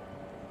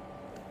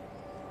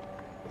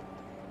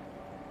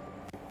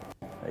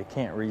 They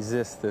can't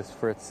resist this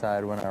Fritz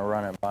side when I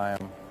run it by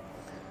them.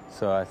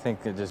 So I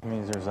think it just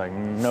means there's like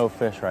no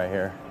fish right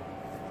here.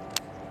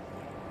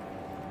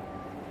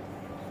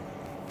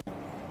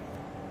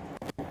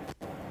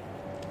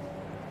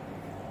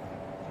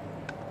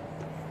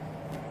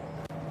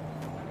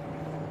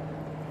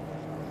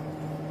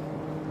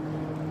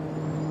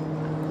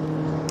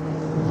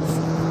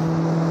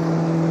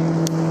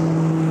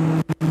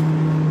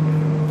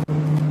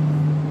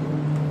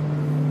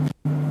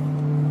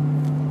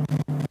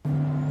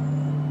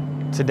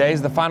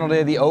 Today's the final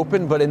day of the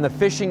Open, but in the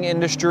fishing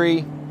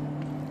industry,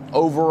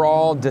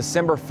 overall,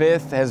 December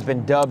 5th has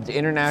been dubbed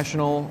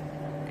International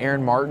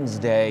Aaron Martens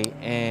Day,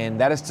 and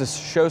that is to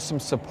show some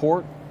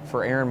support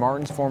for Aaron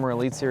Martens, former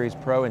Elite Series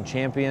pro and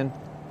champion.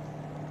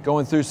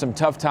 Going through some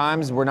tough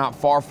times. We're not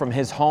far from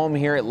his home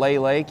here at Lay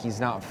Lake.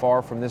 He's not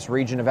far from this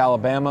region of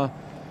Alabama.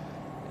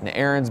 And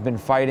Aaron's been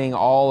fighting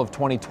all of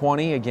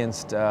 2020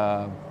 against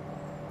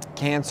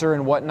cancer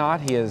and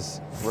whatnot. He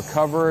has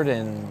recovered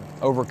and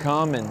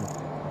overcome, and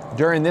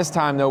during this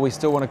time, though, we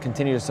still want to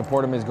continue to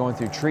support him. He's going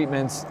through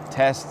treatments,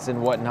 tests,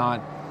 and whatnot.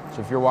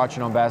 So if you're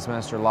watching on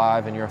Bassmaster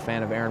Live and you're a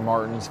fan of Aaron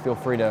Martens, feel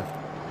free to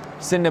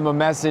send him a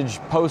message,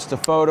 post a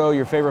photo,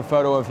 your favorite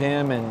photo of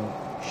him, and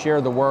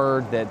share the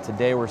word that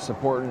today we're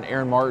supporting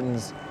Aaron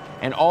Martens.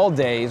 And all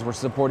days, we're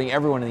supporting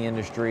everyone in the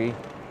industry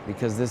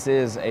because this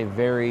is a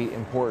very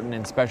important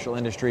and special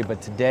industry.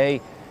 But today,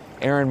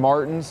 Aaron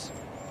Martens,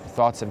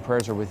 thoughts and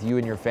prayers are with you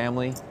and your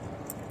family.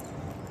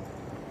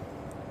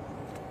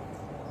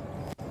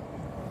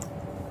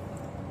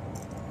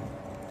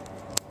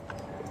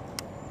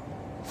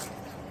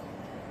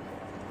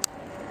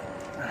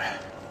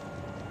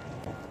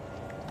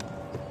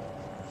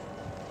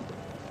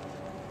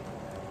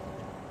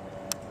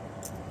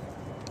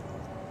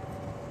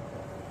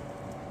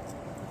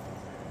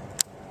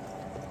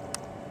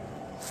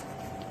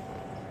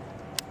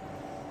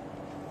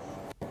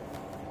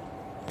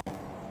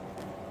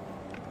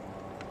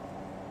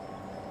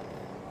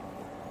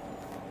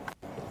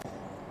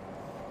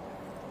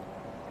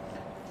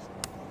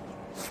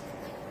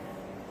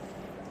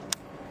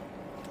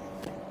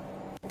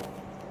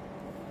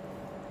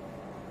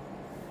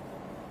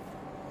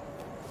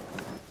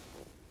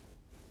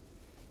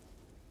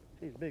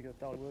 big as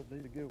I thought it was.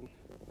 These are good ones.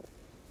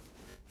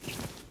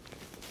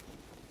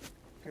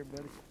 Here,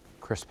 buddy.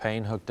 Chris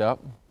Payne hooked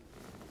up.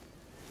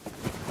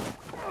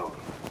 Oh,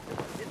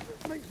 get this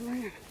big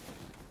man.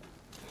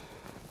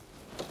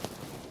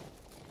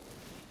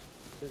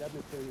 Dude, I've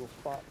been seeing little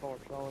spot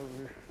parts all over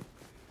here.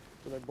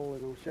 So they're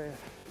boiling on shaft.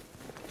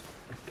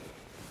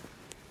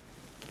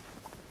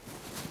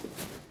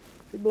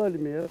 He blooded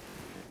me up.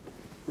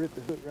 Ripped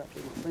the hook right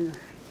through my finger.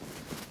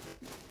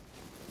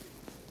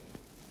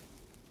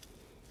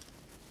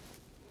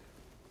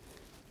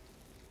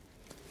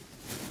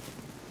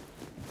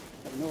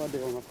 I have no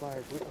idea where my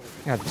pliers went.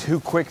 Got 2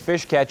 quick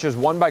fish catches,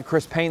 one by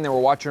Chris Payne that we're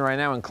watching right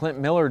now, and Clint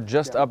Miller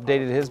just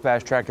updated his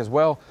bass track as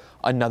well.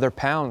 Another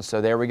pound,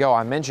 so there we go.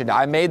 I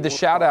made the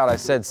shout out. I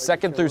said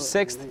 2nd through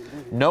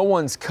 6th, no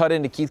one's cut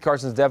into Keith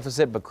Carson's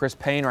deficit, but Chris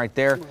Payne right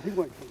there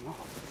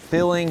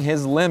filling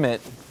his limit,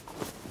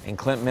 and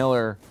Clint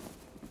Miller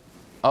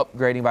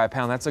upgrading by a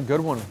pound. That's a good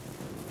one.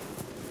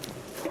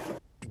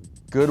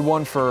 Good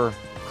one for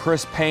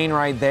Chris Payne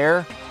right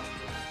there.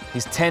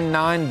 He's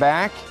 10-9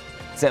 back.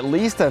 It's at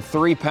least a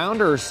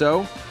 3-pounder or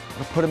so.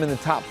 I'll put him in the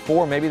top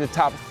 4, maybe the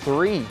top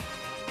 3.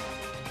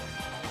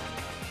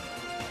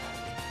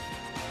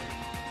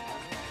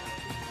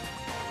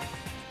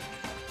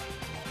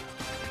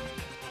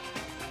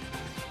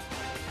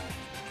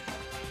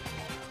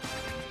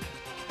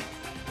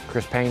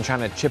 Chris Payne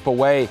trying to chip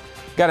away.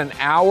 Got an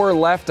hour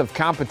left of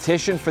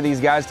competition for these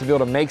guys to be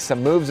able to make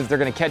some moves if they're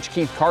going to catch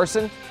Keith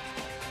Carson.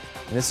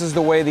 And this is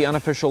the way the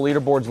unofficial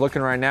leaderboard's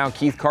looking right now.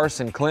 Keith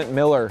Carson, Clint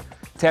Miller,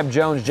 Teb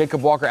Jones,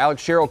 Jacob Walker,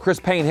 Alex Sherrill, Chris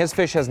Payne. His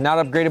fish has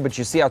not upgraded, but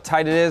you see how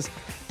tight it is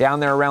down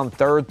there around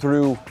 3rd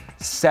through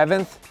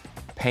 7th.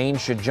 Payne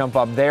should jump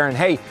up there. And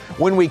hey,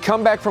 when we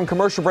come back from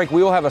commercial break,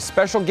 we will have a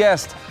special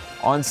guest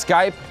on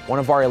Skype, one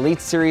of our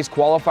Elite Series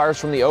qualifiers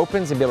from the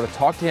Opens, and be able to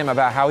talk to him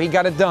about how he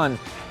got it done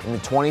in the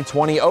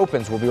 2020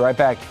 Opens. We'll be right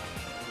back.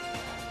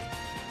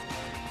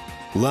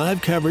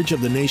 Live coverage of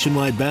the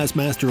Nationwide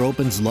Bassmaster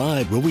Opens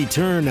Live will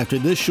return after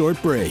this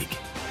short break.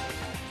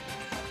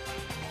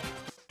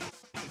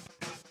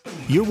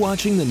 You're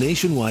watching the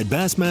Nationwide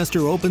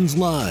Bassmaster Opens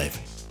Live.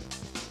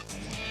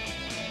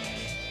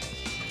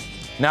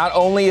 Not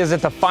only is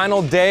it the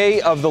final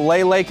day of the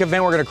Lay Lake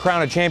event, we're going to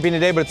crown a champion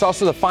today, but it's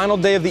also the final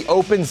day of the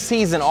Open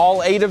season,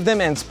 all 8 of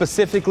them, and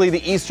specifically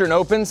the Eastern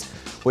Opens,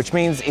 which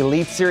means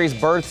Elite Series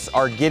berths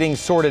are getting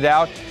sorted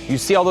out. You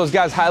see all those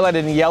guys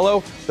highlighted in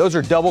yellow? Those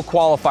are double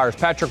qualifiers.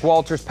 Patrick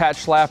Walters, Pat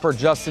Schlapper,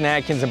 Justin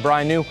Atkins, and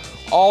Brian New,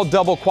 all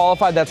double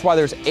qualified. That's why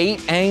there's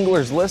 8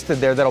 anglers listed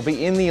there that'll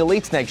be in the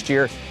Elites next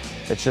year.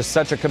 It's just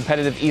such a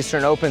competitive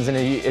Eastern Opens, and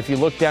if you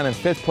look down in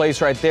 5th place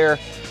right there,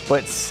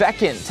 but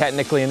 2nd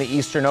technically in the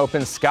Eastern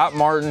Open, Scott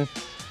Martin,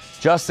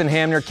 Justin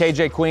Hamner,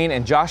 KJ Queen,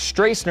 and Josh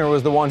Strassner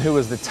was the one who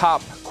was the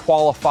top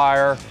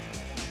qualifier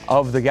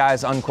of the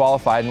guys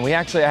unqualified. And we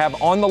actually have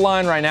on the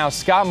line right now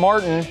Scott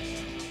Martin.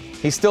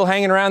 He's still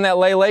hanging around that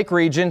Lay Lake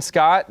region.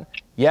 Scott,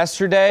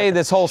 yesterday,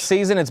 this whole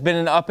season, it's been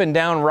an up and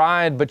down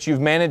ride, but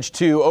you've managed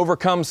to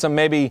overcome some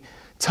maybe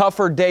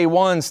tougher day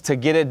ones to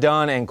get it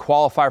done and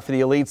qualify for the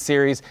Elite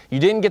Series. You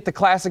didn't get the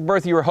Classic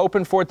berth you were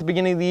hoping for at the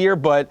beginning of the year,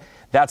 but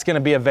that's going to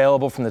be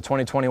available from the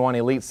 2021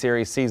 Elite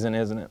Series season,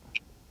 isn't it?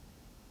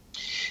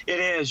 It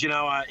is. You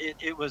know,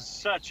 it was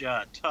such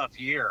a tough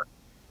year.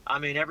 I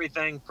mean,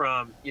 everything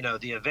from, you know,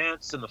 the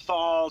events in the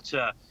fall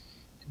to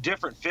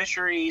different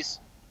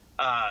fisheries,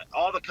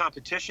 all the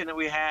competition that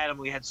we had. And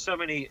we had so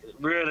many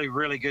really,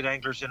 really good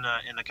anglers in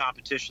the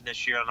competition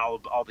this year and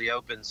all the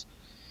Opens.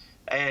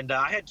 And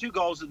I had 2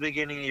 goals at the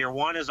beginning of the year.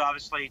 One is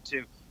obviously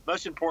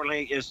most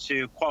importantly, is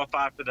to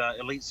qualify for the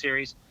Elite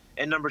Series.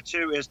 And number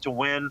 2 is to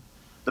win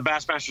the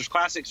Bassmasters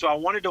Classic. So I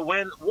wanted to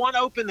win 1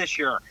 Open this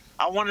year.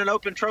 I won an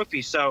Open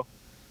trophy. So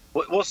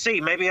we'll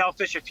see. Maybe I'll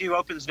fish a few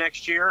Opens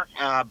next year,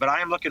 but I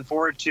am looking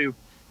forward to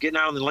getting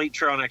out on the Elite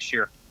Trail next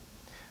year.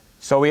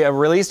 So we have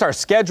released our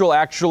schedule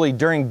actually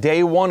during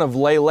day 1 of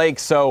Lay Lake.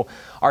 So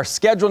our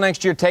schedule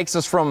next year takes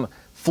us from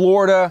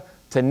Florida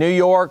to New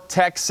York,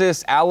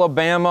 Texas,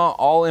 Alabama,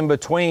 all in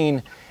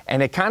between.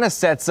 And it kind of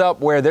sets up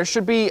where there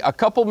should be a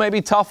couple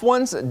maybe tough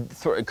ones,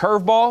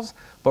 curveballs,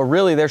 but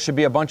really there should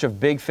be a bunch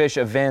of big fish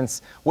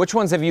events. Which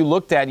ones have you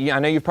looked at? I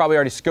know you've probably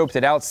already scoped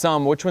it out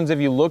some. Which ones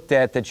have you looked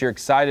at that you're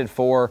excited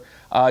for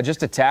just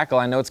to tackle?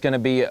 I know it's going to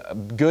be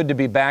good to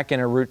be back in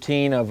a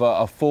routine of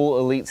a full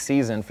Elite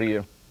season for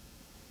you.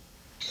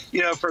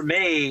 You know, for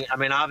me, I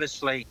mean,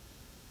 obviously,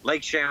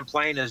 Lake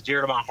Champlain is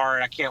dear to my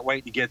heart. I can't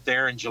wait to get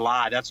there in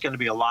July. That's going to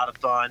be a lot of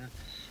fun.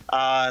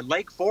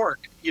 Lake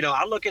Fork, you know,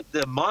 I look at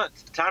the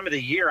month, time of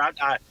the year.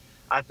 I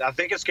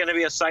think it's going to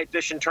be a sight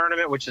fishing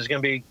tournament, which is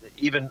going to be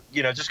even,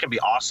 you know, just going to be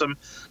awesome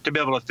to be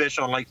able to fish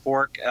on Lake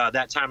Fork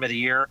that time of the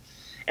year.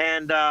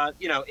 And,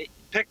 you know,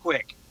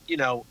 Pickwick, you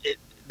know,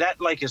 that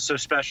lake is so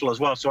special as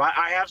well. So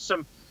I have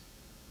some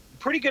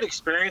pretty good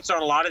experience on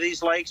a lot of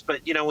these lakes.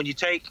 But, you know, when you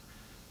take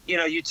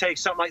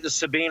something like the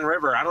Sabine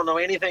River, I don't know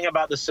anything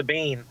about the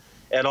Sabine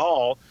at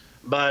all.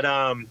 But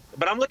I'm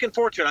looking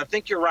forward to it. I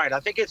think you're right. I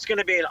think it's going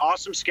to be an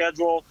awesome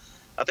schedule.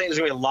 I think there's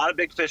going to be a lot of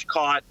big fish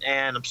caught,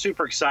 and I'm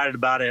super excited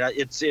about it.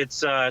 It's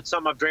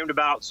something I've dreamed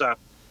about, so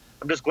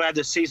I'm just glad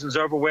this season's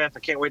over with. I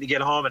can't wait to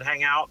get home and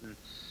hang out and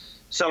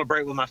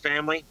celebrate with my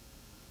family.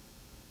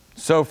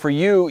 So for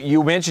you,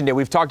 you mentioned it.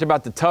 We've talked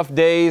about the tough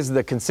days,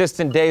 the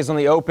consistent days on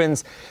the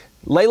opens.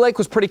 Lay Lake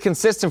was pretty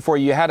consistent for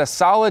you. You had a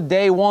solid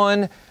day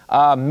one,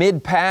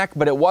 mid-pack,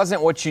 but it wasn't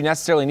what you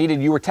necessarily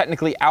needed. You were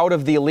technically out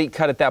of the elite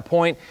cut at that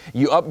point.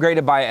 You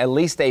upgraded by at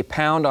least a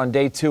pound on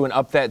day two and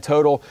up that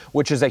total,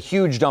 which is a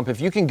huge dump. If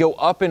you can go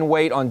up in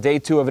weight on day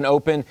two of an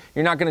open,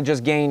 you're not going to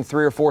just gain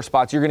 3 or 4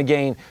 spots. You're going to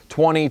gain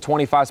 20,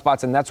 25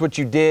 spots, and that's what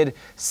you did,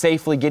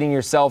 safely getting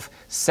yourself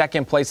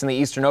second place in the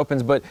Eastern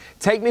Opens. But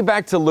take me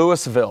back to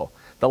Louisville,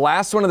 the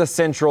last one of the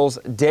Centrals,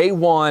 day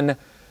one,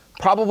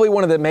 probably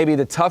one of the maybe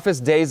the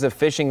toughest days of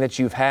fishing that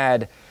you've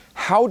had.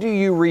 How do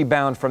you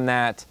rebound from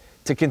that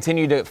to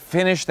continue to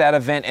finish that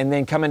event and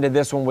then come into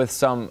this one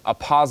with a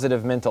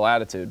positive mental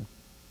attitude?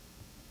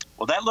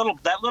 Well, that little,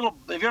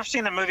 have you ever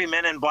seen the movie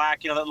Men in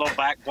Black? You know, that little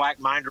black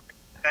minder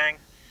thing?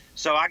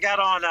 So I got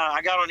on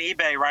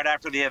eBay right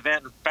after the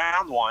event and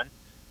found one,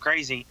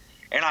 crazy,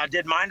 and I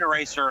did Mind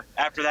Eraser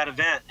after that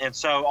event, and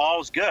so all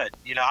was good.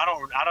 You know, I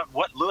don't,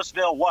 what,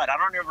 Louisville, what? I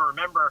don't even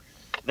remember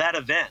that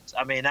event.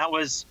 I mean, that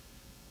was,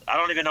 I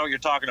don't even know what you're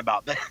talking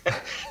about.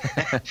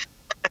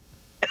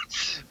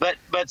 but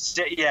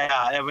yeah,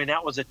 I mean,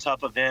 that was a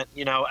tough event.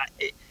 You know,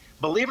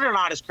 believe it or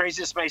not, as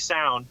crazy as this may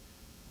sound,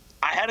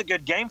 I had a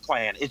good game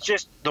plan. It's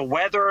just the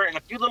weather and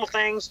a few little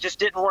things just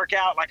didn't work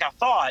out like I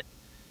thought,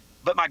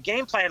 but my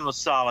game plan was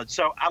solid.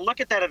 So I look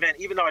at that event,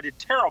 even though I did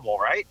terrible,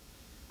 right?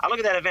 I look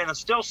at that event and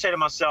still say to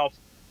myself,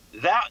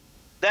 that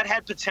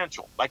had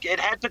potential. Like, it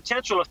had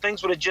potential if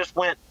things would have just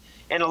went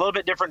in a little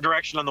bit different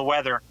direction on the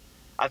weather.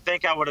 I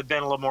think I would have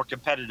been a little more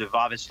competitive,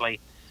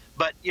 obviously.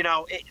 But, you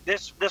know,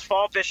 this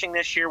fall fishing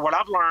this year, what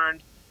I've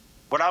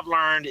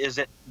learned is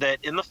that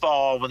in the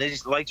fall, when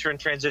these lakes are in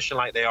transition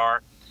like they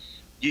are,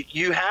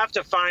 you have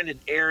to find an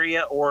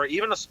area or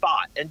even a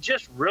spot and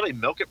just really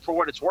milk it for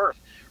what it's worth.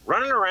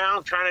 Running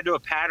around trying to do a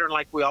pattern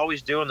like we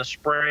always do in the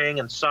spring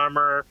and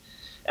summer,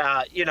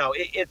 you know,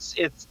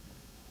 it's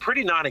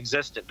pretty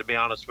non-existent, to be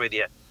honest with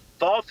you.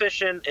 Fall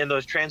fishing in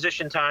those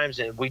transition times,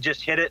 and we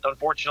just hit it,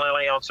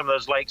 unfortunately, on some of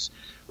those lakes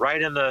right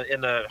in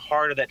the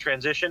heart of that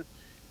transition.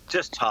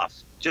 Just tough,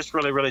 just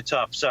really, really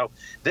tough. So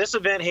this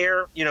event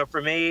here, you know,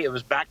 for me, it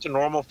was back to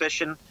normal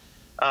fishing.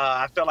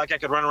 I felt like I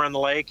could run around the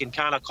lake and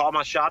kind of call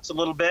my shots a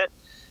little bit,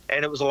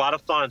 and it was a lot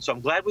of fun. So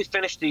I'm glad we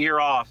finished the year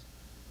off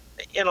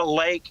on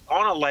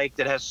a lake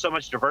that has so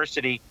much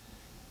diversity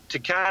to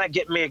kind of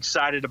get me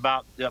excited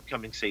about the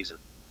upcoming season.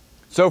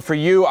 So for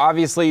you,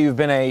 obviously, you've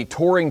been a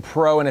touring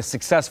pro and a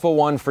successful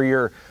one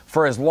for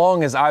as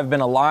long as I've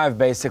been alive,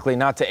 basically,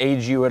 not to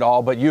age you at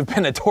all, but you've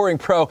been a touring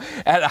pro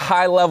at a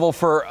high level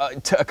for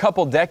a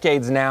couple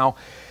decades now.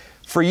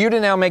 For you to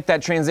now make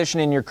that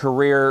transition in your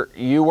career,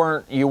 you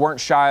weren't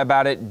shy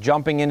about it,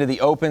 jumping into the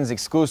Opens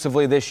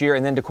exclusively this year,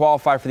 and then to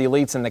qualify for the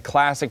Elites and the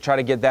Classic, try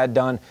to get that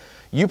done.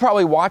 You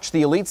probably watched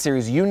the Elite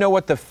Series. You know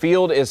what the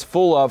field is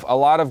full of. A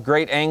lot of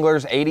great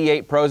anglers,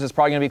 88 pros. It's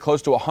probably going to be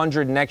close to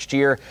 100 next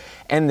year.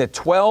 And the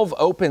 12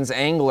 Opens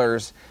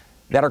anglers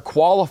that are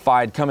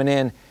qualified coming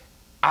in,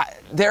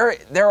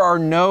 there are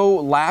no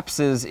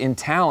lapses in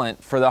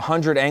talent for the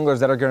 100 anglers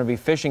that are going to be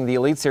fishing the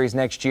Elite Series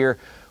next year.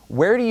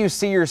 Where do you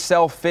see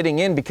yourself fitting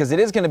in? Because it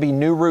is going to be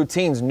new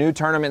routines, new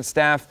tournament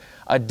staff,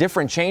 a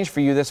different change for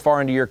you this far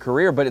into your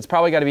career. But it's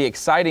probably got to be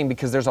exciting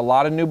because there's a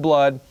lot of new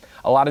blood,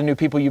 a lot of new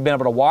people you've been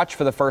able to watch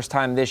for the first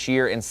time this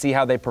year and see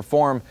how they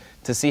perform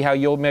to see how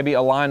you'll maybe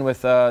align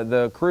with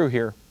the crew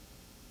here.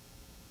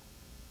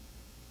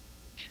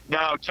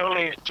 No,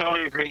 totally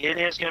agree. It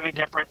is going to be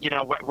different. You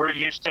know, we're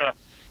used to,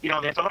 you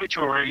know, the FLW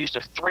Tour, we're used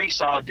to 3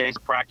 solid days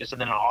of practice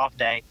and then an off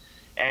day.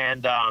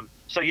 And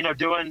so, you know,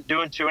 doing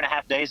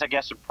 2.5 days, I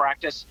guess, of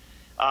practice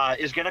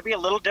is going to be a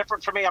little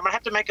different for me. I'm going to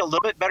have to make a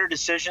little bit better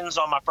decisions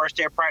on my first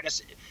day of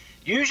practice.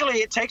 Usually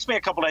it takes me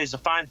a couple days to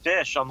find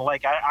fish on the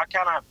lake. I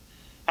kind of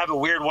have a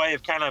weird way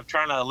of kind of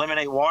trying to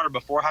eliminate water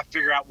before I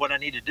figure out what I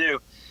need to do.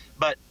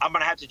 But I'm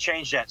going to have to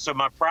change that. So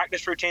my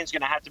practice routine is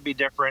going to have to be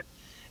different.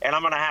 And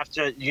I'm going to have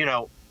to, you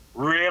know,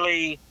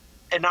 really,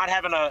 and not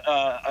having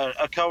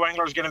a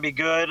co-angler is going to be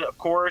good, of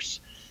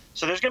course.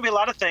 So there's going to be a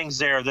lot of things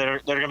there that are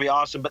going to be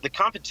awesome. But the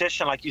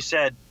competition, like you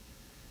said,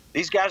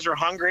 these guys are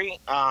hungry.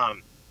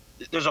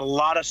 There's a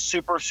lot of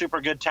super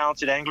good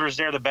talented anglers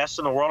there, the best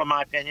in the world, in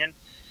my opinion.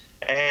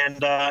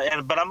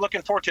 But I'm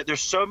looking forward to it.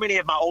 There's so many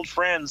of my old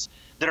friends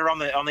that are on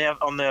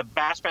the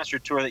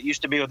Bassmaster tour that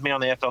used to be with me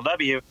on the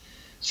FLW.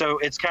 So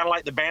it's kind of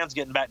like the band's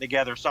getting back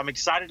together. So I'm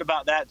excited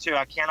about that too.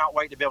 I cannot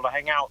wait to be able to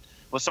hang out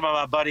with some of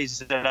my buddies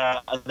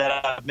that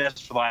I've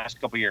missed for the last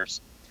couple of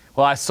years.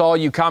 Well, I saw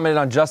you commented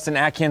on Justin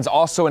Atkins,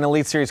 also an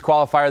Elite Series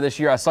qualifier this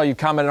year. I saw you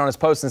commented on his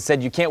post and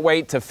said you can't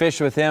wait to fish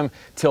with him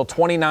till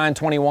 29,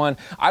 21.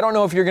 I don't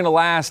know if you're going to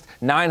last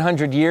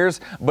 900 years,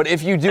 but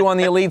if you do on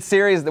the Elite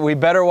Series, we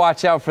better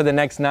watch out for the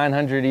next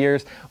 900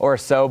 years or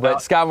so.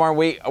 But Scott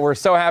Martin, we're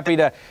so happy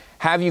to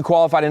have you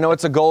qualified. I know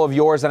it's a goal of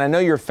yours, and I know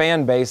your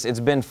fan base. It's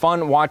been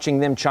fun watching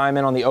them chime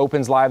in on the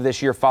Opens live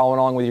this year, following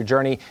along with your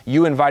journey.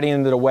 You inviting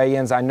them to the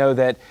weigh-ins. I know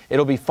that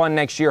it'll be fun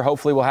next year.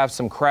 Hopefully, we'll have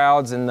some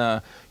crowds, and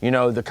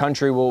the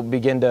country will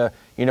begin to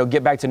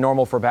get back to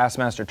normal for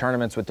Bassmaster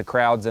tournaments with the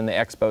crowds and the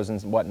expos and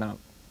whatnot.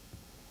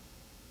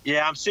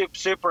 Yeah, I'm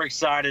super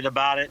excited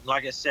about it.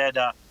 Like I said,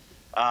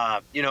 I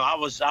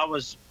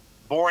was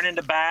born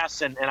into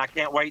bass, and I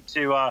can't wait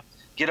to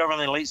get over on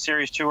the Elite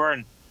Series tour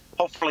and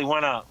hopefully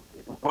win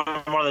one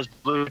of those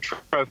blue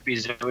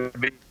trophies. It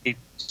would be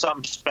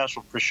something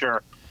special for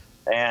sure.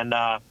 And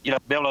be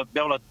able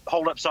to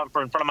hold up something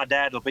in front of my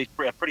dad will be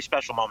a pretty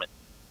special moment.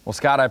 Well,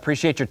 Scott, I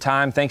appreciate your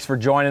time. Thanks for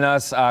joining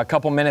us. A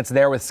couple minutes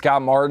there with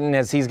Scott Martin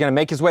as he's going to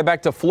make his way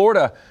back to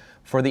Florida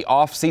for the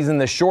off season.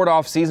 The short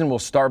off season will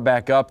start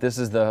back up. This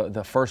is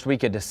the first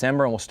week of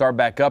December, and we'll start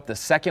back up the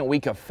second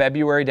week of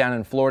February down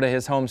in Florida,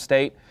 his home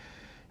state.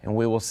 And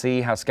we will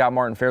see how Scott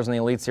Martin fares in the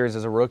Elite Series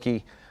as a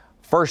rookie.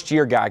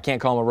 First-year guy. I can't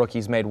call him a rookie.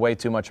 He's made way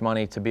too much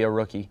money to be a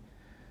rookie.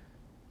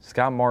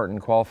 Scott Martin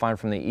qualifying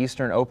from the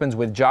Eastern Opens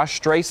with Josh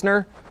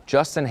Strassner,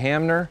 Justin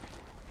Hamner,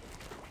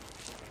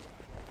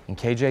 and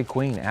KJ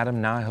Queen.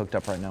 Adam Nye hooked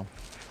up right now.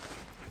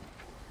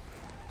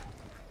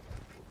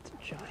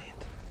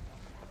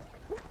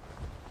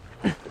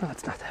 Oh,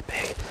 it's not that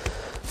big.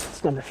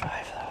 It's number 5,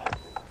 though.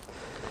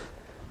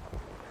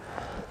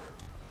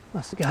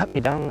 Must have got me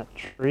down that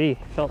tree.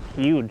 Felt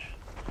huge.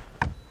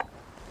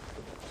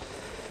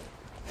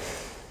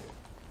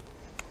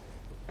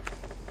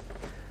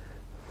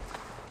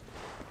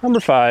 Number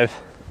 5.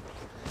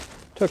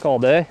 Took all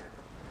day.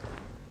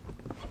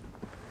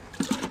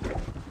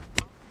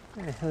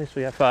 Hey, at least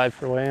we got 5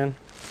 for weigh-in.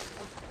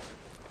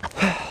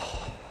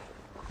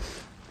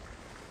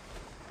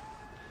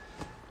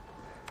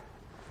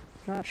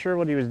 Not sure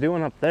what he was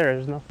doing up there.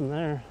 There's nothing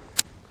there.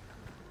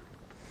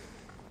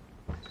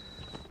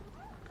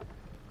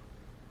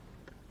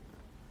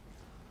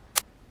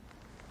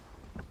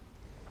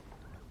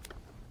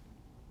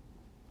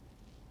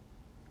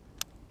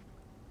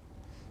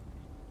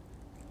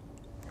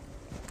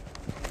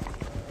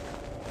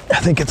 I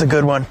think it's a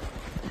good one.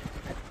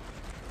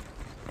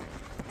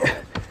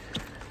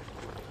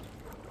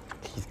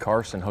 Keith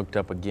Carson hooked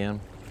up again.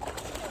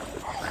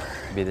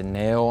 Be the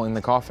nail in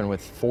the coffin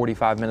with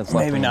 45 minutes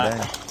left. Maybe in the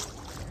not. day.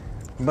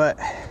 But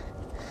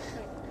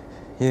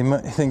you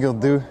might think he'll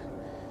do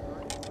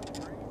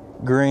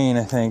green,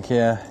 I think,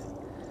 yeah.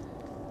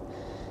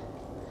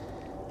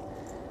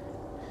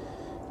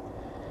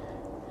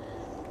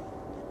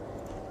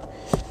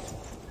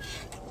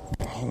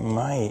 He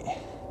might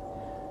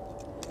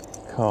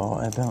call,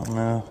 I don't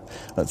know.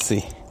 Let's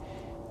see.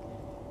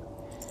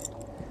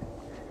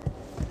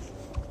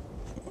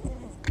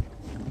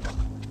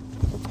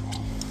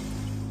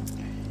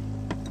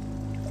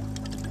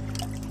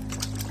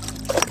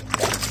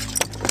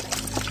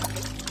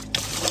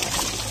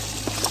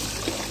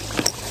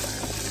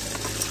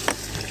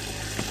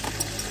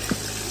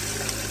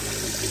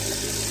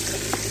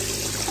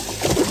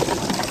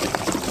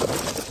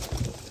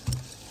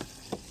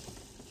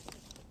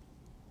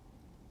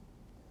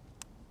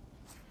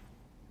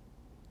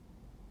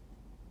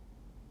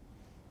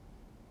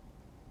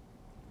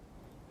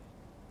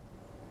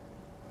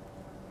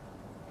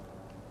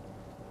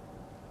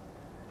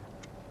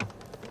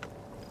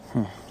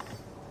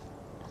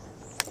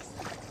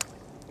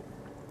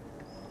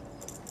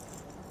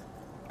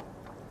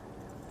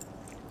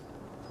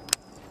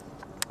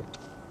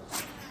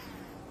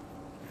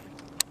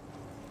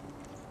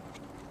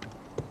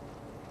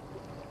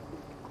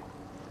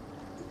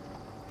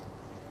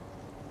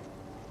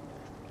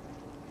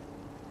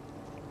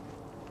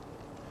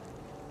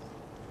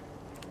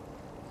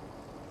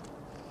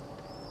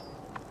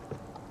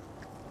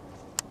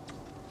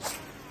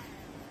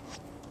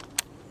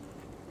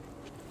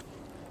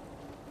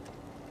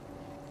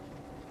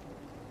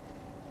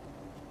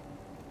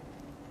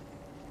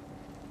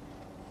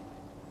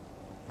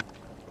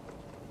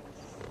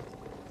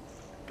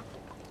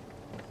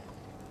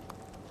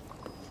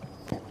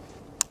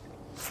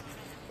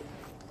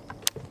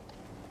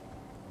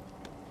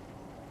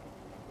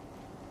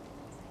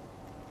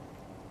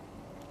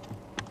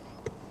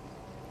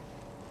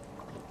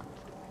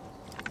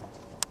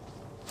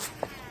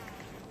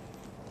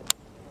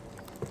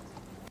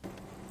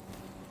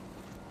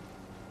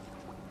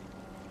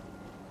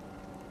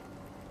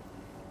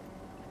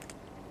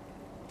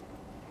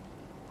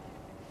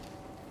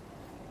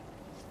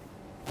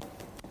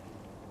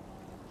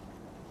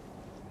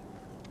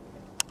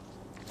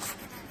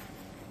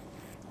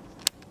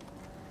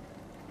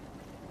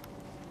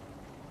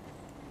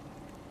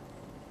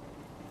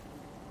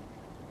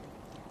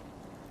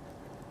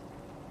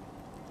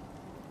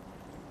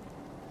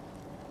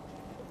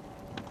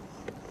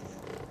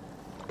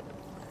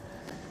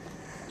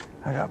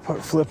 I got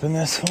put flip in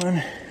this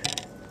one.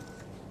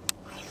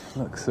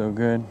 Looks so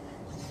good.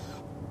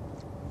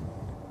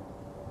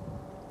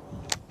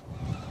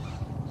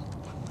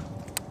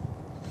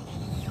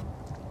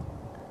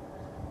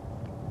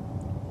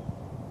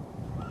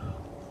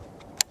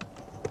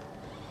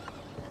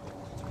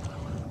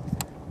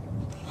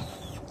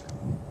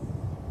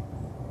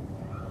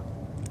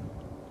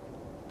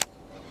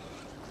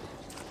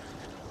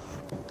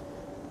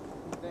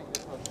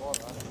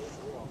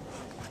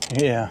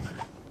 Yeah.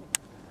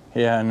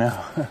 Yeah, I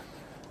know.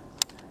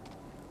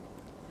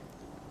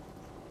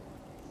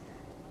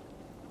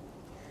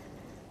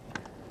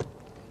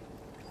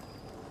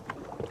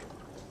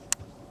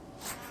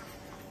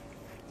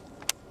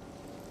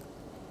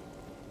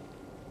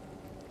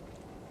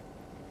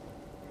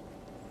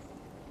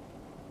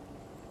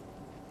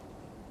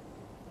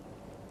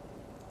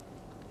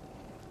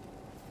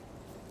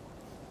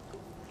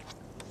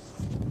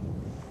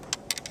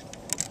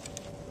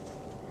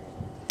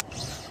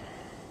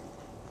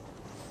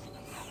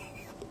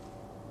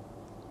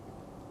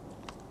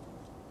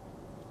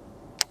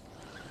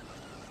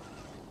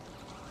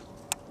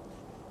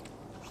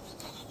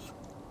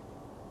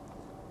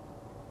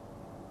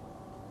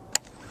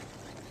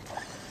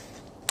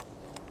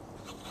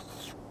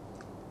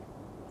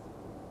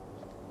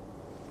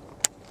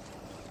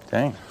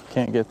 Dang,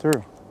 can't get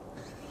through.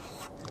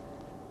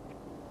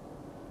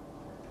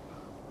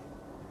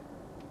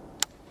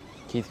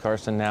 Keith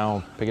Carson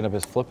now picking up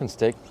his flipping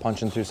stick,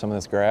 punching through some of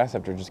this grass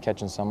after just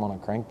catching some on a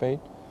crankbait.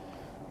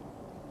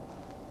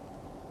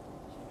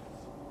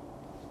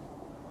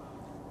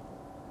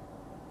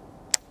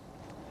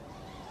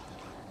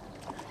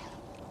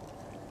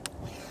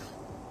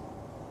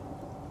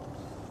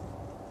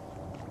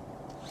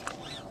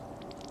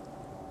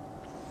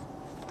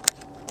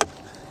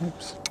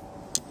 Oops.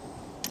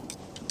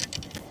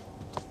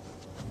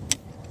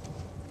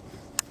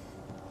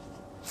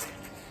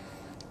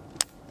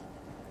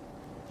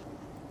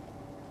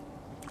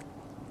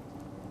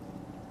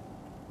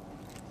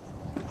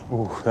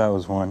 Ooh, that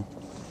was one.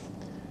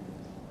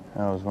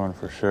 That was one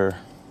for sure.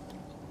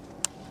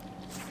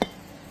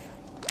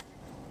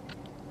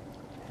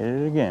 Hit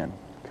it again.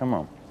 Come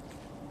on.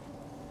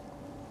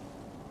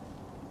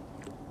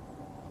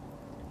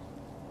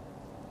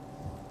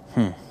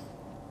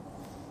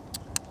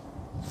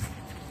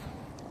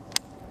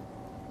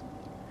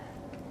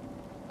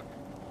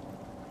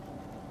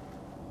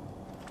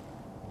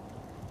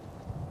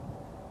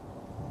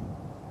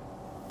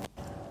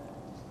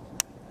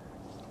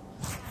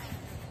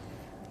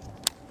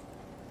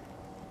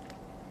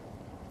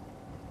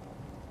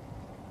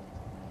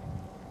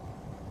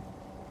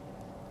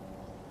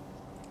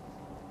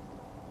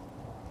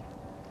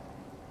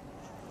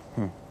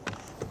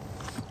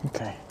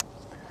 Okay.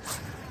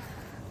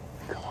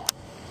 Come on.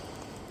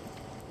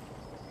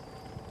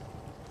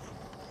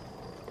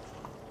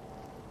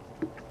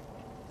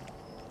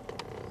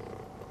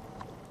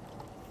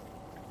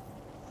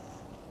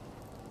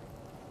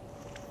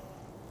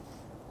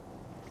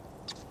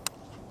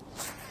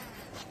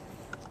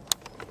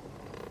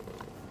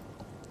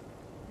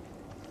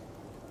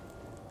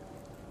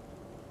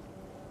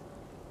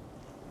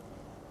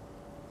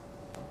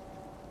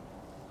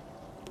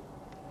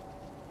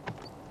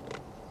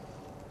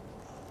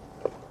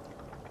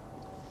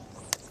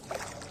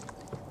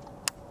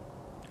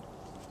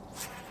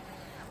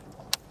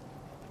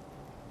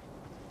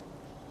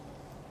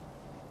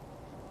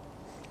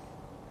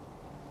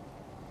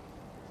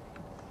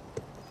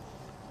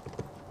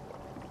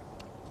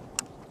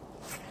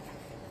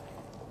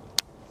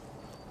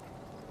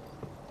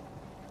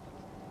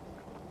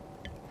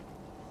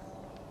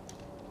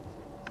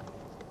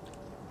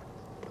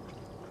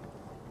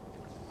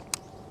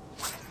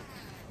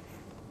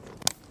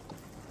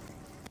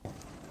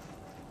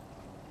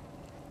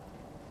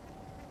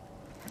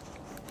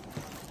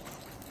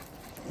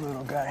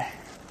 Little guy.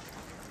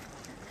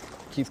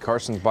 Keith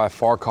Carson's by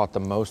far caught the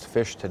most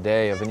fish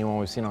today of anyone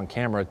we've seen on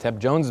camera. Teb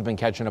Jones has been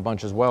catching a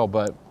bunch as well,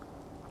 but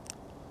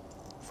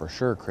for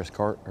sure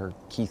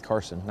Keith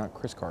Carson, not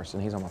Chris Carson.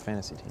 He's on my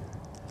fantasy team.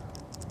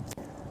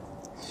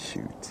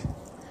 Shoot.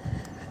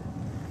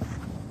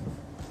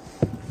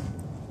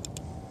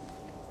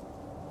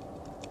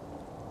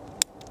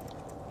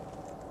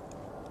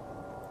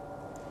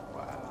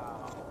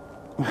 Wow.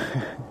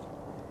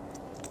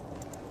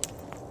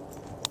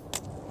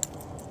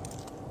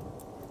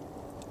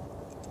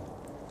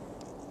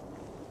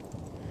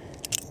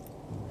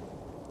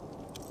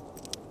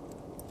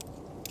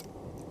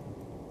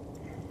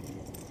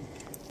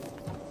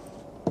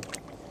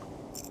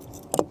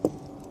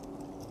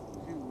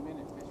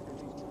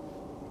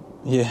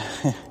 Yeah.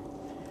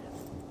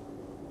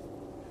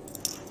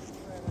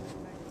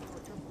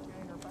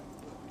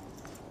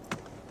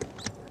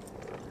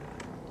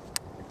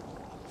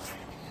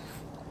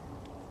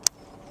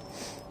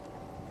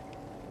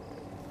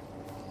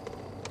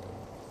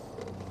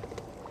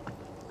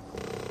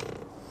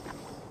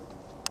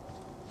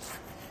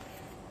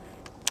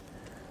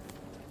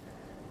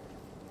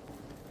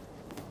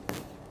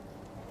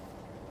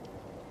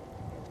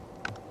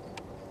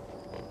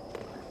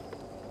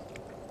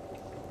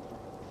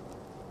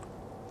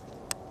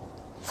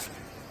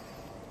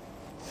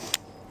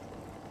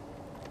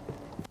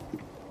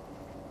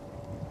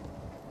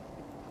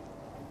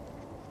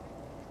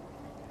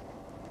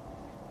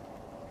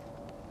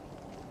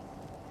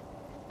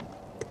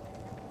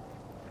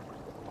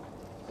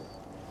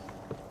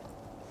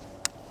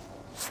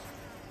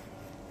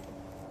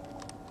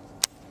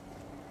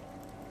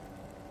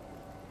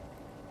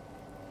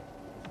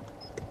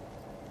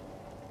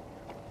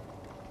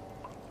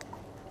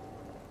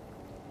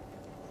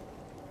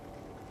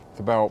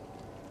 about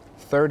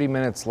 30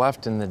 minutes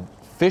left in the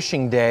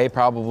fishing day,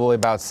 probably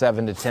about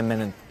 7 to 10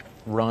 minute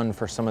run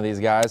for some of these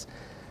guys.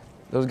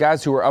 Those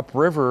guys who are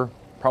upriver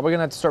probably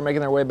gonna have to start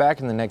making their way back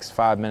in the next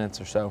 5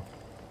 minutes or so,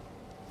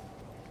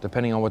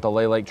 depending on what the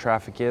Lay Lake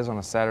traffic is on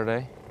a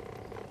Saturday.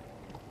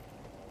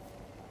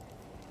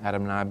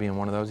 Adam and I being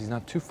one of those. He's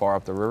not too far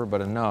up the river,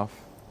 but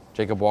enough.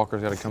 Jacob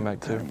Walker's got to come back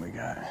too. We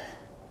got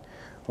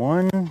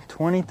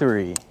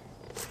 1:23.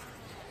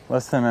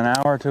 Less than an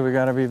hour till we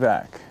got to be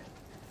back.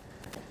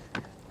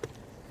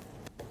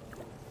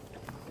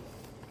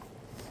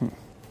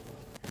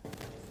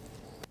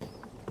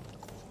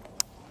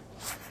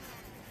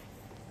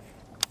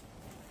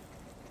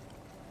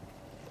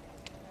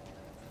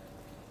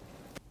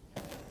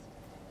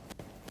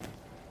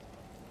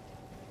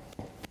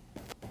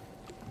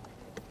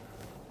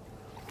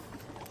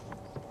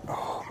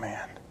 Oh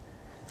man.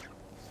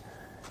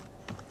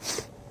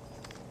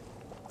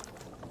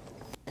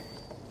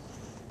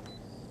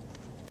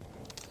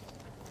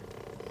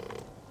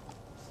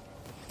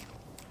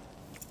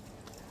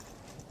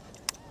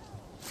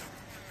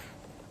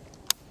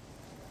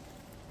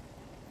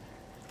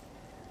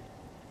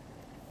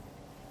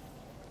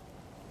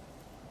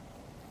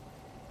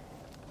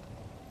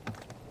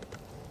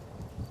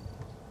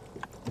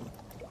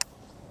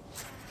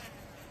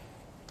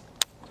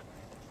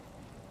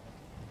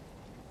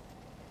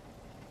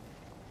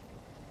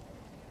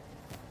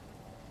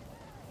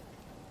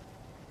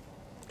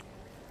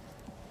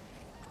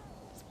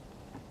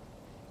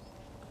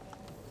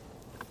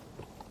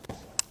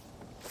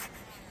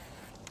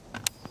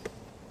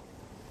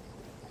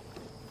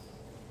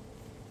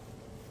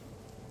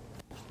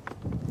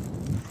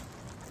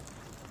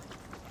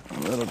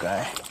 Little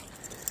guy.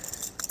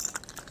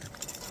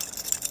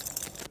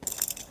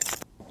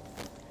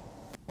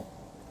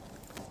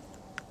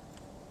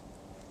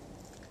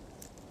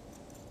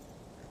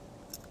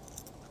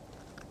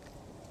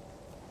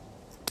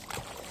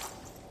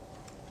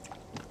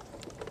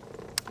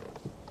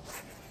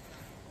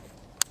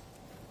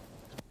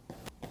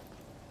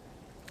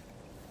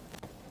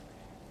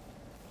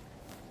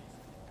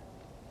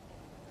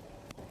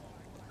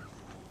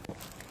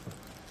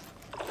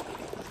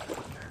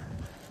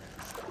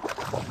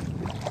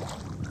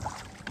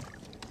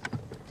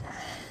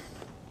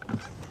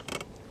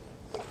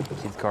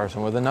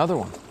 Carson with another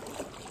one.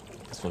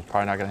 This one's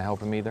probably not going to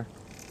help him either.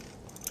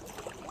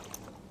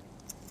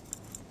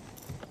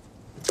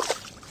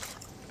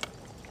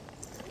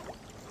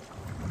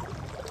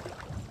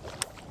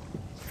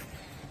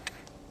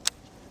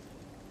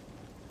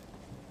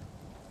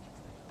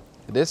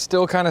 It is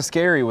still kind of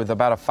scary with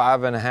about a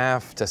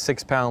 5.5 to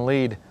 6 pound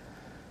lead.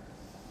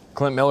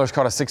 Clint Miller's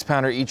caught a 6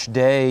 pounder each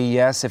day.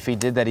 Yes, if he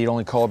did that, he'd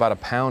only call about a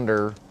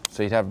pounder,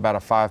 so he'd have about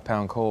a 5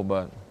 pound cold,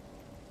 but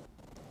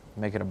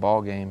make it a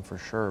ball game for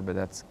sure. But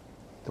that's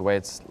the way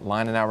it's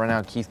lining out right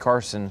now. Keith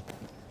Carson,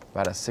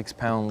 about a 6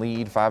 pound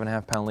lead,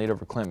 5.5 pound lead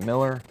over Clint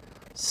Miller,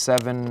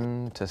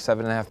 7 to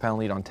 7.5 pound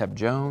lead on Tep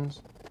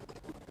Jones.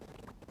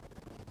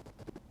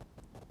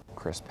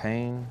 Chris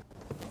Payne,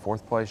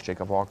 4th place,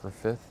 Jacob Walker,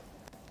 5th.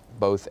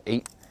 Both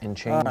 8 and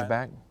change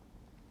back.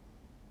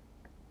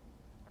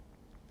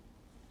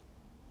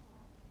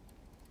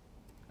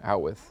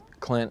 Out with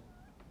Clint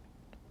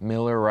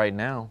Miller right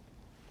now.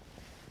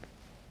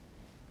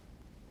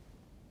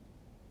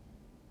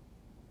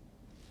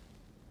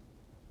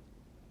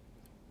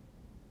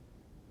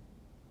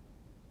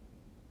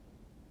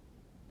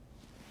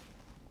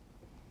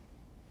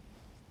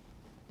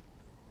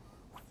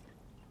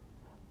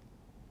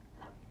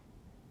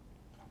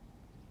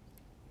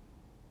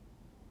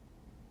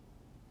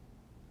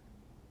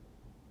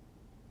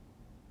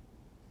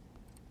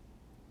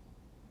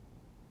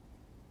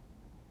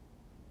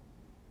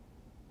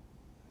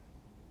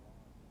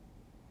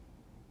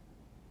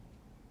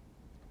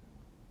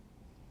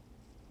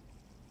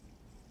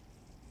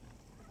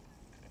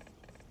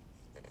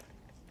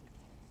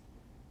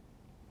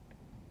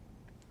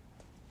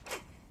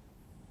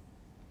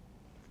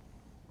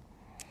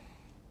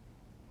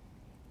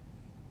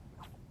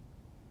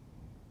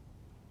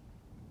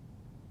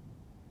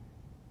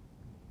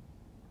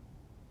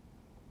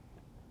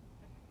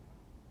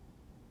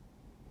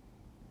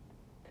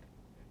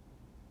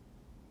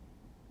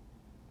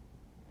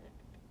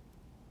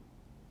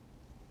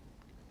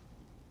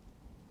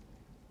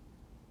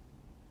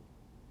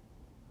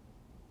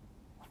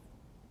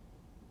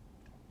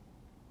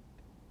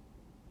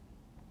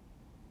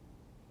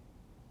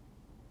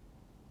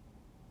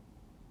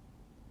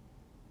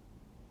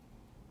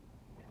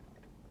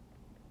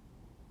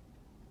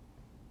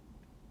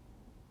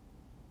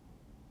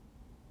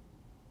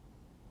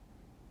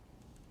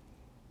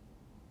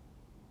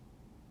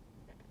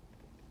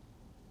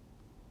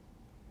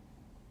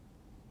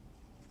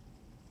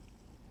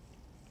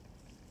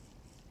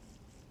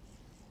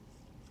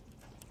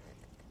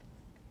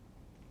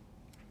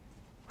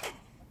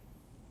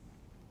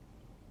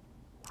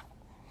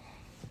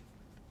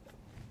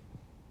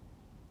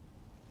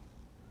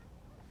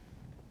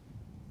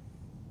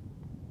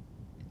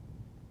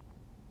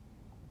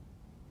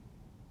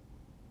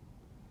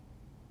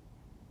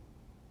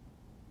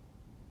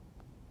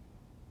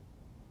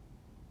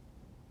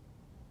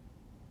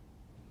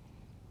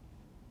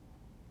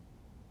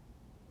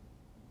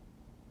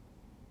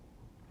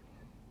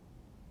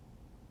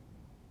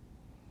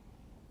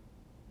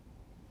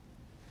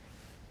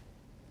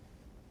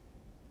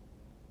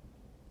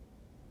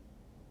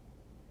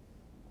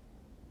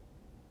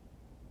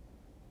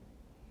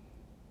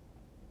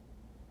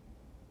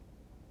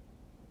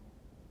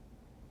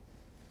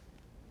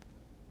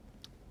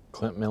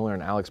 Clint Miller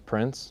and Alex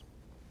Prince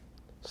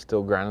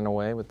still grinding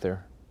away with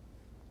their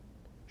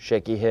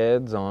shaky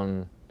heads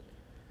on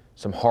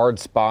some hard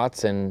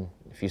spots. And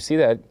if you see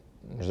that,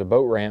 there's a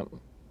boat ramp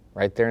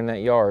right there in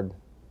that yard.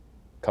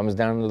 Comes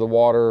down into the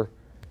water.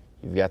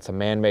 You've got some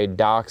man-made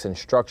docks and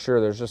structure.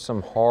 There's just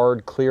some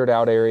hard, cleared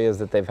out areas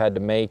that they've had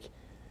to make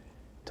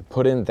to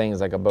put in things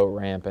like a boat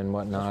ramp and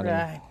whatnot.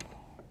 That's right.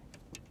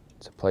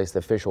 It's a place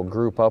the fish will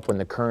group up when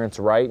the current's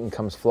right and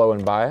comes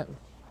flowing by it.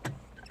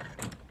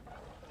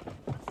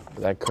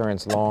 That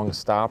current's long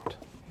stopped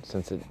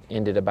since it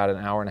ended about an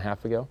hour and a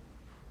half ago.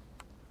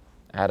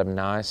 Adam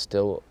Nye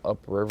still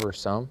upriver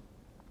some.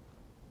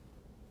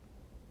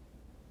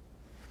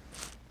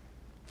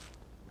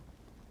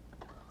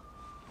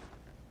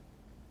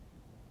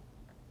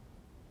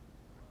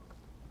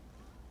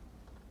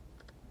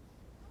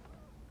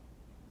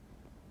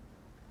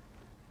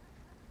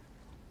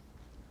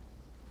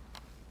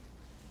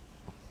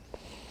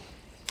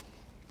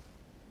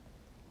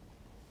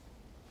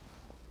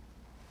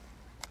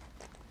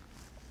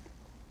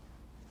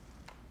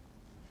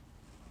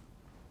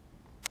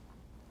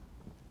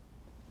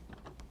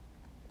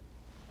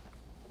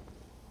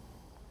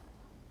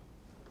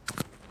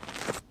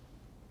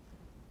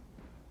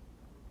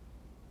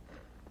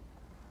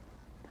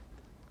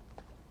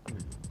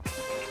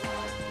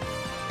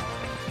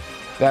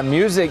 That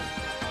music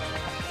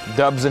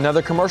dubs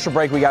another commercial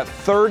break. We got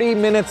 30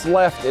 minutes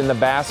left in the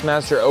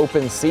Bassmaster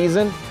Open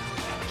season.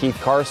 Keith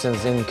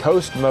Carson's in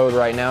coast mode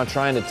right now,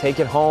 trying to take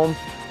it home.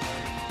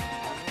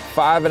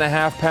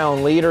 5.5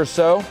 pound lead or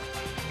so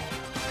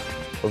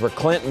over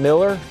Clint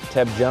Miller.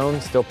 Teb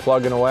Jones still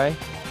plugging away.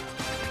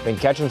 Been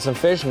catching some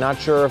fish, not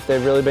sure if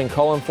they've really been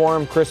culling for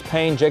him. Chris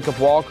Payne, Jacob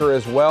Walker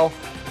as well.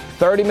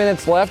 30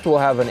 minutes left. We'll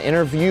have an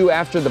interview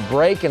after the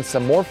break and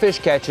some more fish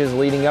catches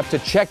leading up to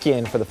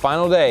check-in for the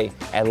final day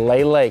at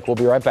Lay Lake. We'll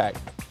be right back.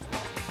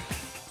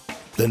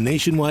 The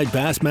Nationwide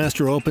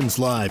Bassmaster Opens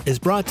Live is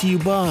brought to you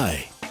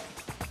by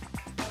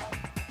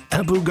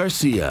Abu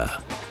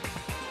Garcia,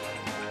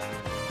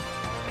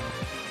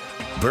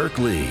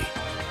 Berkeley,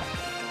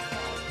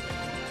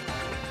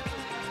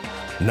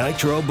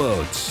 Nitro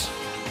Boats,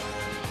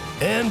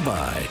 and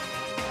by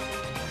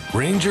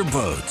Ranger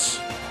Boats.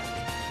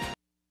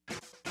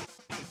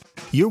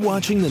 You're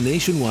watching the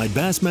Nationwide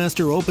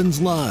Bassmaster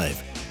Opens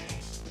Live.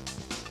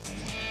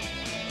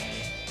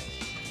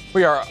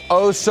 We are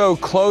oh so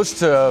close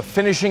to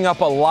finishing up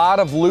a lot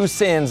of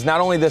loose ends.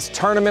 Not only this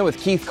tournament with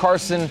Keith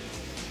Carson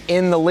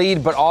in the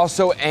lead, but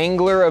also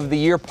Angler of the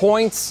Year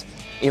points,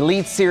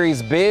 Elite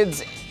Series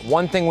bids.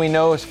 One thing we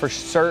know is for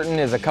certain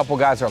is a couple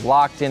guys are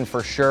locked in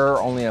for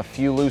sure. Only a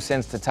few loose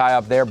ends to tie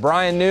up there.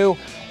 Brian New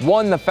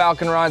won the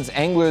Falcon Rods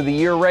Angler of the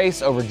Year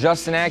race over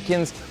Justin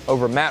Atkins,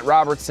 over Matt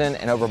Robertson,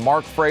 and over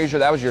Mark Frazier.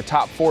 That was your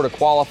top 4 to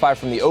qualify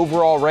from the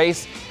overall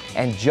race.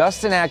 And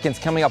Justin Atkins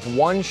coming up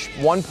one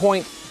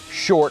point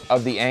short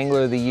of the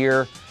Angler of the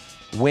Year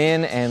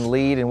win and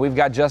lead. And we've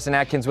got Justin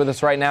Atkins with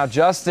us right now.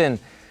 Justin,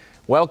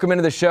 welcome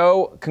into the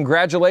show.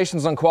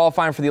 Congratulations on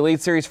qualifying for the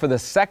Elite Series for the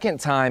second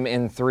time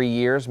in 3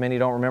 years. Many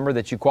don't remember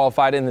that you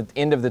qualified in the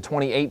end of the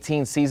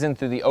 2018 season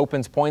through the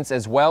Opens points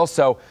as well.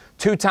 So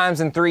 2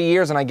 times in 3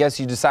 years, and I guess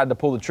you decided to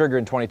pull the trigger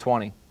in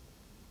 2020.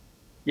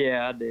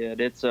 Yeah, I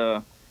did.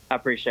 I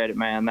appreciate it,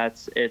 man.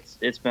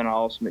 It's been an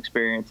awesome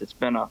experience. It's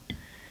been a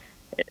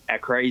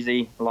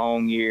crazy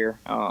long year.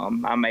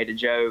 I made a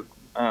joke.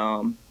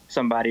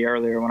 Somebody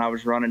earlier when I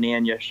was running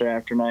in yesterday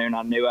afternoon,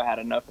 I knew I had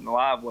enough in the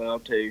live well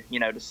to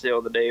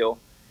seal the deal.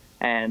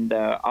 And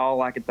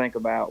all I could think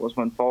about was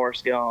when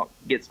Forrest Gump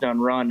gets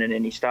done running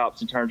and he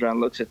stops and turns around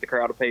and looks at the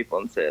crowd of people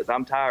and says,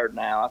 "I'm tired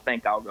now. I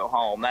think I'll go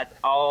home." That's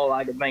all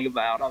I could think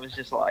about. I was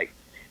just like,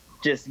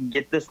 just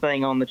get this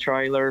thing on the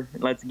trailer.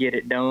 Let's get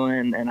it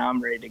done. And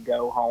I'm ready to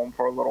go home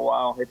for a little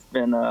while. It's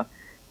been a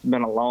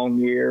long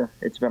year.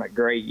 It's been a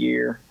great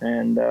year,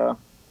 and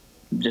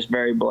just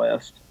very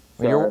blessed.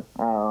 So,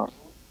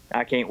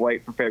 I can't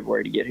wait for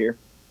February to get here.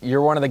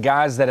 You're one of the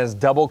guys that has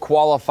double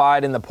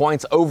qualified in the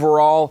points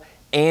overall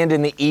and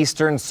in the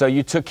Eastern, so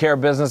you took care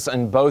of business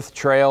in both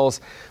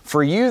trails.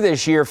 For you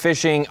this year,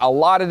 fishing a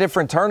lot of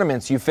different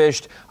tournaments. You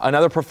fished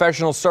another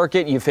professional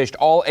circuit. You fished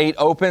all 8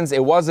 Opens.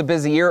 It was a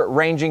busy year,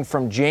 ranging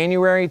from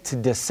January to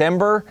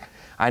December.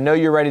 I know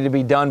you're ready to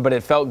be done, but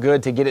it felt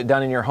good to get it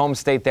done in your home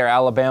state there,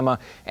 Alabama,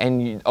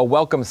 and a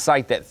welcome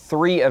sight that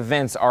 3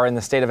 events are in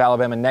the state of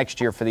Alabama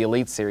next year for the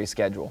Elite Series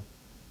schedule.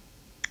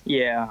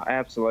 Yeah,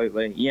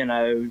 absolutely.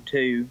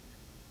 The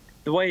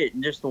way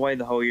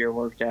the whole year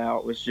worked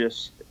out was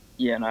just,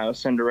 a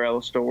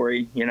Cinderella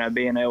story,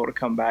 being able to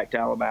come back to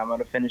Alabama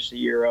to finish the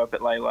year up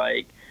at Lay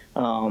Lake.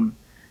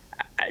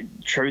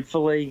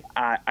 Truthfully,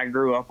 I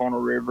grew up on a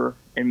river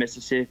in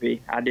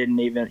Mississippi. I didn't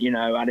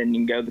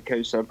even go to the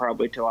Coosa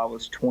probably till I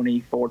was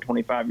 24,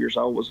 25 years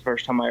old was the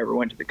first time I ever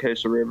went to the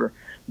Coosa River.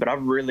 But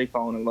I've really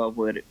fallen in love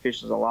with it. It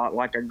fishes a lot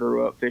like I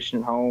grew up fishing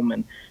at home,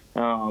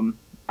 and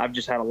I've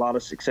just had a lot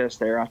of success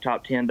there. I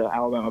top 10 to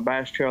Alabama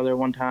Bass Trail there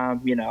one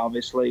time,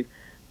 obviously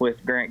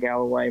with Grant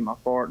Galloway, my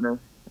partner,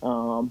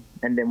 and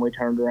then we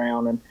turned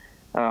around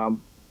and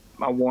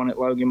I won at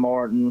Logan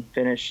Martin,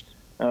 finished,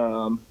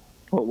 19th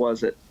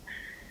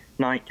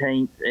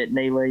at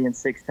Neely and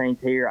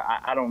 16th here.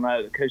 I don't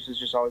know. The coast has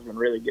just always been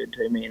really good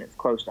to me, and it's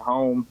close to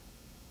home.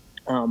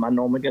 I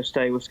normally go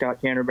stay with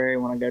Scott Canterbury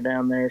when I go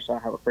down there, so I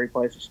have a free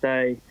place to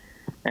stay.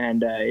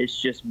 And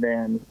it's just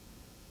been,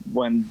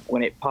 when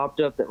it popped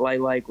up that Lay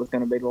Lake was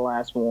going to be the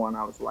last one,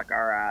 I was like,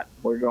 all right,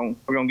 we're going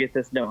to get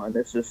this done.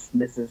 This is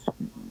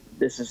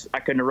I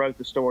couldn't have wrote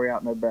the story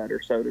out no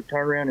better. So to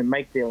turn around and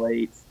make the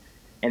elites,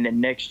 and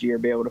then next year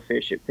be able to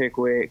fish at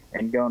Pickwick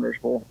and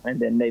Guntersville, and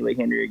then Neely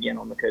Henry again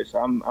on the coast. So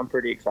I'm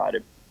pretty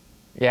excited.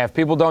 Yeah, if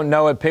people don't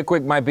know it,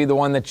 Pickwick might be the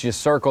one that you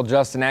circled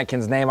Justin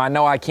Atkins' name. I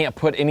know I can't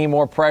put any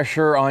more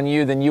pressure on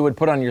you than you would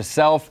put on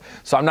yourself,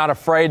 so I'm not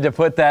afraid to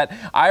put that.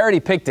 I already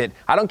picked it.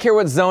 I don't care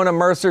what Zona,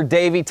 Mercer,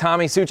 Davey,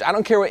 Tommy, Such, I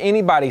don't care what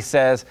anybody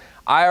says.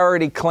 I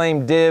already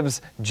claimed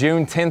dibs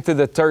June 10th through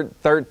the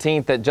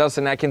 13th that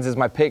Justin Atkins is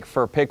my pick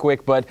for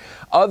Pickwick. But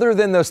other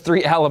than those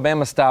 3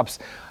 Alabama stops,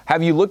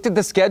 have you looked at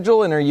the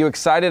schedule, and are you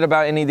excited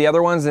about any of the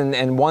other ones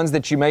and ones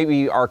that you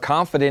maybe are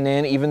confident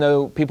in, even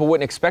though people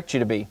wouldn't expect you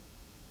to be?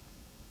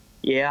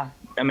 Yeah,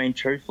 I mean,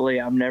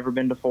 truthfully, I've never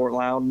been to Fort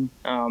Loudon.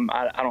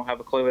 I don't have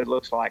a clue what it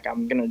looks like.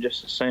 I'm going to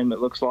just assume it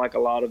looks like a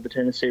lot of the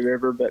Tennessee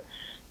River. But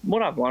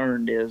what I've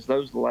learned is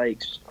those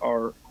lakes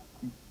are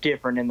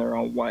different in their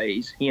own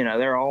ways. You know,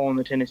 they're all on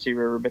the Tennessee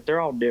River, but they're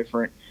all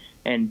different,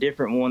 and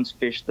different ones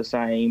fish the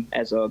same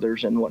as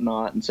others and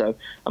whatnot. And so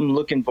I'm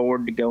looking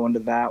forward to going to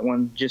that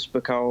one just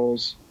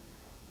because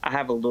I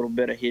have a little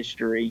bit of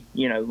history,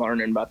 you know,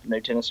 learning about the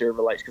new Tennessee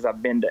River lakes, because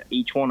I've been to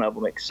each one of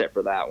them except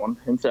for that one.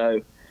 And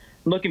so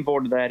I'm looking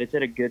forward to that. It's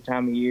at a good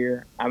time of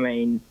year. I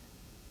mean,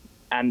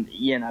 I'm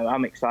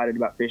excited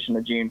about fishing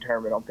the June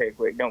tournament on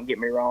Pickwick. Don't get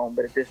me wrong,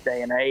 but at this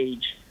day and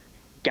age,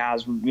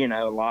 guys, you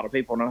know, a lot of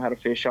people know how to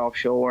fish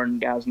offshore,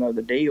 and guys know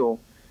the deal.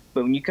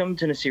 But when you come to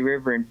Tennessee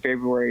River in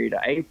February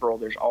to April,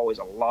 there's always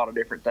a lot of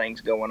different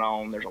things going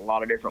on. There's a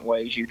lot of different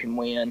ways you can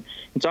win.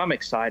 And so I'm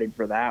excited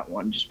for that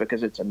one just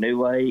because it's a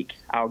new lake.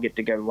 I'll get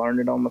to go learn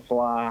it on the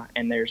fly,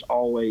 and there's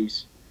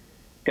always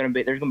going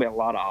to be a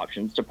lot of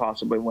options to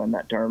possibly win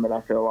that tournament,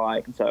 I feel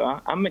like. And so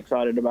I'm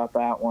excited about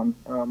that one.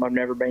 I've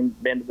never been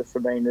to the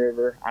Sabine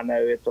River. I know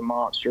it's a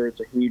monster. It's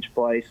a huge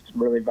place. It's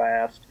really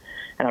vast.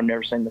 And I've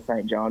never seen the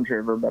St. Johns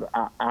River, but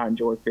I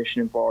enjoy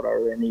fishing in Florida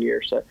early in the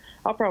year. So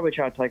I'll probably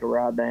try to take a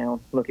ride down,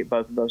 look at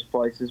both of those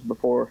places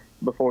before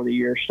the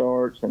year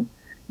starts, and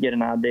get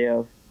an idea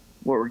of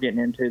what we're getting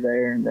into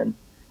there, and then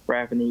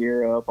wrapping the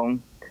year up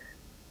on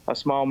a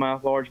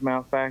smallmouth,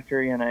 largemouth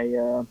factory, and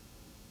a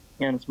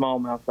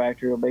smallmouth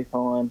factory will be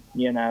fun.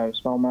 You know,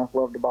 smallmouth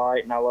love to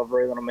bite, and I love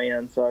reeling them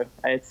in. So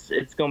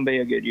it's going to be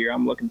a good year.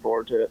 I'm looking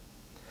forward to it.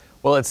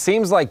 Well, it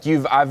seems like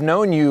I've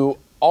known you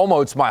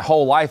almost my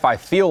whole life, I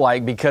feel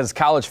like, because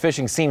college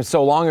fishing seems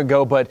so long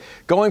ago. But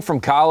going from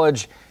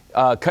college,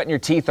 cutting your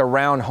teeth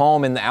around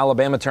home in the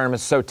Alabama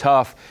tournament is so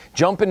tough.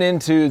 Jumping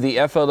into the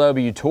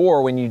FLW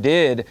Tour when you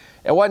did,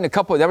 that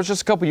was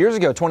just a couple years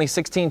ago,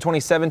 2016,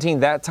 2017,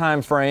 that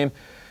time frame.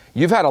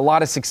 You've had a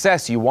lot of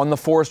success. You won the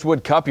Forest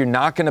Wood Cup. You're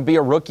not going to be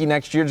a rookie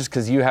next year just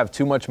because you have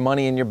too much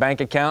money in your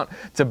bank account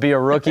to be a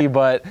rookie.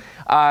 But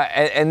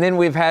and then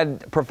we've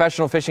had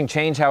professional fishing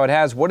change how it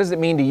has. What does it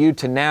mean to you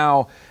to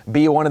now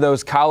be one of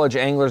those college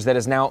anglers that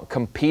has now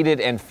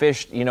competed and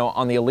fished, you know,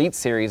 on the Elite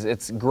Series?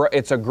 It's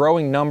a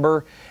growing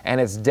number,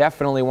 and it's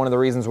definitely one of the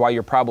reasons why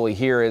you're probably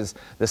here is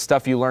the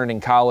stuff you learned in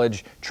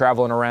college,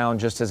 traveling around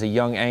just as a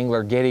young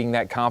angler, getting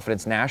that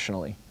confidence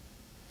nationally.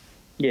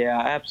 Yeah,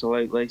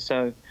 absolutely.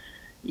 So,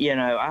 you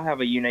know, I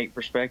have a unique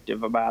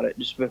perspective about it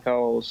just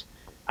because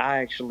I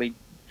actually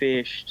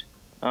fished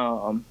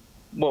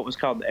what was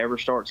called the Ever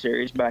Start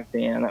Series back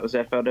then. That was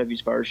FLW's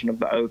version of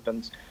the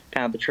Opens,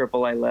 kind of the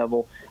AAA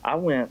level. I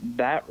went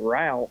that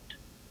route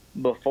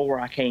before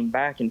I came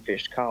back and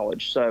fished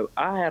college. So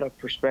I had a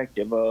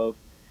perspective of,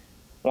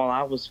 while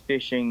I was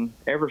fishing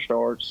Ever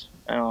Starts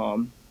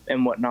and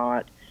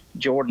whatnot,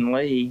 Jordan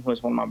Lee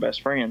was one of my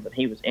best friends, and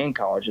he was in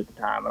college at the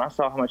time. And I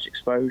saw how much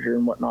exposure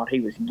and whatnot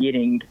he was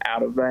getting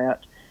out of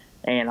that.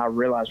 And I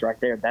realized right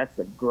there, that's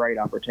a great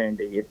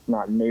opportunity. It's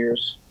not near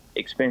as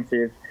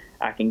expensive.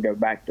 I can go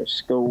back to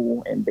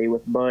school and be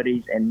with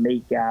buddies and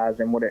meet guys.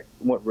 And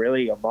what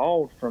really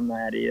evolved from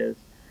that is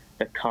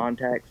the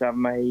contacts I've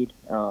made.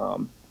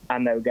 I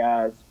know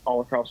guys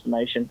all across the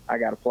nation. I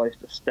got a place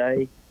to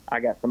stay.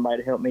 I got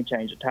somebody to help me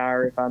change a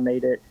tire if I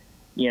need it.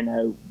 You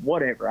know,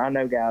 whatever. I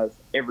know guys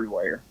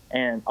everywhere.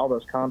 And all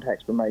those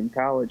contacts were made in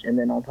college. And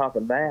then on top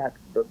of that,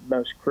 the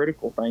most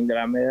critical thing that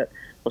I met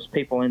was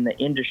people in the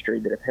industry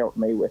that have helped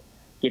me with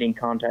getting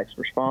contacts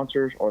for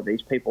sponsors, or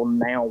these people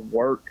now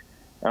work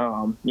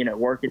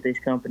at these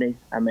companies.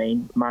 I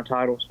mean, my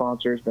title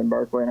sponsor has been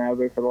Berkeley and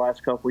Abu for the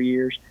last couple of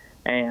years,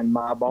 and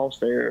my boss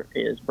there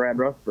is Brad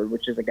Rutherford,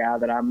 which is a guy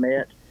that I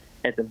met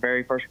at the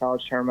very first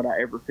college tournament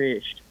I ever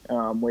fished.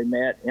 We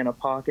met in a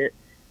pocket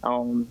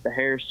on the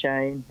Harris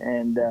chain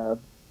and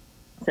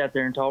sat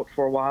there and talked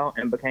for a while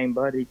and became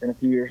buddies, and a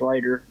few years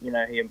later, you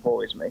know, he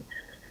employs me.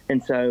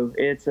 And so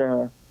it's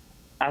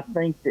I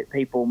think that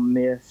people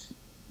miss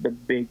the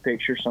big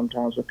picture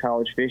sometimes with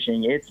college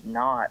fishing. It's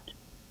not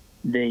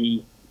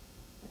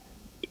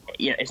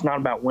it's not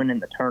about winning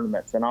the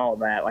tournaments and all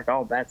that. Like,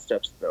 all that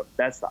stuff's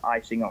that's the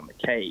icing on the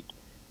cake.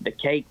 The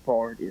cake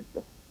part is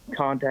the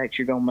contacts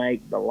you're going to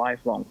make, the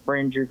lifelong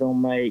friends you're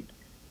going to make,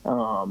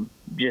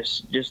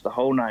 just the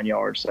whole 9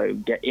 yards. So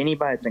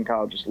anybody that's in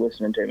college just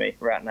listening to me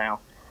right now,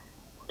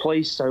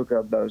 please soak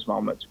up those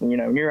moments. When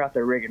you're out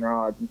there rigging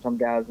rods and some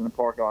guy's in the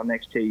parking lot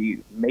next to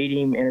you, meet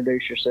him,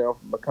 introduce yourself,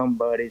 become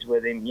buddies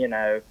with him,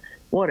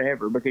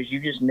 whatever, because you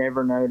just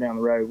never know down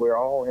the road. We're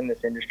all in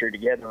this industry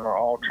together, and we're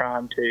all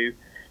trying to,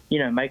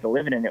 make a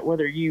living in it.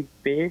 Whether you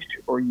fish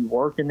or you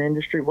work in the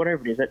industry,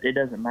 whatever it is, it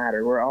doesn't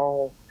matter. We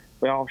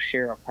all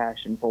share a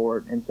passion for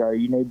it, and so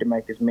you need to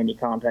make as many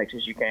contacts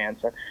as you can.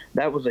 So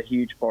that was a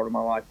huge part of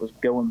my life, was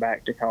going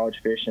back to college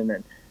fishing,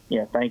 and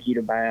thank you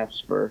to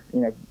B.A.S. for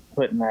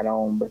putting that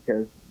on,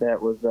 because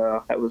that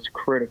was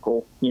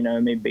critical.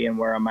 Me being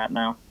where I'm at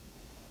now.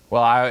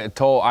 Well,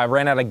 I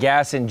ran out of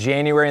gas in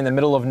January in the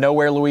middle of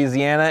nowhere,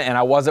 Louisiana, and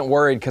I wasn't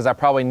worried because I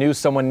probably knew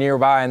someone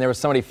nearby, and there was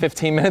somebody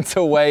 15 minutes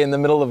away in the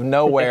middle of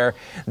nowhere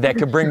that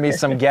could bring me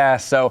some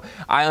gas. So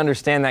I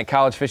understand that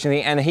college fishing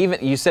thing. And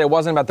you said it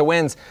wasn't about the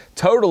wins.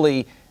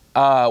 Totally,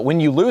 when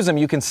you lose them,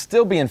 you can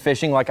still be in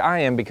fishing like I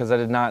am, because I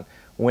did not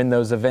win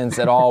those events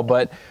at all.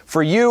 But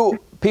for you,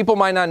 people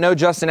might not know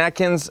Justin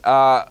Atkins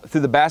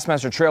through the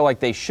Bassmaster Trail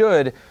like they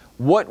should.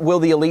 What will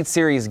the Elite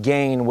Series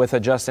gain with a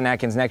Justin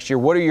Atkins next year?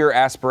 What are your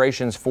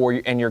aspirations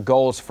and your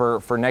goals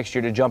for next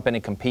year to jump in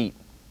and compete?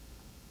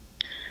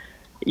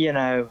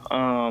 Gosh,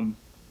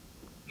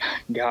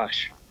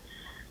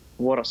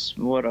 what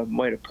a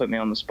way to put me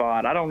on the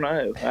spot. I don't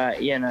know.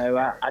 I'm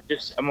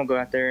gonna go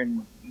out there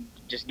and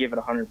just give it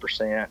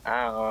 100%.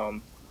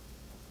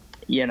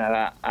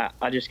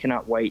 I just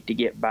cannot wait to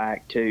get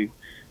back to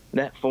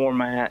that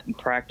format and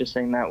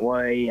practicing that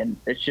way, and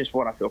it's just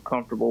what I feel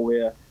comfortable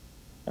with.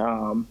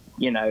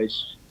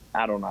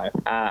 I don't know.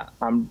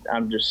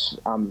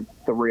 I'm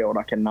thrilled.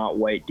 I cannot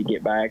wait to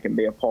get back and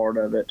be a part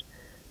of it.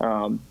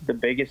 The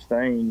biggest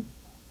thing,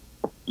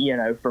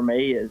 for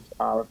me is,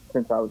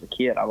 since I was a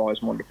kid, I've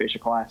always wanted to fish a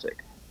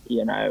classic,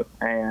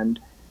 and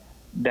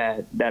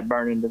that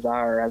burning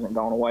desire hasn't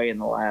gone away in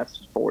the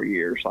last 4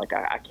 years. Like,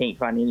 I can't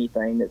find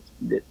anything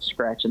that's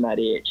scratching that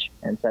itch.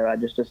 And so I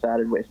just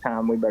decided it's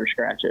time we better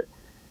scratch it.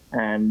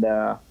 And,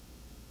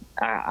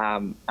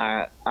 I'm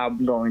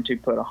going to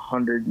put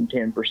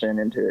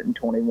 110% into it in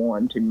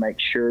 21 to make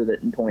sure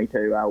that in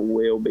 22 I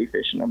will be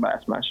fishing a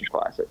Bassmasters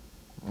Classic.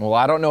 Well,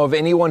 I don't know of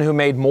anyone who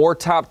made more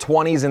top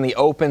 20s in the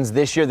Opens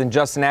this year than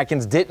Justin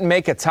Atkins. Didn't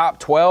make a top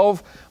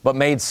 12, but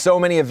made so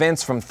many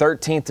events from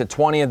 13th to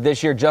 20th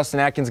this year. Justin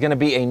Atkins going to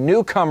be a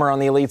newcomer on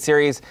the Elite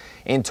Series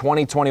in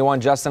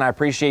 2021. Justin, I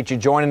appreciate you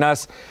joining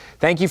us.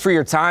 Thank you for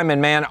your time.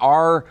 And, man,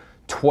 our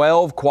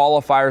 12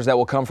 qualifiers that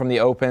will come from the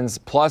Opens,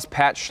 plus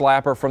Pat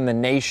Schlapper from the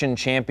Nation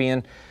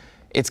Champion.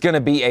 It's going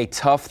to be a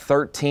tough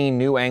 13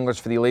 new anglers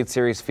for the Elite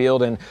Series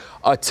field, and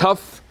a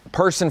tough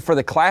person for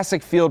the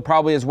Classic field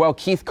probably as well.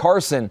 Keith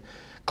Carson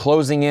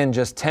closing in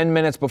just 10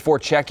 minutes before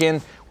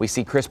check-in. We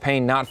see Chris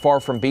Payne not far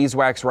from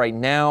beeswax right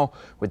now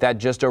with that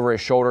just over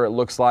his shoulder, it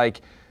looks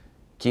like.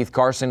 Keith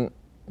Carson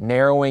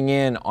narrowing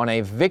in on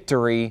a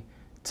victory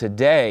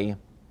today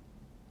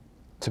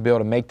to be able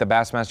to make the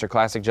Bassmaster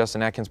Classic.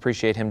 Justin Atkins,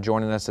 appreciate him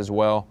joining us as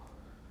well.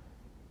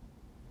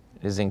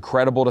 It is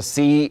incredible to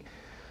see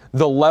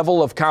the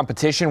level of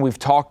competition. We've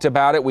talked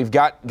about it. We've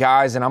got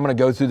guys, and I'm going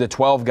to go through the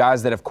 12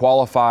 guys that have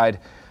qualified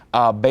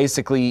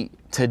basically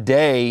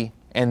today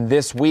and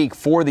this week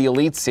for the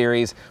Elite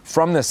Series.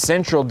 From the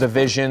Central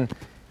Division,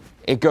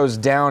 it goes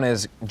down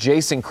as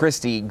Jason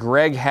Christie,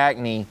 Greg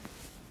Hackney,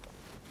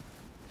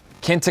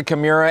 Kenta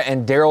Kimura,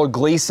 and Daryl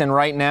Gleason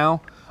right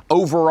now.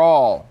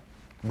 Overall,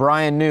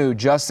 Brian New,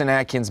 Justin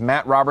Atkins,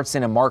 Matt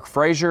Robertson, and Mark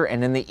Frazier.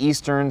 And in the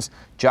Easterns,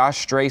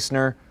 Josh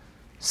Strassner,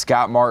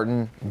 Scott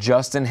Martin,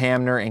 Justin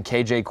Hamner, and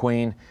KJ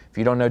Queen. If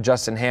you don't know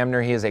Justin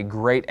Hamner, he is a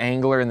great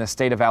angler in the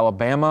state of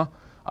Alabama,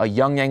 a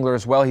young angler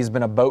as well. He's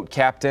been a boat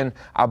captain,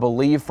 I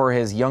believe, for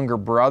his younger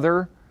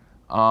brother,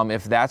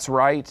 if that's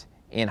right,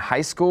 in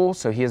high school.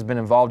 So he has been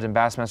involved in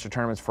Bassmaster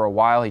tournaments for a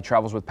while. He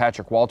travels with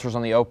Patrick Walters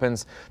on the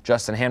Opens.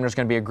 Justin Hamner is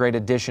going to be a great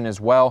addition as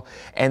well.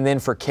 And then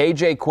for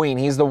KJ Queen,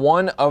 he's the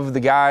one of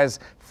the guys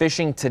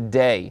fishing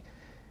today.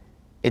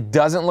 It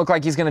doesn't look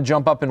like he's going to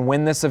jump up and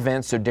win this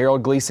event, so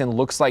Daryl Gleason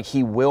looks like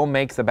he will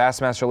make the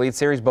Bassmaster Elite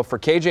Series. But for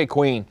KJ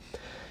Queen,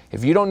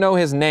 if you don't know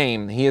his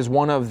name, he is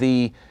one of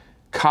the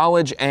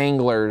college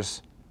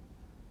anglers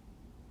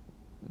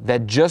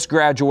that just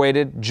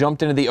graduated,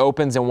 jumped into the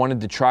Opens, and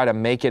wanted to try to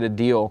make it a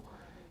deal.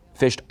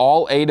 Fished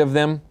all 8 of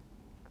them.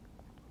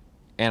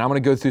 And I'm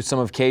going to go through some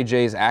of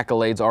KJ's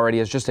accolades already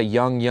as just a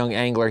young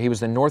angler. He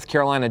was the North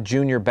Carolina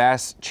Junior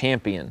Bass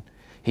Champion.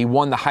 He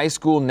won the high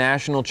school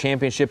national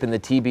championship in the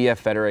TBF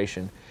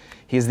Federation.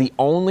 He is the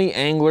only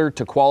angler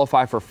to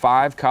qualify for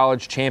 5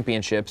 college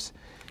championships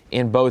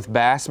in both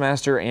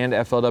Bassmaster and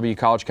FLW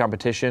college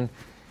competition.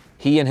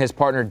 He and his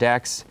partner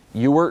Dax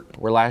Ewert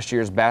were last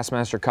year's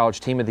Bassmaster College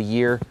Team of the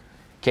Year.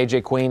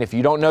 KJ Queen, if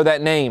you don't know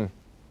that name,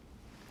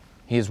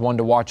 He is one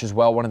to watch as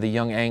well, one of the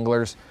young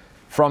anglers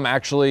from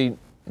actually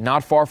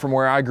not far from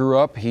where I grew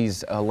up.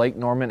 He's a Lake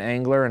Norman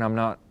angler,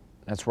 and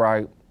that's where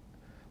I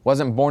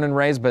wasn't born and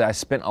raised, but I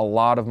spent a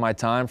lot of my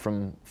time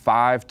from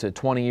 5 to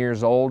 20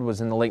 years old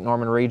was in the Lake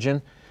Norman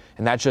region,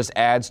 and that just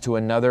adds to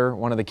another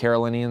one of the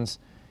Carolinians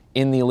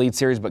in the Elite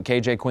Series. But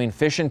KJ Queen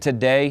fishing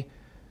today,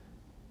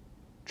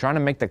 trying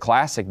to make the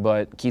Classic,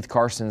 but Keith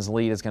Carson's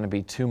lead is going to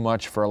be too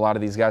much for a lot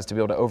of these guys to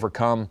be able to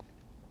overcome.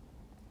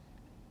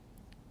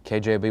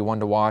 KJ will be one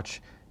to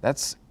watch.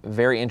 That's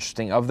very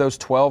interesting. Of those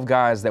 12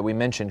 guys that we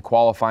mentioned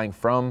qualifying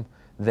from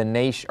the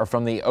nation or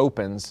from the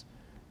Opens,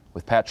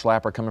 with Pat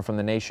Schlapper coming from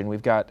the nation,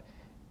 we've got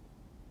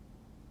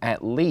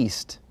at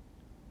least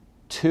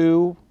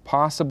 2,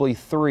 possibly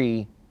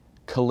 3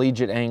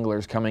 collegiate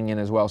anglers coming in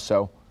as well.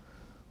 So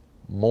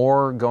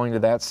more going to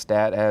that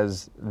stat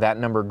as that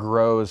number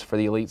grows for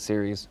the Elite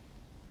Series.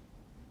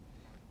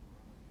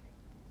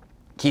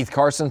 Keith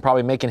Carson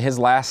probably making his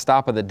last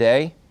stop of the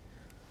day.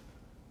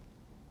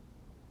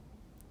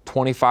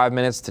 25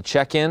 minutes to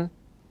check in.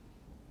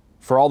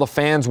 For all the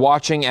fans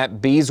watching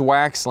at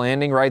Beeswax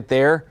Landing right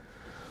there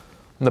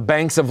on the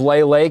banks of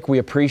Lay Lake, we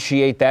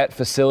appreciate that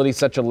facility,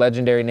 such a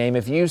legendary name.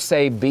 If you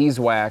say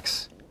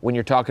Beeswax when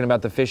you're talking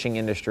about the fishing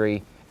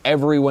industry,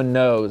 everyone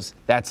knows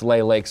that's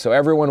Lay Lake. So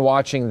everyone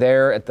watching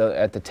there at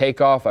the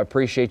takeoff, I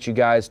appreciate you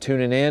guys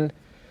tuning in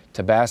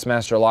to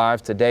Bassmaster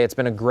Live today. It's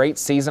been a great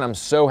season. I'm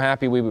so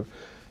happy we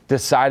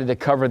decided to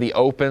cover the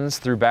Opens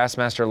through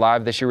Bassmaster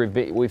Live this year.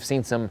 We've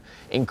seen some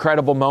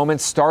incredible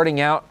moments.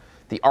 Starting out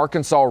the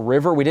Arkansas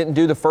River. We didn't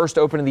do the first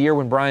Open of the year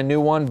when Brian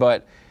New won,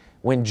 but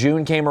when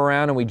June came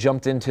around and we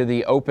jumped into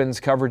the Opens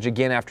coverage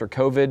again after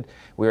COVID,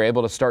 we were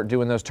able to start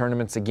doing those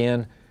tournaments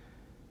again.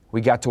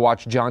 We got to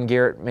watch John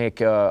Garrett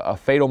make a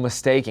fatal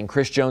mistake and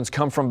Chris Jones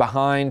come from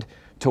behind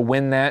to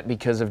win that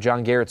because of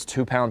John Garrett's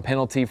 2-pound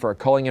penalty for a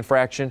culling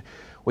infraction.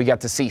 We got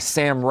to see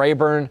Sam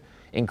Rayburn,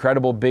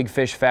 incredible big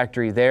fish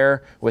factory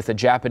there with a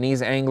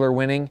Japanese angler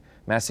winning,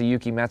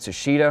 Masayuki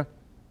Matsushita.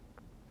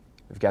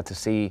 We've got to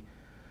see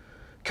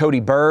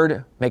Cody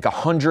Bird make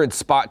 100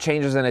 spot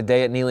changes in a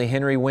day at Neely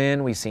Henry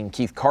win. We've seen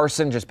Keith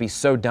Carson just be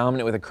so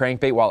dominant with a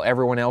crankbait while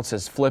everyone else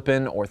is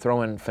flipping or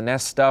throwing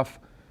finesse stuff.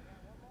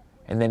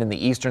 And then in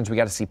the Easterns, we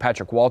got to see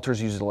Patrick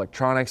Walters use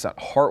electronics at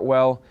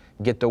Hartwell,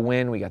 get the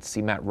win. We got to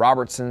see Matt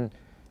Robertson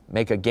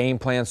make a game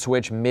plan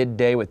switch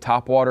midday with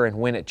Topwater and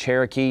win at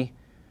Cherokee.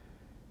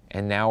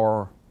 And now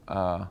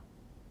we're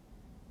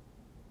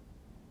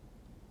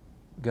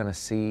going to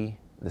see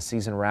the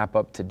season wrap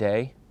up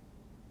today.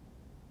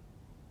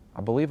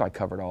 I believe I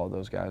covered all of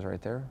those guys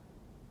right there.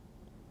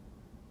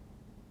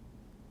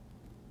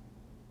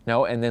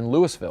 No, and then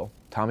Louisville,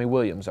 Tommy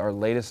Williams, our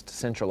latest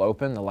Central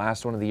Open, the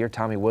last one of the year.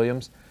 Tommy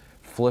Williams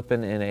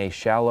flipping in a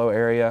shallow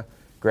area.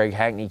 Greg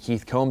Hackney,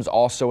 Keith Combs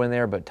also in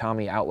there, but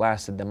Tommy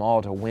outlasted them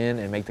all to win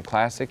and make the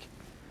Classic.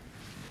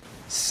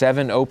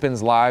 7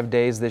 Opens live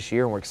days this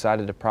year, and we're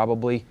excited to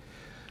probably,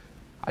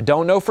 I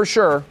don't know for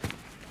sure,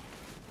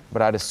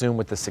 but I'd assume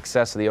with the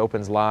success of the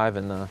Opens live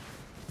and the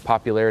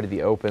popularity of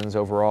the Opens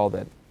overall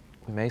that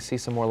we may see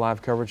some more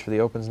live coverage for the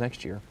Opens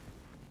next year.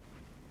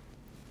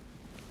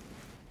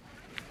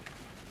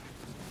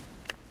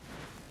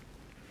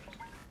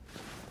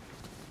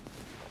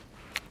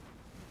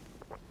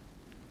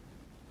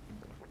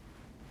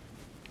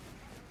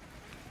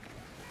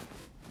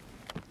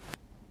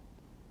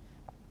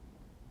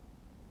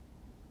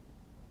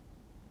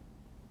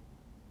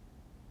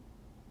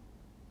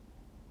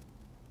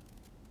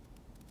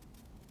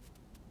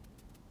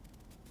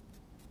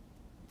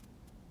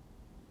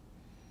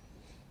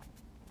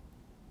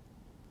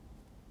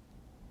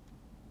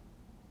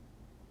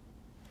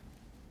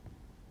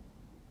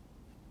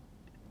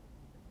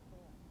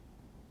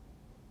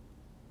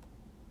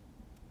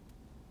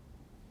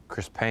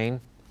 Chris Payne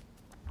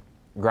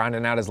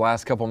grinding out his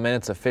last couple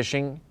minutes of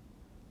fishing.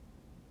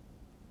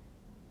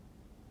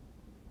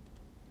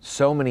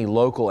 So many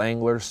local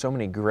anglers, so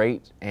many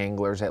great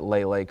anglers at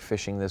Lay Lake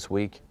fishing this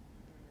week.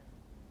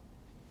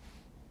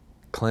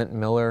 Clint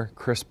Miller,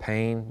 Chris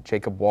Payne,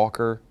 Jacob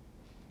Walker,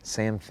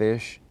 Sam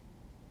Fish,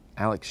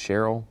 Alex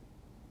Sherrill,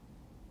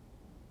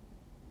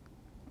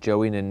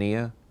 Joey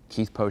Nania,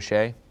 Keith Poche.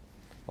 A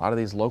lot of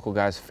these local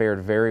guys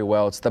fared very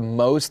well. It's the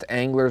most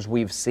anglers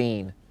we've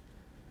seen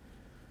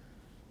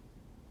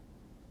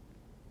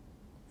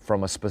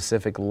from a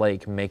specific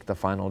lake make the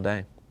final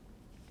day.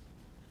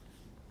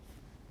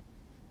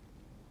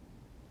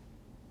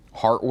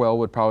 Hartwell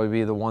would probably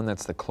be the one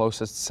that's the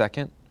closest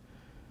second.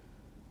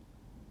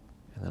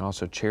 And then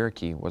also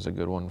Cherokee was a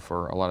good one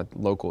for a lot of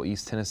local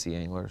East Tennessee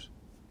anglers.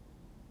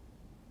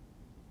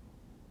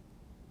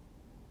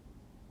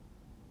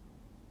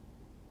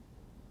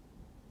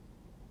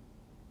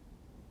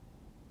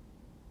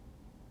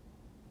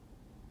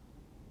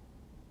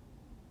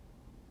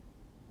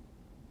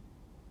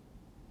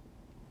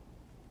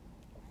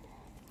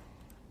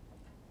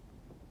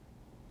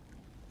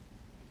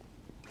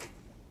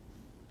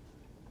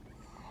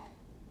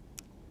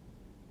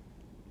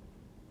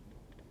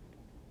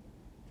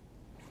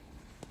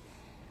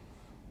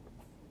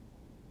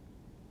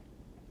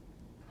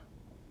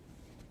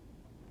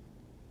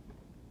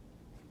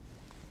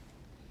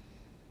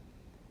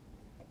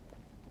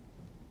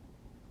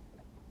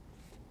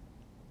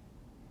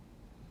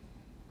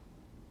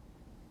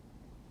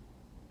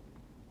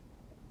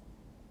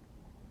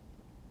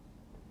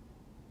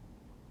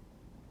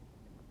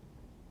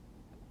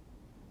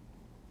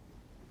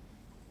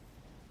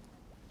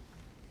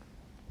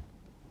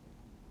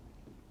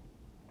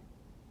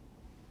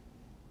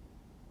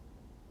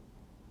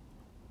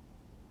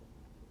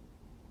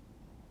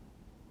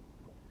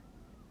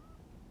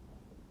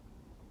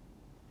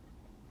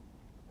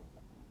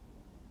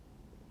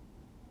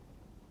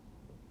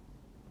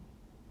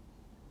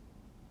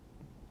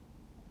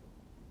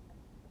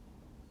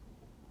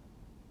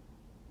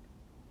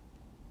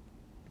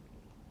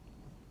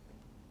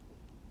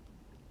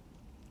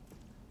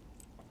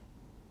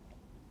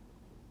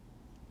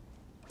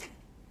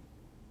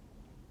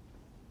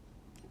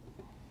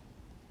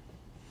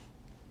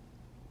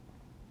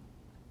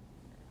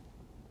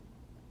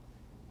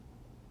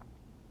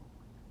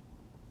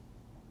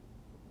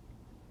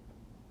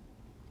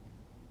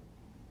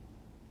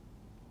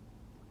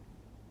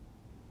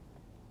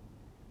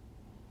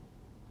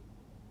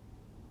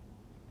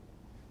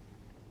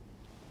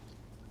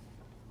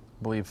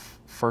 I believe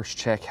first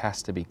check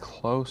has to be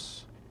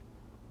close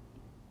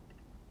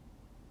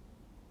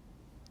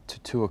to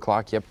 2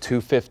 o'clock. Yep,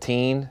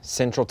 2:15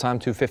 Central Time,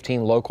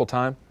 2:15 local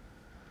time,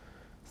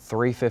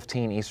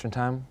 3:15 Eastern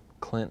Time.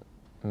 Clint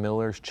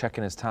Miller's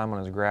checking his time on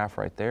his graph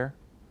right there.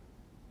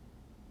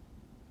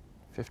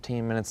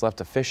 15 minutes left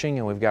of fishing,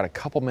 and we've got a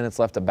couple minutes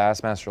left of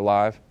Bassmaster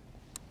Live.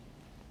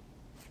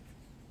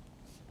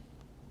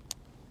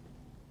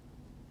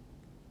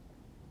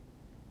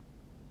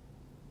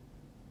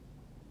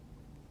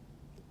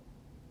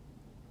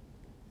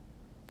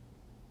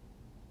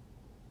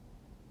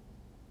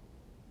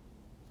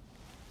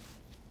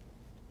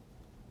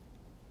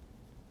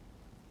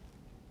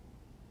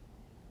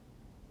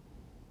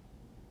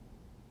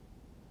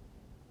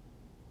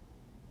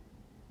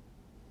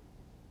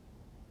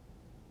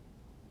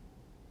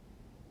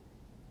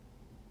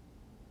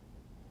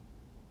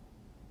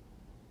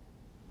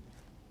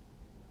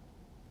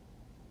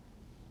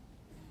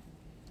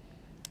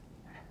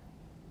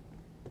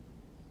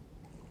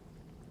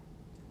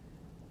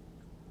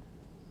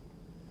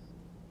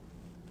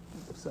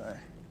 Sorry.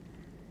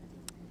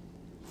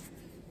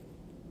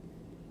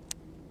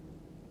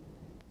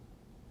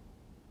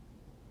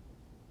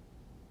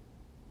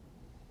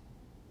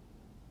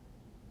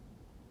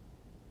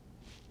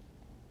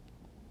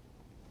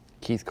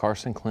 Keith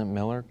Carson, Clint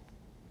Miller,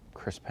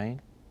 Chris Payne.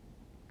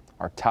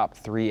 Our top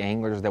 3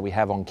 anglers that we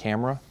have on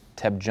camera.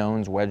 Teb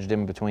Jones wedged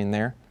in between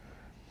there.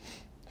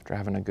 After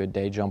having a good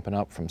day, jumping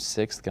up from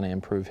 6th, going to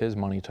improve his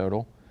money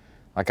total.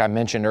 Like I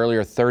mentioned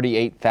earlier,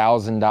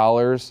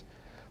 $38,000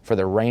 for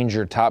the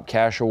Ranger Top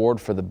Cash Award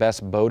for the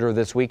best boater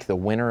this week, the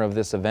winner of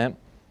this event,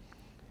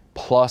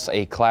 plus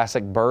a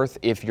classic berth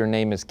if your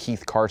name is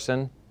Keith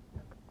Carson.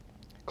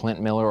 Clint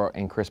Miller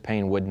and Chris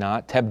Payne would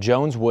not. Teb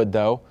Jones would,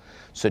 though.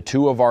 So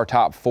 2 of our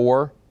top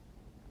 4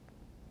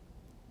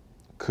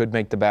 could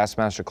make the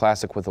Bassmaster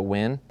Classic with a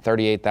win.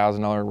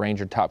 $38,000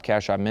 Ranger Top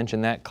Cash, I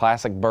mentioned that.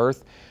 Classic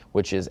berth,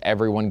 which is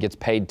everyone gets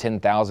paid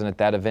 $10,000 at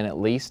that event at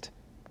least.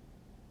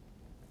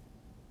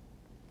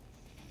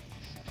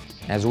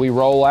 As we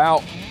roll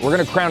out, we're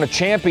going to crown a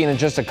champion in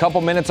just a couple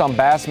minutes on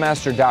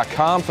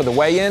Bassmaster.com for the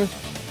weigh-in.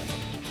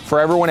 For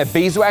everyone at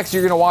Beeswax,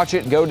 you're going to watch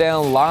it go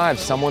down live.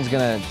 Someone's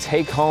going to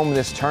take home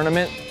this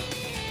tournament.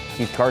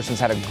 Keith Carson's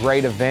had a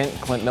great event.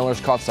 Clint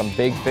Miller's caught some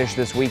big fish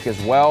this week as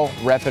well,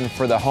 repping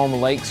for the home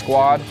lake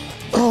squad.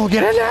 Oh,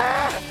 get in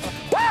there!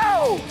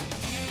 Woo!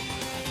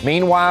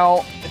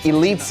 Meanwhile,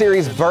 Elite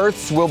Series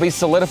berths will be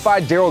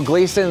solidified. Daryl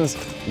Gleason's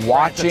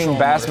watching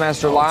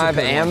Bassmaster Live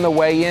and the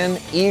weigh-in,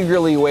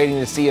 eagerly waiting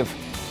to see if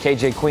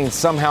KJ Queen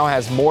somehow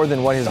has more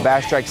than what his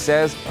bass strike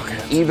says.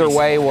 Either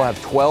way, we'll have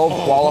 12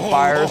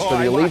 qualifiers for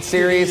the Elite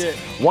Series.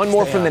 One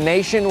more from the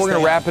nation. We're going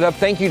to wrap it up.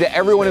 Thank you to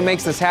everyone who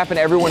makes this happen,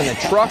 everyone in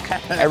the truck,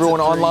 everyone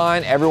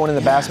online, everyone in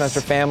the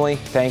Bassmaster family.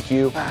 Thank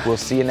you. We'll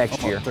see you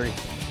next year. 3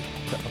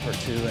 or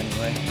 2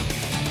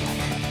 anyway.